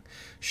happening.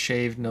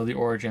 Shaved, know the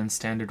origin.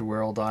 Standard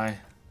world eye.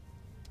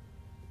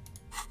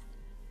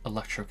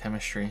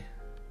 Electrochemistry.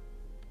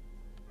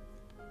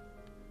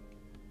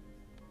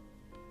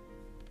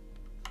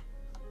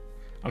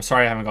 I'm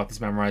sorry I haven't got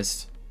these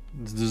memorized.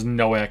 There's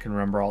no way I can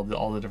remember all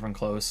the different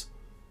clothes.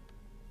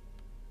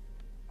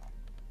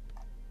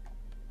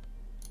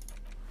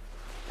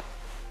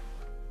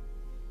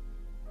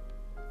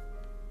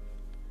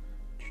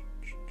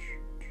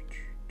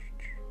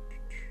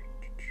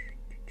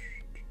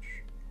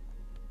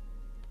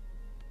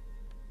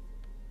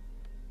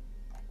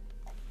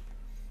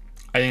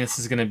 I think this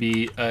is going to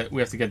be, we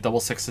have to get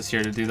double sixes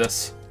here to do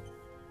this.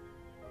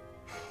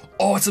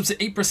 Oh, it's up to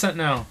 8%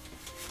 now.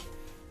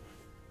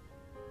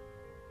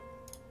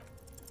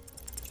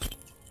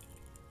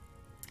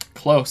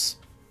 Close.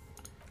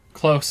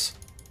 Close.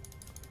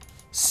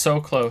 So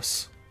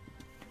close.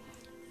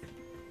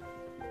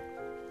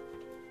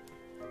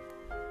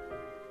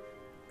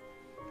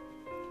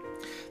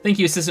 Thank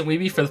you, Assistant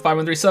Weeby, for the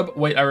 513 sub.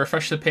 Wait, I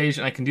refreshed the page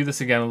and I can do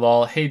this again,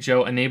 lol. Hey,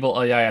 Joe, enable,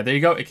 oh yeah, there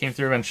you go. It came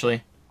through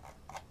eventually.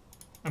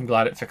 I'm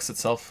glad it fixed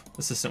itself.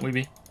 Assistant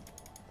Weeby.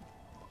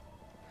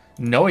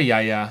 No,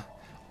 yeah.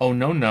 Oh,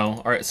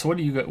 no. All right, so what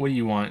do you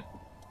want?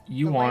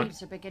 You want...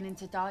 waves are beginning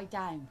to die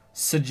down.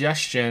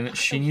 Suggestion,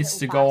 she needs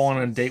to go on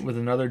a date with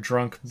another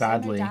drunk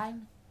badly.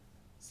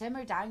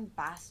 Simmer down,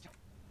 bastard.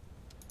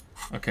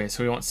 Okay,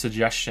 so we want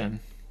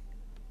suggestion.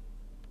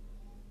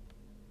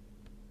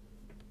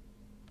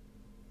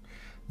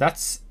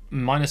 That's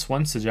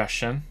 -1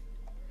 suggestion.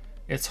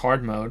 It's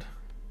hard mode.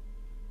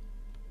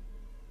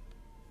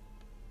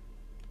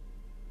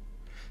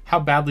 How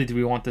badly do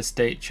we want this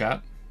date,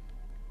 chat?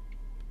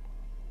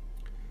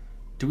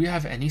 Do we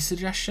have any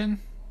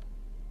suggestion?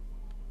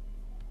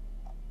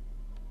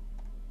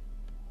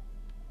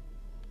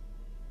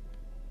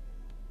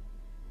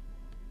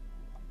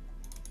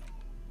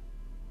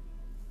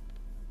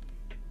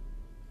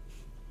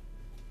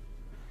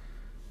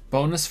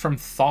 Bonus from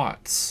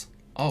thoughts.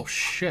 Oh,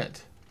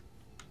 shit.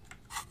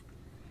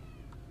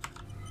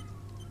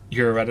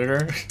 You're a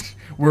Redditor?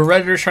 We're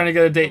Redditors trying to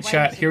get a date,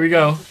 chat. Here we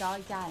go.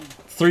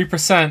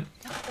 3%.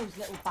 Those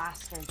little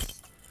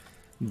bastards.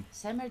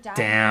 Simmer down.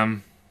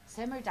 Damn.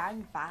 Simmer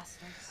down,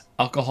 bastards.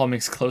 Alcohol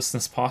makes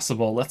closeness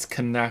possible. Let's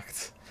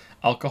connect.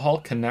 Alcohol,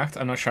 connect?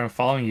 I'm not sure I'm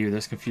following you.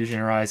 There's confusion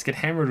in her eyes. Get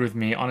hammered with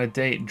me on a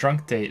date.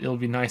 Drunk date. It'll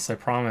be nice, I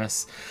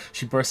promise.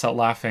 She bursts out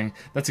laughing.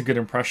 That's a good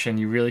impression.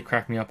 You really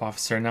cracked me up,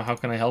 officer. Now how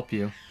can I help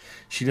you?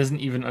 She doesn't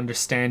even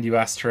understand you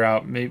asked her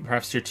out. Maybe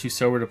perhaps you're too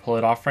sober to pull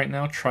it off right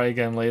now? Try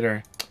again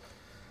later.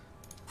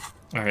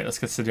 All right, let's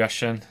get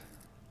suggestion.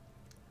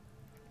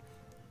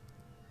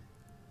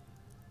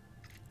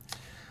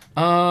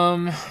 How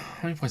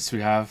many points do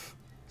we have?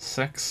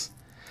 6.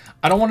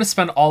 I don't want to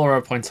spend all of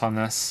our points on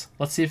this.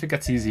 Let's see if it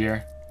gets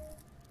easier.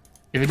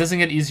 If it doesn't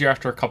get easier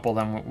after a couple,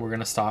 then we're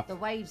gonna stop. The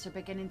waves are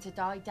beginning to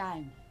die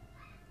down.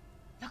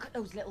 Look at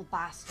those little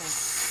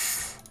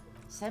bastards.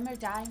 Simmer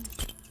down.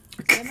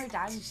 Simmer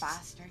down,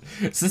 bastard.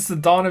 Since the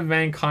dawn of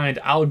mankind,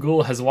 Al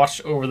Ghul has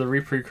watched over the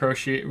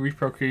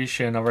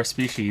reprocreation of our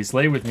species.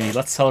 Lay with me.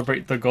 Let's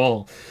celebrate the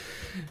goal.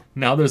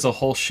 Now there's a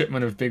whole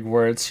shipment of big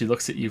words. She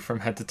looks at you from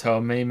head to toe.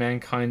 May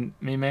mankind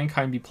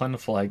be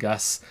plentiful, I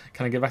guess.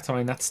 Can I get back to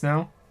my nets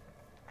now?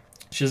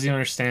 She doesn't even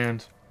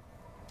understand.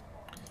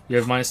 You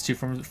have -2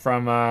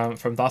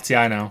 from thoughts.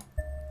 Yeah, I know.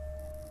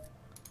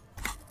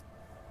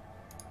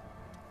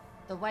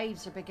 The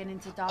waves are beginning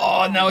to die.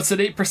 Oh, down. now it's at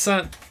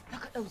 8%.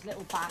 Look at those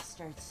little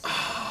bastards.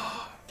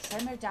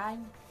 Simmer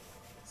down.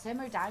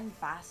 Simmer down,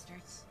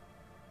 bastards.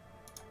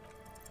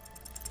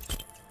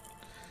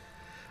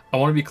 I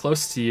want to be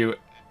close to you,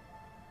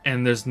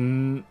 and there's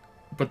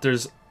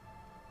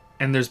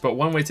but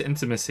one way to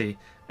intimacy.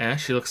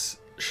 She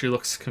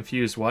looks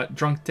confused. What?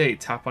 Drunk date.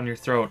 Tap on your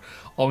throat.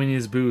 All we need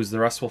is booze. The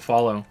rest will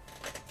follow.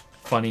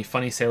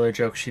 Funny sailor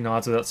joke. She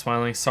nods without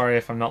smiling. Sorry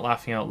if I'm not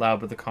laughing out loud,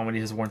 but the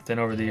comedy has worn thin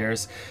over the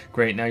years.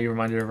 Great, now you're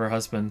reminded of her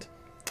husband.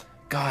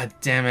 God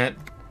damn it.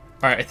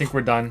 Alright, I think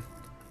we're done.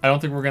 I don't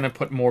think we're gonna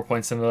put more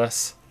points into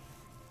this.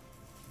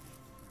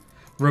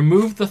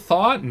 Remove the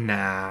thought?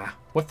 Nah.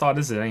 What thought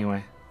is it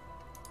anyway?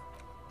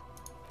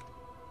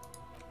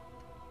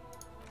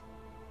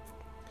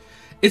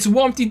 It's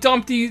Wompty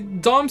Dumpty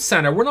Dom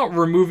Center. We're not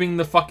removing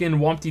the fucking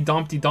Wompty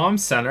Dumpty Dom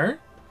Center.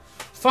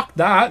 Fuck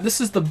that.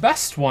 This is the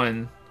best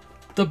one.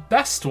 The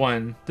best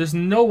one. There's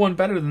no one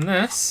better than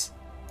this.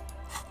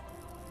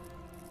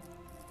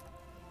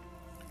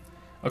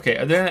 Okay,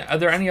 are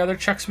there any other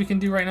checks we can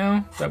do right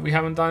now that we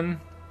haven't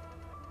done?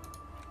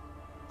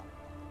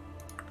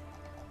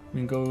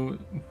 We can go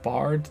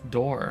barred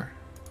door.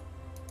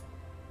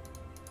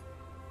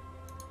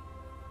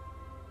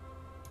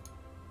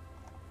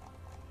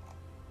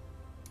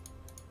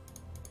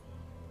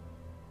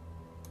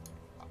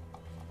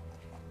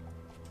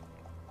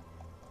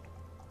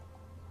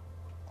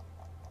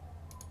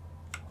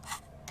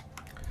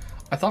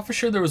 I thought for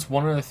sure there was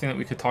one other thing that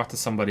we could talk to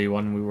somebody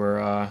when we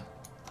were,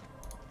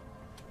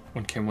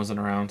 when Kim wasn't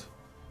around.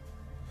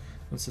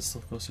 Let's just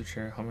still closer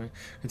chair, humming.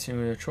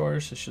 Continuing her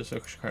chores, she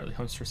just quietly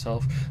hums to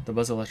herself. The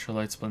buzz of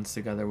electrolytes blends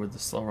together with the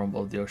slow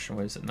rumble of the ocean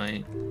waves at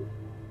night.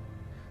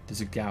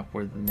 There's a gap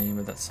where the name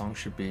of that song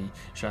should be. You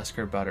should ask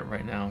her about it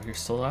right now. You're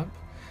still up?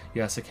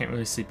 Yes, I can't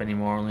really sleep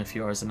anymore. Only a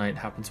few hours a night.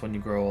 Happens when you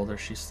grow older.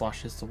 She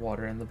sloshes the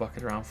water in the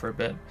bucket around for a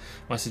bit.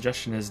 My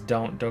suggestion is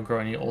don't grow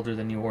any older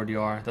than you already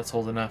are. That's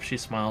old enough. She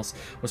smiles.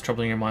 What's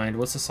troubling your mind?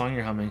 What's the song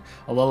you're humming?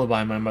 A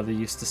lullaby my mother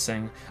used to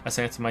sing. I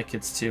sang it to my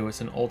kids too.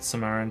 It's an old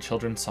Samaritan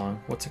children's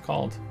song. What's it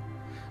called?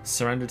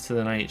 Surrender to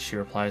the night, she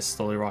replies,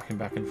 slowly rocking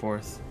back and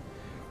forth.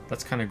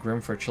 That's kind of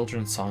grim for a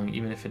children's song,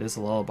 even if it is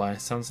a lullaby.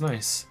 Sounds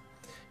nice.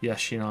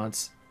 Yes, she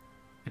nods.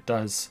 It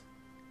does.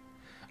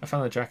 I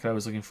found the jacket I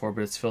was looking for,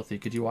 but it's filthy.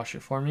 Could you wash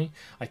it for me?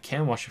 I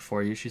can wash it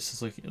for you. She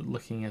says,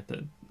 looking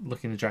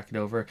the jacket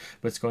over,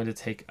 but it's going to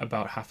take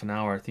about half an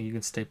hour. Think you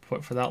can stay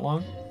put for that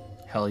long?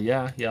 Hell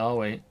yeah. Yeah, I'll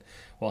wait.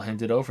 Well,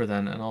 hand it over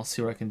then, and I'll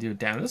see what I can do.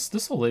 Damn,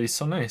 this old lady's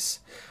so nice.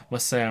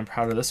 Must say I'm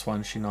proud of this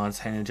one. She nods,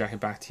 handing the jacket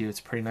back to you. It's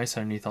pretty nice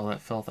underneath all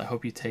that filth. I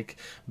hope you take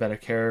better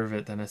care of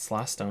it than its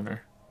last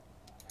owner.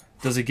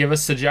 Does it give a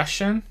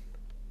suggestion?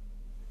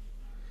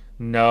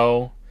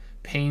 No.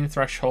 Pain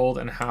threshold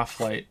and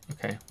half-light.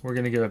 Okay, we're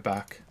gonna give it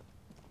back.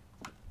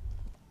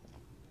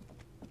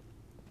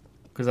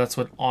 Because that's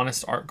what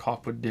honest art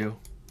cop would do.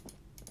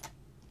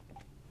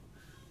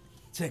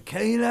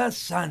 Tequila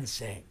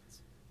sunset.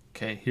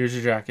 Okay, here's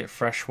your jacket,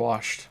 fresh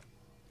washed.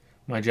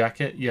 My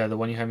jacket? Yeah, the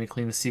one you had me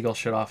clean the seagull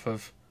shit off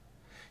of.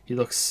 A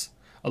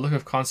look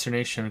of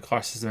consternation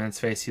crosses the man's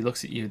face. He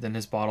looks at you, then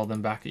his bottle,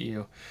 then back at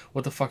you.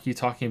 What the fuck are you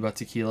talking about,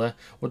 tequila?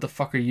 What the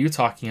fuck are you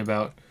talking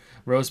about?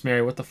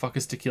 Rosemary, what the fuck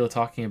is tequila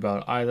talking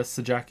about? Aye, that's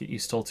the jacket you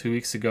stole 2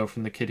 weeks ago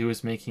from the kid who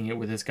was making it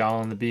with his gal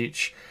on the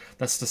beach.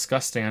 That's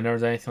disgusting. I've never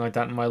done anything like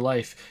that in my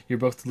life. You're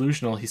both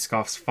delusional, he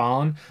scoffs.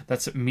 Fallon,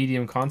 that's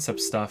medium concept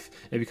stuff.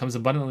 It becomes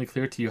abundantly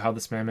clear to you how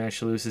this man managed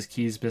to lose his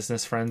keys,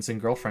 business, friends,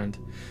 and girlfriend.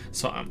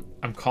 So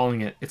I'm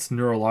calling it. It's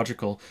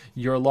neurological.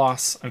 Your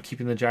loss. I'm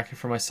keeping the jacket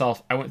for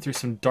myself. I went through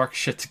some dark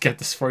shit to get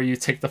this for you.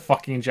 Take the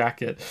fucking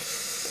jacket.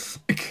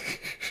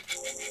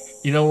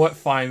 You know what?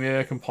 Fine, maybe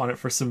I can pawn it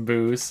for some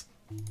booze.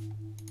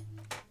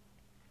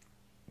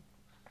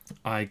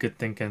 Aye, good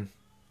thinking.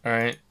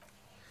 Alright.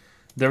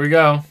 There we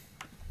go.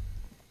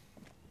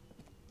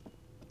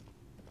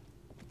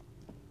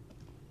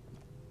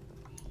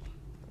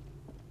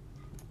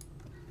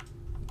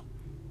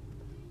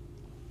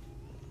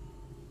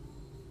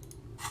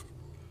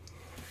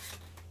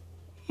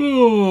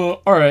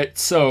 Alright,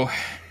 so...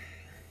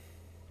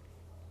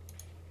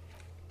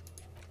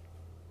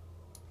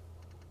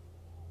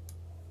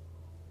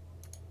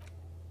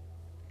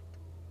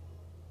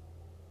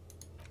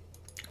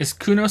 Is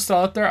Kuno still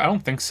out there? I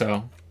don't think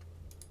so.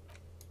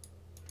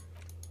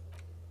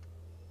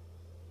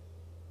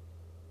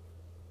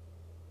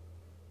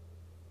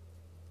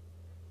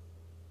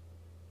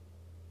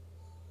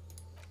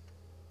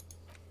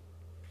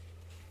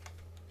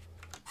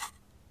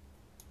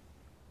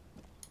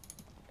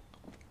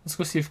 Let's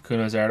go see if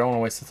Kuno's there. I don't want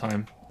to waste the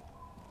time.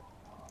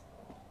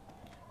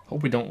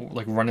 Hope we don't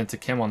like run into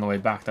Kim on the way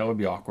back. That would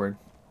be awkward.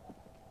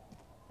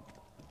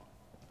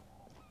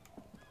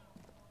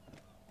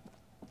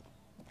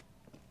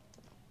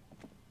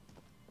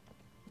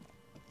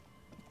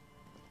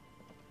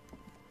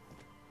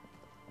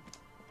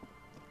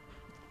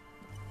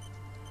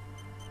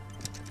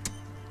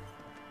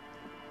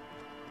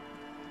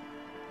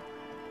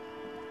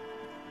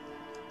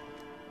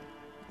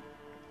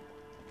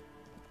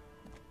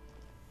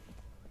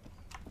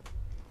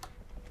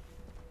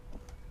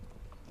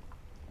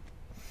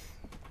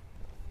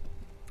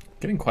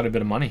 Getting quite a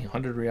bit of money.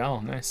 100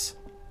 real. Nice.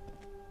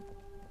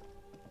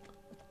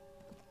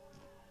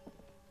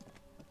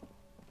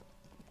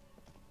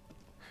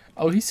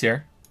 Oh, he's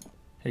here.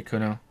 Hey,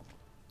 Kuno.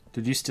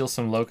 Did you steal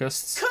some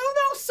locusts? Kuno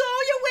saw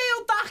you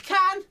wheeled that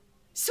can!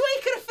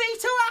 Sweet of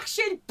fetal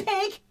action,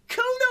 pig!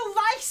 Kuno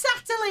likes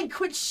that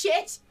delinquent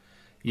shit!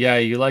 Yeah,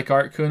 you like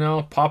art,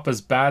 Kuno? Papa's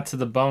bad to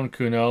the bone,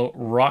 Kuno.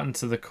 Rotten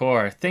to the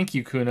core. Thank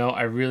you, Kuno.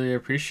 I really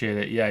appreciate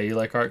it. Yeah, you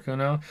like art,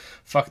 Kuno?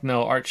 Fuck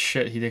no. Art's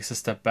shit. He takes a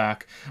step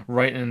back.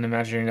 Write in an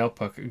imaginary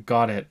notebook.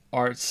 Got it.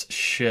 Art's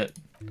shit.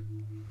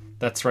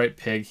 That's right,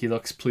 pig. He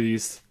looks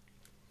pleased.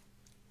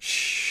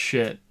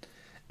 Shit.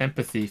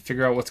 Empathy.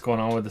 Figure out what's going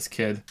on with this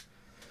kid.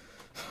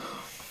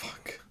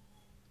 Fuck.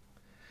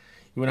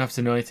 You wouldn't have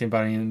to know anything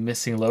about any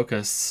missing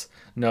locusts.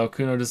 No,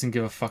 Kuno doesn't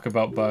give a fuck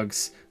about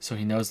bugs, so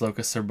he knows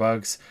locusts are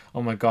bugs.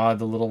 Oh my god,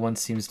 the little one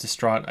seems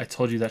distraught. I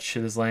told you that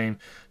shit is lame.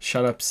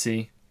 Shut up,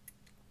 C.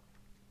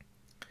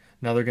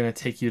 Now they're gonna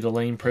take you to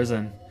Lane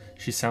Prison.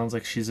 She sounds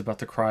like she's about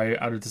to cry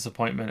out of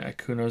disappointment at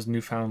Kuno's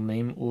newfound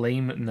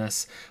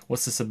lameness.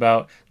 What's this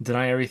about?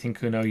 Deny everything,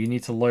 Kuno. You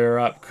need to lawyer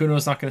up.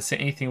 Kuno's not gonna say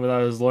anything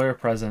without his lawyer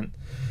present.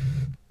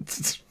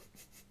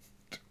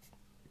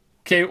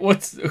 Okay,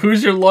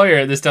 who's your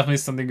lawyer? There's definitely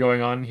something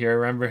going on here.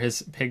 Remember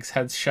his pig's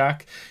head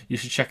shack? You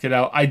should check it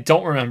out. I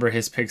don't remember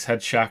his pig's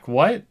head shack.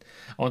 What?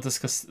 I want to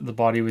discuss the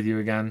body with you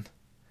again.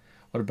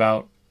 What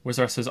about? Where's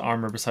the rest of his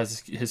armor besides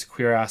his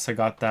queer ass? I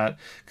got that.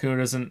 Kuno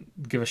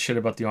doesn't give a shit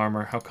about the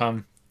armor. How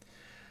come?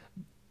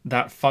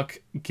 That fuck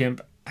gimp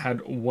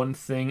had one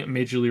thing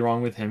majorly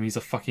wrong with him. He's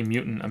a fucking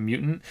mutant. A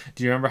mutant?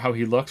 Do you remember how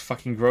he looked?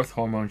 Fucking growth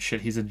hormone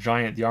shit. He's a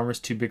giant. The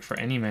armor's too big for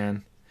any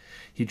man.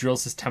 He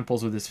drills his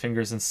temples with his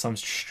fingers in some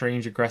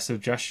strange aggressive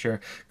gesture.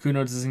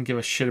 Kuno doesn't give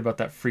a shit about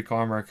that freak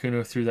armor.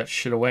 Kuno threw that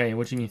shit away.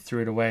 What do you mean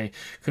threw it away?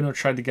 Kuno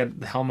tried to get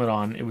the helmet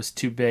on. It was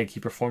too big. He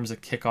performs a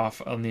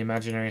kickoff on the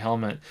imaginary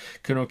helmet.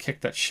 Kuno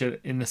kicked that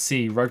shit in the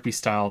sea, rugby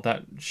style.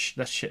 That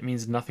shit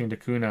means nothing to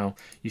Kuno.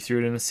 You threw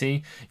it in the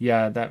sea?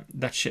 Yeah,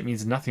 that shit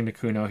means nothing to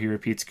Kuno, he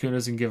repeats. Kuno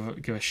doesn't give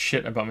a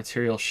shit about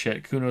material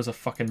shit. Kuno's a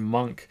fucking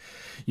monk.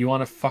 You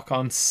want to fuck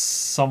on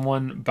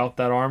someone about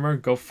that armor?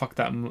 Go fuck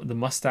the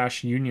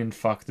mustache union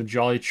fuck, the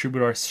jolly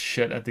troubadour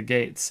shit at the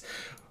gates.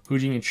 Who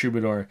do you mean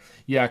troubadour?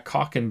 Yeah,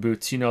 cock and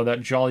boots. You know,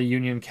 that jolly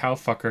union cow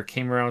fucker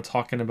came around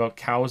talking about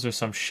cows or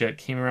some shit.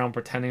 Came around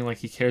pretending like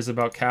he cares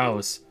about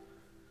cows.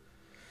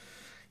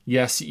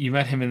 Yes, you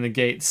met him in the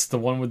gates. The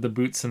one with the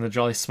boots and the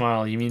jolly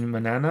smile. You mean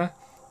Manana?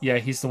 Yeah,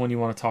 he's the one you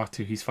want to talk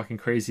to. He's fucking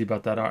crazy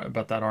about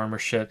that armor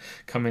shit.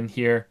 Come in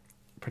here,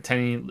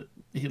 pretending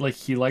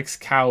he likes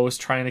cows,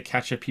 trying to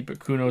catch a peep at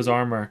Kuno's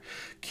armor.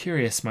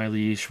 Curious, my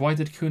liege. Why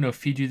did Kuno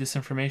feed you this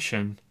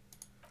information?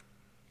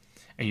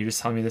 And you're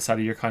just telling me this out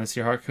of your kindness of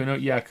your heart, Kuno?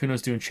 Yeah,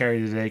 Kuno's doing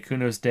charity today.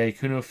 Kuno's day.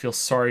 Kuno feels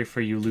sorry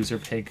for you, loser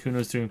pig.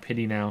 Kuno's doing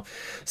pity now.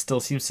 Still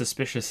seems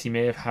suspicious. He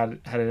may have had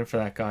it in for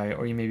that guy,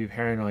 or he may be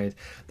paranoid.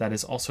 That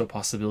is also a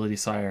possibility,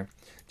 sire.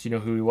 Do you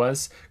know who he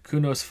was?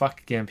 Kuno's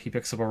fuck gimp. He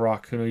picks up a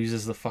rock. Kuno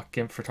uses the fuck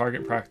gimp for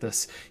target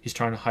practice. He's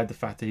trying to hide the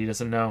fact that he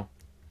doesn't know.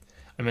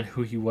 I meant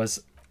who he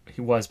was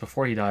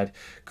before he died.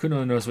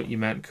 Kuno knows what you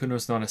meant.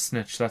 Kuno's not a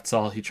snitch, that's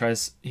all. He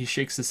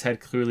shakes his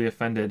head, clearly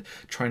offended,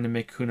 trying to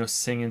make Kuno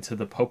sing into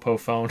the popo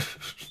phone.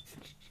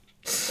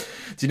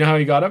 Do you know how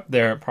he got up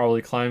there?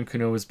 Probably climbed.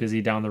 Kuno was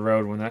busy down the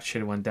road when that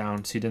shit went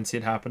down, so you didn't see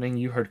it happening?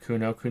 You heard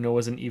Kuno. Kuno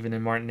wasn't even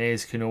in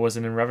Martinez. Kuno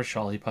wasn't in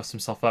Revachol. He puffed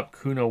himself up.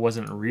 Kuno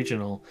wasn't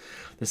regional.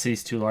 The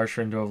city's too large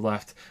for him to have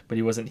left, but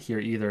he wasn't here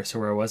either, so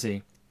where was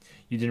he?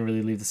 You didn't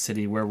really leave the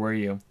city. Where were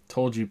you?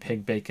 Told you,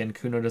 pig bacon.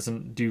 Kuno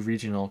doesn't do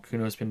regional.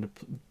 Kuno's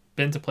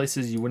been to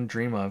places you wouldn't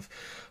dream of.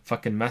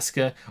 Fucking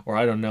Mesca, or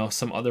I don't know,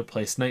 some other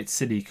place. Night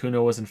City.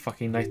 Kuno was in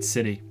fucking Night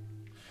City.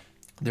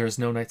 There is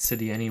no Night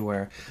City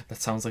anywhere.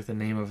 That sounds like the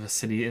name of a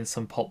city in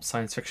some pulp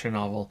science fiction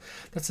novel.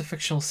 That's a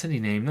fictional city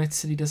name. Night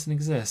City doesn't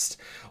exist.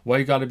 Why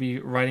you gotta be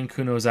riding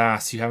Kuno's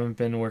ass? You haven't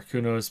been where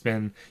Kuno's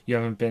been. You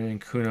haven't been in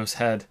Kuno's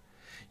head.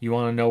 You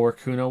want to know where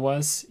Kuno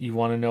was? You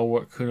want to know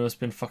what Kuno's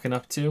been fucking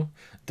up to?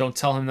 Don't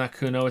tell him that,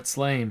 Kuno. It's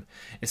lame.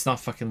 It's not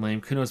fucking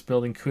lame. Kuno's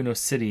building Kuno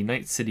City,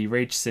 Night City,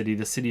 Rage City,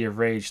 the City of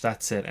Rage.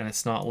 That's it. And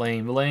it's not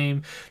lame.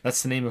 Lame.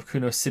 That's the name of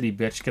Kuno City,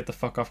 bitch. Get the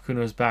fuck off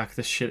Kuno's back.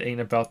 This shit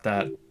ain't about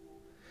that.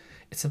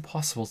 It's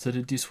impossible to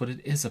deduce what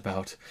it is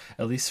about,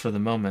 at least for the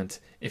moment.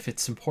 If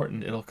it's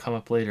important, it'll come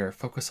up later.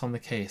 Focus on the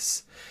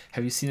case.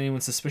 Have you seen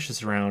anyone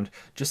suspicious around?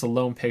 Just a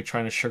lone pig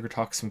trying to sugar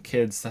talk some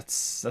kids. That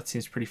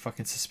seems pretty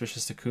fucking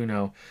suspicious to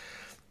Kuno.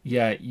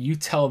 Yeah, you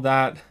tell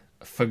that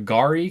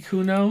Fagari,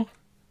 Kuno?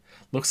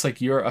 Looks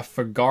like you're a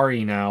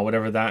Fagari now,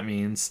 whatever that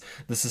means.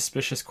 The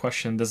suspicious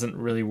question doesn't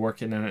really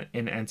work in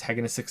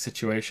antagonistic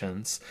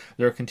situations.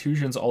 There are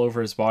contusions all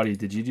over his body.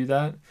 Did you do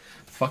that?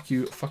 Fuck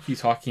you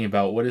talking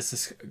about? What is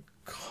this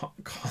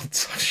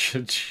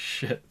contusion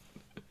shit?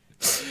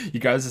 You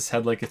guys' his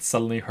head like it's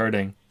suddenly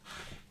hurting.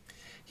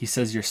 He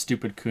says you're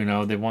stupid,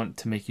 Kuno. They want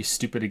to make you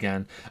stupid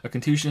again. A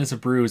contusion is a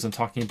bruise. I'm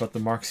talking about the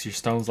marks your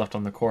stones left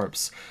on the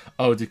corpse.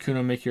 Oh, did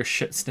Kuno make your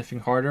shit sniffing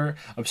harder?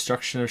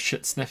 Obstruction of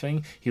shit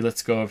sniffing? He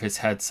lets go of his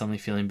head, suddenly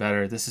feeling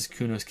better. This is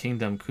Kuno's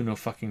kingdom. Kuno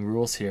fucking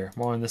rules here.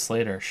 More on this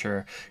later,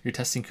 sure. You're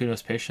testing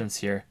Kuno's patience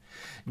here.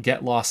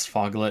 Get lost,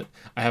 Foglet.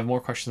 I have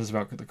more questions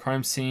about the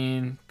crime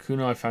scene.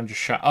 Kuno, I found your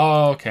shack.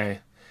 Oh, okay.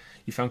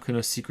 You found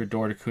Kuno's secret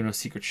door to Kuno's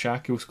secret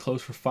shack. It was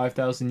closed for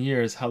 5,000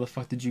 years. How the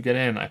fuck did you get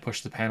in? I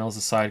pushed the panels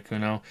aside,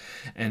 Kuno.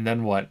 And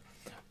then what?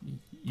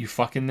 You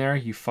fucking there?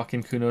 You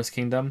fucking Kuno's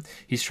kingdom?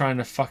 He's trying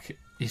to fuck...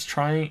 He's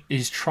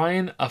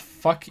trying a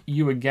fuck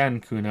you again,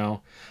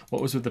 Kuno.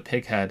 What was with the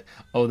pig head?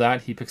 Oh,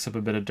 that? He picks up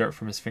a bit of dirt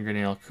from his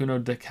fingernail. Kuno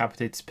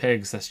decapitates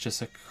pigs. That's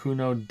just a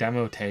Kuno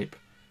demo tape.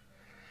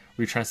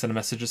 Were you trying to send a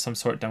message of some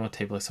sort? Demo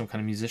tape, like some kind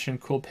of musician?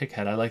 Cool pig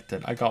head. I liked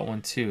it. I got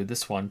one too.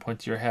 This one. Point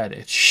to your head.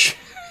 It's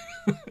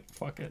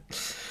fuck it.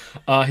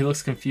 He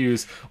looks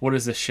confused. What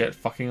is this shit?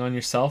 Fucking on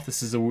yourself?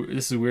 This is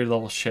weird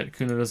level shit.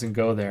 Kuno doesn't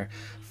go there.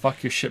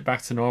 Fuck your shit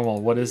back to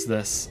normal. What is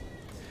this?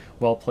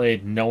 Well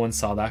played. No one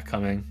saw that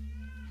coming.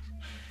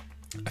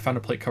 I found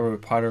a plate covered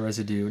with powder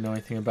residue. Know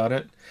anything about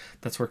it?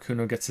 That's where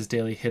Kuno gets his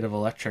daily hit of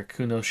electric.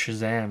 Kuno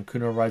Shazam.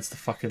 Kuno rides the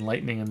fucking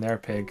lightning in there,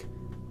 pig.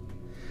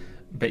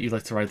 Bet you'd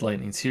like to ride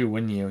lightning too,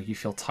 wouldn't you? You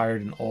feel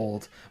tired and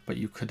old, but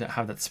you couldn't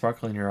have that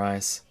sparkle in your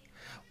eyes.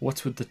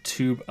 What's with the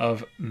tube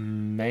of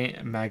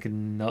magnesium,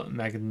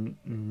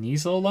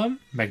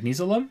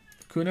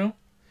 Kuno?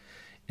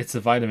 It's a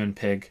vitamin,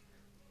 pig.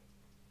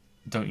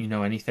 Don't you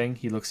know anything?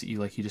 He looks at you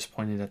like you just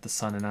pointed at the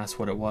sun and asked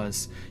what it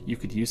was. You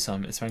could use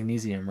some. It's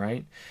magnesium,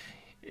 right?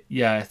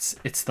 Yeah,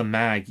 it's the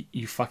mag.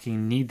 You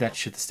fucking need that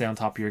shit to stay on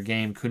top of your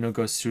game. Kuno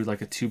goes through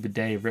like a tube a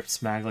day,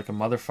 rips mag like a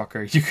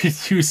motherfucker. You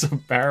could use a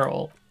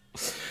barrel.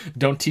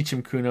 Don't teach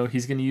him, Kuno.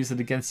 He's gonna use it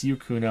against you,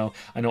 Kuno.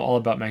 I know all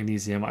about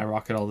magnesium. I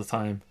rock it all the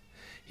time.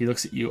 He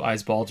looks at you,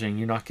 eyes bulging.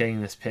 You're not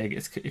getting this, pig.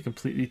 It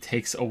completely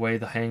takes away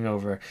the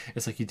hangover.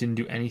 It's like you didn't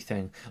do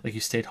anything. Like you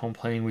stayed home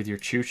playing with your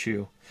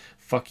choo-choo.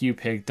 Fuck you,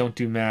 pig. Don't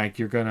do mag.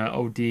 You're gonna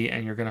OD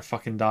and you're gonna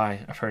fucking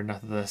die. I've heard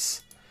enough of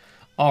this.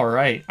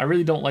 Alright. I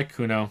really don't like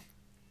Kuno.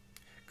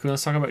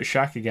 Kuno's talking about your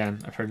shack again.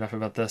 I've heard enough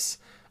about this.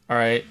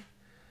 Alright.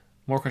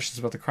 More questions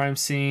about the crime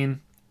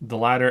scene. The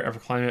ladder. Ever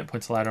climb it?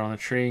 Points a ladder on the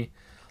tree.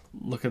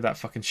 Look at that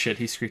fucking shit,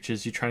 he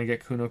screeches. You trying to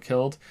get Kuno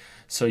killed?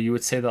 So you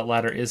would say that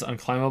ladder is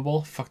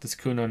unclimbable? Fuck does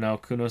Kuno know?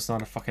 Kuno's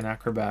not a fucking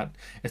acrobat.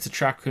 It's a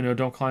trap, Kuno.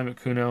 Don't climb it,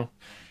 Kuno.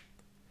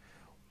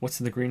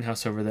 What's in the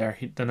greenhouse over there?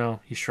 He don't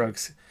know. He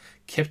shrugs.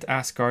 Kipped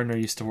ass gardener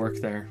used to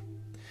work there.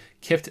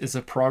 Kipped is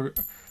a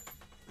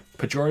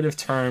pejorative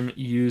term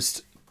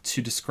used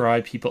to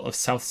describe people of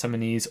South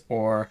Seminese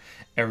or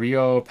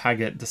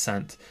Areopagite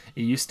descent.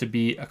 It used to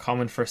be a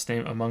common first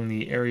name among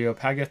the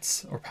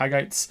Areopagites or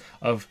Pagites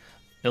of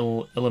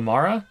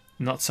Illimara?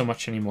 Not so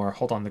much anymore.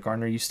 Hold on, the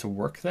gardener used to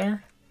work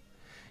there?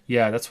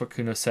 Yeah, that's what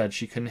Kuno said.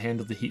 She couldn't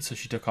handle the heat, so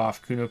she took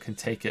off. Kuno can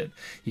take it.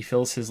 He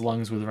fills his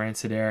lungs with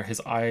rancid air.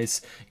 His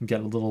eyes get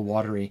a little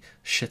watery.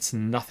 Shit's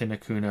nothing to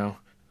Kuno.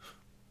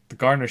 The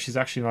gardener, she's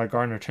actually not a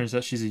gardener. Turns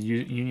out she's a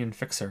union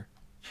fixer.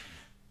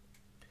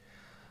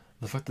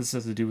 The fuck does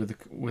this have to do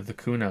with the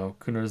Kuno?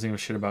 Kuno doesn't give a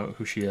shit about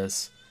who she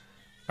is.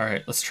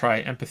 Alright, let's try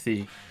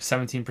empathy.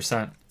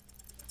 17%.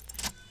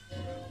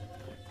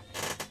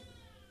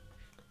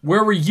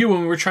 Where were you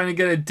when we were trying to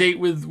get a date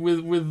with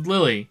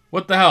Lily?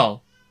 What the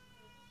hell?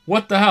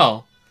 What the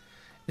hell?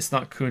 It's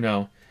not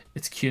Kuno.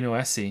 It's Kuno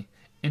Essie.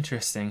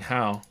 Interesting.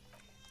 How?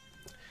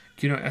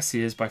 Kuno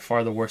Essie is by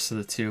far the worst of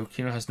the two.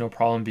 Kuno has no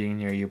problem being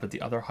near you, but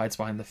the other hides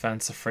behind the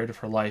fence, afraid of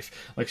her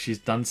life, like she's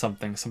done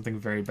something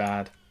very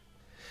bad.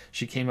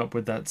 She came up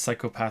with that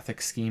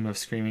psychopathic scheme of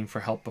screaming for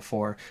help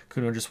before.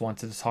 Kuno just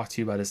wanted to talk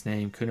to you about his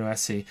name. Kuno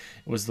Essie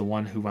was the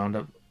one who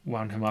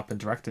wound him up and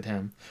directed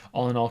him.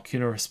 All in all,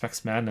 Kuno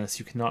respects madness.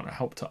 You cannot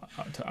help to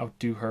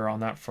outdo her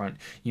on that front.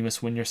 You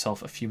must win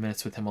yourself a few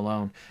minutes with him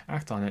alone.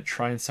 Act on it.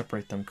 Try and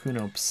separate them.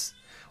 Kuno, psst.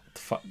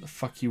 What the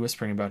fuck you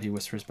whispering about? He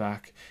whispers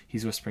back.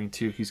 He's whispering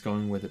too. He's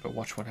going with it, but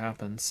watch what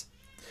happens.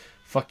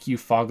 Fuck you,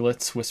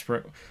 Foglets.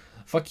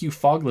 Fuck you,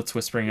 Foglets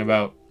whispering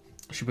about.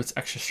 She puts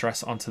extra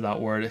stress onto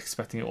that word,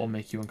 expecting it will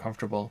make you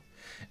uncomfortable.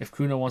 If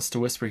Kuno wants to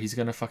whisper, he's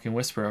gonna fucking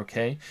whisper,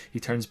 okay? He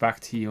turns back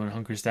to you and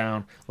hunkers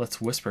down.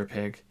 Let's whisper,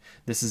 pig.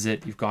 This is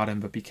it. You've got him,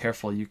 but be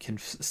careful. You can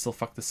still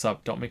fuck this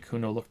up. Don't make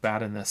Kuno look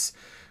bad in this.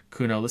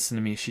 Kuno, listen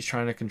to me. She's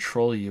trying to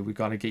control you. We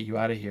gotta get you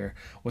out of here.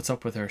 What's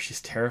up with her? She's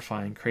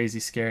terrifying,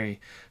 crazy, scary.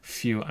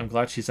 Phew, I'm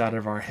glad she's out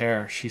of our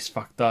hair. She's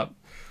fucked up.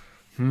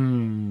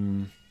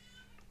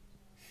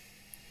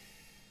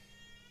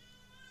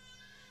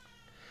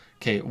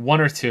 Okay,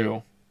 1 or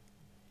 2.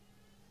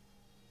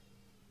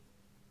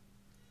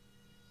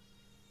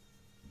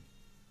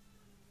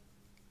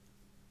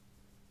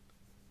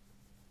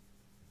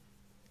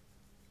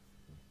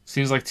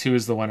 Seems like 2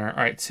 is the winner.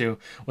 All right, 2.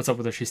 What's up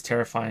with her? She's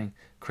terrifying.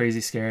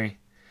 Crazy, scary.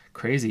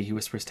 Crazy, he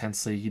whispers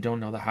tensely. You don't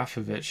know the half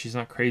of it. She's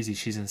not crazy.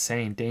 She's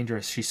insane.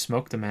 Dangerous. She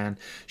smoked a man.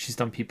 She's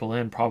done people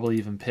in. Probably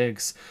even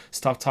pigs.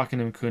 Stop talking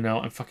to him, Kuno.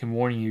 I'm fucking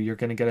warning you. You're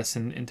gonna get us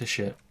into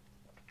shit.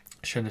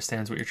 She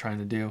understands what you're trying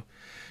to do.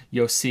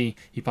 Yo, see,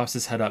 he pops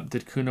his head up.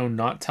 Did Kuno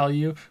not tell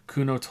you?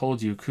 Kuno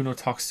told you. Kuno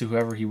talks to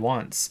whoever he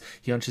wants.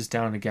 He hunches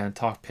down again.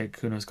 Talk, pig.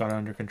 Kuno's got it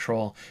under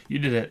control. You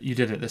did it. You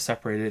did it. They're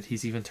separated.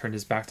 He's even turned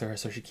his back to her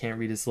so she can't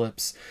read his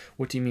lips.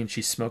 What do you mean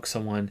she smoked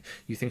someone?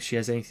 You think she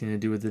has anything to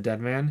do with the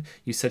dead man?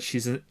 You said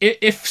she's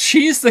if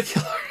she's the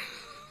killer.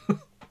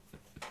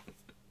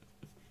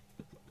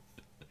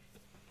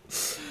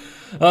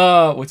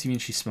 What do you mean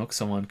she smoked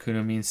someone?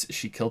 Kuno means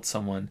she killed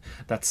someone.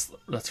 That's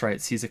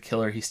right. He's a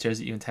killer. He stares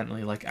at you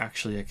intently, like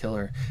actually a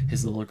killer.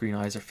 His little green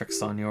eyes are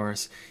fixed on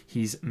yours.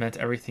 He's meant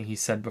everything he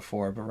said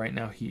before, but right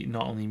now he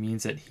not only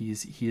means it, he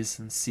is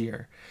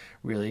sincere.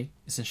 Really?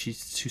 Isn't she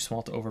too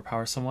small to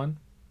overpower someone?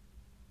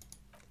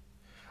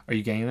 Are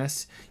you getting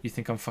this? You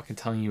think I'm fucking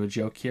telling you a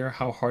joke here?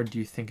 How hard do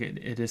you think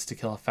it is to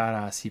kill a fat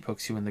ass? He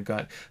pokes you in the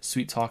gut.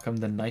 Sweet talk him,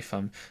 then knife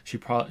him.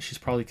 She's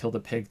probably killed a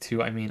pig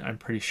too. I mean, I'm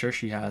pretty sure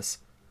she has.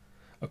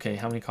 Okay,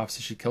 how many cops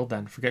has she killed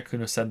then? Forget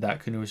Kuno said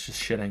that. Kuno was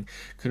just shitting.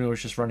 Kuno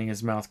was just running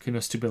his mouth.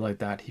 Kuno's stupid like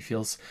that. He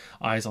feels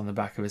eyes on the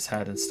back of his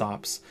head and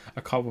stops.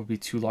 A cop would be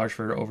too large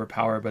for her to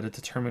overpower, but a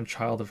determined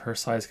child of her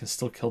size can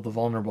still kill the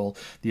vulnerable,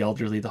 the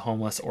elderly, the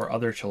homeless, or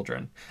other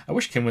children. I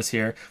wish Kim was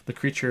here. The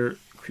creature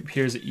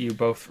peers at you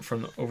both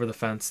from over the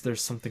fence. There's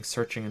something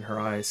searching in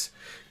her eyes.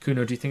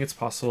 Kuno, do you think it's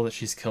possible that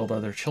she's killed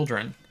other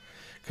children?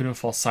 Kuno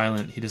falls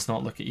silent. He does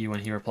not look at you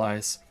when he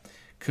replies.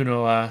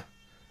 Kuno,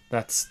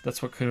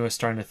 That's what Kuno is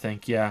starting to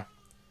think, yeah.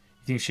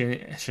 You think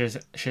she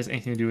has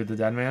anything to do with the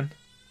dead man?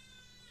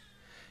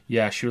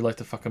 Yeah, she would like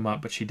to fuck him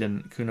up, but she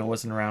didn't. Kuno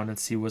wasn't around and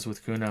C was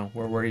with Kuno.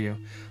 Where were you?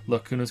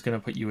 Look, Kuno's gonna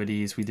put you at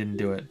ease. We didn't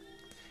do it.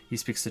 He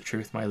speaks the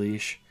truth, my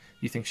liege.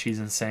 You think she's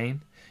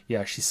insane?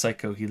 Yeah, she's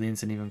psycho. He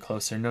leans in even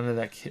closer. None of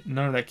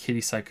that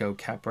kitty psycho,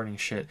 cat-burning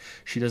shit.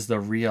 She does the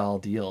real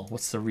deal.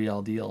 What's the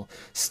real deal?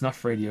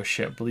 Snuff radio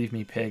shit. Believe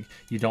me, pig.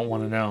 You don't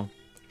want to know.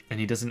 And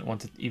he doesn't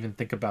want to even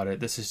think about it.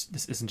 This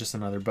isn't just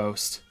another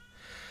boast.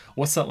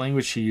 What's that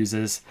language she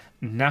uses?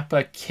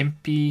 Napa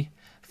Kimpi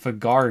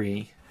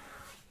Fagari.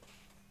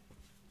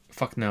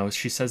 Fuck knows.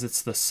 She says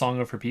it's the song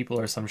of her people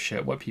or some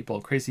shit. What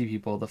people? Crazy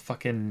people. The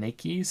fucking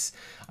Nakis?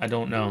 I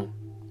don't know.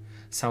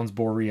 Sounds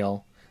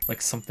boreal.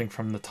 Like something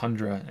from the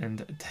tundra.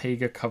 And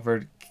taiga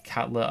covered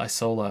Katla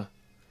Isola.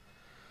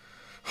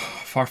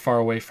 Far, far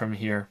away from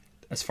here.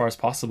 As far as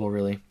possible,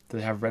 really. Do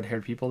they have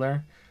red-haired people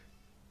there?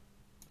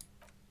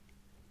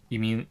 You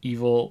mean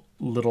evil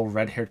little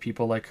red-haired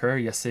people like her?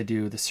 Yes, they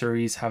do. The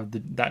Suris have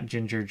that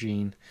ginger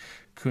gene.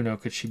 Kuno,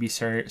 could she be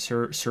Suris?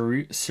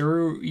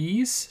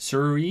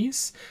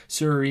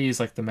 Suris,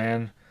 like that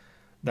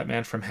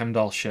man from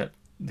Hemdall shit.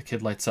 The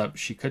kid lights up.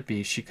 She could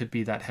be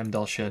that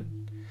Hemdall shit.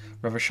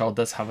 Revachol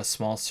does have a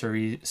small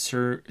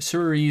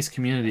Suris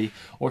community,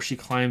 or she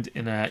climbed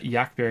in a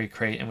yakberry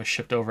crate and was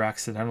shipped over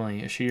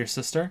accidentally. Is she your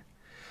sister?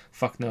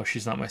 Fuck no,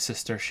 she's not my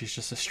sister. She's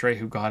just a stray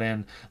who got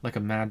in, like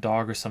a mad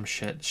dog or some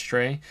shit.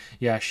 Stray?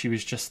 Yeah, she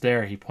was just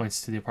there. He points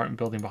to the apartment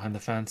building behind the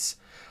fence.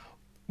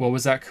 What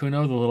was that,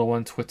 Kuno? The little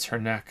one twists her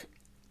neck,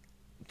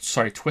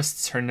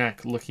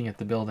 looking at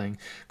the building.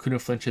 Kuno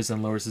flinches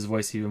and lowers his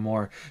voice even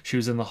more. She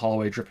was in the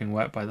hallway, dripping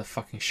wet by the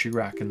fucking shoe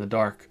rack in the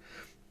dark.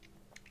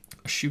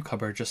 A shoe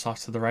cupboard just off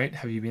to the right.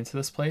 Have you been to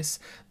this place?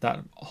 That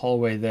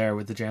hallway there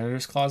with the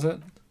janitor's closet?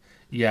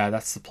 Yeah,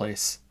 that's the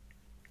place.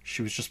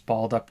 She was just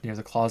balled up near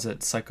the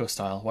closet, psycho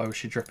style. Why was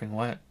she dripping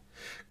wet?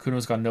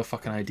 Kuno's got no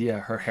fucking idea.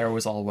 Her hair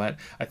was all wet.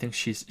 I think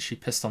she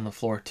pissed on the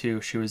floor too.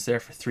 She was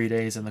there for 3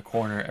 days in the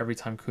corner every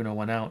time Kuno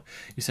went out.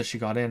 You said she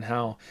got in.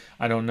 How?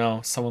 I don't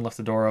know. Someone left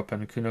the door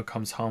open. Kuno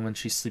comes home and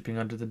she's sleeping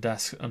under the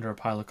desk under a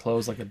pile of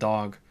clothes like a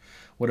dog.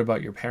 What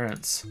about your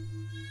parents?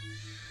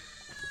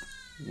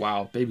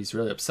 Wow, baby's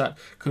really upset.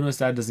 Kuno's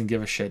dad doesn't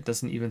give a shit,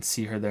 doesn't even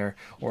see her there,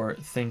 or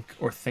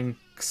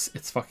thinks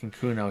it's fucking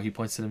Kuno. He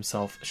points at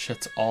himself.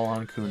 Shit's all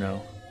on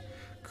Kuno.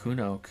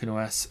 Kuno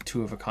S,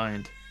 two of a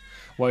kind.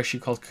 Why is she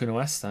called Kuno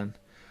S then?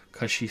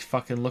 Cause she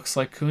fucking looks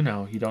like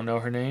Kuno. You don't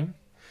know her name?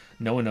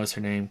 No one knows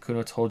her name.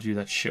 Kuno told you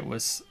that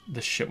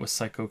this shit was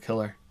psycho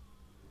killer.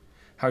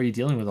 How are you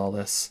dealing with all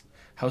this?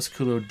 How's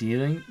Kuno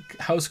dealing?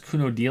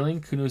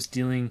 Kuno's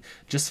dealing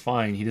just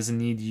fine. He doesn't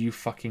need you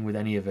fucking with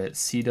any of it.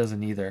 C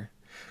doesn't either.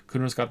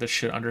 Kuno's got this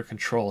shit under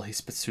control. He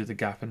spits through the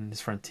gap in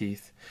his front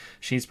teeth.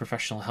 She needs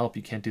professional help.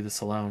 You can't do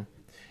this alone.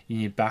 You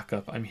need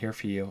backup. I'm here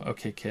for you.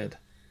 Okay, kid.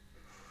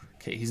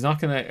 Okay, he's not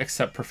going to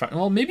accept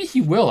professional... Well, maybe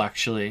he will,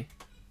 actually.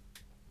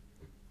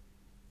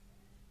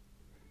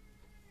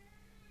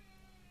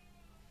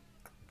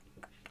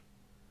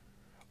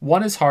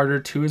 One is harder.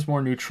 2 is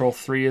more neutral.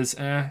 3 is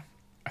I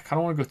kind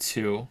of want to go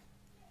 2.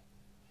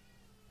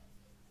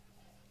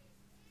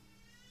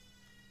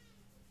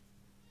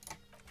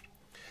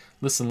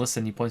 Listen,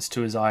 listen. He points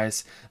to his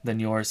eyes, then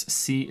yours.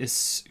 C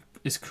is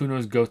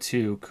Kuno's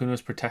go-to.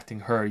 Kuno's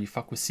protecting her. You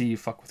fuck with C, you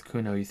fuck with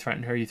Kuno. You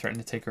threaten her, you threaten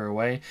to take her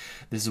away.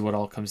 This is what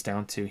all comes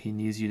down to. He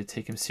needs you to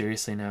take him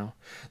seriously now.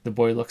 The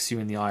boy looks you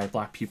in the eye.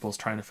 Black pupils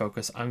trying to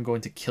focus. I'm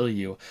going to kill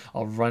you.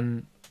 I'll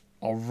run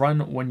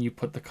when you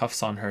put the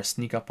cuffs on her,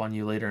 sneak up on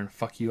you later and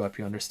fuck you up,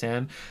 you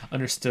understand?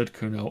 Understood,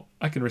 Kuno.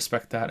 I can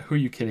respect that. Who are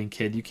you kidding,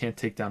 kid? You can't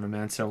take down a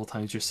man several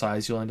times your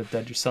size. You'll end up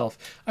dead yourself.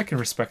 I can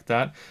respect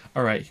that.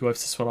 Alright, he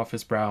wipes the sweat off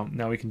his brow.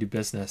 Now we can do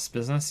business.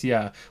 Business?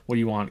 Yeah. What do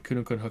you want?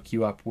 Kuno could hook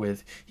you up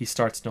with... He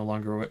starts no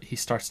longer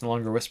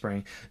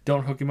whispering.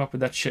 Don't hook him up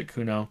with that shit,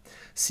 Kuno.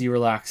 See,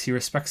 relax. He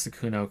respects the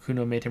Kuno.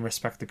 Kuno made him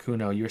respect the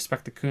Kuno. You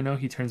respect the Kuno,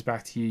 he turns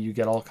back to you. You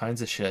get all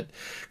kinds of shit.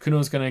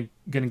 Kuno's gonna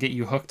get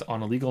you hooked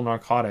on illegal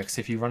narcotics.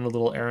 If you run a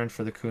little errand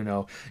for the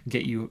Kuno,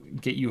 get you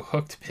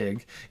hooked,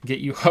 pig. Get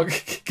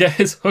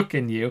his hook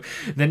in you.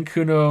 Then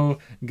Kuno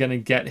gonna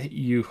get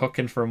you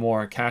hooking for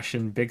more. Cash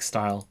in big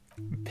style.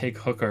 Pig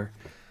hooker.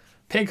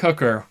 Pig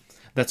hooker.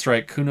 That's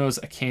right, Kuno's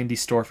a candy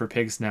store for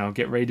pigs now.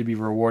 Get ready to be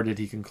rewarded,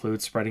 he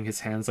concludes, spreading his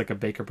hands like a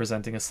baker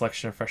presenting a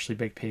selection of freshly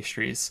baked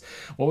pastries.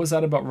 What was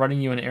that about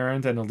running you an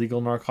errand and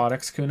illegal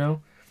narcotics,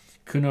 Kuno?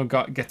 Kuno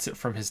gets it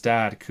from his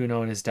dad.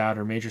 Kuno and his dad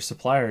are major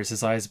suppliers.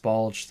 His eyes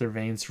bulge, their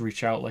veins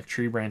reach out like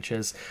tree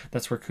branches.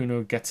 That's where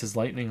Kuno gets his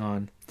lightning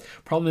on.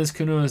 Problem is,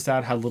 Kuno and his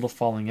dad had little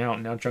falling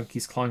out. Now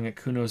junkies clawing at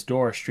Kuno's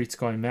door, streets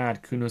going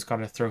mad. Kuno's got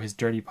to throw his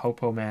dirty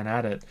popo man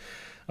at it.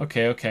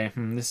 Okay,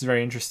 this is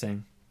very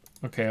interesting.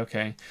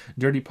 Okay.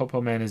 Dirty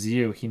Popo Man is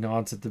you. He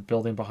nods at the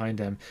building behind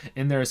him.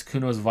 In there is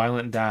Kuno's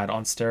violent dad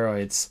on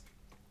steroids.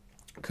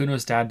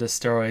 Kuno's dad does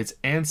steroids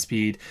and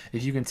speed.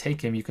 If you can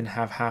take him, you can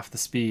have half the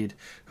speed.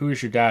 Who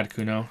is your dad,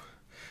 Kuno?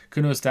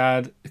 Kuno's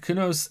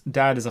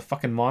dad is a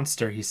fucking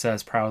monster, he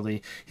says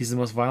proudly. He's the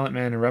most violent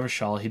man in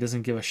Revachol. He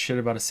doesn't give a shit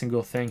about a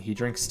single thing. He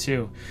drinks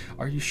too.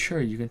 Are you sure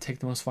you can take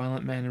the most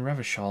violent man in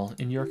Revachol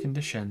in your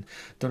condition?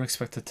 Don't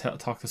expect to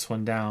talk this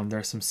one down. There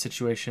are some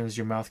situations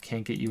your mouth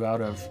can't get you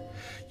out of.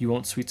 You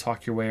won't sweet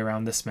talk your way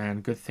around this man.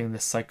 Good thing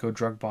this psycho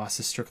drug boss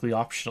is strictly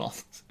optional.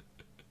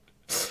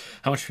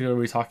 How much are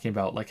we talking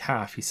about? Like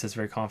half, he says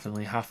very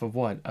confidently. Half of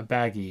what? A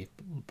baggie.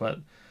 But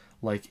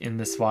like in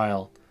this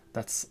vial.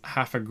 That's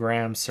half a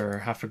gram, sir.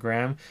 Half a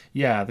gram?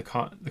 Yeah, the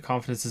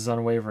confidence is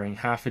unwavering.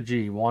 Half a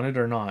G. Want it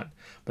or not?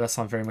 But that's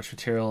not very much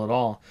material at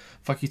all.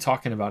 Fuck you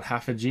talking about?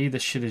 Half a G?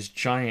 This shit is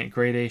giant.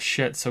 Grade A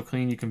shit. So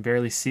clean you can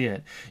barely see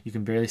it. You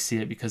can barely see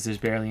it because there's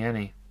barely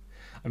any.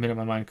 I made up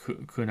my mind,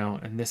 Kuno,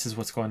 and this is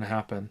what's going to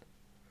happen.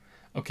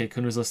 Okay,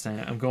 Kuno's listening.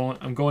 I'm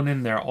going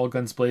in there, all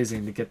guns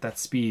blazing, to get that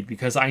speed,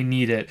 because I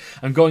need it.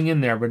 I'm going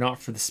in there, but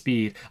not for the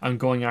speed. I'm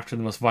going after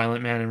the most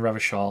violent man in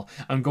Revachol.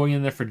 I'm going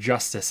in there for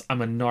justice.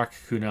 I'm a narc,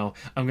 Kuno.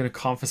 I'm going to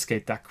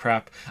confiscate that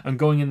crap. I'm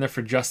going in there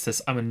for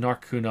justice. I'm a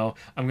narc, Kuno.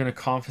 I'm going to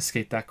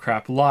confiscate that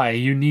crap. Lie,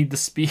 you need the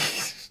speed.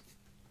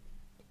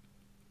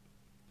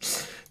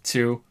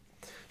 2.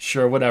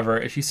 Sure, whatever.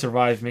 If you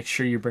survive, make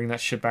sure you bring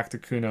that shit back to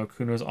Kuno.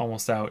 Kuno's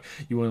almost out.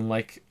 You wouldn't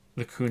like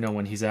the Kuno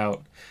when he's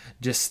out.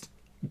 Just...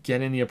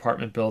 get in the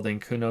apartment building.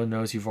 Kuno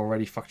knows you've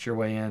already fucked your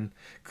way in.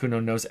 Kuno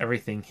knows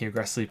everything. He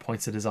aggressively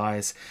points at his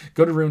eyes.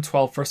 Go to room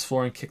 12, first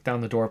floor, and kick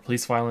down the door.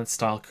 Police violence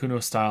style, Kuno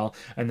style.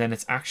 And then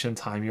it's action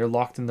time. You're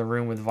locked in the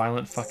room with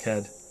violent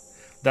fuckhead.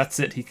 That's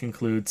it, he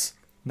concludes.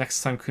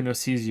 Next time Kuno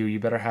sees you,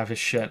 you better have his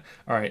shit.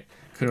 Alright,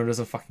 Kuno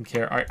doesn't fucking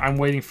care. Alright, I'm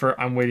waiting for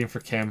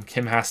Kim.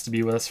 Kim has to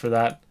be with us for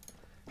that.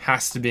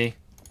 Has to be.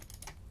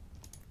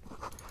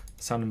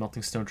 Sound of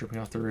melting snow dripping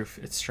off the roof.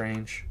 It's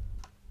strange.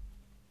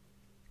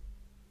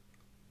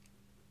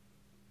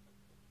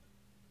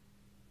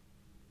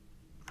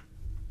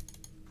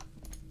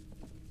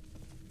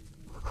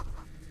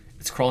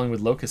 It's crawling with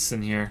locusts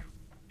in here.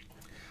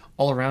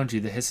 All around you,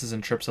 the hisses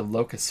and chirps of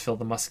locusts fill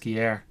the musky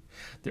air.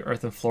 The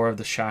earthen floor of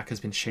the shack has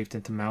been shaped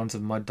into mounds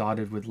of mud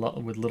dotted with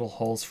little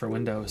holes for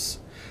windows.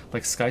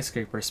 Like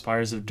skyscrapers,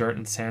 spires of dirt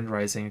and sand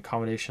rising,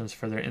 accommodations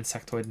for their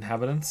insectoid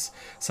inhabitants.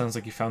 Sounds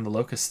like you found the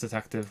locust,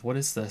 detective. What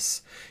is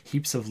this?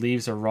 Heaps of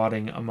leaves are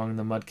rotting among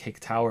the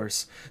mud-caked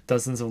towers.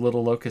 Dozens of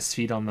little locusts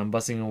feed on them,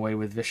 buzzing away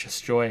with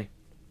vicious joy.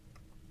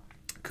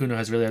 Kuno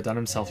has really outdone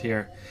himself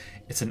here.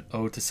 It's an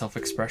ode to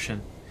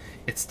self-expression.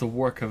 It's the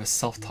work of a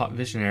self-taught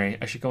visionary.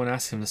 I should go and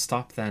ask him to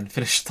stop then.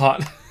 Finish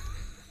thought.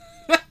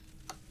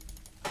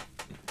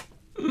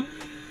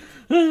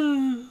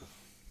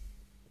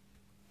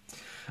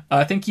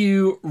 Thank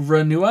you,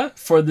 Renua,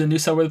 for the new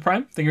sub with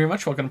Prime. Thank you very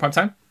much. Welcome to Prime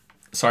Time.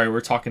 Sorry,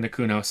 we're talking to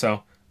Kuno,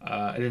 so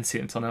I didn't see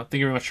it until now. Thank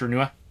you very much,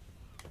 Renua.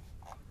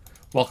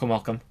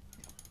 Welcome.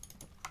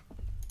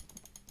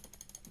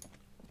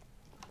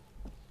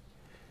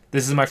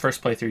 This is my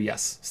first playthrough,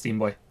 yes, Steam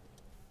Boy.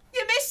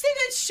 You missed a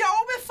good show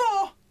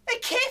before. A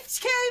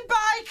gift came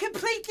by,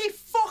 completely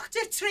fucked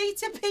a tree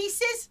to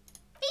pieces.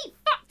 He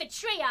fucked the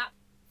tree up.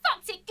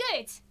 Fucked it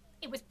good.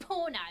 It was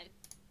porno.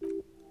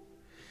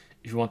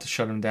 If you want to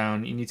shut him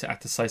down, you need to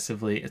act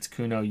decisively. It's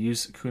Kuno.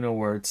 Use Kuno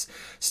words.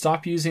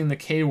 Stop using the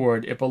K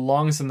word. It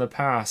belongs in the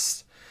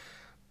past.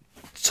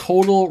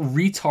 Total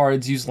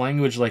retards use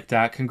language like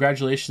that.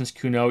 Congratulations,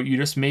 Kuno. You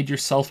just made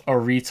yourself a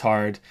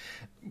retard.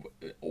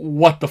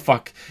 What the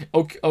fuck?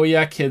 Okay, oh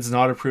yeah, kids,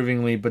 not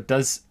approvingly, but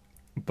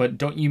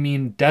don't you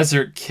mean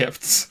desert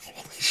kips?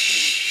 Holy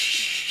shit.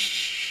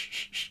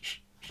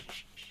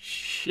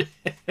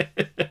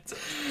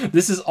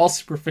 This is all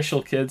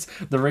superficial, kids.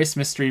 The race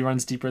mystery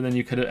runs deeper than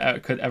you could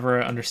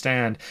ever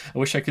understand. I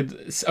wish I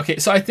could... Okay,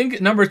 so I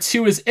think number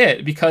 2 is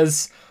it,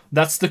 because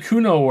that's the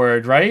Kuno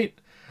word, right?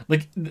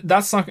 Like,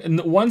 that's not...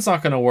 1's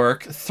not going to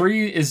work.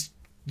 3 is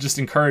just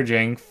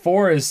encouraging.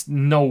 4 is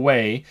no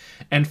way.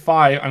 And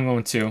 5, I'm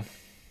going to...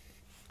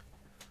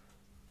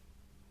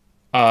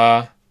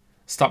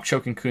 Stop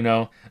choking,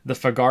 Kuno. The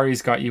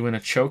Fagari's got you in a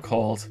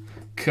chokehold.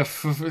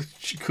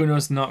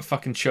 Kuno's not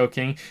fucking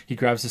choking. He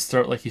grabs his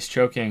throat like he's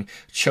choking.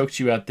 Choked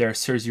you out there.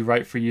 Serves you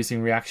right for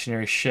using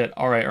reactionary shit.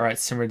 Alright,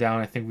 simmer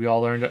down. I think we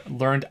all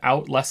learned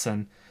out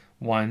lesson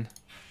 1.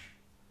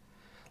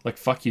 Like,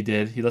 fuck you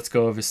did. He lets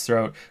go of his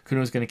throat.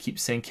 Kuno's gonna keep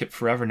saying kip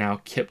forever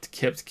now. Kipped,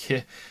 kip.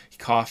 He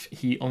cough.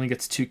 He only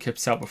gets 2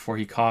 kips out before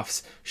he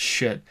coughs.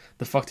 Shit.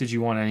 The fuck did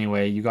you want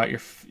anyway? You got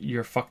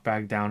your fuck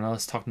bag down. Now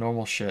let's talk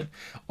normal shit.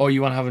 Oh,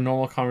 you want to have a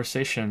normal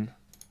conversation?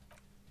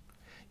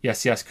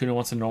 Yes, Kuno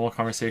wants a normal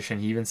conversation.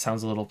 He even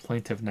sounds a little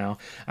plaintive now.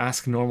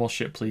 Ask normal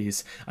shit,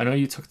 please. I know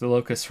you took the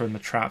locusts from the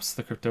traps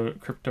the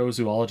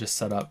cryptozoologist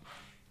set up.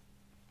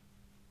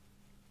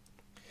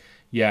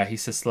 Yeah, he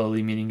says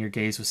slowly, meeting your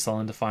gaze with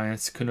sullen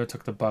defiance. Kuno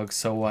took the bug,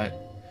 so what?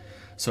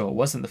 So it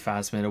wasn't the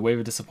phasmid. A wave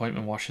of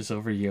disappointment washes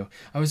over you.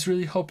 I was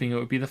really hoping it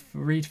would be the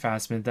reed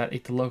phasmid that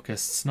ate the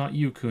locusts, not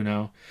you,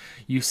 Kuno.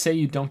 You say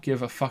you don't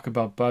give a fuck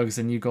about bugs,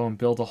 and you go and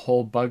build a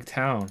whole bug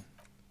town.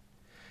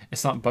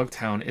 It's not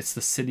Bugtown, it's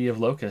the city of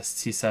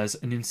locusts, he says,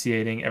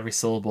 enunciating every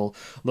syllable.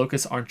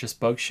 Locusts aren't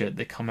just bug shit,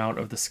 they come out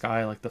of the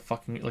sky like a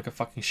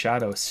fucking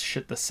shadow.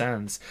 Shit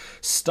descends.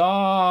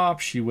 Stop!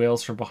 She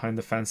wails from behind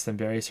the fence, then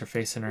buries her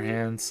face in her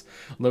hands.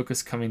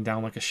 Locusts coming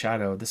down like a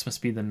shadow. This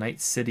must be the Night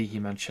City, he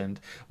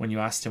mentioned. When you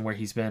asked him where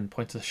he's been,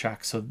 point to the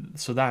shack. So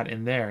that,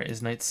 in there,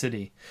 is Night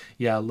City.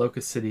 Yeah,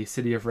 Locust City,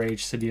 City of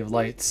Rage, City of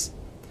Lights.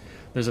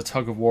 There's a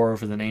tug of war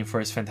over the name for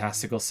his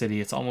fantastical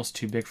city. It's almost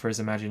too big for his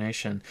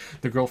imagination.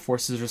 The girl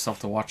forces herself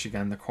to watch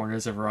again, the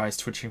corners of her eyes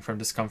twitching from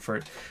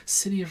discomfort.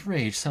 City of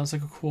Rage sounds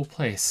like a cool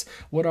place.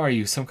 What are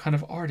you, some kind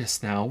of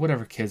artist now?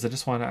 Whatever, kids, I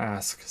just want to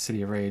ask.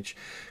 City of Rage.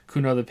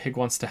 Kuno the pig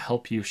wants to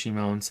help you, she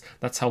moans.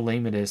 That's how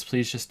lame it is.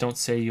 Please just don't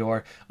say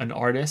you're an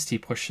artist. He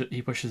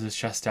pushes his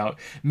chest out.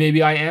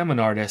 Maybe I am an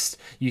artist.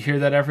 You hear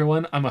that,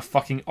 everyone? I'm a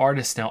fucking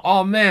artist now.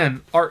 Oh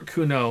man, Art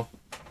Kuno.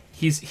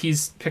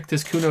 He's picked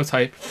his Kuno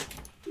type.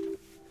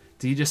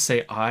 Did he just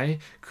say I?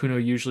 Kuno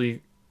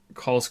usually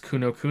calls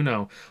Kuno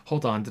Kuno.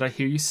 Hold on, did I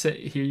hear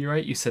you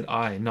right? You said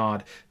I.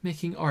 Nod.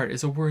 Making art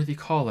is a worthy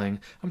calling.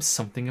 I'm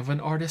something of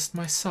an artist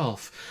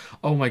myself.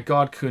 Oh my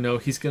god, Kuno,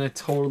 he's gonna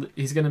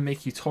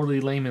make you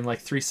totally lame in like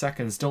 3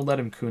 seconds. Don't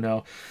let him,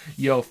 Kuno.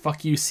 Yo,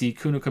 fuck you, see.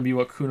 Kuno can be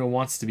what Kuno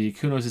wants to be.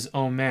 Kuno's his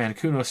own man.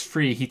 Kuno's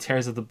free. He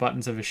tears at the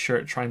buttons of his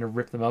shirt, trying to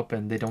rip them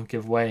open. They don't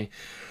give way.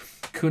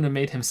 Kuno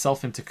made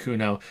himself into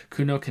Kuno.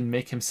 Kuno can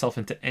make himself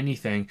into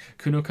anything.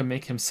 Kuno can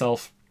make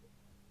himself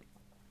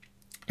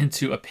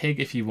into a pig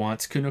if he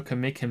wants. Kuno can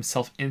make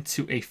himself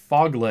into a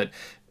foglet.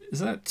 Is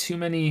that too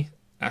many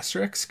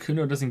asterisks?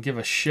 Kuno doesn't give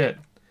a shit.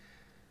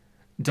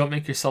 Don't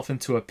make yourself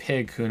into a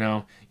pig,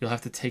 Kuno. You'll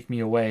have to take me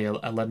away.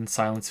 A leaden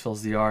silence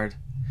fills the yard.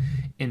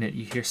 In it,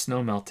 you hear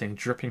snow melting,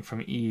 dripping from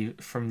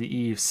the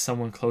eaves,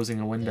 someone closing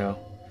a window.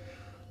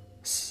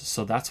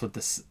 So that's what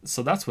this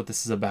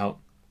is about.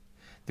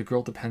 The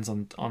girl depends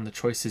on the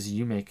choices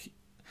you make.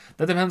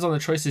 That depends on the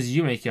choices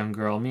you make, young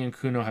girl. Me and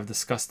Kuno have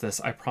discussed this.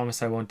 I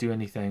promise I won't do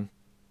anything.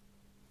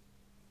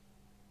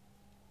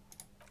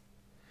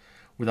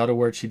 Without a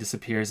word, she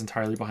disappears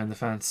entirely behind the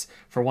fence.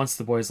 For once,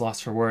 the boy is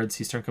lost for words.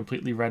 He's turned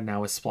completely red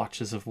now, with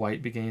splotches of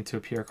white beginning to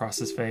appear across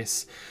his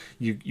face.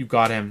 You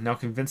got him. Now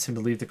convince him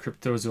to leave the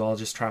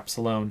cryptozoologist traps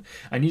alone.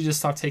 I need you to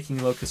stop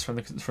taking locusts from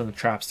the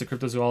traps. The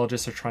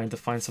cryptozoologists are trying to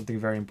find something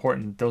very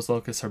important. Those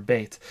locusts are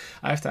bait.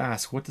 I have to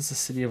ask, what does the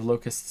city of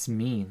locusts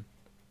mean?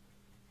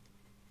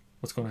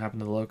 What's going to happen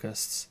to the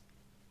locusts?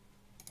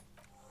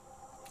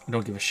 I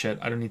don't give a shit.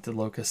 I don't need the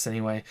locusts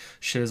anyway.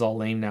 Shit is all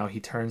lame now. He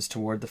turns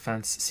toward the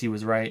fence. C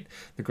was right.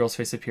 The girl's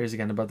face appears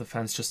again above the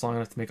fence, just long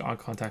enough to make eye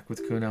contact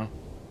with Kuno.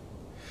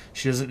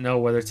 She doesn't know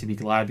whether to be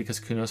glad because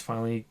Kuno's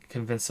finally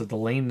convinced of the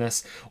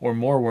lameness, or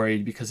more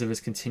worried because of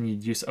his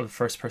continued use of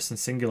first-person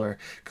singular.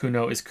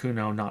 Kuno is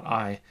Kuno, not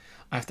I.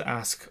 I have to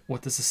ask,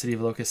 what does the city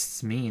of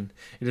locusts mean?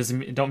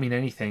 It don't mean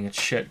anything.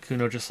 It's shit.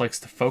 Kuno just likes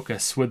to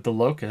focus with the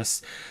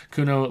locusts.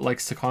 Kuno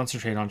likes to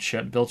concentrate on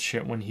shit, build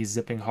shit when he's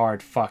zipping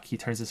hard. Fuck, he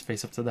turns his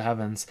face up to the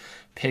heavens.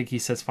 Pig, he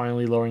says,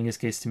 finally lowering his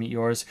gaze to meet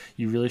yours.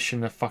 You really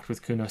shouldn't have fucked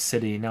with Kuno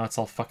City. Now it's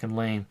all fucking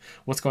lame.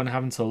 What's going to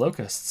happen to the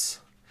locusts?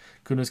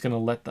 Kuno's gonna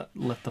let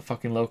the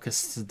fucking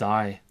locusts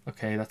die.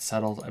 Okay, that's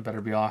settled. I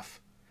better be off.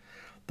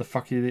 The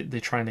fuck are they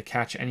trying to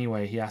catch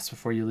anyway? He asks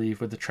before you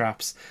leave with the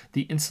traps.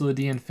 The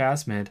Insulidian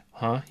Phasmid.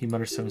 Huh? He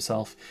mutters to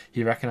himself.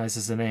 He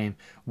recognizes the name.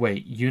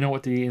 Wait, you know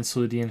what the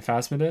Insulidian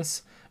Phasmid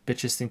is?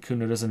 Bitches think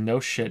Kuno doesn't know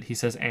shit. He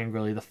says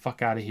angrily, the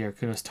fuck out of here.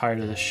 Kuno's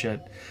tired of this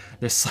shit.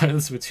 There's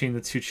silence between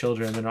the two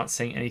children. They're not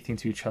saying anything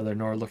to each other,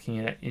 nor looking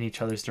in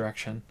each other's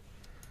direction.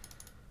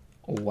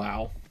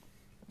 Wow.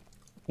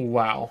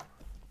 Wow.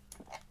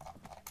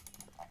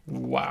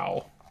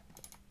 Wow.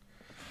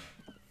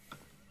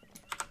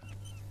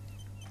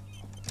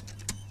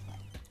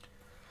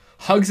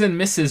 Hugs and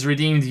Misses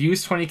redeemed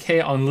use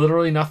 20k on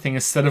literally nothing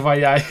instead of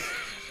AI.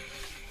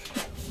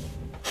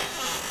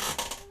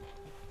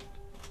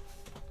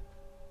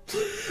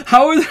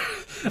 How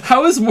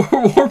is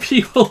more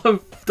people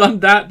have done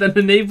that than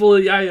enable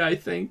AI, I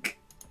think.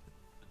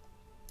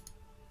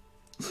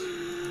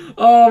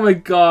 Oh my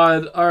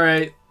god.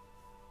 Alright.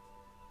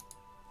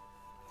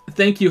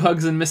 Thank you,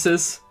 Hugs and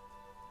Misses.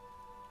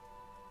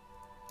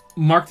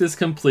 Marked as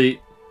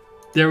complete.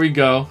 There we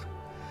go.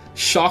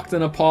 Shocked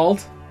and appalled.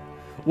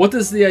 What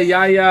does the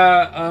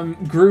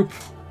Ayaya group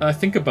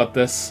think about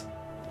this?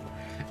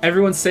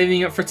 Everyone's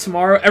saving up for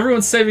tomorrow.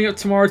 Everyone's saving up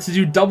tomorrow to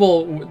do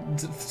double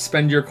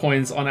spend your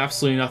coins on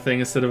absolutely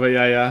nothing instead of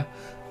Ayaya.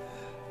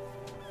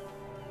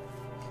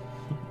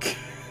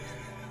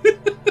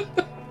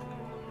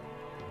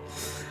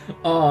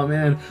 Oh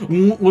man,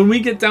 when we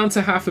get down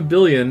to 500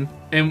 million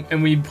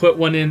and we put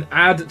one in,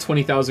 add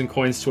 20,000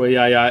 coins to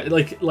Ayaya,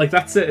 like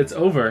that's it. It's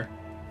over.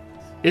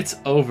 It's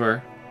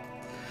over.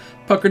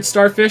 Puckered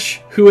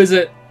Starfish, who is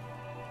it?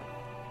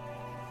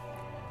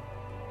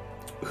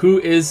 Who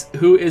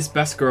is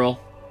best girl?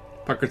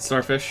 Puckered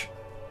Starfish.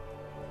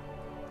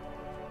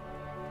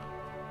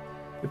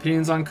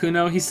 Opinions on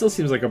Kuno? He still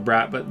seems like a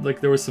brat, but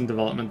like there was some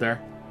development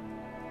there.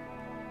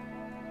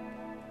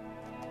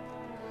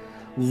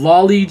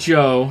 Lolly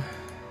Joe.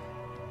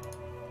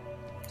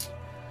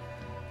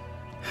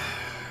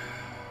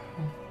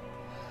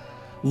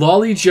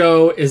 Lolly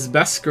Joe is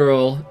best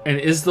girl and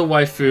is the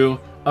waifu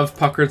of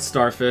Puckered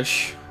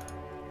Starfish.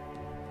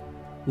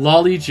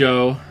 Lolly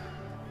Joe.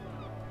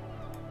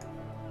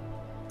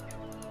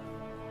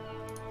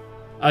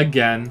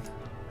 Again.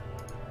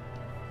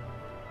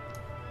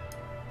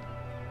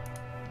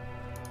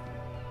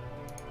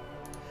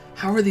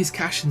 How are these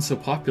cash-ins so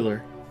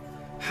popular?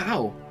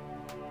 How?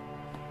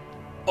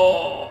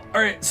 Oh,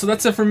 alright, so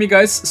that's it for me,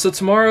 guys. So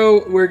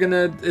tomorrow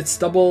it's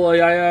double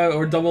Ayaya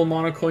or double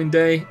Monocoin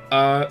day.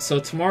 So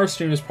tomorrow's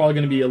stream is probably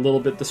gonna be a little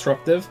bit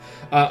disruptive.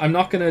 I'm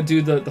not gonna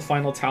do the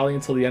final tally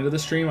until the end of the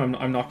stream.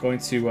 I'm not going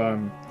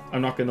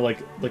to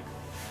like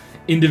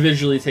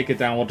individually take it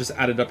down. We'll just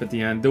add it up at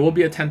the end. There will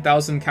be a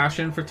 10,000 cash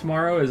in for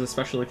tomorrow as a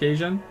special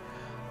occasion.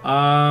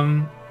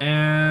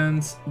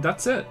 And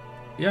that's it.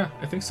 Yeah,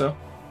 I think so.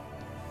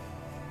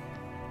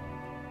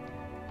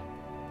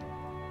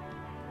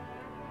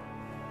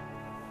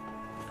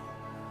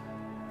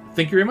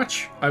 Thank you very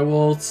much. I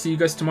will see you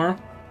guys tomorrow.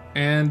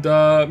 And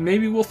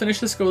maybe we'll finish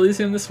this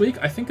Elysium this week.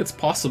 I think it's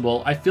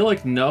possible. I feel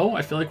like no.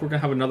 I feel like we're going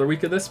to have another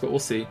week of this, but we'll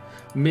see.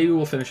 Maybe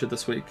we'll finish it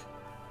this week.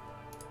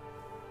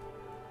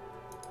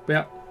 But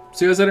yeah,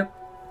 see you guys later.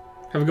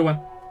 Have a good one.